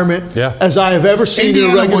environment as I have ever seen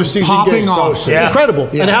in a regular season game. Off. It's incredible.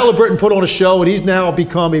 And Halliburton put on a show, and he's now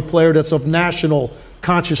become a player that's of national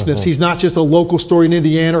consciousness. He's not just a local story in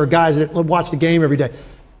Indiana or guys that watch the game every day.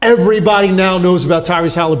 Everybody now knows about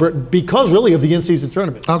Tyrese Halliburton because really of the in-season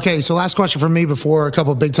tournament. Okay, so last question from me before a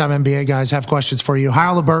couple of big-time NBA guys have questions for you.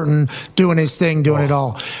 Halliburton doing his thing, doing it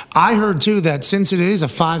all. I heard, too, that since it is a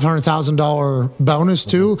 $500,000 bonus,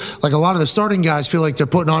 too, like a lot of the starting guys feel like they're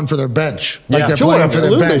putting on for their bench. Like they're playing for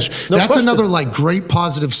their bench. That's another, great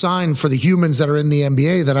positive sign for the humans that are in the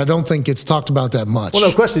NBA that I don't think gets talked about that much. Well,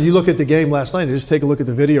 no question. You look at the game last night and just take a look at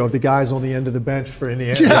the video of the guys on the end of the bench for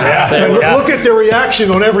Indiana. Look at their reaction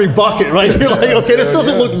on every bucket, right? You're like, okay, this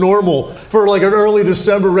doesn't look normal for like an early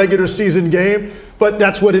December regular season game, but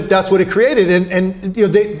that's what it created. And you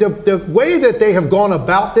know, the way that they have gone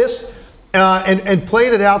about this and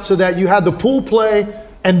played it out so that you had the pool play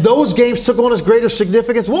and those games took on as greater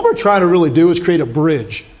significance. What we're trying to really do is create a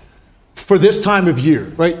bridge for this time of year,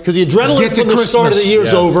 right? Because the adrenaline from the start of the year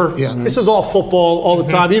is over. Yeah. This is all football all the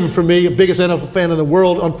time. Even for me, the biggest NFL fan in the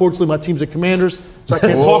world. Unfortunately, my team's the Commanders, so I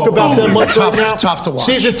can't talk about them much right now. Tough to watch.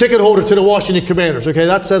 Season ticket holder to the Washington Commanders. Okay,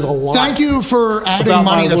 that says a lot. Thank you for adding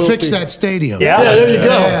money to fix that stadium. Yeah, there you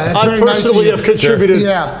go. Yeah, I personally have contributed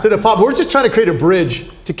to the pop. We're just trying to create a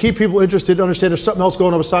bridge to keep people interested to understand there's something else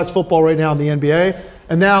going on besides football right now in the NBA.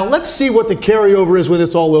 And now let's see what the carryover is when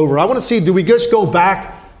it's all over. I want to see, do we just go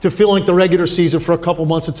back to feeling like the regular season for a couple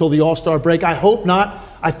months until the All-Star break? I hope not.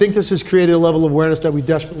 I think this has created a level of awareness that we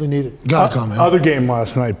desperately needed. Other game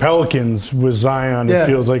last night, Pelicans with Zion, it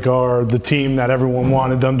feels like are the team that everyone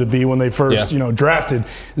wanted them to be when they first, drafted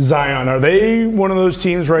Zion. Are they one of those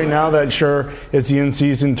teams right now that sure it's the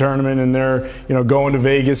in-season tournament and they're, going to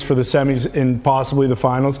Vegas for the semis and possibly the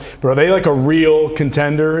finals, but are they like a real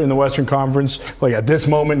contender in the Western Conference, like at this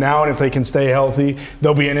moment now, and if they can stay healthy,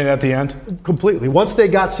 they'll be in it at the end? Completely. Once they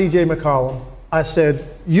got C.J. McCollum, I said,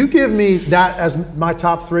 you give me that as my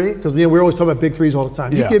top three, because we're always talking about big threes all the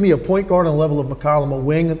time. You give me a point guard on the level of McCollum, a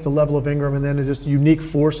wing at the level of Ingram, and then just a unique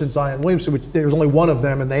force in Zion Williamson, which there's only one of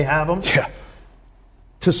them, and they have them. Yeah.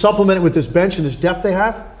 To supplement it with this bench and this depth they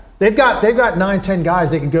have, they've got 9-10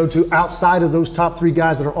 guys they can go to outside of those top three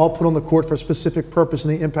guys that are all put on the court for a specific purpose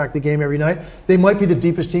and they impact the game every night. They might be the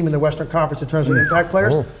deepest team in the Western Conference in terms of impact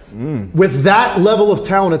players. With that level of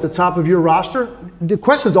talent at the top of your roster, the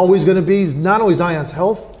question is always going to be not only Zion's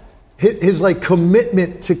health, his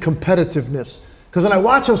commitment to competitiveness. Because when I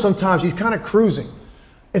watch him sometimes, he's kind of cruising.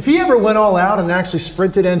 If he ever went all out and actually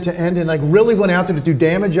sprinted end to end and really went out there to do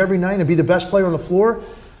damage every night and be the best player on the floor,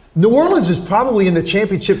 New Orleans is probably in the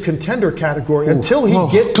championship contender category until he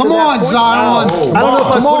gets to that point. Zion. I don't know if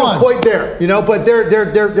I put him quite there, but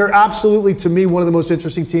they're absolutely, to me, one of the most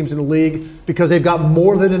interesting teams in the league because they've got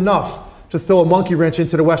more than enough to throw a monkey wrench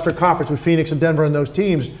into the Western Conference with Phoenix and Denver and those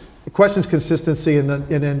teams. The question is consistency and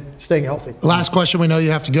then staying healthy. Last question. We know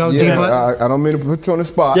you have to go. I don't mean to put you on the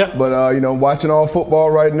spot, but watching all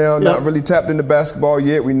football right now, not really tapped into basketball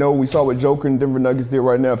yet. We saw what Joker and Denver Nuggets did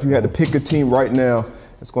right now. If you had to pick a team right now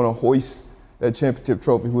that's going to hoist that championship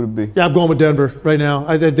trophy, who would it be? Yeah, I'm going with Denver right now.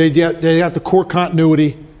 They have the core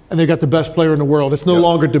continuity. and they got the best player in the world. It's no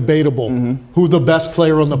longer debatable who the best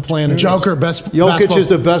player on the planet Joker, is. best Jokic basketball. is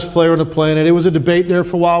the best player on the planet. It was a debate there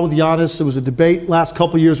for a while with Giannis. It was a debate last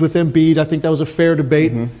couple of years with Embiid. I think that was a fair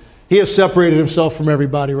debate. He has separated himself from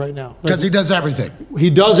everybody right now. Because he does everything. He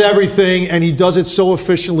does everything, and he does it so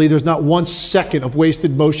efficiently. There's not 1 second of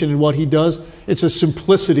wasted motion in what he does. It's a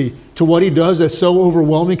simplicity to what he does that's so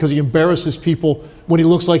overwhelming because he embarrasses people when he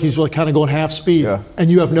looks like he's like kind of going half speed, and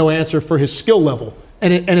you have no answer for his skill level.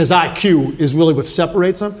 And his IQ is really what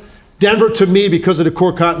separates him. Denver, to me, because of the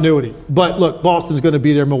core continuity. But look, Boston's going to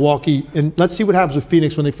be there, Milwaukee, and let's see what happens with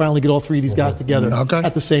Phoenix when they finally get all three of these guys together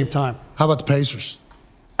at the same time. How about the Pacers?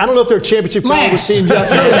 I don't know if they're a championship caliber team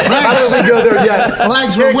yet. I don't think go there yet.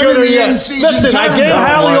 Legs, we're winning the in-season Listen, I gave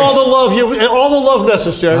Hallie all the love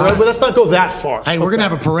necessary, right? But let's not go that far. Hey, we're going to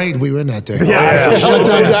have a parade. We win that thing. Yeah. Shut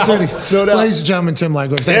down the city. No doubt. Ladies and gentlemen, Tim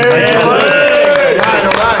Legler. Thank you.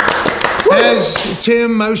 As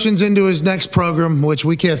Tim motions into his next program, which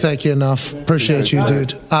we can't thank you enough. Appreciate you,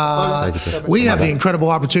 dude. We have the incredible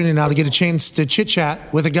opportunity now to get a chance to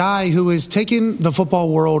chit-chat with a guy who is taking the football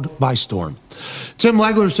world by storm. Tim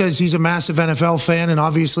Legler says he's a massive NFL fan, and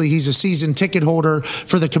obviously he's a season ticket holder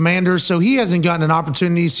for the Commanders, so he hasn't gotten an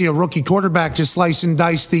opportunity to see a rookie quarterback just slice and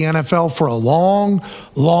dice the NFL for a long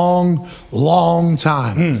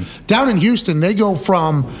time. Down in Houston, they go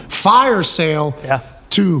from fire sale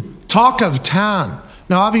to talk of town.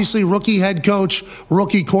 Now, obviously, rookie head coach,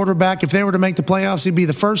 rookie quarterback, if they were to make the playoffs, it'd be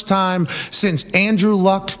the first time since Andrew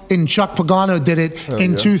Luck and Chuck Pagano did it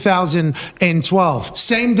in 2012.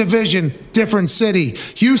 Same division, different city.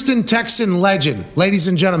 Houston Texan legend, ladies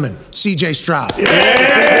and gentlemen, CJ Stroud. What's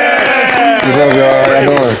up, y'all? How you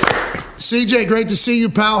doing? CJ, great to see you,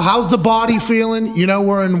 pal. How's the body feeling? You know,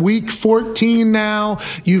 we're in week 14 now.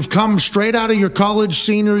 You've come straight out of your college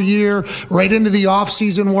senior year, right into the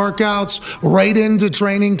off-season workouts, right into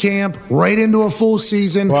training camp, right into a full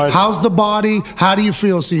season. Right. How's the body? How do you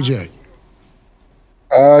feel, CJ?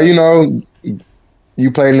 You know,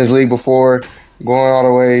 you played in this league before, going all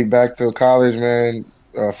the way back to college, man.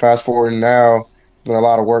 Fast forward now, there's been a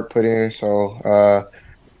lot of work put in, so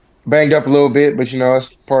banged up a little bit, but, you know,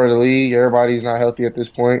 it's part of the league. Everybody's not healthy at this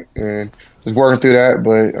point, and just working through that,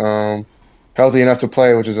 but healthy enough to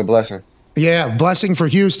play, which is a blessing. Yeah, blessing for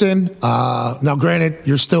Houston. Now, granted,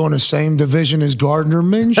 you're still in the same division as Gardner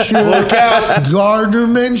Minshew. Look out. Gardner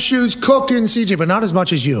Minshew's cooking, CJ, but not as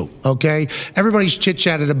much as you, okay? Everybody's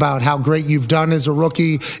chit-chatted about how great you've done as a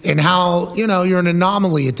rookie and how, you know, you're an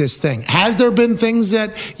anomaly at this thing. Has there been things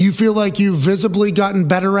that you feel like you've visibly gotten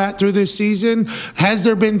better at through this season? Has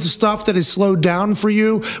there been stuff that has slowed down for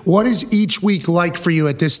you? What is each week like for you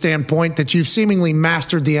at this standpoint that you've seemingly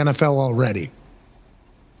mastered the NFL already?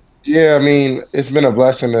 Yeah, I mean, it's been a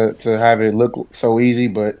blessing to have it look so easy,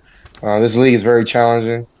 but this league is very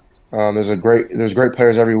challenging. There's great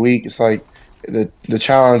players every week. It's like the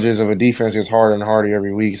challenges of a defense gets harder and harder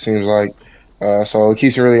every week, it seems like. So it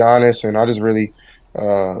keeps me really honest, and I just really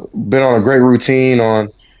been on a great routine on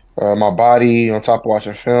my body, on top of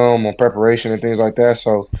watching film, on preparation and things like that.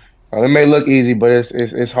 So it may look easy, but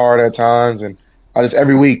it's hard at times, and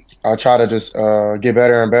every week I try to just get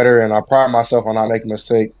better and better, and I pride myself on not making a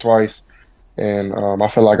mistake twice. And I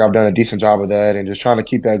feel like I've done a decent job of that, and just trying to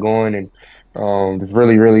keep that going and just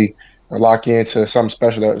really lock into something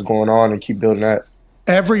special that's going on and keep building that.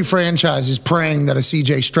 Every franchise is praying that a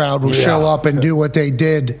CJ Stroud will show up and do what they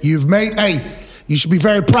did. You should be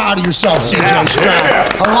very proud of yourself, CJ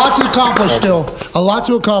Stroud. A lot to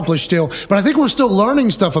accomplish still. But I think we're still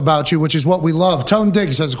learning stuff about you, which is what we love. Tone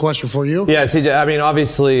Diggs has a question for you. Yeah, CJ, I mean,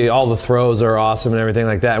 obviously all the throws are awesome and everything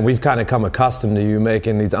like that. And we've kind of come accustomed to you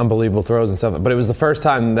making these unbelievable throws and stuff. But it was the first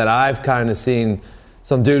time that I've kind of seen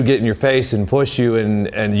some dude get in your face and push you,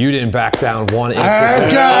 and you didn't back down 1 inch.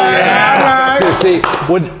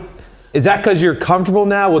 Is that because you're comfortable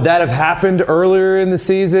now? Would that have happened earlier in the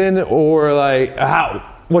season, or like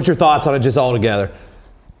what's your thoughts on it just altogether?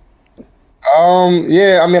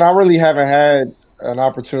 Yeah, I mean, I really haven't had an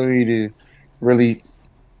opportunity to really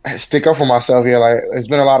stick up for myself here. Like, it's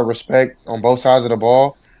been a lot of respect on both sides of the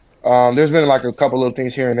ball. There's been like a couple little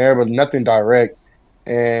things here and there, but nothing direct.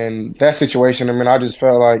 And that situation, I mean, I just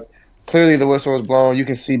felt like clearly the whistle was blown. You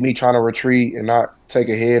can see me trying to retreat and not take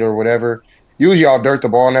a hit or whatever. Usually I'll dirt the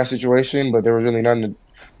ball in that situation, but there was really no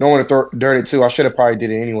one to dirt it to. I should have probably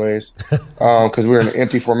did it anyways because we were in an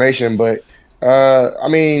empty formation. But, I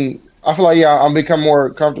mean, I feel like, I'm becoming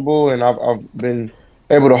more comfortable, and I've been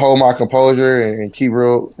able to hold my composure and keep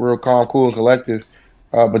real calm, cool, and collective.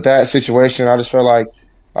 But that situation, I just felt like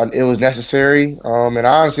it was necessary. And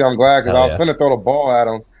honestly, I'm glad because I was finna throw the ball at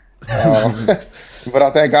him. But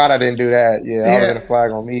I thank God I didn't do that. Yeah, I was in a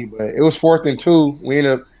flag on me, but it was 4th and 2. We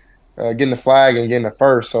ended up getting the flag and getting the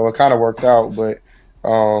first, so it kind of worked out. But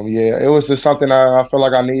it was just something I felt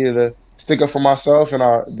like I needed to stick up for myself. And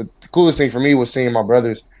the coolest thing for me was seeing my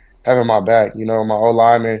brothers having my back. You know, my old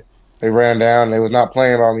linemen, they ran down, they was not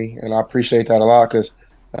playing about me, and I appreciate that a lot because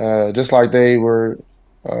just like they were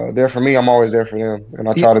there for me, I'm always there for them, and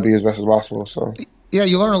I try to be as best as possible. So. Yeah,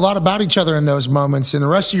 you learn a lot about each other in those moments, and the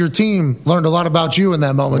rest of your team learned a lot about you in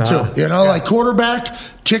that moment too. You know, like quarterback,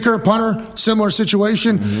 kicker, punter, similar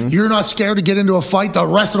situation. Mm-hmm. You're not scared to get into a fight. The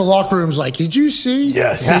rest of the locker room's like, did you see?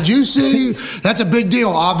 Yes. Did you see? That's a big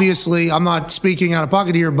deal. Obviously, I'm not speaking out of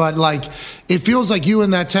pocket here, but like, it feels like you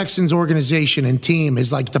and that Texans organization and team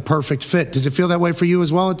is like the perfect fit. Does it feel that way for you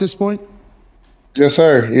as well at this point? Yes,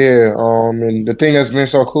 sir. Yeah. And the thing that's been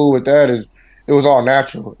so cool with that is it was all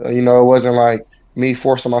natural. You know, it wasn't like me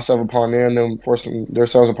forcing myself upon them forcing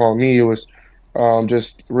themselves upon me. It was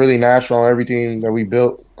just really natural on everything that we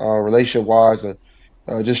built relationship-wise.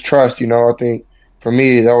 Just trust, you know. I think for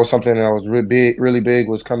me that was something that was really big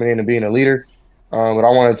was coming in and being a leader. But I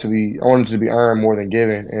wanted to be earned more than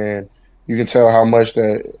given, and you can tell how much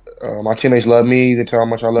that my teammates love me. You can tell how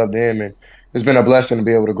much I love them, and it's been a blessing to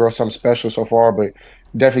be able to grow something special so far. But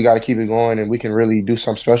definitely got to keep it going, and we can really do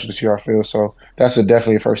something special this year, I feel. So that's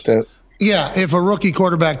definitely a first step. Yeah, if a rookie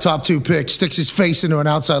quarterback top 2 pick sticks his face into an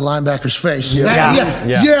outside linebacker's face.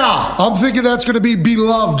 I'm thinking that's going to be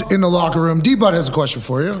beloved in the locker room. D-Bud has a question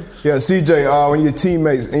for you. Yeah, CJ, when your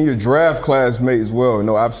teammates and your draft classmates as well, you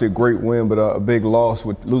know, obviously a great win, but a big loss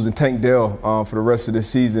with losing Tank Dell for the rest of the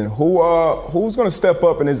season. Who's going to step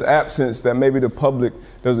up in his absence that maybe the public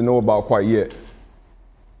doesn't know about quite yet?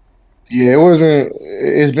 Yeah,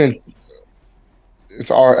 it's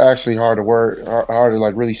actually hard to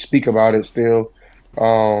like really speak about it still.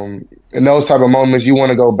 In those type of moments, you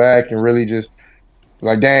want to go back and really just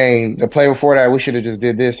like, dang, the play before that, we should have just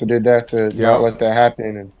did this or did that to not let that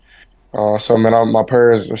happen. And so, man, my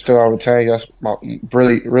prayers are still out with Tank. That's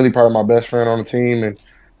really probably my best friend on the team, and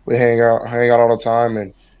we hang out all the time.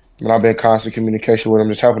 And I've been in constant communication with him,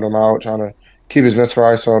 just helping him out, trying to keep his mental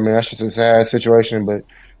right. So, I mean, that's just a sad situation, but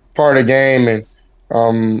part of the game. And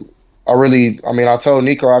I told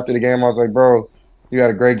Nico after the game, I was like, bro, you had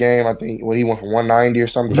a great game. I think he went for 190 or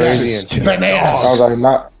something crazy. And bananas. I was like,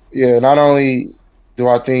 not only do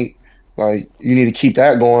I think like you need to keep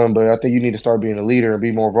that going, but I think you need to start being a leader and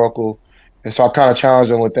be more vocal. And so I kind of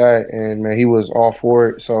challenged him with that, and man, he was all for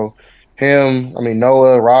it. So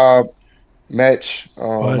Noah, Rob, Metch,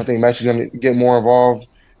 I think Metch is going to get more involved,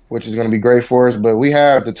 which is going to be great for us. But we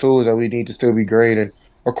have the tools that we need to still be great. And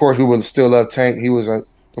of course, we would still love Tank. He was the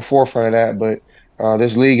forefront of that, but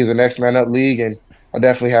this league is a next man up league, and I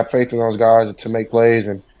definitely have faith in those guys to make plays,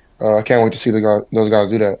 and I can't wait to see those guys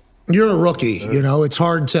do that. You're a rookie, you know, it's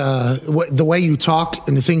hard to, the way you talk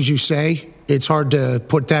and the things you say, it's hard to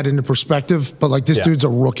put that into perspective, but like this dude's a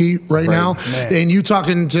rookie right now, and you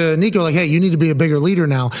talking to Nico like, hey, you need to be a bigger leader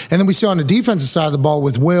now. And then we see on the defensive side of the ball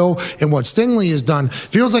with Will and what Stingley has done,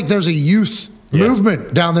 feels like there's a youth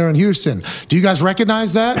movement down there in Houston. Do you guys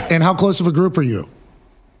recognize that, and how close of a group are you?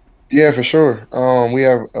 Yeah, for sure. We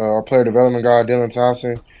have our player development guy, Dylan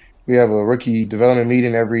Thompson. We have a rookie development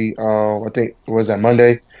meeting every, I think, was that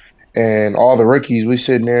Monday? And all the rookies, we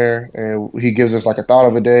sitting there, and he gives us like a thought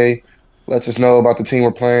of a day, lets us know about the team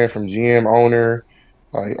we're playing from GM, owner,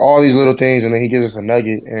 like all these little things, and then he gives us a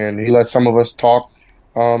nugget, and he lets some of us talk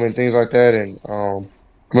and things like that. And I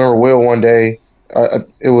remember Will one day,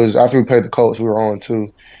 it was after we played the Colts, we were on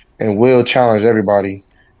 2, and Will challenged everybody,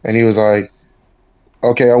 and he was like,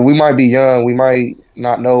 okay, we might be young, we might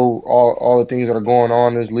not know all the things that are going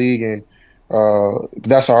on in this league, and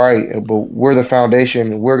that's all right. But we're the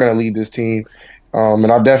foundation, and we're going to lead this team.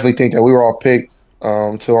 And I definitely think that we were all picked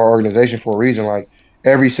to our organization for a reason. Like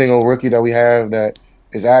every single rookie that we have that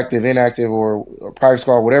is active, inactive, or a practice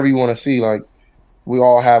squad, whatever you want to see, like we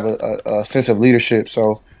all have a sense of leadership.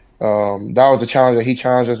 So that was the challenge that he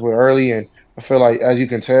challenged us with early, and I feel like, as you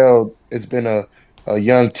can tell, it's been a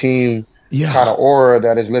young team kind of aura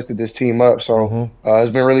that has lifted this team up. So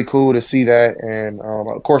it's been really cool to see that. And,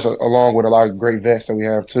 of course, along with a lot of great vets that we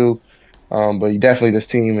have too. But definitely this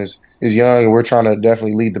team is young, and we're trying to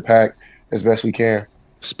definitely lead the pack as best we can.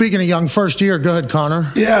 Speaking of young first year, go ahead,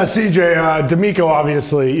 Connor. Yeah, CJ, D'Amico,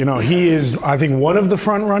 obviously, you know, he is, I think, one of the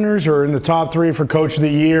front runners or in the top 3 for Coach of the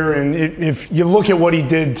Year. And if you look at what he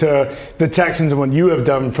did to the Texans and what you have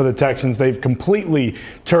done for the Texans, they've completely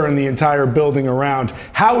turned the entire building around.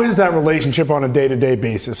 How is that relationship on a day-to-day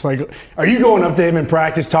basis? Like, are you going up to him in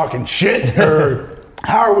practice talking shit, or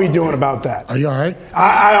How are we doing about that? Are you all right?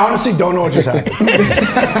 I honestly don't know what just happened.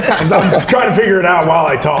 I'm trying to figure it out while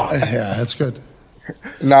I talk. Yeah, that's good.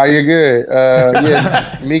 Nah, you're good.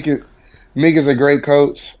 Yeah, Meek is a great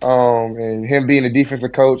coach, and him being a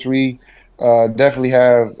defensive coach, we definitely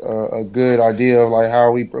have a good idea of like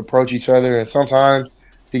how we approach each other. And sometimes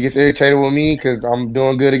he gets irritated with me because I'm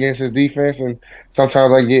doing good against his defense, and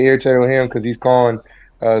sometimes I get irritated with him because he's calling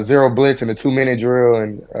zero blitz in a 2-minute drill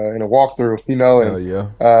and in a walkthrough, you know.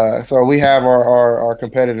 And so we have our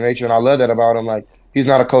competitive nature, and I love that about him. Like, he's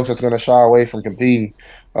not a coach that's going to shy away from competing.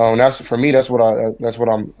 That's for me. That's what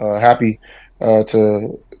I'm happy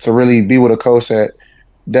to really be with a coach that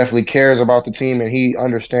definitely cares about the team, and he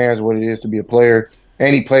understands what it is to be a player,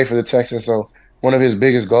 and he played for the Texans. So one of his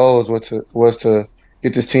biggest goals was to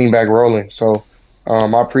get this team back rolling. So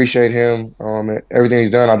I appreciate him and everything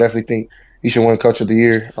he's done. I definitely think he should win Coach of the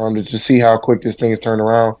Year to see how quick this thing has turned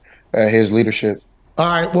around at his leadership. All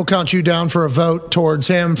right, we'll count you down for a vote towards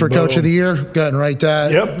him for Coach of the Year. Go ahead and write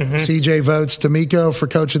that. Yep. Mm-hmm. CJ votes D'Amico for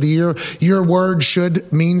Coach of the Year. Your word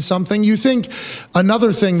should mean something. You think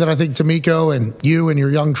another thing that I think D'Amico and you and your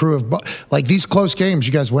young crew have, like these close games,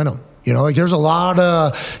 you guys win them. You know, like there's a lot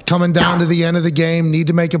of coming down to the end of the game, need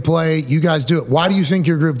to make a play. You guys do it. Why do you think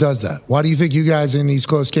your group does that? Why do you think you guys in these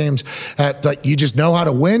close games, you just know how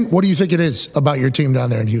to win? What do you think it is about your team down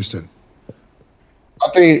there in Houston? I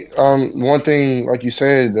think one thing, like you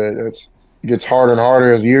said, that gets harder and harder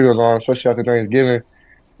as the year goes on, especially after Thanksgiving,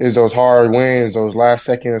 is those hard wins, those last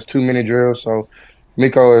seconds, 2-minute drills. So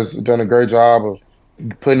Miko has done a great job of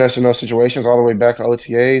putting us in those situations all the way back to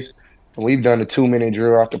OTAs. And we've done the 2-minute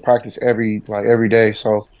drill after practice every day.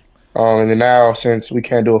 So, and then now, since we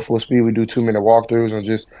can't do a full speed, we do 2-minute walkthroughs and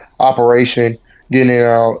just operation, getting in and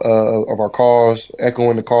out of our calls,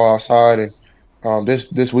 echoing the call outside. And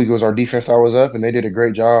this week was our defense that was up, and they did a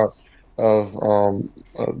great job of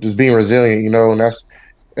just being resilient, you know, and that's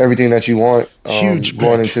everything that you want huge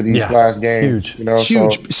going into these last games. Huge, you know,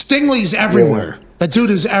 huge. So, Stingley's everywhere. Yeah. That dude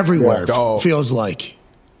is everywhere, feels like.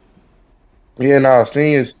 Yeah, no,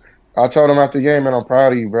 Sting is – I told him after the game, man, I'm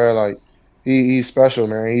proud of you, bro. Like, he's special,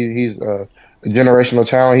 man. He's a generational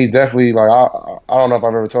talent. He's definitely, like, I don't know if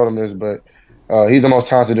I've ever told him this, but he's the most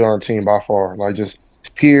talented dude on our team by far. Like, just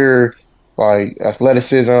pure, like,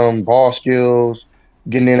 athleticism, ball skills,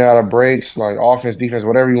 getting in and out of breaks, like, offense, defense,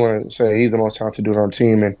 whatever you want to say. He's the most talented dude on our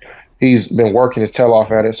team, and he's been working his tail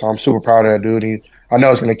off at it. So I'm super proud of that dude. I know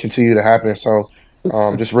it's going to continue to happen. So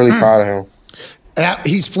just really proud of him.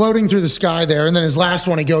 He's floating through the sky there, and then his last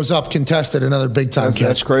one, he goes up contested, another big-time catch.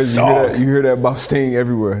 That's crazy. You hear that about Sting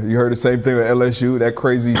everywhere. You heard the same thing with LSU, that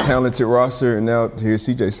crazy, talented roster, and now to hear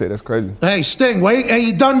CJ say that's crazy. Hey, Sting, wait, hey,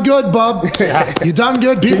 you done good, bub. You done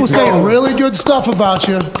good. People saying really good stuff about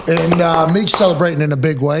you, and Meek's celebrating in a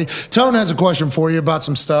big way. Tone has a question for you about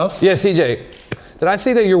some stuff. Yeah, CJ. Did I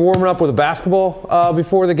see that you're warming up with a basketball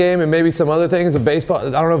before the game and maybe some other things? A baseball?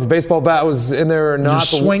 I don't know if a baseball bat was in there or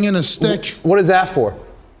not. You're swinging a stick. What is that for?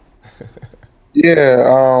 Yeah,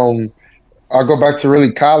 I'll go back to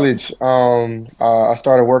really college. I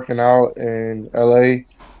started working out in LA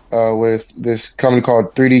with this company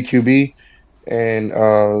called 3D QB, and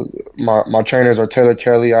my trainers are Taylor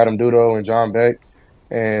Kelly, Adam Dudo, and John Beck,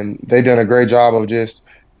 and they've done a great job of just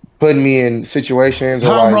putting me in situations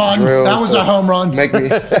or home like run. drills. That was a home run. Make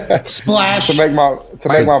me splash to make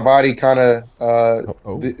my body kind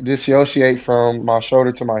of dissociate from my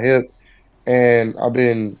shoulder to my hip, and I've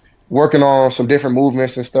been working on some different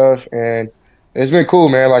movements and stuff, and it's been cool,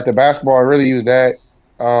 man. Like the basketball, I really use that.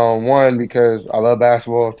 One, because I love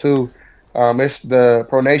basketball. Two, it's the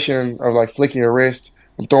pronation of like flicking your wrist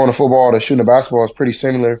from throwing a football to shooting a basketball is pretty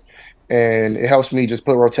similar, and it helps me just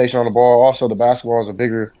put rotation on the ball. Also, the basketball is a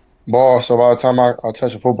bigger ball, so by the time I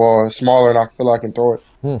touch a football, it's smaller, and I feel like I can throw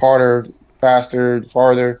it harder, faster,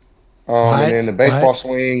 farther. And then the baseball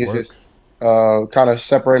swing is just kind of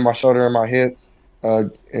separating my shoulder and my hip,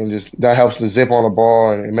 and just that helps to zip on the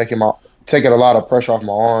ball and taking a lot of pressure off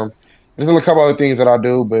my arm. There's a couple other things that I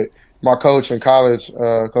do, but my coach in college,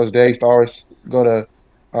 Coach Day, used to always go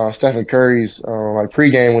to Stephen Curry's like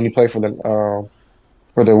pregame when he played for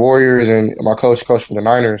the Warriors, and my coach coached for the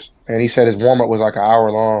Niners, and he said his warm-up was like an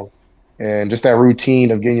hour long, and just that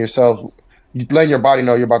routine of letting your body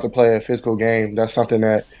know you're about to play a physical game, that's something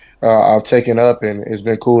that I've taken up, and it's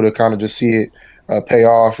been cool to kind of just see it pay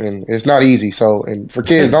off, and it's not easy. So, and for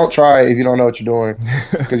kids, don't try it if you don't know what you're doing,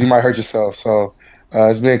 because you might hurt yourself. So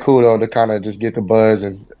it's been cool, though, to kind of just get the buzz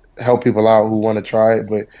and help people out who want to try it,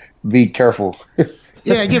 but be careful.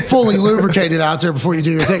 Yeah, get fully lubricated out there before you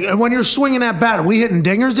do your thing. And when you're swinging that bat, are we hitting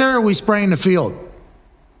dingers there, or are we spraying the field?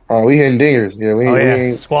 We hitting dingers. Yeah, we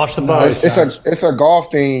ain't squash the ball. It's a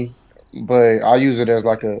golf thing, but I use it as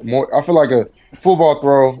like I feel like a football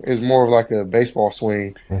throw is more of like a baseball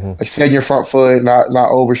swing. Like setting your front foot, not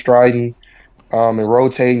overstriding, and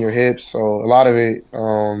rotating your hips. So a lot of it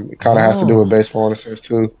kind of has to do with baseball in a sense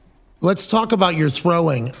too. Let's talk about your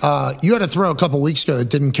throwing. You had a throw a couple weeks ago that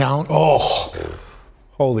didn't count. Oh,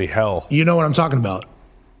 holy hell. You know what I'm talking about.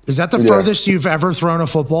 Is that the furthest you've ever thrown a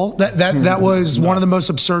football? That was one of the most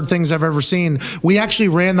absurd things I've ever seen. We actually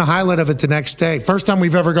ran the highlight of it the next day. First time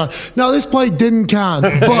we've ever gone, no, this play didn't count.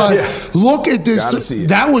 But look at this.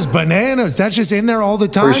 That was bananas. That's just in there all the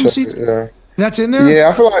time. That's in there? Yeah,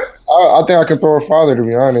 I feel like I think I can throw it farther, to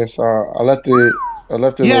be honest. I left it.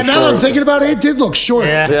 Yeah, now that I'm thinking about it, it did look short.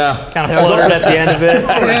 Yeah. Kind of floated at the end of it.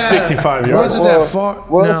 65 yards. Wasn't that far?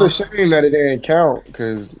 Well, it's a shame that it didn't count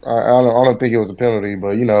because I don't think it was a penalty.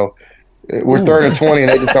 But, we're 3rd and 20 and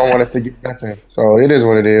they just don't want us to get nothing. So it is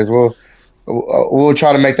what it is. We'll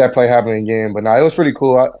try to make that play happen again. But, it was pretty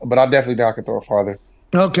cool. But I definitely think I can throw it farther.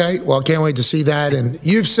 Okay, well, can't wait to see that. And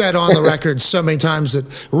you've said on the record so many times that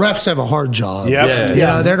refs have a hard job.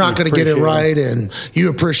 They're not going to get it right, and you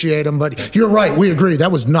appreciate them. But you're right, we agree.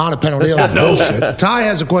 That was not a penalty. That was bullshit. Ty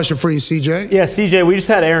has a question for you, CJ. Yeah, CJ, we just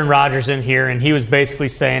had Aaron Rodgers in here, and he was basically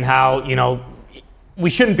saying how, we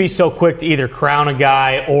shouldn't be so quick to either crown a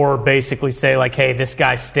guy or basically say, like, hey, this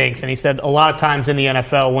guy stinks. And he said a lot of times in the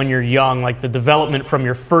NFL when you're young, like the development from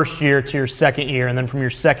your first year to your second year and then from your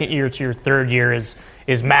second year to your third year is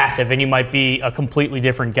massive, and you might be a completely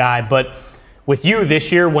different guy. But with you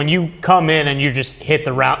this year, when you come in and you just hit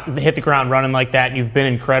the ground running like that, and you've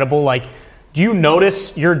been incredible, like, do you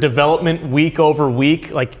notice your development week over week,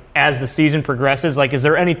 like, as the season progresses? Like, is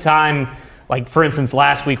there any time, like, for instance,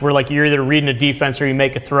 last week where, like, you're either reading a defense or you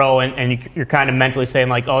make a throw and you're kind of mentally saying,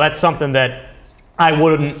 like, oh, that's something that I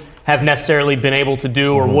wouldn't have necessarily been able to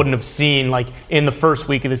do or wouldn't have seen, like, in the first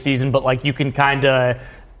week of the season, but, like, you can kind of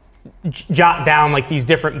jot down, like, these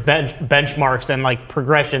different benchmarks and, like,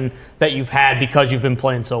 progression that you've had because you've been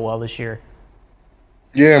playing so well this year?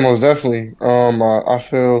 Yeah, most definitely. I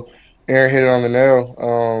feel Aaron hit it on the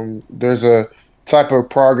nail. There's a type of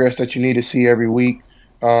progress that you need to see every week.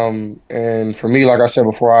 And for me, like I said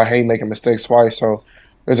before, I hate making mistakes twice. So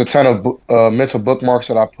there's a ton of mental bookmarks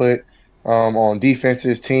that I put on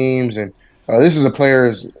defenses, teams, and this is a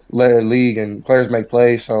players-led league, and players make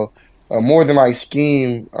plays. So more than like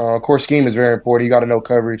scheme, of course, scheme is very important. You got to know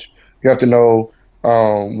coverage. You have to know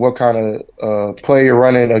what kind of play you're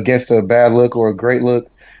running against a bad look or a great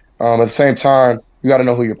look. At the same time, you got to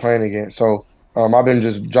know who you're playing against. So I've been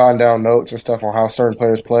just jotting down notes and stuff on how certain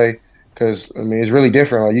players play. Because, it's really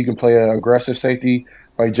different. Like, you can play an aggressive safety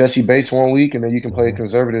like Jesse Bates one week, and then you can play a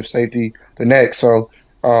conservative safety the next. So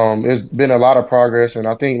there's been a lot of progress. And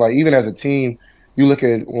I think, like, even as a team, you look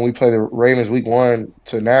at when we play the Ravens week 1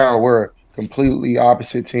 to now, we're a completely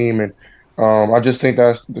opposite team. And I just think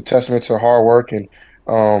that's the testament to hard work and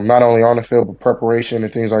not only on the field, but preparation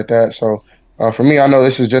and things like that. So for me, I know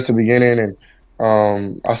this is just the beginning.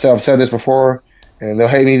 And I've said this before. And they'll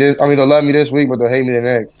hate me they'll love me this week, but they'll hate me the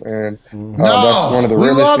next. And that's one of the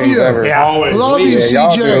realest things ever. Yeah, always. We love you,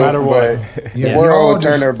 CJ. No matter what. The world will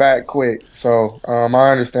turn their back quick. So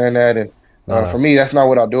I understand that. And for me, that's not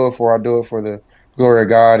what I do it for. I do it for the glory of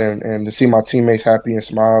God and to see my teammates happy and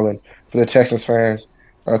smile, and for the Texans fans,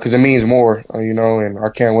 because it means more, and I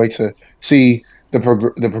can't wait to see the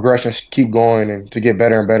progression keep going and to get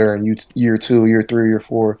better and better in year 2, year 3, year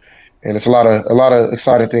 4. And it's a lot of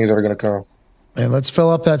exciting things that are going to come. And let's fill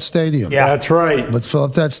up that stadium. Yeah, that's right. Let's fill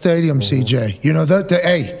up that stadium, CJ.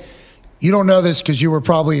 Hey, you don't know this because you were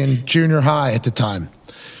probably in junior high at the time.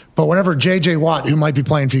 But whenever J.J. Watt, who might be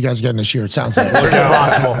playing for you guys again this year, it sounds like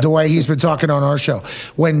the way he's been talking on our show.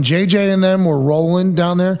 When J.J. and them were rolling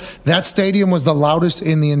down there, that stadium was the loudest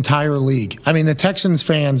in the entire league. I mean, the Texans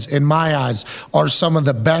fans, in my eyes, are some of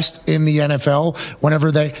the best in the NFL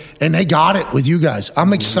whenever they got it with you guys.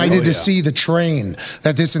 I'm excited to see the train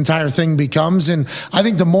that this entire thing becomes. And I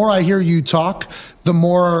think the more I hear you talk, the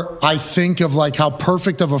more I think of like how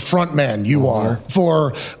perfect of a front man you are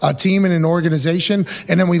for a team and an organization.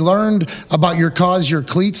 And then we learned about your cause, your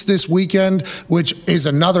cleats this weekend, which is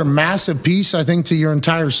another massive piece, I think, to your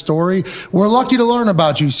entire story. We're lucky to learn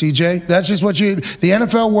about you, CJ. That's just the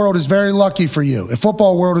NFL world is very lucky for you. The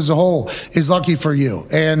football world as a whole is lucky for you.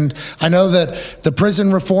 And I know that the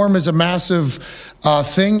prison reform is a massive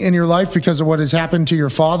thing in your life because of what has happened to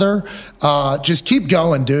your father. Just keep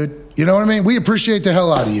going, dude. You know what I mean? We appreciate the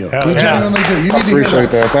hell out of you. We genuinely do. You need to hear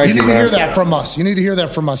that. You need to hear that from us. You need to hear that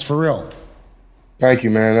from us for real. Thank you,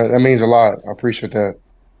 man. That means a lot. I appreciate that.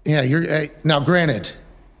 Yeah, now granted,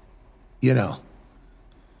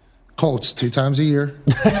 Colts 2 times a year.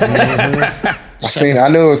 I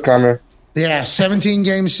knew it was coming. Yeah,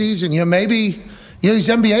 17-game season. Maybe these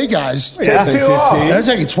NBA guys, they're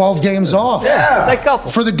taking 12 games off. Yeah, take a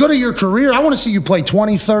couple. For the good of your career, I want to see you play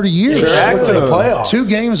 20, 30 years. Exactly. The playoffs. 2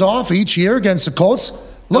 games off each year against the Colts.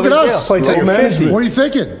 Look at us. Play till you're 50. What are you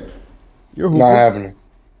thinking? Not happening.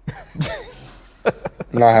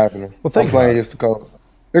 Not happening. I'm playing against the Colts.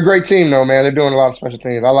 They're a great team, though, man. They're doing a lot of special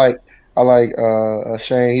things. I like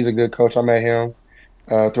Shane. He's a good coach. I met him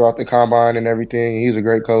throughout the combine and everything. He's a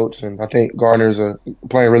great coach, and I think Gardner's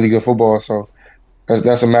playing really good football. So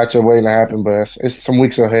that's a matchup waiting to happen. But it's some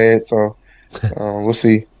weeks ahead, so we'll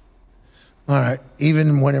see. All right.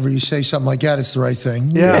 Even whenever you say something like that, it's the right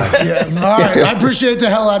thing. Yeah. All right. I appreciate the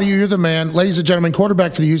hell out of you. You're the man. Ladies and gentlemen,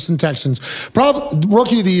 quarterback for the Houston Texans. Probably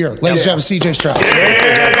Rookie of the Year. Ladies and gentlemen, C.J. Stroud.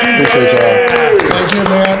 Appreciate y'all. Thank you,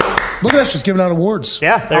 man. Look at us just giving out awards.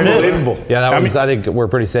 Yeah, there it is. Unbelievable. Yeah, I think we're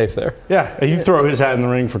pretty safe there. Yeah, you throw his hat in the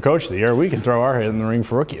ring for Coach of the Year. We can throw our hat in the ring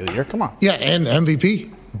for Rookie of the Year. Come on. Yeah, and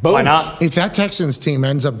MVP. Boom. Why not? If that Texans team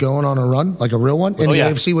ends up going on a run, like a real one, in the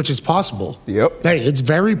AFC, which is possible. Yep. Hey, it's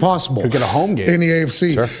very possible. Could get a home game. In the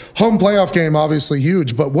AFC. Sure. Home playoff game, obviously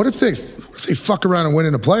huge. But what if they fuck around and win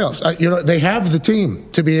in the playoffs? They have the team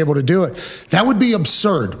to be able to do it. That would be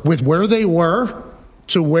absurd with where they were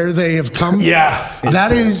to where they have come. Yeah.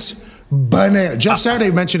 That is banana. Jeff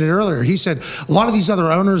Saturday mentioned it earlier. He said a lot of these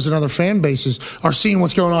other owners and other fan bases are seeing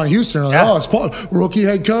what's going on in Houston. They're like, it's rookie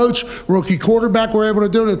head coach, rookie quarterback. We're able to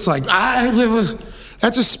do it. It's like,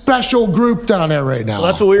 that's a special group down there right now. Well,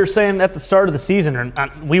 that's what we were saying at the start of the season. Or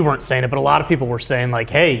we weren't saying it, but a lot of people were saying, like,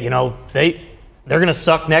 hey, they're going to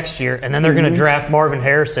suck next year, and then they're going to draft Marvin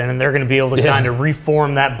Harrison, and they're going to be able to kind of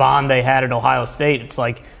reform that bond they had at Ohio State. It's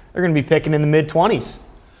like they're going to be picking in the mid-20s.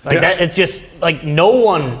 That, it's just like no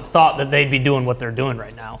one thought that they'd be doing what they're doing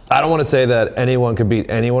right now. I don't want to say that anyone could beat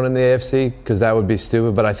anyone in the AFC because that would be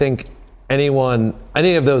stupid, but I think any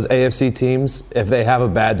of those AFC teams, if they have a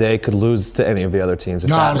bad day, could lose to any of the other teams, if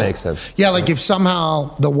that makes sense. Yeah, like if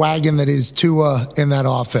somehow the wagon that is Tua in that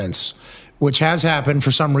offense, which has happened for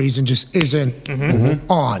some reason, just isn't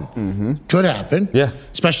on. Mm-hmm. Could happen. Yeah.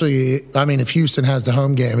 Especially, if Houston has the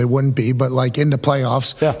home game, it wouldn't be, but like in the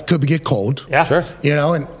playoffs, could get cold. Yeah. Sure.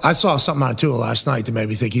 And I saw something out of Tua last night that made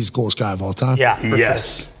me think he's the coolest guy of all time. Yeah.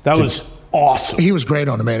 Yes. That was awesome. He was great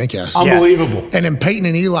on the Manicast. Unbelievable. And then Peyton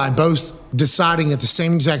and Eli both deciding at the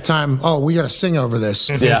same exact time, we got to sing over this.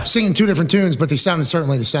 Yeah. Singing 2 different tunes, but they sounded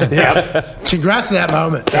certainly the same. Yeah. Congrats to that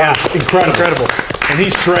moment. That was incredible. And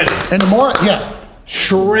he's shredded. And the more,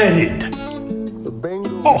 shredded. The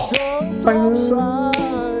Bengals jumped off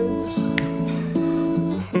sides.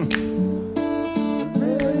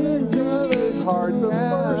 Really good is hard to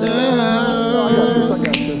first. I got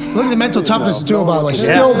this. Look at the mental toughness of Tua, by the way.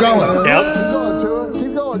 Still going. Yep. Keep going, Tua.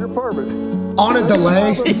 Keep going. You're perfect. On a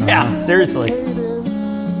delay. Yeah, seriously. You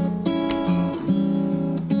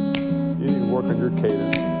need to work on your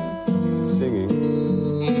cadence. Singing.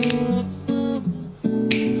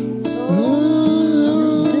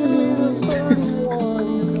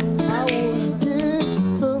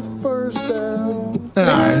 All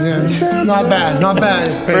right, not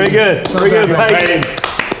bad. Very good. Very good, Peyton.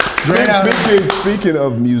 Speaking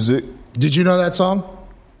of music, did you know that song?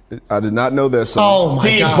 I did not know that song. Oh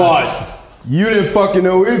my God! You didn't fucking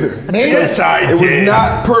know either. Yes, I did. It was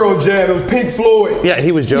not Pearl Jam. It was Pink Floyd. Yeah,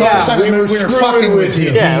 he was joking. Yeah, we were fucking with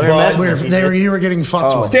you. Yeah, you were getting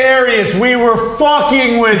fucked with. Darius, we were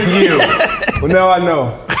fucking with you. Well, now I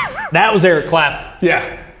know. That was Eric Clapton.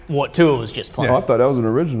 Yeah. What Tua was just playing. Oh, I thought that was an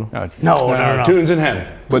original. No. Tunes in heaven.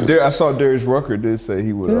 But I saw Darius Rucker did say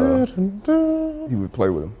he would play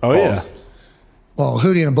with him. Oh, yeah. Well,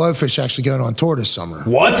 Hootie and the Blowfish actually going on tour this summer.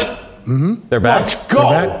 What? Mm-hmm. They're back. Let's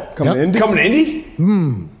go. Coming to Indy? Coming to Indy?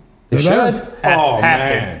 They should.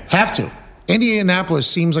 Have to. Indianapolis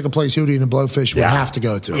seems like a place Hootie and the Blowfish would have to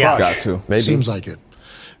go to. Yeah. Got to. Maybe. Seems like it.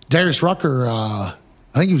 Darius Rucker, I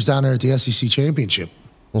think he was down there at the SEC Championship.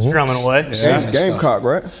 Strumming away. Yeah. Gamecock,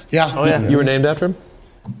 right? Yeah. Oh, yeah. You were named after him?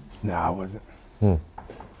 No, I wasn't.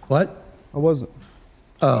 What? I wasn't.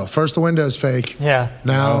 Oh, first the window's fake. Yeah.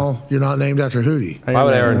 Now you're not named after Hootie. Why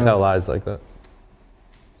would Aaron tell lies like that?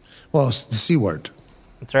 Well, it's the C word.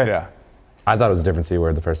 That's right. Yeah. I thought it was a different C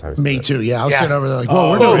word the first time. Me too, yeah. I was Yeah. sitting over there like,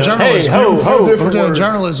 whoa, we're doing journalism. Hey, We're doing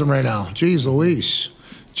journalism right now. Jeez Louise.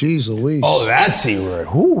 Oh, that C word.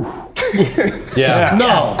 Whew. Yeah.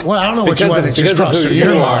 No. Well, I don't know what you went. It just because of crossed who through you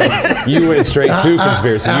your are. mind. You went straight to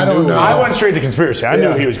conspiracy. I don't know. I went straight to conspiracy. I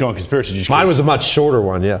knew he was going conspiracy. Just Mine was a much shorter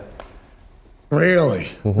one, yeah. Really?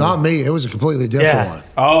 Not me. It was a completely different one.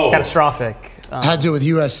 Oh. Catastrophic. Had to do with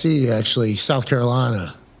USC, actually, South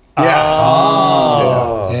Carolina.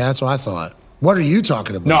 Yeah. Yeah, that's what I thought. What are you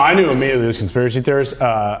talking about? No, I knew immediately it was conspiracy theorists.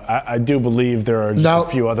 I do believe there are just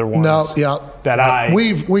a few other ones. That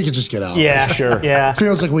we could just get out. Yeah, sure. Yeah.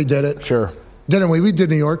 Feels like we did it. Sure. Didn't we? We did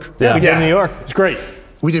New York. Yeah, we did New York. It's great.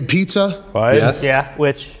 We did pizza. Right? Yes. Yeah,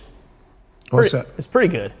 which What's that? it's pretty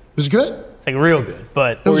good. It was good. It's like real good,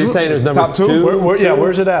 but What were you saying? It was number Top two? two?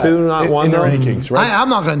 Where's it at? Two, not one, in the though? rankings, right? I'm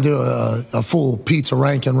not going to do a full pizza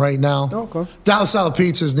ranking right now. Okay. Dallas Salad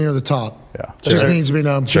Pizza is near the top. Yeah. Just needs to be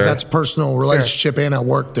known because Sure. that's a personal relationship and I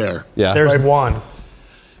work there. Yeah. there's one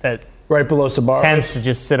that Right below Sabar. tends to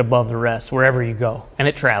just sit above the rest wherever you go, and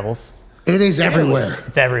it travels. It is everywhere.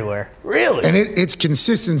 It's everywhere. Really? And its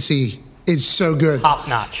consistency is so good. Top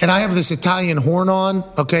notch. And I have this Italian horn on,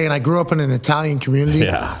 okay, and I grew up in an Italian community.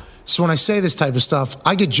 Yeah. So when I say this type of stuff,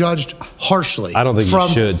 I get judged harshly. I don't think you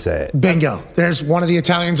should say it. Bingo. There's one of the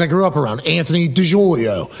Italians I grew up around, Anthony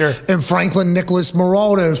DiGiulio. Sure. And Franklin Nicholas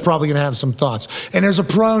Moraldo is probably going to have some thoughts. And there's a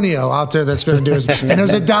Pronio out there that's going to do his. And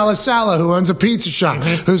there's a Dallas Sala who owns a pizza shop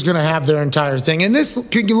who's going to have their entire thing. And this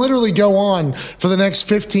can literally go on for the next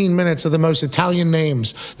 15 minutes of the most Italian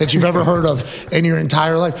names that you've ever heard of in your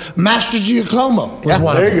entire life. Master Giacomo was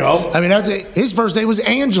one of them. there you go. I mean, his first name was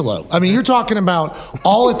Angelo. I mean, you're talking about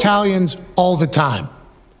all Italians all the time.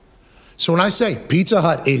 So when I say Pizza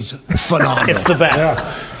Hut is phenomenal. It's the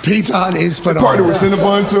best. Pizza Hut is phenomenal. Party with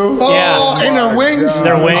Cinnabon too. Oh, and their wings.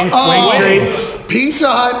 Their wings, wing streets. Pizza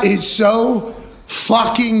Hut is so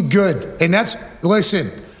fucking good. And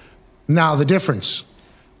listen, now the difference.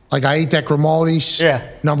 Like I ate that Grimaldi's,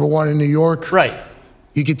 number one in New York. Right.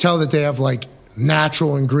 You could tell that they have like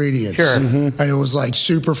natural ingredients. Sure. And it was like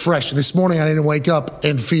super fresh. This morning I didn't wake up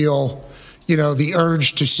and feel, the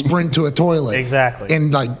urge to sprint to a toilet. Exactly.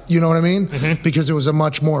 And like, you know what I mean? Because it was a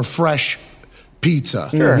much more fresh pizza.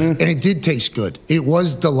 Sure. And it did taste good. It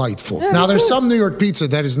was delightful. Now, there's some New York pizza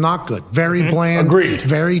that is not good. Very bland. Agreed.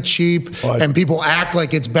 Very cheap. And people act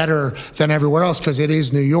like it's better than everywhere else because it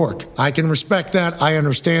is New York. I can respect that. I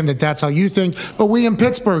understand that that's how you think. But we in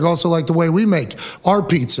Pittsburgh also like the way we make our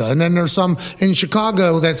pizza. And then there's some in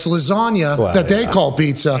Chicago that's lasagna that they call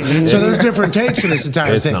pizza. So there's different takes in this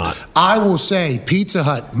entire thing. Not. I will say Pizza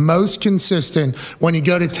Hut, most consistent when you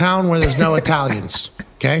go to town where there's no Italians.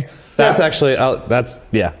 Okay? That's actually,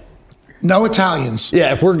 yeah. No Italians.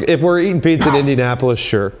 Yeah, if we're eating pizza in Indianapolis,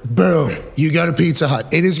 sure. Boom. You go to Pizza Hut.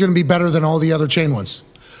 It is going to be better than all the other chain ones.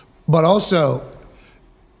 But also,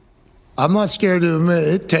 I'm not scared to admit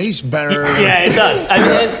it tastes better. Yeah, it does. I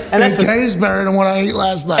mean, and that's it tastes better than what I ate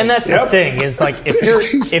last night. And that's the thing is like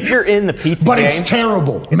if you're in the pizza but game, it's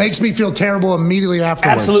terrible. It makes me feel terrible immediately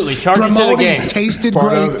afterwards. Absolutely. Charge it to the Grimaldi's game. tasted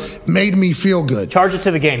great, made me feel good. Charge it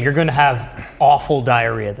to the game. You're going to have awful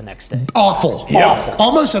diarrhea the next day. Awful. Yep. Awful.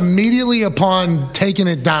 Almost immediately upon taking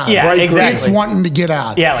it down. Yeah, exactly. It's wanting to get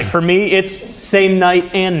out. Yeah, like for me, it's same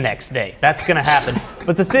night and next day. That's going to happen.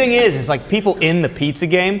 But the thing is like people in the pizza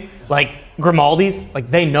game, like Grimaldi's,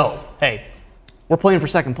 like they know, hey, we're playing for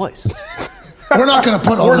second place. We're not going to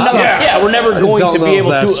put all this stuff. Yeah, we're never going to be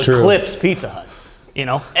able to true. eclipse Pizza Hut.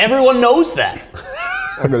 Everyone knows that.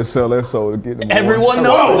 I gotta sell their soul to get them. Everyone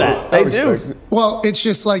knows that. They do. It. Well, it's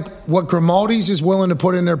just like what Grimaldi's is willing to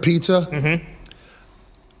put in their pizza.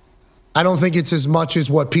 I don't think it's as much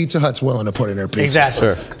as what Pizza Hut's willing to put in their pizza.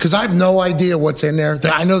 Exactly. Because I have no idea what's in there.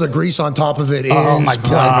 I know the grease on top of it is my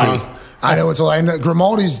God. plenty. I know it's a lot. I know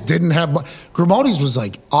Grimaldi's didn't have. Grimaldi's was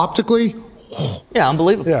like optically. Yeah,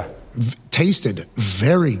 unbelievable. Yeah. Tasted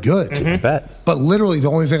very good. I bet. But literally the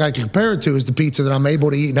only thing I can compare it to is the pizza that I'm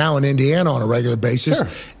able to eat now in Indiana on a regular basis.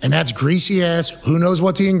 Sure. And that's greasy ass. Who knows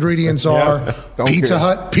what the ingredients are? Pizza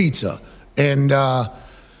Hut pizza. And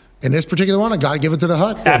in this particular one, I got to give it to the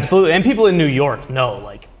Hut. Absolutely. And people in New York know,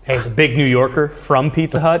 like, hey, the big New Yorker from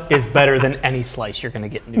Pizza Hut is better than any slice you're going to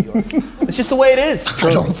get in New York. It's just the way it is.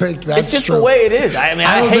 I don't think that's It's just true. the way it is. I mean,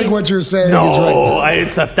 I don't hate, think what you're saying is no, right.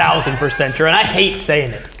 it's 1,000% true. And I hate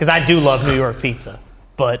saying it because I do love New York pizza.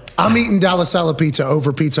 But I'm eating Dallas Salad pizza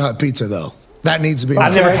over Pizza Hut pizza, though. That needs to be.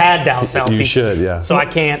 I've never had Dallas Salad pizza. You should, yeah. So I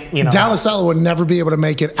can't, Dallas Salad would never be able to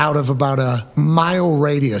make it out of about a mile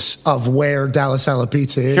radius of where Dallas Salad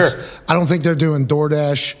pizza is. Sure. I don't think they're doing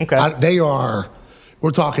DoorDash. Okay. They are.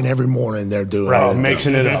 We're talking every morning they're doing it.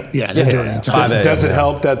 Mixing it up. Yeah, they're doing it. Does it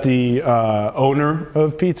help that the owner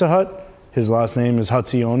of Pizza Hut, his last name is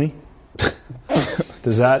Hutzioni?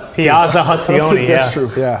 Does that? Piazza Hutzioni, That's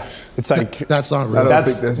true. Yeah. It's like. That's not real.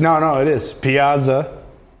 No, it is. Piazza,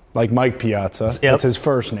 like Mike Piazza. Yep. That's his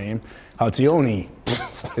first name. Hutzioni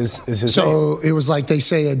is his name. So it was like they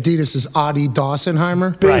say Adidas is Adi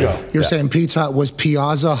Dawsonheimer. Bingo. You're saying Pizza Hut was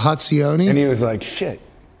Piazza Hutzioni? And he was like, shit,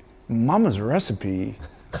 Mama's recipe,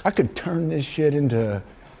 I could turn this shit into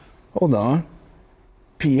Hold on.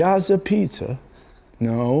 Piazza Pizza.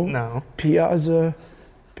 No. Piazza.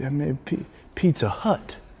 Pizza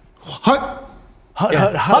Hut. Hut.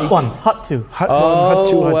 Hut 1, Hut 2. Hut 1, Hut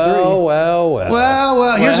 2, Hut 3.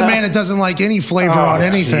 Well, here's a man that doesn't like any flavor on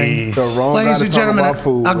anything. Ladies and gentlemen,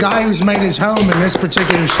 a guy who's made his home in this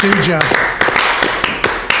particular studio.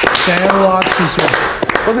 Dan Orlovsky.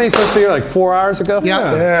 Wasn't he supposed to be here like 4 hours ago?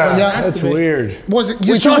 Yeah. That's weird. Was it? We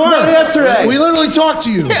Yes, you talked about it were. yesterday. We literally talked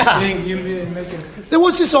to you. Then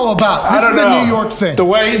what's this all about? This is the New York thing. The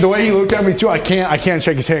way he looked at me too, I can't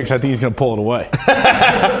shake his hand because I think he's gonna pull it away.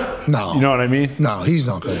 No. You know what I mean? No, he's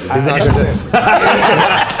not gonna do He's not that.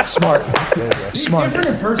 gonna do it. Smart. Smart. Different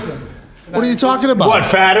in person. What are you talking about? What,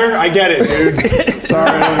 fatter? I get it, dude. Sorry,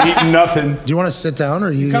 I'm eating nothing. Do you want to sit down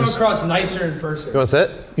or you Come just, across nicer in person. You want to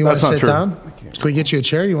sit? you want to That's sit not down? Can we get you a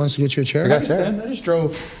chair? You want us to get you a chair? I got a chair. I just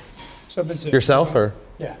drove. So it's Yourself or?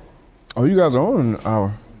 Yeah. Oh, you guys are on an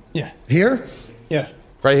hour. Yeah. Here? Yeah.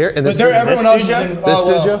 Right here? In But this there, everyone else is in. This oh, well,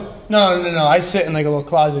 studio? No. I sit in like a little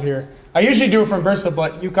closet here. I usually do it from Bristol,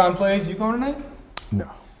 but UConn plays. You going tonight? No.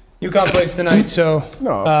 UConn plays tonight, so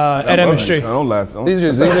No. at MSG. Don't laugh. These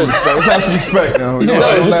are Let's have some respect now. No,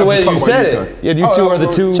 it's just the way that you said it. Yeah, you two are the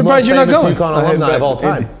two Surprised most you're not famous going. UConn alumni of all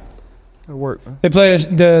time. It'll work, man. They play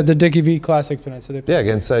the Dickie V Classic tonight, so they play. Yeah,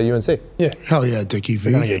 against UNC. Yeah. Hell yeah, Dickie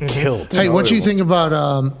V. They're gonna get killed. Hey, what do you think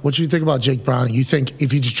about Jake Browning? You think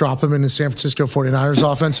if you just drop him in the San Francisco 49ers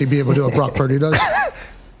offense, he'd be able to do what Brock Purdy does?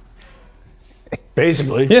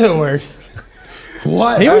 Basically. You're the worst.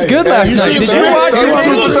 What? He was good last night. Did you watch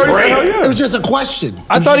it? It was just a question.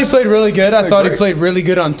 I thought he played really good. I thought he played really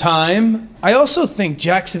good on time. I also think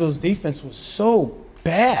Jacksonville's defense was so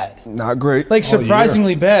bad. Not great. Like,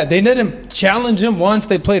 surprisingly bad. They didn't challenge him once.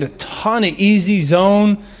 They played a ton of easy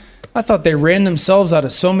zone. I thought they ran themselves out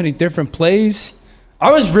of so many different plays.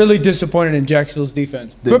 I was really disappointed in Jacksonville's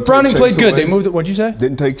defense. But Browning played good. They moved it. What'd you say?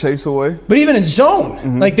 Didn't take Chase away. But even in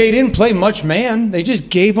zone, like, they didn't play much man. They just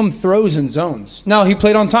gave him throws in zones. Now, he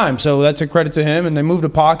played on time, so that's a credit to him. And they moved a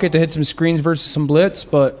pocket to hit some screens versus some blitz.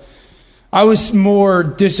 But I was more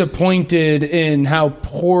disappointed in how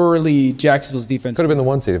poorly Jacksonville's defense. Could have been the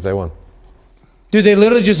 1 seed if they won. Dude, they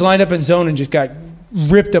literally just lined up in zone and just got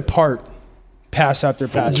ripped apart, pass after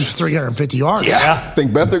pass. Just 350 yards. Yeah.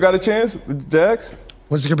 Think Bethel got a chance with Jax?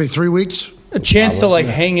 What's it going to be, 3 weeks? A chance to, like,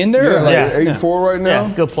 hang in there? Yeah, Or, like, 8-4 right now.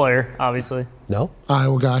 Yeah, good player, obviously. No?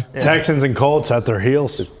 Iowa guy. Yeah. Texans and Colts at their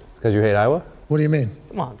heels. It's because you hate Iowa? What do you mean?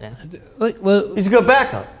 Come on, Dan. well, He's a good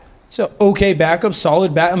backup. so, okay backup,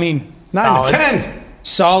 solid back. I mean, 9 to 10.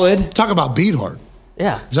 solid. Talk about Beathard.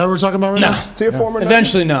 Yeah. Is that what we're talking about right now? Is he a former Niner?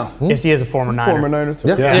 Eventually, no. Yes, he is a former Niner. Former Niner, too.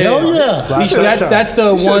 Yeah. Hell yeah. That's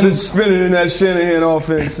the Should have one. been spinning in that Shanahan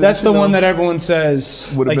offense. That's the one that everyone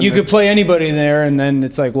says. Would've Like, been you there. could play anybody there, and then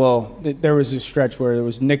it's like, well, there was a stretch where there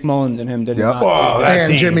was Nick Mullins and him did Yep. not. Oh, that And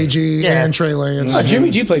team. Jimmy G Yeah. and Trey Lance. Oh, Jimmy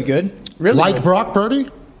G played good. Really? Like good. Brock Purdy?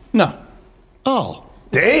 No. Oh.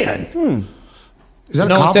 Dan. Is that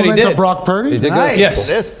No a one said he compliment to did. Brock Purdy? He did Nice. good. Yes.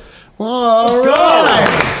 It is. All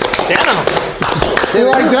right. Dan. You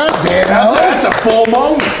like that, Dan? That's a full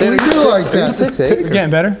moment. We do like that. 6'8". You're getting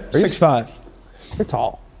better. 6'5". You're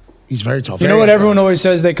tall. He's very tough. You know what everyone always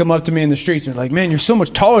says? They come up to me in the streets and they're like, man, you're so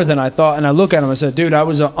much taller than I thought. And I look at him and I said, dude, I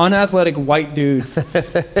was an unathletic white dude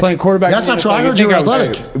playing quarterback. That's not true. I heard you were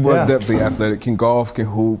athletic. Well, definitely athletic. Can golf, can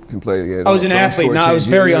hoop, can play. Yeah, I was an athlete. No, I was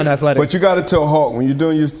very unathletic. But you got to tell Hawk when you're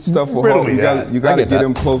doing your stuff with Riddle Hawk, me you that. got to get get that.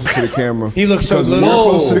 him closer to the camera. He looks so Because when little. you're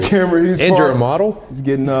close to the camera, he's And far. you're a model? He's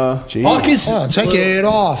getting Hawk is Take it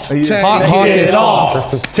off. He is. Take Hawk it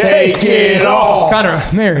off. Take it off. Connor,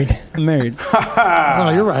 married. I'm married.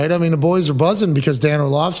 Oh, you're right. I mean, the boys are buzzing because Dan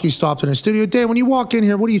Orlovsky stopped in the studio. Dan, when you walk in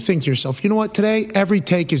here, what do you think to yourself? You know what? Today, every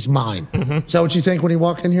take is mine. Is that what you think when you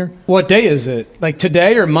walk in here? What day is it? Like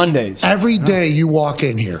today or Mondays? Every day you walk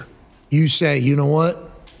in here, you say, you know what?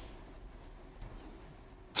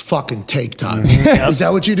 It's fucking take time. Is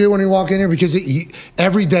that what you do when you walk in here? Because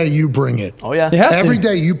every day you bring it. Oh, yeah. You have to. Every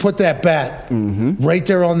day you put that bat right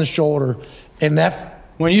there on the shoulder, and that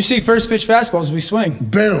When you see first pitch fastballs, we swing.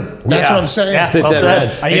 boom. That's what I'm saying. Yeah, well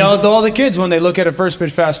said. I yell at all the kids when they look at a first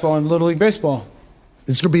pitch fastball in Little League Baseball.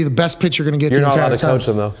 It's going to be the best pitch you're going to get You're the not entire allowed to time. coach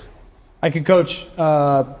them, though. I can coach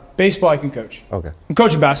baseball. I can coach. Okay. I'm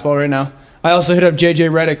coaching basketball right now. I also hit up JJ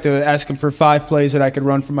Redick to ask him for 5 plays that I could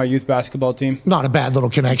run for my youth basketball team. Not a bad little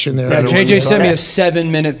connection there. Yeah, JJ sent me a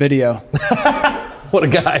 7-minute video. What a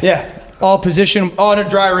guy. Yeah, all position, all on a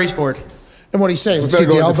dry erase board. And what do you say? Let's get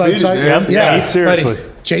the elbow tight. Yeah, seriously.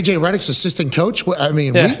 JJ Redick's assistant coach. I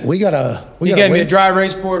mean, we gotta. He gave me a dry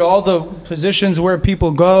erase board, all the positions where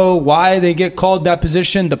people go, why they get called that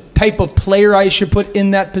position, the type of player I should put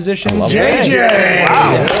in that position. JJ,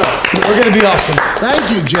 wow, we're gonna be awesome.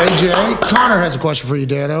 Thank you, JJ. Connor has a question for you,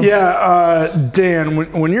 Dano. Yeah,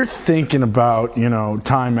 Dan, when you're thinking about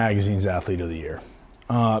Time Magazine's Athlete of the Year.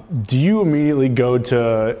 Do you immediately go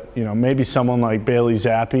to, maybe someone like Bailey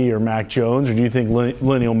Zappi or Mac Jones, or do you think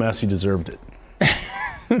Lionel Messi deserved it?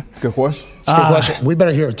 Good question. It's a good question. We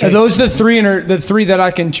better hear it. Are those the three that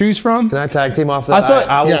I can choose from? Can I tag team off that?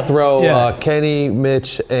 I will throw Kenny,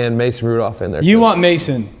 Mitch, and Mason Rudolph in there. You want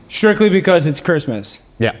Mason strictly because it's Christmas?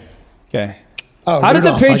 Yeah. Okay. How did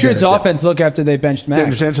the Patriots offense look after they benched Mac?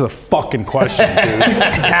 Just answer the fucking question, dude.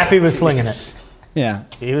 He's happy with slinging it. Yeah.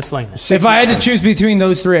 He was slinging it. If I had to choose between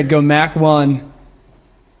those three, I'd go Mac 1,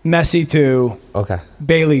 Messi 2,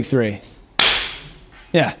 Bailey 3.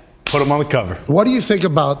 Yeah. Put him on the cover. What do you think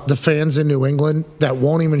about the fans in New England that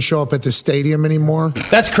won't even show up at the stadium anymore?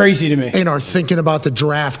 That's crazy to me. And are thinking about the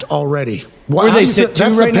draft already. Where they sit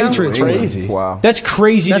that's right the now? Patriots. Crazy. Wow. That's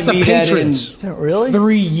crazy That's to the me. Patriots. That in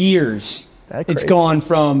 3 years, it's gone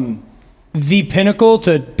from the pinnacle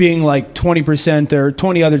to being like 20% or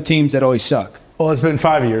 20 other teams that always suck. Well, it's been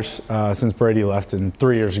 5 years since Brady left, and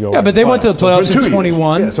 3 years ago. Yeah, but they went to the playoffs in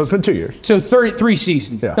 21. Yeah, so it's been 2 years. So 3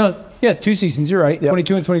 seasons. Yeah. No, 2 seasons. You're right.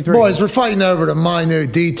 22 and 23. Boys, we're fighting over the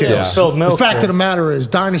minute details. Spilled milk The fact here. of the matter is,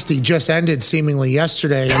 Dynasty just ended seemingly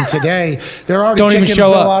yesterday, and today they're already Don't even kicking show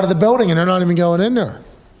Bill up. out of the building, and they're not even going in there.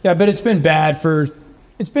 Yeah, but it's been bad for.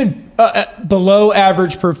 It's been below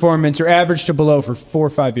average performance or average to below for 4 or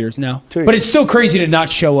 5 years now. 2 years. But it's still crazy to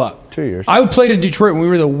not show up. 2 years. I played in Detroit when we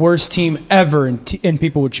were the worst team ever, and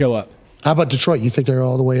people would show up. How about Detroit? You think they're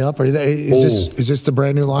all the way up? Is this the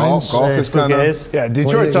brand new Lions? Golf is kind of. Yeah,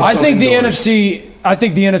 Detroit's I also think the indoors.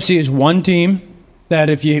 NFC is one team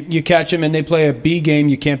that if you catch them and they play a B game,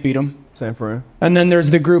 you can't beat them. Same for him. And then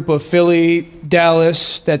there's the group of Philly,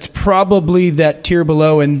 Dallas, that's probably that tier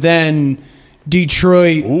below, and then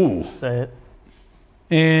Detroit. Ooh. Say it.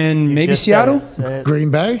 And maybe Just Seattle? Say it.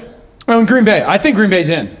 Green Bay? Oh, and Green Bay. I think Green Bay's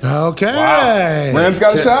in. Okay. Rams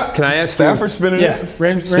got a shot? Can I ask Stafford spinning Yeah. it?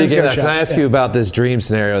 Rams Speaking got of a that, shot. can I ask you about this dream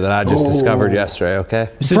scenario that I just discovered yesterday, okay?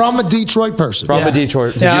 From a Detroit person. From a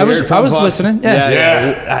Detroit. Did Yeah, you I was- hear it from I was Buck? listening. Yeah.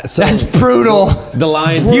 Yeah. So That's brutal. the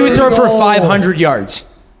Lions. He would throw for 500 yards.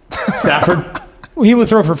 Stafford? He would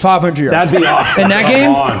throw for 500 yards. That'd be awesome. In that game?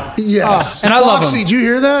 Come on. Yes. and I love Foxy, him. did you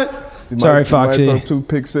hear that? Sorry, Foxy. Might throw 2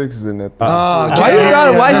 pick sixes in that thing.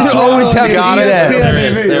 Why does it always have to be that? There it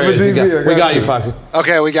is. There it is. We got you, Foxy.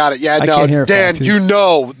 Okay, we got it. Yeah, I no, can't hear it, Dan, Foxy. you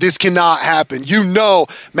know this cannot happen. You know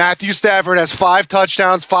Matthew Stafford has 5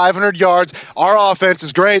 touchdowns, 500 yards. Our offense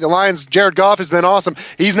is great. The Lions, Jared Goff has been awesome.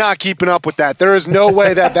 He's not keeping up with that. There is no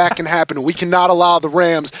way that can happen. We cannot allow the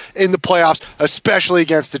Rams in the playoffs, especially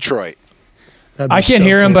against Detroit. I can't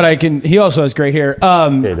hear him, but I can. He also has great hair. he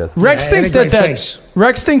does. Rex Yeah, thinks and a great that face.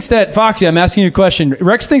 Rex thinks that Foxy. I'm asking you a question.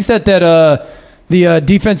 Rex thinks that the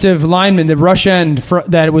defensive lineman, the rush end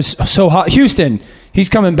that it was so hot. Houston. He's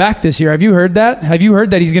coming back this year. Have you heard that? Have you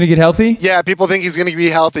heard that he's going to get healthy? Yeah, people think he's going to be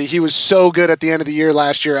healthy. He was so good at the end of the year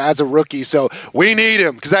last year as a rookie. So we need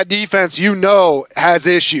him because that defense, has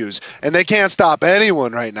issues. And they can't stop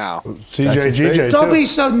anyone right now. CJ, GJ, Don't too. be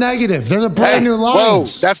so negative. They're the brand new Whoa,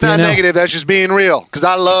 Lions. that's not negative. That's just being real because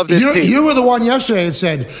I love this team. You were the one yesterday that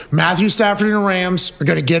said Matthew Stafford and the Rams are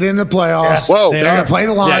going to get in the playoffs. Yeah. Whoa. They're going to play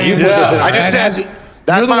the Lions. you did. I just said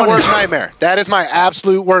that's my worst nightmare. That is my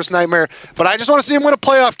absolute worst nightmare. But I just want to see him win a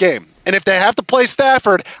playoff game. And if they have to play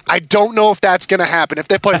Stafford, I don't know if that's going to happen. If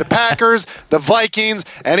they play the Packers, the Vikings,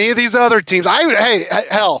 any of these other teams,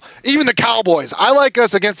 hell, even the Cowboys. I like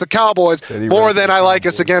us against the Cowboys more than I like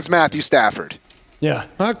us against Matthew Stafford. Yeah.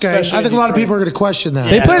 Okay. I think a lot of people are going to question that.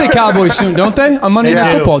 They play the Cowboys soon, don't they? On Monday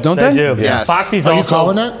Night Football, don't they? do. Yes. Foxy's Are you also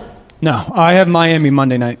calling that? No, I have Miami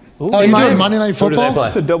Monday night. Oh, you're doing Monday Night Football?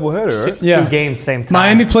 It's a doubleheader, right? Yeah. 2 games same time.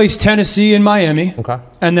 Miami plays Tennessee in Miami. Okay.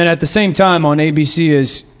 And then at the same time on ABC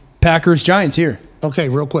is Packers Giants here. Okay,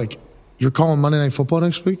 real quick. You're calling Monday Night Football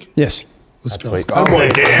next week? Yes. Let's go. Oh, boy,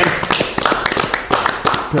 Dan.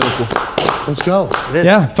 It's pinnacle. Let's go.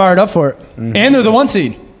 Yeah, fired up for it. And they're the 1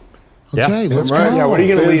 seed. Okay, let's go. right. Yeah, what are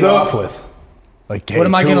you going to Fans lead up. off with? Like, What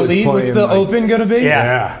am I going to lead? What's the open going to be?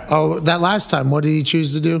 Yeah. Oh, that last time, what did he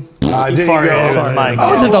choose to do? Did you Farted go? into the mic.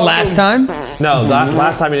 Oh, was it the last time? No,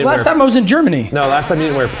 last time you didn't Last wear. time I was in Germany. No, last time you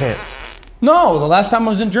didn't wear pants. No, the last time I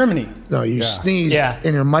was in Germany. No, you sneezed Yeah.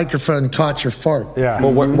 and your microphone caught your fart. Yeah.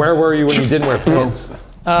 Well, where were you when you didn't wear pants?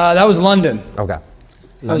 That was London. Okay.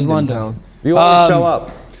 That was London. You always show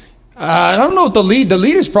up. I don't know what the lead. The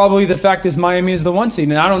lead is probably the fact is Miami is the 1 seed,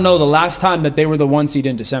 and I don't know the last time that they were the 1 seed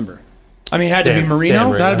in December. I mean, it had to be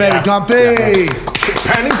Marino. That baby Gumpy.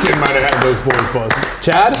 Pennington might have had those boys buzzed.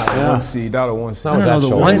 Chad? One seed, out of 1 seed. I don't know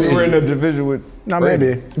the 1 seed. We were in a division with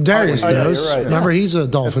maybe. Darius knows. You're right. Remember, he's a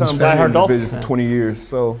Dolphins I've fan. been in the division for 20 years,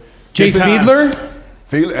 so. Jake Fiedler?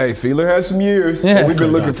 Fiedler has some years. Yeah. We've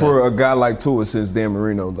been looking for a guy like Tua since Dan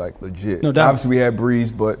Marino, like legit. No doubt. Obviously, we had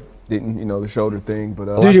Breeze, but didn't, the shoulder thing.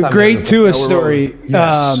 But Dude, a great Tua story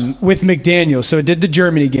with McDaniel. So it did the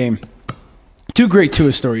Germany game. 2 great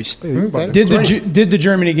Tua stories. Okay, Did the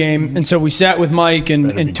Germany game, and so we sat with Mike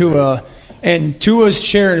and Tua, and Tua's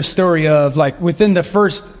sharing a story of like within the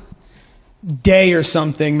first day or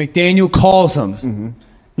something, McDaniel calls him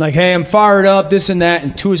like, "Hey, I'm fired up, this and that,"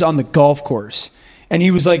 and Tua's on the golf course. And he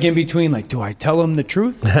was like in between, like, do I tell him the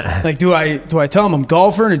truth? Like, do I tell him I'm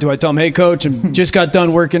golfing, or do I tell him, hey, coach, I'm just got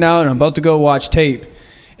done working out and I'm about to go watch tape?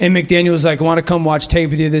 And McDaniel was like, I want to come watch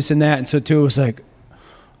tape with you, this and that. And so Tua was like,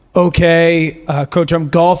 okay, coach, I'm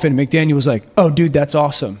golfing. McDaniel was like, oh, dude, that's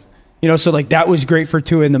awesome. So like that was great for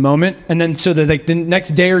Tua in the moment. And then so the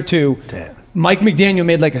next day or two, Mike McDaniel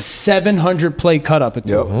made like a 700 play cut up at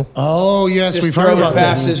Tua. Oh, yes, Just we've heard about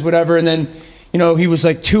passes, that. whatever. And then he was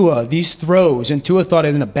like, Tua, these throws. And Tua thought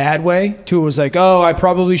it in a bad way. Tua was like, oh, I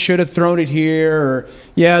probably should have thrown it here. Or,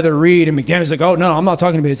 yeah, the read. And McDaniel's like, oh, no, I'm not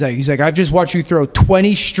talking about his. He's like, I've just watched you throw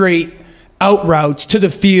 20 straight out routes to the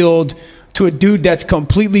field to a dude that's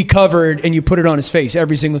completely covered, and you put it on his face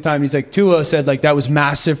every single time. And he's like, Tua said like that was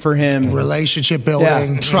massive for him. Relationship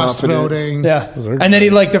building, trust building. Yeah. And then he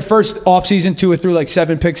like the first offseason, Tua threw like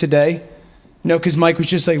 7 picks a day. Because Mike was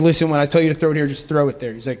just like, listen, when I tell you to throw it here, just throw it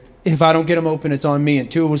there. He's like, if I don't get him open, it's on me. And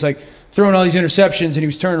Tua was like throwing all these interceptions, and he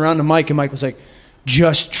was turning around to Mike, and Mike was like,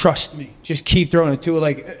 just trust me. Just keep throwing it. Tua,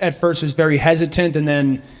 like, at first was very hesitant, and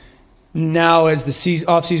then now as the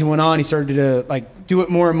offseason went on, he started to like do it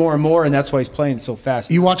more and more and more, and that's why he's playing so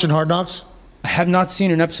fast. You watching Hard Knocks? I have not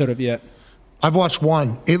seen an episode of it yet. I've watched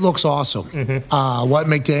one. It looks awesome. What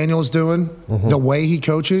McDaniel's doing, the way he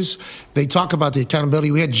coaches. They talk about the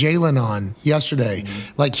accountability. We had Jalen on yesterday.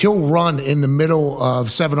 Like, he'll run in the middle of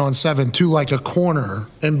 7-on-7 to like a corner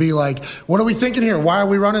and be like, what are we thinking here? Why are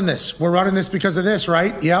we running this? We're running this because of this,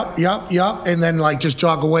 right? Yep. And then like just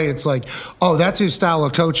jog away. It's like, oh, that's his style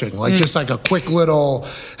of coaching. Like just like a quick little,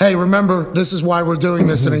 hey, remember, this is why we're doing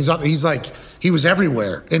this. And he's like, he was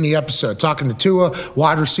everywhere in the episode, talking to Tua,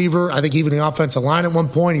 wide receiver. I think even the offensive line at one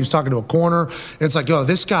point, he was talking to a corner. It's like, oh,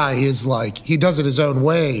 this guy is like, he does it his own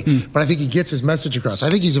way, but I think he gets his message across.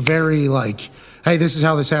 I think he's a very like, hey, this is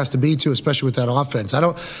how this has to be too, especially with that offense. I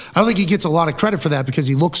don't think he gets a lot of credit for that because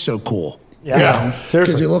he looks so cool. Yeah,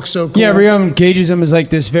 because he looks so cool. Yeah, everyone gauges him as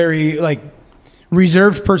like this very like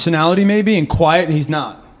reserved personality maybe and quiet, and he's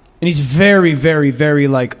not. And he's very, very, very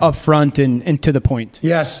like upfront and to the point.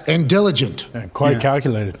 Yes, and diligent. And quite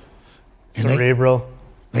calculated. And Cerebral.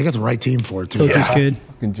 They got the right team for it too. Coach's kid.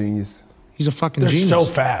 Fucking genius. He's a fucking They're genius. so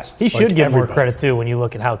fast. He should get more credit too when you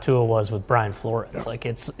look at how Tua was with Brian Flores. Like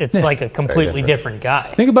it's like a completely different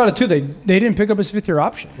guy. Think about it too. They didn't pick up his 5th-year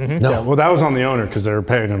option. No. Yeah, well, that was on the owner because they were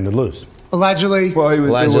paying him to lose. Allegedly. Well, it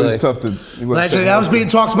was tough to. Allegedly, that was being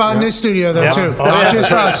talked about in this studio though too. Not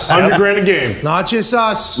just us. $100,000 a game. Not just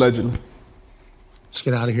us. Allegedly. Let's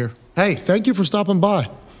get out of here. Hey, thank you for stopping by.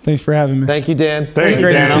 Thanks for having me. Thank you, Dan. Thanks,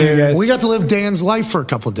 Great to Dan. see you guys. We got to live Dan's life for a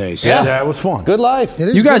couple of days. Yeah, it was fun. Good life. It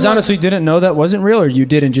is You guys good life. honestly didn't know that wasn't real, or you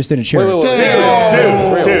did and just didn't share it? Wait. Dude,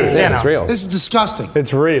 Dan, it's real. This is disgusting.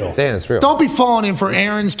 it's real. Dan, it's real. Don't be falling in for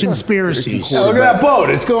Aaron's conspiracies. Look at that boat.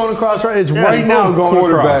 It's going across right. It's right now going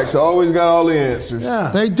Quarterbacks across. always got all the answers.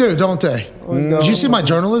 They do, don't they? Did you see my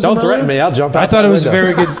journalism? Don't threaten earlier? me. I'll jump out. I thought the it was a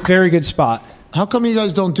window. very good spot. How come you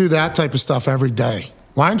guys don't do that type of stuff every day?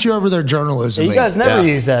 Why aren't you over there journalism? You guys never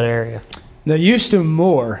use that area. They used to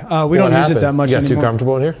more. We don't use it that much You got anymore. too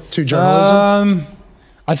comfortable in here? To journalism?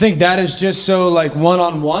 I think that is just so like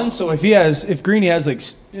one-on-one. So if Greeny has like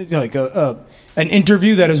an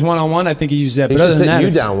interview that is one-on-one, I think he uses that. He But other should than sit that, you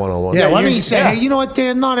it's- down one-on-one. Yeah, why don't you say, hey, you know what,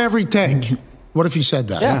 Dan, not every take. What if you said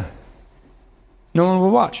that? Yeah. No one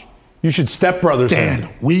will watch. You should Step Brothers. Dan,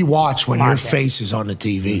 we watch when your face is on the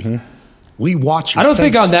TV. We watch your I don't face.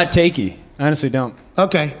 think I'm that takey. I honestly don't.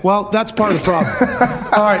 Okay, well, that's part of the problem.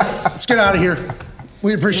 All right, let's get out of here.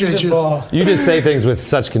 We appreciate you. You just say things with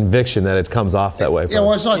such conviction that it comes off that way. Yeah,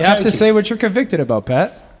 well, it's not You have to takey. say what you're convicted about,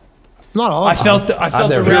 Pat. Not all I the felt time. the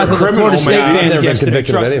never wrath been of the a Florida criminal, State man. I've fans never been yesterday.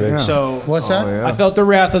 convicted of Trust me. anything. So What's that? I felt the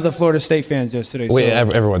wrath of the Florida State fans yesterday. So.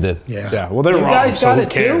 Everyone did. Yeah. Well, they're You wrong. guys so got who it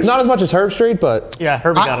too? cares? Not as much as Herb Street, but Yeah,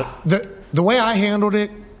 Herbie got it. The way I handled it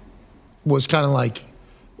was kind of like,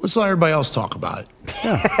 let's let everybody else talk about it.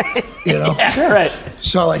 You know? Right.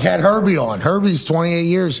 So, like, had Herbie on. Herbie's 28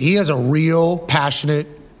 years. He has a real passionate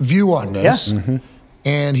view on this.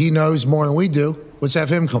 And he knows more than we do. Let's have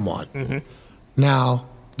him come on. Now,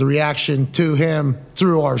 the reaction to him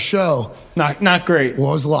through our show not great.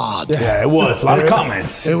 Was loud. Yeah, it was. A lot of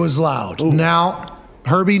comments. It was loud. Now,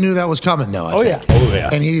 Herbie knew that was coming, though, I think. Oh, yeah.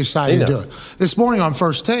 And he decided to do it. This morning on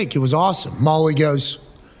First Take, it was awesome. Molly goes,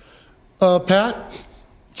 Pat,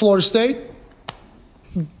 Florida State,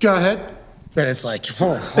 go ahead. And it's like,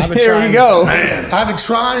 Here you go. I've been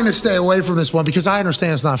trying to stay away from this one because I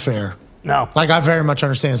understand it's not fair. No. Like, I very much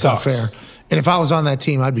understand it's not fair. And if I was on that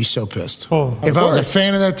team, I'd be so pissed. If I was a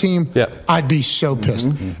fan of that team, I'd be so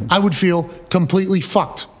pissed. I would feel completely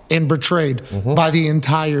fucked and betrayed by the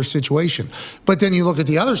entire situation. But then you look at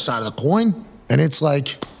the other side of the coin, and it's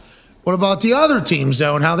like, what about the other teams,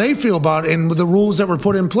 though, and how they feel about it, and the rules that were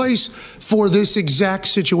put in place for this exact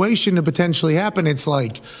situation to potentially happen? It's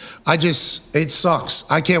like, it sucks.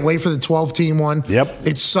 I can't wait for the 12-team one.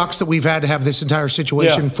 It sucks that we've had to have this entire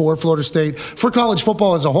situation for Florida State, for college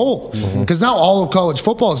football as a whole. Because now all of college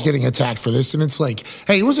football is getting attacked for this, and it's like,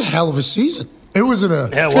 hey, it was a hell of a season. It was an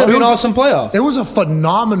awesome playoff. It was a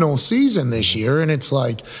phenomenal season this year, and it's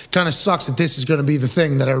like kind of sucks that this is going to be the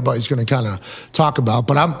thing that everybody's going to kind of talk about.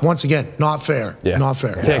 But I'm once again not fair. Not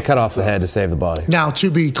fair. Can't cut off the head to save the body. Now, to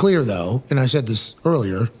be clear, though, and I said this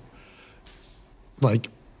earlier, like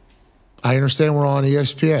I understand we're on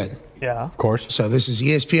ESPN. Yeah, of course. So this is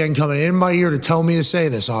ESPN coming in my ear to tell me to say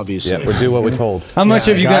this, obviously. Yeah, we do what we're told. How much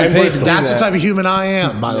have you gotten paid? That's the type of human I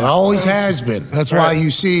am, by the way. Always has been. That's why you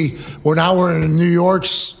see we're in a New York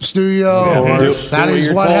studio. That is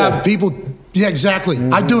what happened. People, exactly.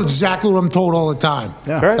 I do exactly what I'm told all the time.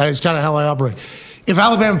 That is kind of how I operate. If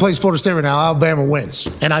Alabama plays Florida State right now, Alabama wins.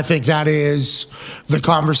 And I think that is the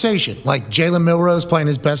conversation. Like Jalen Milrose playing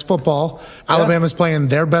his best football. Alabama's playing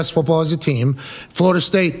their best football as a team. Florida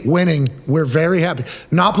State winning. We're very happy.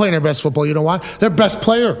 Not playing their best football. You know why? Their best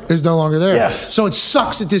player is no longer there. So it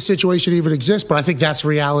sucks that this situation even exists, but I think that's the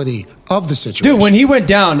reality of the situation. Dude, when he went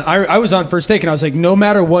down, I was on First Take, and I was like, no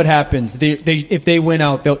matter what happens, if they win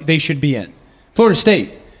out, they should be in. Florida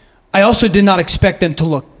State. I also did not expect them to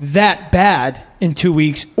look that bad in 2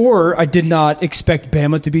 weeks, or I did not expect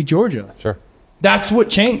Bama to beat Georgia. Sure. That's what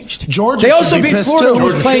changed. Georgia they also should be beat pissed Florida, too. who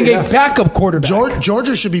was playing a backup quarterback.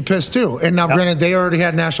 Georgia should be pissed too. And now, granted, they already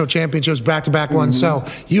had national championships back-to-back ones, so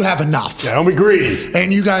you have enough. Yeah, don't be greedy.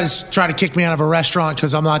 And you guys try to kick me out of a restaurant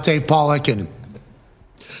because I'm not Dave Pollock and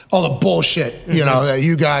all the bullshit, that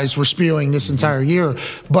you guys were spewing this entire year.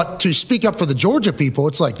 But to speak up for the Georgia people,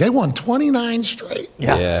 it's like they won 29 straight.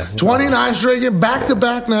 29 straight,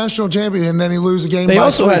 back-to-back national champion, and then he lose a game. They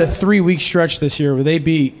also had a 3-week stretch this year where they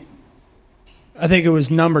beat, I think it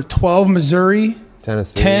was number 12 Missouri,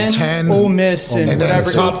 Tennessee, 10 Ole Miss, and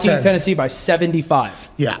whatever, top 18 10. Tennessee by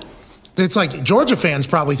 75. Yeah. It's like Georgia fans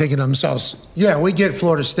probably thinking to themselves, yeah, we get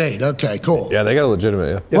Florida State. Okay, cool. Yeah, they got a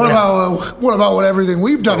legitimate, What about everything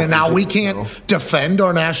we've done? And now we can't defend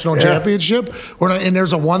our national championship? We're not, and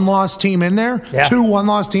there's a one-loss team in there, 2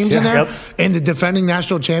 one-loss teams in there, and the defending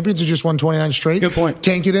national champions who just won 29 straight. Good point.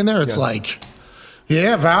 Can't get in there. It's like,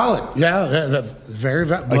 valid. Yeah, very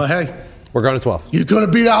valid. But hey, we're going to 12. you could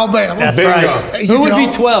have beat Alabama. That's right. Hey, Who would be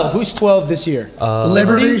 12? Who's 12 this year?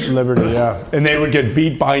 Liberty? Liberty, yeah. And they would get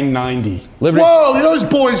beat by 90. Liberty. Whoa, those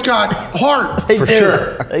boys got heart. For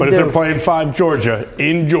sure. But if they're playing 5 Georgia,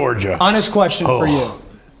 in Georgia. Honest question for you.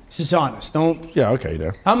 This is honest. Don't. Yeah, okay,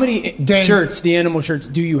 there. How many shirts, the animal shirts,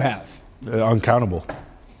 do you have? Uncountable.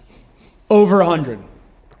 Over 100.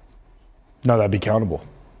 No, that'd be countable.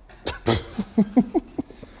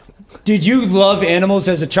 Did you love animals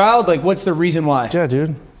as a child? Like, what's the reason why? Yeah,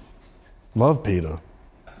 dude. Love PETA.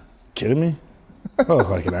 Kidding me? I look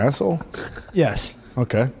like an asshole. Yes.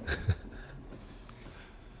 Okay.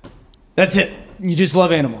 That's it. You just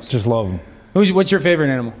love animals. Just love them. What's your favorite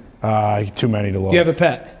animal? Too many to love. Do you have a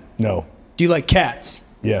pet? No. Do you like cats?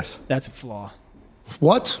 Yes. That's a flaw.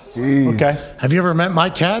 What? Okay. Have you ever met my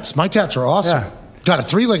cats? My cats are awesome. Yeah. Got a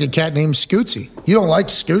 3-legged cat named Scootsy. You don't like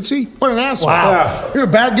Scootsy? What an asshole. Wow. You're a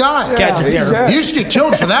bad guy. Cats are terrible. You should get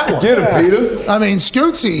killed for that one. Get him, Peter. I mean,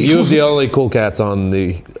 Scootsy. You have the only cool cats on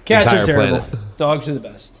the Cats entire are terrible. planet. Dogs are the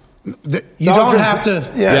best. You don't have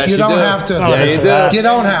to. Yes, you don't have to. Yeah, you do. You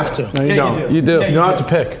don't have to. No, you don't. You do. You don't have to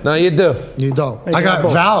pick. No, you do. You don't. I got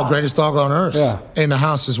Val, greatest dog on earth, in the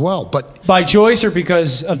house as well. But By choice or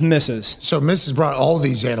because of Mrs.? so Mrs. brought all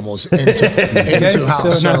these animals into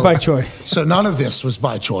house. So not by choice. So none of this was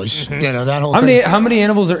by choice. You know, that whole How thing. many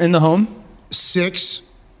animals are in the home? 6.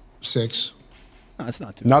 All That's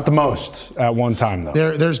not too Not the most at one time, though.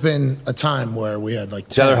 There's been a time where we had like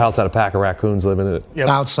The other house had a pack of raccoons living in it.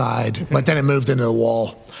 outside, but then it moved into the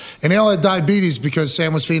wall. And they all had diabetes because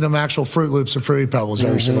Sam was feeding them actual Fruit Loops and Fruity Pebbles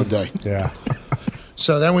every single day. Yeah.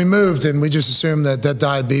 So then we moved, and we just assumed that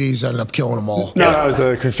diabetes ended up killing them all. No, it was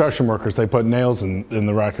the construction workers. They put nails in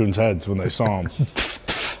the raccoons' heads when they saw them.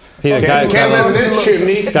 Can't live in this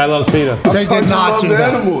chimney. Guy loves PETA. They did not do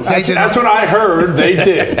that. That's what I heard. They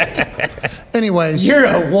did. Anyways. You're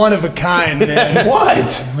a one of a kind, man. What?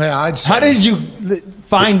 Yeah, I'd say. How did you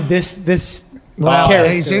find this Well, character?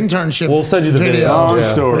 his internship We'll send you the video. Long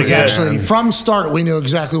story. is actually, from start, we knew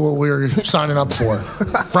exactly what we were signing up for.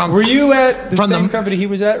 Were you at the from same company he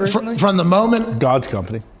was at recently? From the moment. God's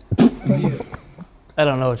company. I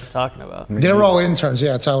don't know what you're talking about. They were all interns.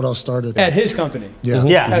 Yeah, that's how it all started. At his company? Yeah.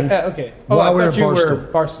 Yeah. Okay. Oh, While I we were thought you Barstool.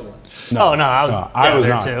 were Barstool. Oh, no, I was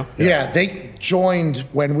there not. too. Yeah, they joined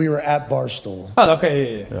when we were at Barstool. Oh,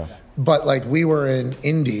 okay. Yeah. But like we were in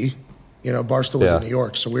Indy, Barstool was Yeah. in New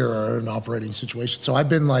York, so we were in an operating situation. So I've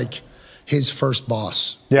been like his first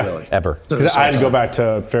boss, Yeah. really. Ever. This I had to whole go time. back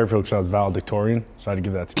to Fairfield because I was valedictorian, so I had to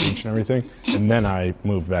give that speech and everything. And then I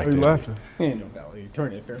moved back to laughing? He ain't no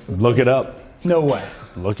valedictorian at Fairfield. Look it up. No way.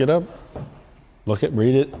 Look it up.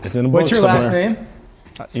 Read it. It's in a book What's your last somewhere. name?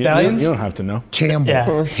 You Stallions? don't have to know. Campbell.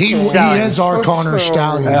 Yeah. He is our Connor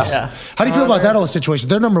Stallions. Yeah. How do you feel about that whole situation?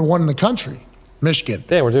 They're number one in the country, Michigan.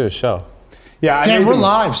 Yeah, we're doing a show. Yeah, I Damn, made we're them-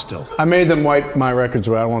 live still. I made them wipe my records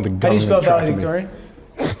away. I don't want the How do you government spell tracking me.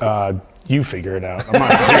 valedictorian? You figure it out.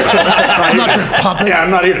 I'm not your puppet. Yeah,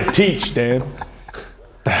 I'm not here to teach, Dan.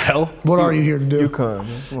 The hell? What are you here to do? UConn,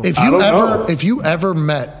 man. Come on. If you ever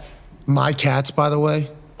met my cats, by the way,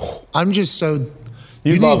 I'm just so.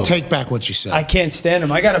 You love need to them. take back what you said. I can't stand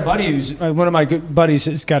him. I got a buddy who's one of my good buddies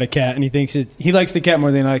has got a cat, and he thinks he likes the cat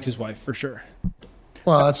more than he likes his wife, for sure.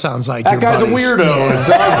 Well, that sounds like That your guy's buddies. a weirdo. Yeah. It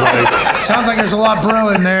sounds like. Sounds like there's a lot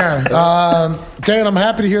brewing there. Dan, I'm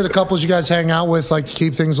happy to hear the couples you guys hang out with like to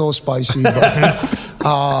keep things a little spicy.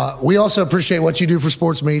 But we also appreciate what you do for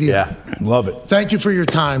sports media. Yeah. Love it. Thank you for your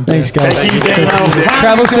time, Dan. Thanks, guys. Thank you, Dan.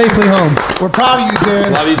 Travel safely home. We're proud of you,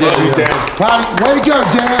 Dan. Love you, Love you, Dan. Dan. Way to go,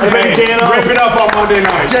 Dan. Hey, rip it up on Monday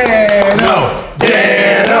night. Dan. Dano,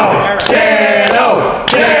 Dano, Dano,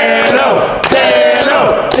 Dano, Dano,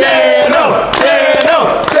 Dano, Dano,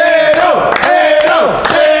 Dano,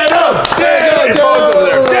 Dano, Dano. Your phone's over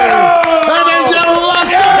there. Dano. Hey, man, Dano,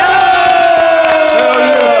 let's go.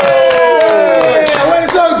 Yeah, way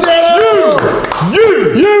to go, Dano. You.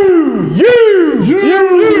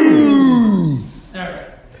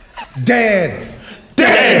 Dan.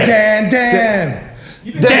 Dan, Dan, Dan.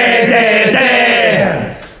 Dan, Dan,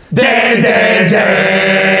 Dan. Dan, Dan, Dan.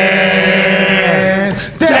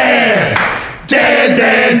 Dan. Dan,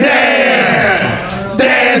 Dan, Dan.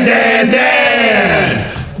 Dan, Dan, Dan.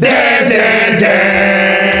 Dan, Dan, Dan.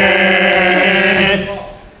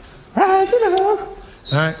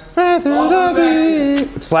 All right.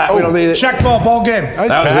 It's flat. We don't need it. Check ball game. That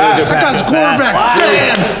was a really good That pass. guy's a quarterback.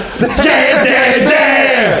 Dan. Dan, Dan,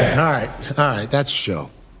 Dan. All right. That's a show.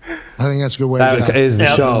 I think that's a good way to get That out. is the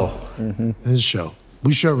show. This is a show.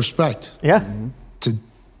 We show respect Yeah. to.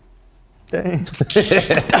 Dang.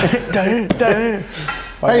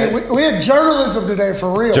 Hey, we had journalism today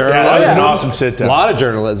for real. Yeah, that was an awesome sit A down. lot of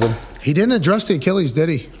journalism. He didn't address the Achilles, did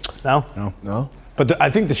he? No. No. But I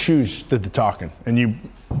think the shoes did the talking, and you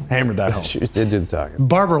hammered that home. She did do the talking.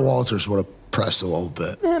 Barbara Walters would have pressed a little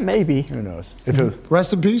bit. Yeah, maybe. Who knows? If it,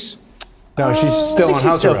 Rest in peace. no, she's I still think on she's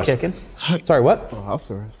house still arrest. kicking. Sorry, what? House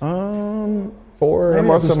arrest. For Maybe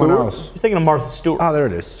Martha it's someone Stewart? else. You're thinking of Martha Stewart. Oh, there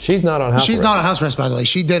it is. She's not on house She's arrest. not on house arrest, by the way.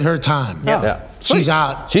 She did her time. Yeah. She's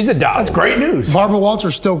out. She's a dog. That's great news. Barbara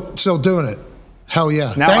Walters still doing it. Hell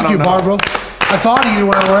yeah. Now Thank I you, don't know. Barbara. I thought of you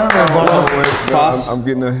wherever, Barbara. I'm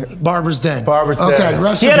getting a. Barbara's dead. Barbara's okay, dead.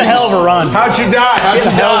 rest She in had a peace. hell of a run. How'd she die? How'd She she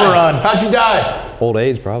had a hell of a die? run. How'd she die? Old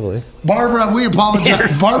age, probably. Barbara, we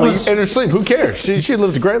apologize. Barbara's In her sleep. Who cares? She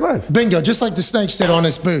lived a great life. bingo, just like the snakes did on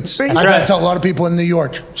his boots. I That's gotta right. tell a lot of people in New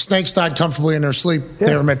York, snakes died comfortably in their sleep.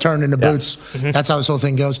 They were turned into boots. That's how this whole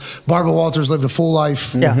thing goes. Barbara Walters lived a full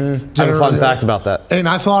life. Yeah. Did I have a her- fun fact about that. And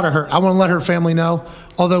I thought of her. I want to let her family know,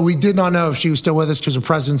 although we did not know if she was still with us because her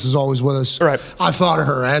presence is always with us. Right. I thought of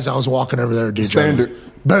her as I was walking over there to do Standard.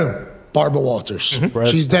 journalism. Boom. Barbara Walters.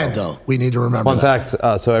 She's dead, though. We need to remember Fun that.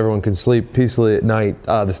 fact, so everyone can sleep peacefully at night.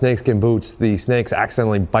 The snakeskin boots, the snakes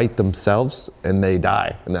accidentally bite themselves and they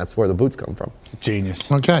die. And that's where the boots come from.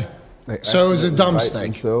 Genius. Okay. They So it was a accidentally dumb bite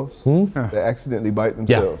snake. themselves. They accidentally bite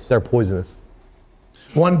Yeah, themselves. they're poisonous.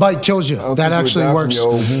 One bite kills you. I don't That think it would actually die from works. your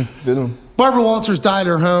old venom. Barbara Walters died at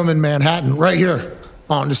her home in Manhattan, right here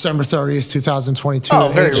on December 30th, 2022.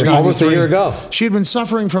 Oh, almost a year ago. She had been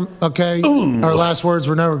suffering from, her last words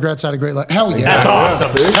were no regrets, had a great life. Hell yeah. That's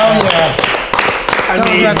awesome. Hell yeah. No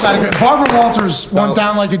regrets, had a great. Barbara Walters went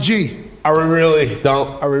down like a G. Are we really?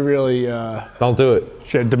 Don't do it.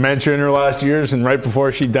 She had dementia in her last years, and right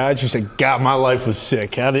before she died, she said, "God, my life was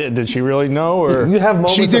sick." Did she really know? Or you have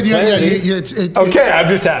moments. She did. Okay, I'm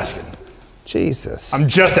just asking. Jesus. I'm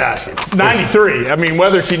just asking. 93. I mean,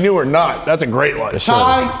 whether she knew or not, that's a great life.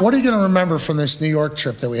 Ty, what are you going to remember from this New York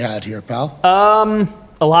trip that we had here, pal?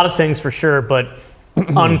 A lot of things for sure, but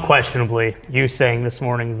unquestionably, you saying this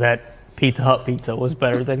morning that Pizza Hut pizza was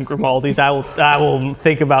better than Grimaldi's. I will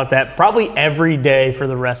think about that probably every day for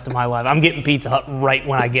the rest of my life. I'm getting Pizza Hut right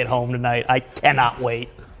when I get home tonight. I cannot wait.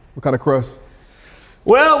 What kind of crust?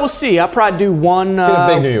 Well, we'll see. I'll probably do one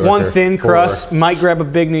thin crust. Might grab a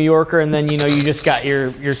big New Yorker, and then you just got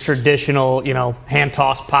your traditional hand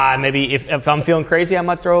tossed pie. Maybe if I'm feeling crazy, I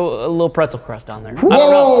might throw a little pretzel crust on there.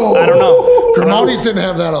 Whoa! I don't know. Grimaldi's didn't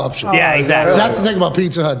have that option. Yeah, exactly. That's the thing about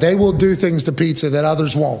Pizza Hut. They will do things to pizza that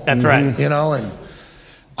others won't. That's right. And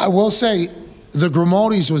I will say the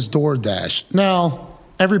Grimaldi's was DoorDash. Now,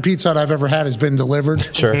 every Pizza Hut I've ever had has been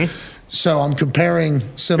delivered. Sure. Mm-hmm. So I'm comparing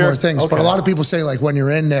similar things. But a lot of people say, like, when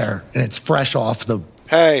you're in there and it's fresh off the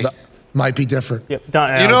might be different. Yep.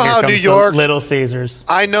 You know how New York, Little Caesars.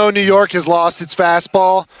 I know New York has lost its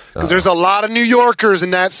fastball because there's a lot of New Yorkers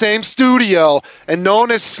in that same studio, and no one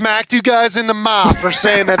has smacked you guys in the mouth for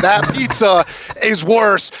saying that pizza is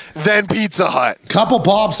worse than Pizza Hut. Couple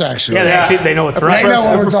pops, actually. Yeah, they know it's right. They know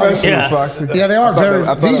what we're talking about. Yeah, they are very.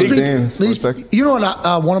 You know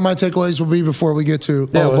what? One of my takeaways will be before we get to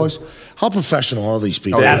all the boys. How professional all these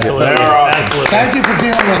people. Absolutely. Absolutely. Thank you for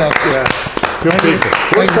dealing with us. Yeah. Good people.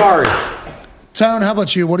 We're sorry. Tone, how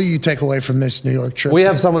about you? What do you take away from this New York trip? We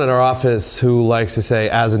have someone in our office who likes to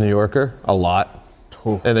say, as a New Yorker, a lot.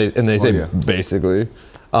 And they say basically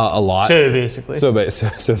a lot. So basically. So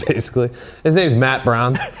basically. His name's Matt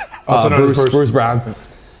Brown. Also known as Bruce Brown.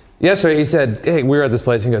 Yesterday he said, hey, we were at this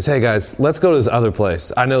place. He goes, hey, guys, let's go to this other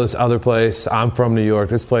place. I know this other place. I'm from New York.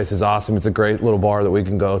 This place is awesome. It's a great little bar that we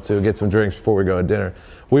can go to, get some drinks before we go to dinner.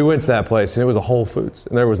 We went to that place, and it was a Whole Foods,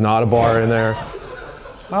 and there was not a bar in there.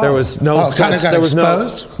 There was no. Kind of got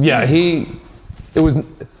exposed. Yeah, It was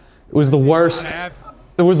the worst.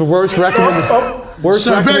 It was the worst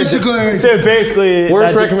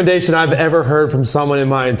recommendation I've ever heard from someone in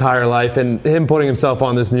my entire life, and him putting himself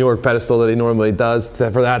on this New York pedestal that he normally does,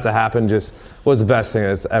 for that to happen just was the best thing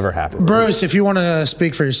that's ever happened. Bruce, if you want to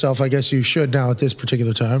speak for yourself, I guess you should now at this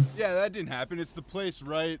particular time. Yeah, that didn't happen. It's the place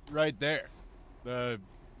right there. The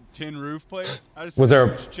tin roof place. Was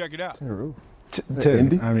there? You should check it out. Tin roof.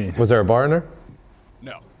 Was there a bar in there?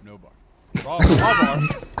 No bar.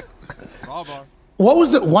 Raw bar. What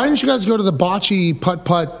was why didn't you guys go to the bocce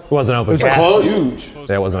putt-putt? It wasn't open. It was closed. Huge.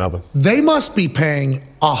 Yeah, it wasn't open. They must be paying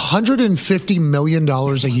 $150 million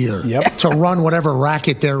a year to run whatever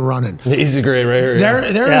racket they're running. Easy grade right here.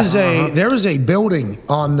 There is a building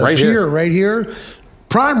on the pier right here.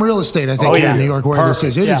 Prime real estate, I think, in New York, where this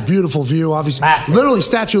is. It is beautiful view, obviously. Massive. Literally,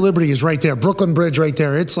 Statue of Liberty is right there. Brooklyn Bridge right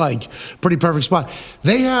there. It's like pretty perfect spot.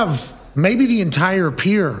 They have maybe the entire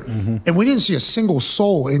pier, and we didn't see a single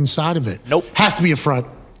soul inside of it. Nope. Has to be a front.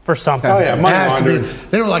 For something. Oh, yeah, money.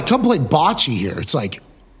 They were like, come play bocce here. It's like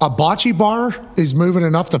a bocce bar is moving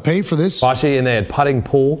enough to pay for this. Bocce, and they had putting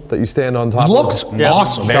pool that you stand on top of. Looked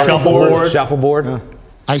awesome. Shuffleboard. Yeah.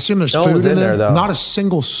 I assume there's food in there. Not a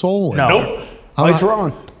single soul in there. Nope. Lights were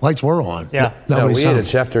on. Lights were on. Yeah. We ate at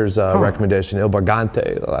Schefter's recommendation, Il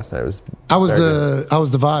Bargante, last night. How was the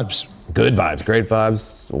vibes? Good vibes, great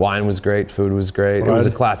vibes. Wine was great, food was great. Right. It was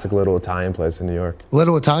a classic little Italian place in New York.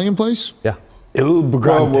 Little Italian place? Yeah. Il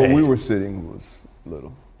Bargante. Where we were sitting was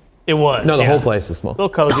little. It was. No, the whole place was small. A little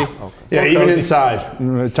cozy. Okay. Yeah, even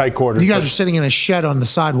inside, tight quarters. You guys are sitting in a shed on the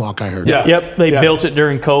sidewalk, I heard. Yeah. Yep, they built it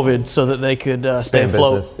during COVID so that they could stay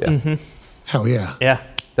afloat. Yeah. Hell yeah. Yeah.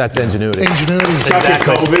 That's ingenuity.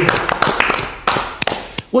 Exactly. COVID.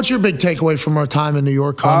 What's your big takeaway from our time in New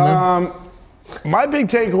York, Conman? My big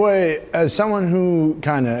takeaway, as someone who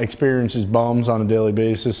kind of experiences bums on a daily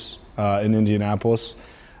basis in Indianapolis,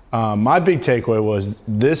 my big takeaway was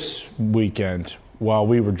this weekend while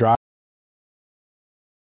we were driving.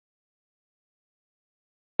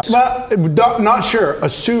 Not sure,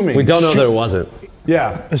 assuming. We don't know that it wasn't.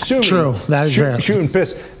 Yeah, assuming. True, that is fair. Shooting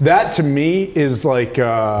piss. That to me is like,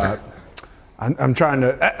 I'm trying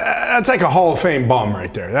to, That's like a Hall of Fame bum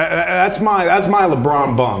right there. That's my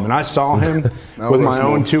LeBron bum, and I saw him with my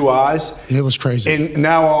own 2 eyes. It was crazy. And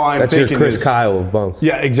now all I'm That's thinking your Chris is, Kyle of bums.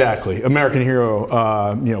 Yeah, exactly. American hero,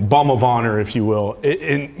 bum of honor, if you will.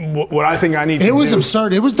 And what I think I need to do. It was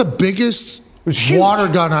absurd. It was the biggest water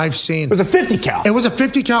gun I've seen. It was a 50 cal. It was a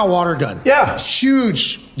 50 cal water gun. Yeah.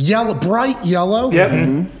 Huge, yellow, bright yellow. Yep.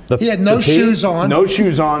 Mm-hmm. He had no shoes on. No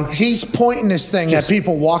shoes on. He's pointing this thing at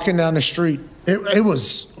people walking down the street. It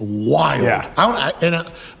was wild.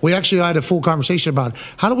 Yeah. We actually had a full conversation about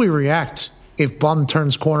how do we react if bum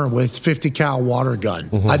turns corner with 50 cal water gun.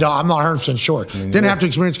 Mm-hmm. I'm not 100% sure. Didn't have to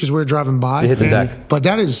experience because we were driving by. They hit the deck. But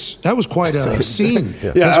that was quite a scene.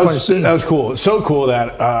 That was cool. So cool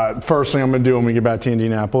that first thing I'm going to do when we get back to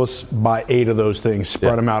Indianapolis, buy 8 of those things,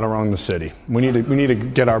 spread them out around the city. We need to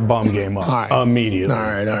get our bum game up immediately. All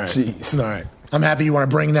right. Jeez. All right. I'm happy you want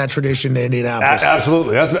to bring that tradition to Indianapolis.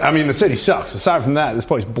 Absolutely. The city sucks. Aside from that, this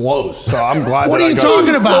place blows. So I'm glad. What are you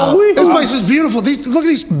talking about? This place is beautiful. Look at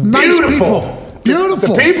these nice people.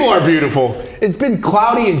 Beautiful. The people are beautiful. It's been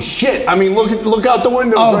cloudy and shit. I mean, look out the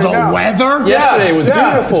window. Oh, right the weather? Yesterday was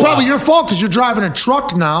beautiful. It's probably your fault because you're driving a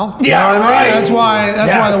truck now. Yeah, you know what I mean? right.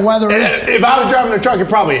 That's why the weather is. If I was driving a truck, it'd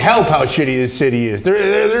probably help how shitty this city is. What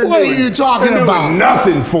are you talking about?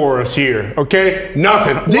 Nothing for us here, okay?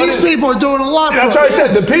 Nothing. These people are doing a lot for us. That's what I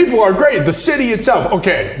said. The people are great. The city itself.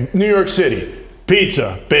 Okay, New York City.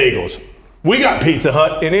 Pizza, bagels. We got Pizza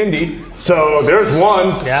Hut in Indy, so there's one.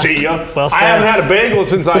 Yeah. See ya. Well said. I haven't had a bagel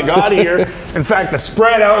since I got here. In fact, the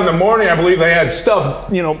spread out in the morning, I believe they had stuff,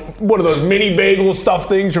 what are those mini bagel stuff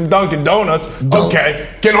things from Dunkin' Donuts? Okay,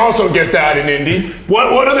 can also get that in Indy.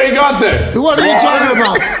 What do they got then? What are you talking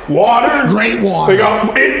about? Water? Great water. They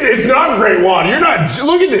got, it's not great water. You're not,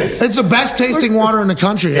 look at this. It's the best tasting water in the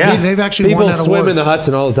country. Yeah. They've actually won that award. People swim in the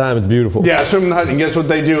Hudson all the time. It's beautiful. Yeah, swim in the Hudson. Guess what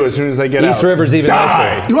they do as soon as they get out? East River's even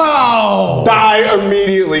nicer. Whoa! Die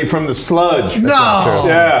immediately from the sludge. No.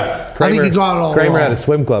 Yeah. I think he got it all Kramer wrong. had a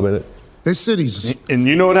swim club in it. This city's. And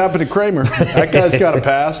you know what happened to Kramer? That guy's got a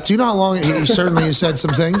pass. Do you know how long? He certainly has said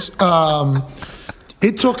some things.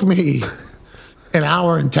 It took me an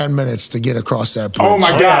hour and 10 minutes to get across that bridge. Oh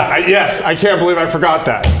my God! Yes, I can't believe I forgot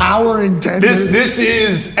that. Hour and 10 minutes. This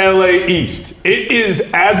is LA East. It is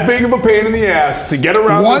as big of a pain in the ass to get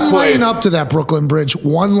around. One this place. lane up to that Brooklyn Bridge,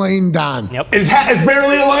 one lane down. Yep. It's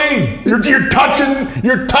barely a lane. You're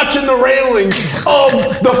touching the railing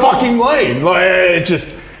of the fucking lane. Like, it just.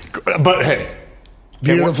 But hey,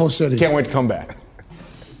 Beautiful city. Can't wait to come back.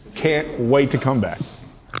 Can't wait to come back.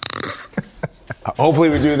 Hopefully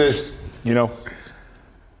we do this,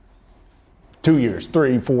 2 years,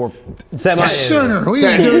 3, 4. Sooner. We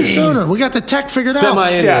got to do it sooner. We got the tech figured out.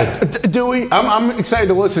 Yeah. Do we? I'm excited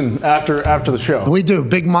to listen after the show. We do.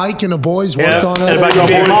 Big Mike and the boys worked on it. Everybody go,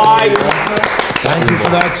 Big Mike. Thank you for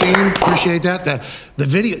that, team. Appreciate that. The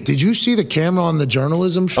video. Did you see the camera on the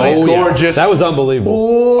journalism show? Oh, gorgeous. Yeah. That was unbelievable.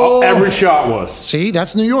 Oh. Every shot was. See,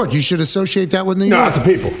 that's New York. You should associate that with New No, York. it's the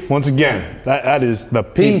people. Once again, that is the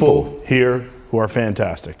people here who are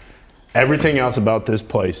fantastic. Everything else about this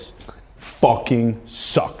place fucking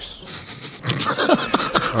sucks.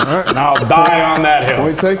 All right. And I'll die on that hill.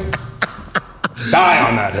 Point take? Die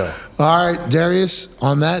on that hill. All right, Darius,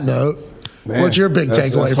 on that note, Man, what's your big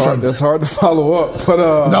takeaway from That's hard to follow up,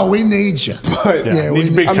 but no, we need you. But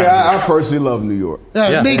I personally love New York.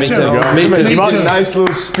 Yeah, me too. Me too. Me too. Nice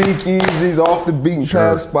little speakeasies off the beaten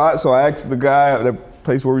path spot. So I asked the guy at the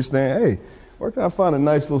place where we staying, hey, where can I find a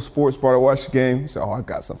nice little sports bar to watch the game? He said, I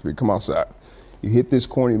got something for you. Come outside. You hit this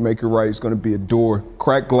corner, you make it right. It's going to be a door,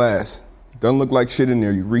 cracked glass. Doesn't look like shit in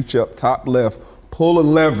there. You reach up, top left, pull a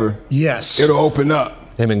lever. Yes. It'll open up.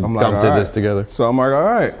 Him and Gump did this together. So I'm like, all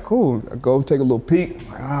right, cool. I go take a little peek.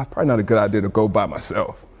 I'm like, probably not a good idea to go by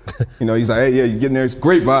myself. He's like, hey, yeah, you get in there. It's a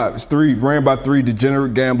great vibe. It's ran by 3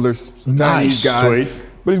 degenerate gamblers. Nice. Guys. Sweet.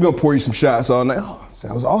 But he's going to pour you some shots all night. Oh,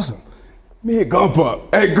 sounds awesome. Me and Gump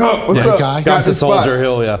up. Hey, Gump, what's up? Guy. Gump's a Soldier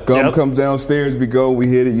Hill, yeah. Gump comes downstairs. We go. We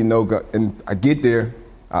hit it, and I get there.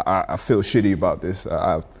 I feel shitty about this.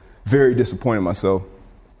 I'm very disappointed in myself.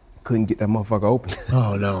 Couldn't get that motherfucker open.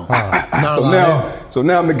 Oh, no. So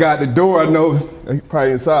now I'm the guy at the door. I know he's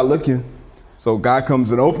probably inside looking. So guy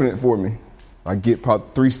comes and open it for me. I get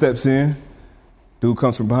about 3 steps in. Dude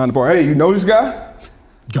comes from behind the bar. Hey, you know this guy?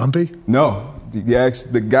 Gumpy? No. He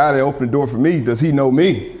asked the guy that opened the door for me, does he know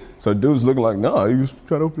me? So dude's looking like, no, he was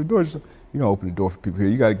trying to open the door. Said, you don't open the door for people here.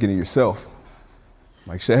 You got to get in yourself.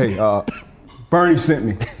 I'm like, say, hey, Bernie sent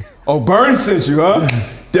me. Oh, Bernie sent you, huh?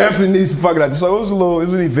 Definitely needs some fucking out. So it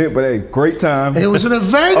was an event, but hey, great time. It was an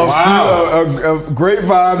event. Of great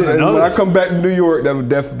vibes. And when I come back to New York, that would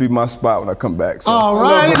definitely be my spot when I come back. So. All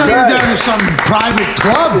right, you're down to some private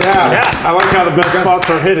club. Yeah. I like how the best spots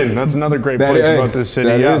are hidden. That's another great place about this city.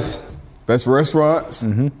 That is. Best restaurants,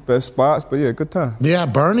 best spots, but yeah, good time. Yeah,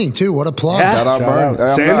 Bernie too. What a plug! Shout out Bernie.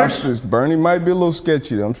 Sanders? Bernie might be a little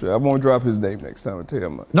sketchy. I'm sure. I won't drop his name next time. I tell you that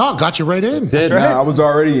much. No, got you right in. I was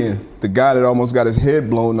already in. The guy that almost got his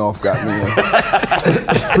head blown off got me in.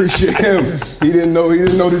 Appreciate him. He didn't know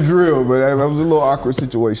the drill, but that was a little awkward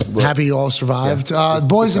situation. But. Happy you all survived.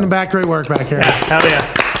 Boys in the back, great work back here. Hell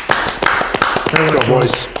yeah. There we go,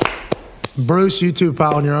 boys. Bruce, you too,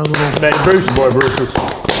 pal, on your own little. Bruce's.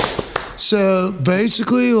 So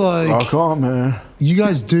basically, like, oh, come on, man. You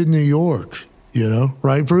guys did New York,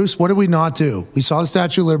 right, Bruce? What did we not do? We saw the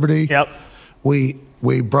Statue of Liberty. Yep.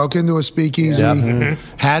 We broke into a speakeasy,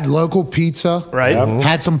 had local pizza, right?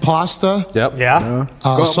 Had some pasta. Yep. Yeah.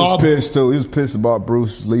 Gump was pissed too. He was pissed about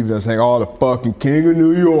Bruce leaving us hanging all the fucking king of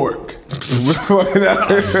New York. We're fucking out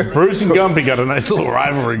here. Bruce and Gumpy got a nice little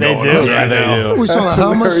rivalry going on. Yeah, they do. We saw the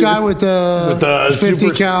homeless guy with the 50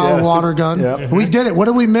 cal water gun. Yep. We did it. What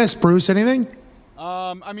did we miss, Bruce? Anything?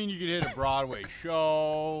 I mean, you could hit a Broadway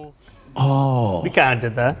show. Oh. We kind of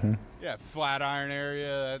did that. Yeah, Flatiron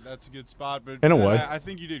area, that's a good spot. But in a way. I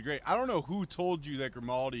think you did great. I don't know who told you that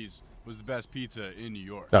Grimaldi's was the best pizza in New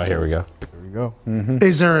York. Oh, here we go. There we go.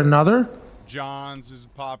 Is there another? John's is a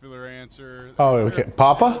popular answer. Oh, okay.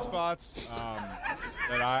 Papa? Spots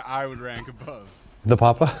that I would rank above. The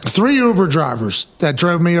Papa? 3 Uber drivers that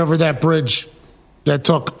drove me over that bridge that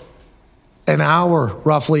took an hour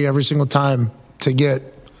roughly every single time to get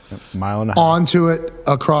mile and a half onto it,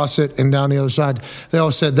 across it, and down the other side. They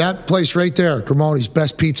all said that place right there, Grimaldi's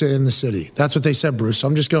best pizza in the city. That's what they said, Bruce.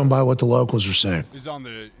 I'm just going by what the locals were saying. Is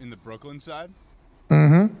in the Brooklyn side?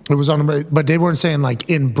 It was on the, but they weren't saying like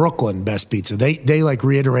in Brooklyn best pizza. They like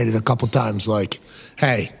reiterated a couple times like,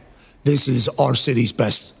 hey, this is our city's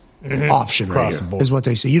best option right here, is what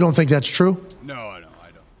they say. You don't think that's true? No, I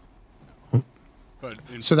don't. But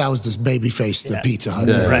so that was this baby face, the Pizza Hut.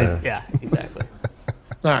 Yeah. Right. Yeah. Exactly.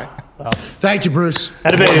 All right. Well, thank you, Bruce.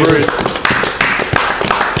 Had a baby, Bruce.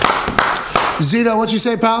 Zito, what'd you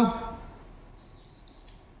say, pal?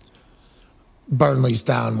 Burnley's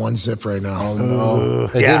down 1-0 right now. Oh, no.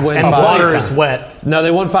 They did win and 5. the water is wet. No,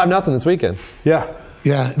 they won 5-0 this weekend. Yeah.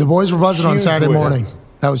 Yeah, the boys were buzzing on Saturday win. morning.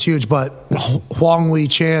 That was huge, but Huang Lee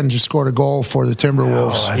Chan just scored a goal for the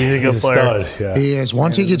Timberwolves. He's a good player. Yeah. He is.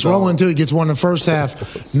 Once he gets rolling, too, he gets one in the first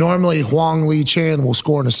half. Normally, Huang Lee Chan will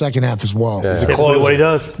score in the second half as well. That's typically what he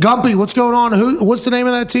does. Gumpy, what's going on? What's the name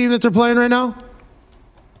of that team that they're playing right now?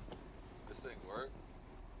 This thing work?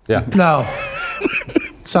 Yeah. No.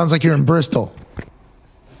 Sounds like you're in Bristol.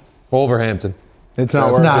 Wolverhampton. It's not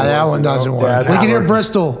No, working. that one doesn't work. Yeah, We can hear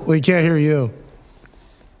Bristol. We can't hear you.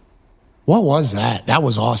 What was that? That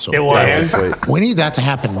was awesome. It was. We need that to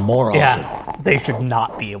happen more often. Yeah. They should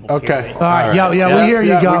not be able to hear me. All right. Yeah, we hear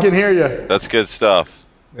you, Gump. We can hear you. That's good stuff.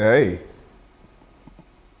 Hey.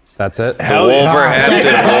 That's it. The Wolverhampton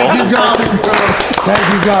Thank you, Gump.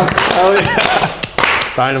 Thank you, Gump. Hell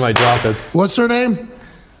yeah. Dynamite drop it. What's her name?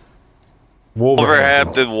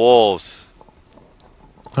 Wolverhampton Wolves.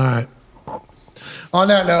 All right. On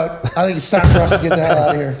that note, I think it's time for us to get the hell out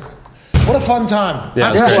of here. What a fun time.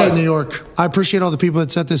 Yeah, I appreciate New York. I appreciate all the people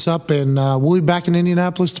that set this up, and we'll be back in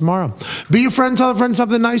Indianapolis tomorrow. Be your friend, tell a friend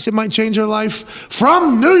something nice. It might change your life.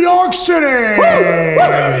 From New York City.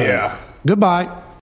 Yeah. Goodbye.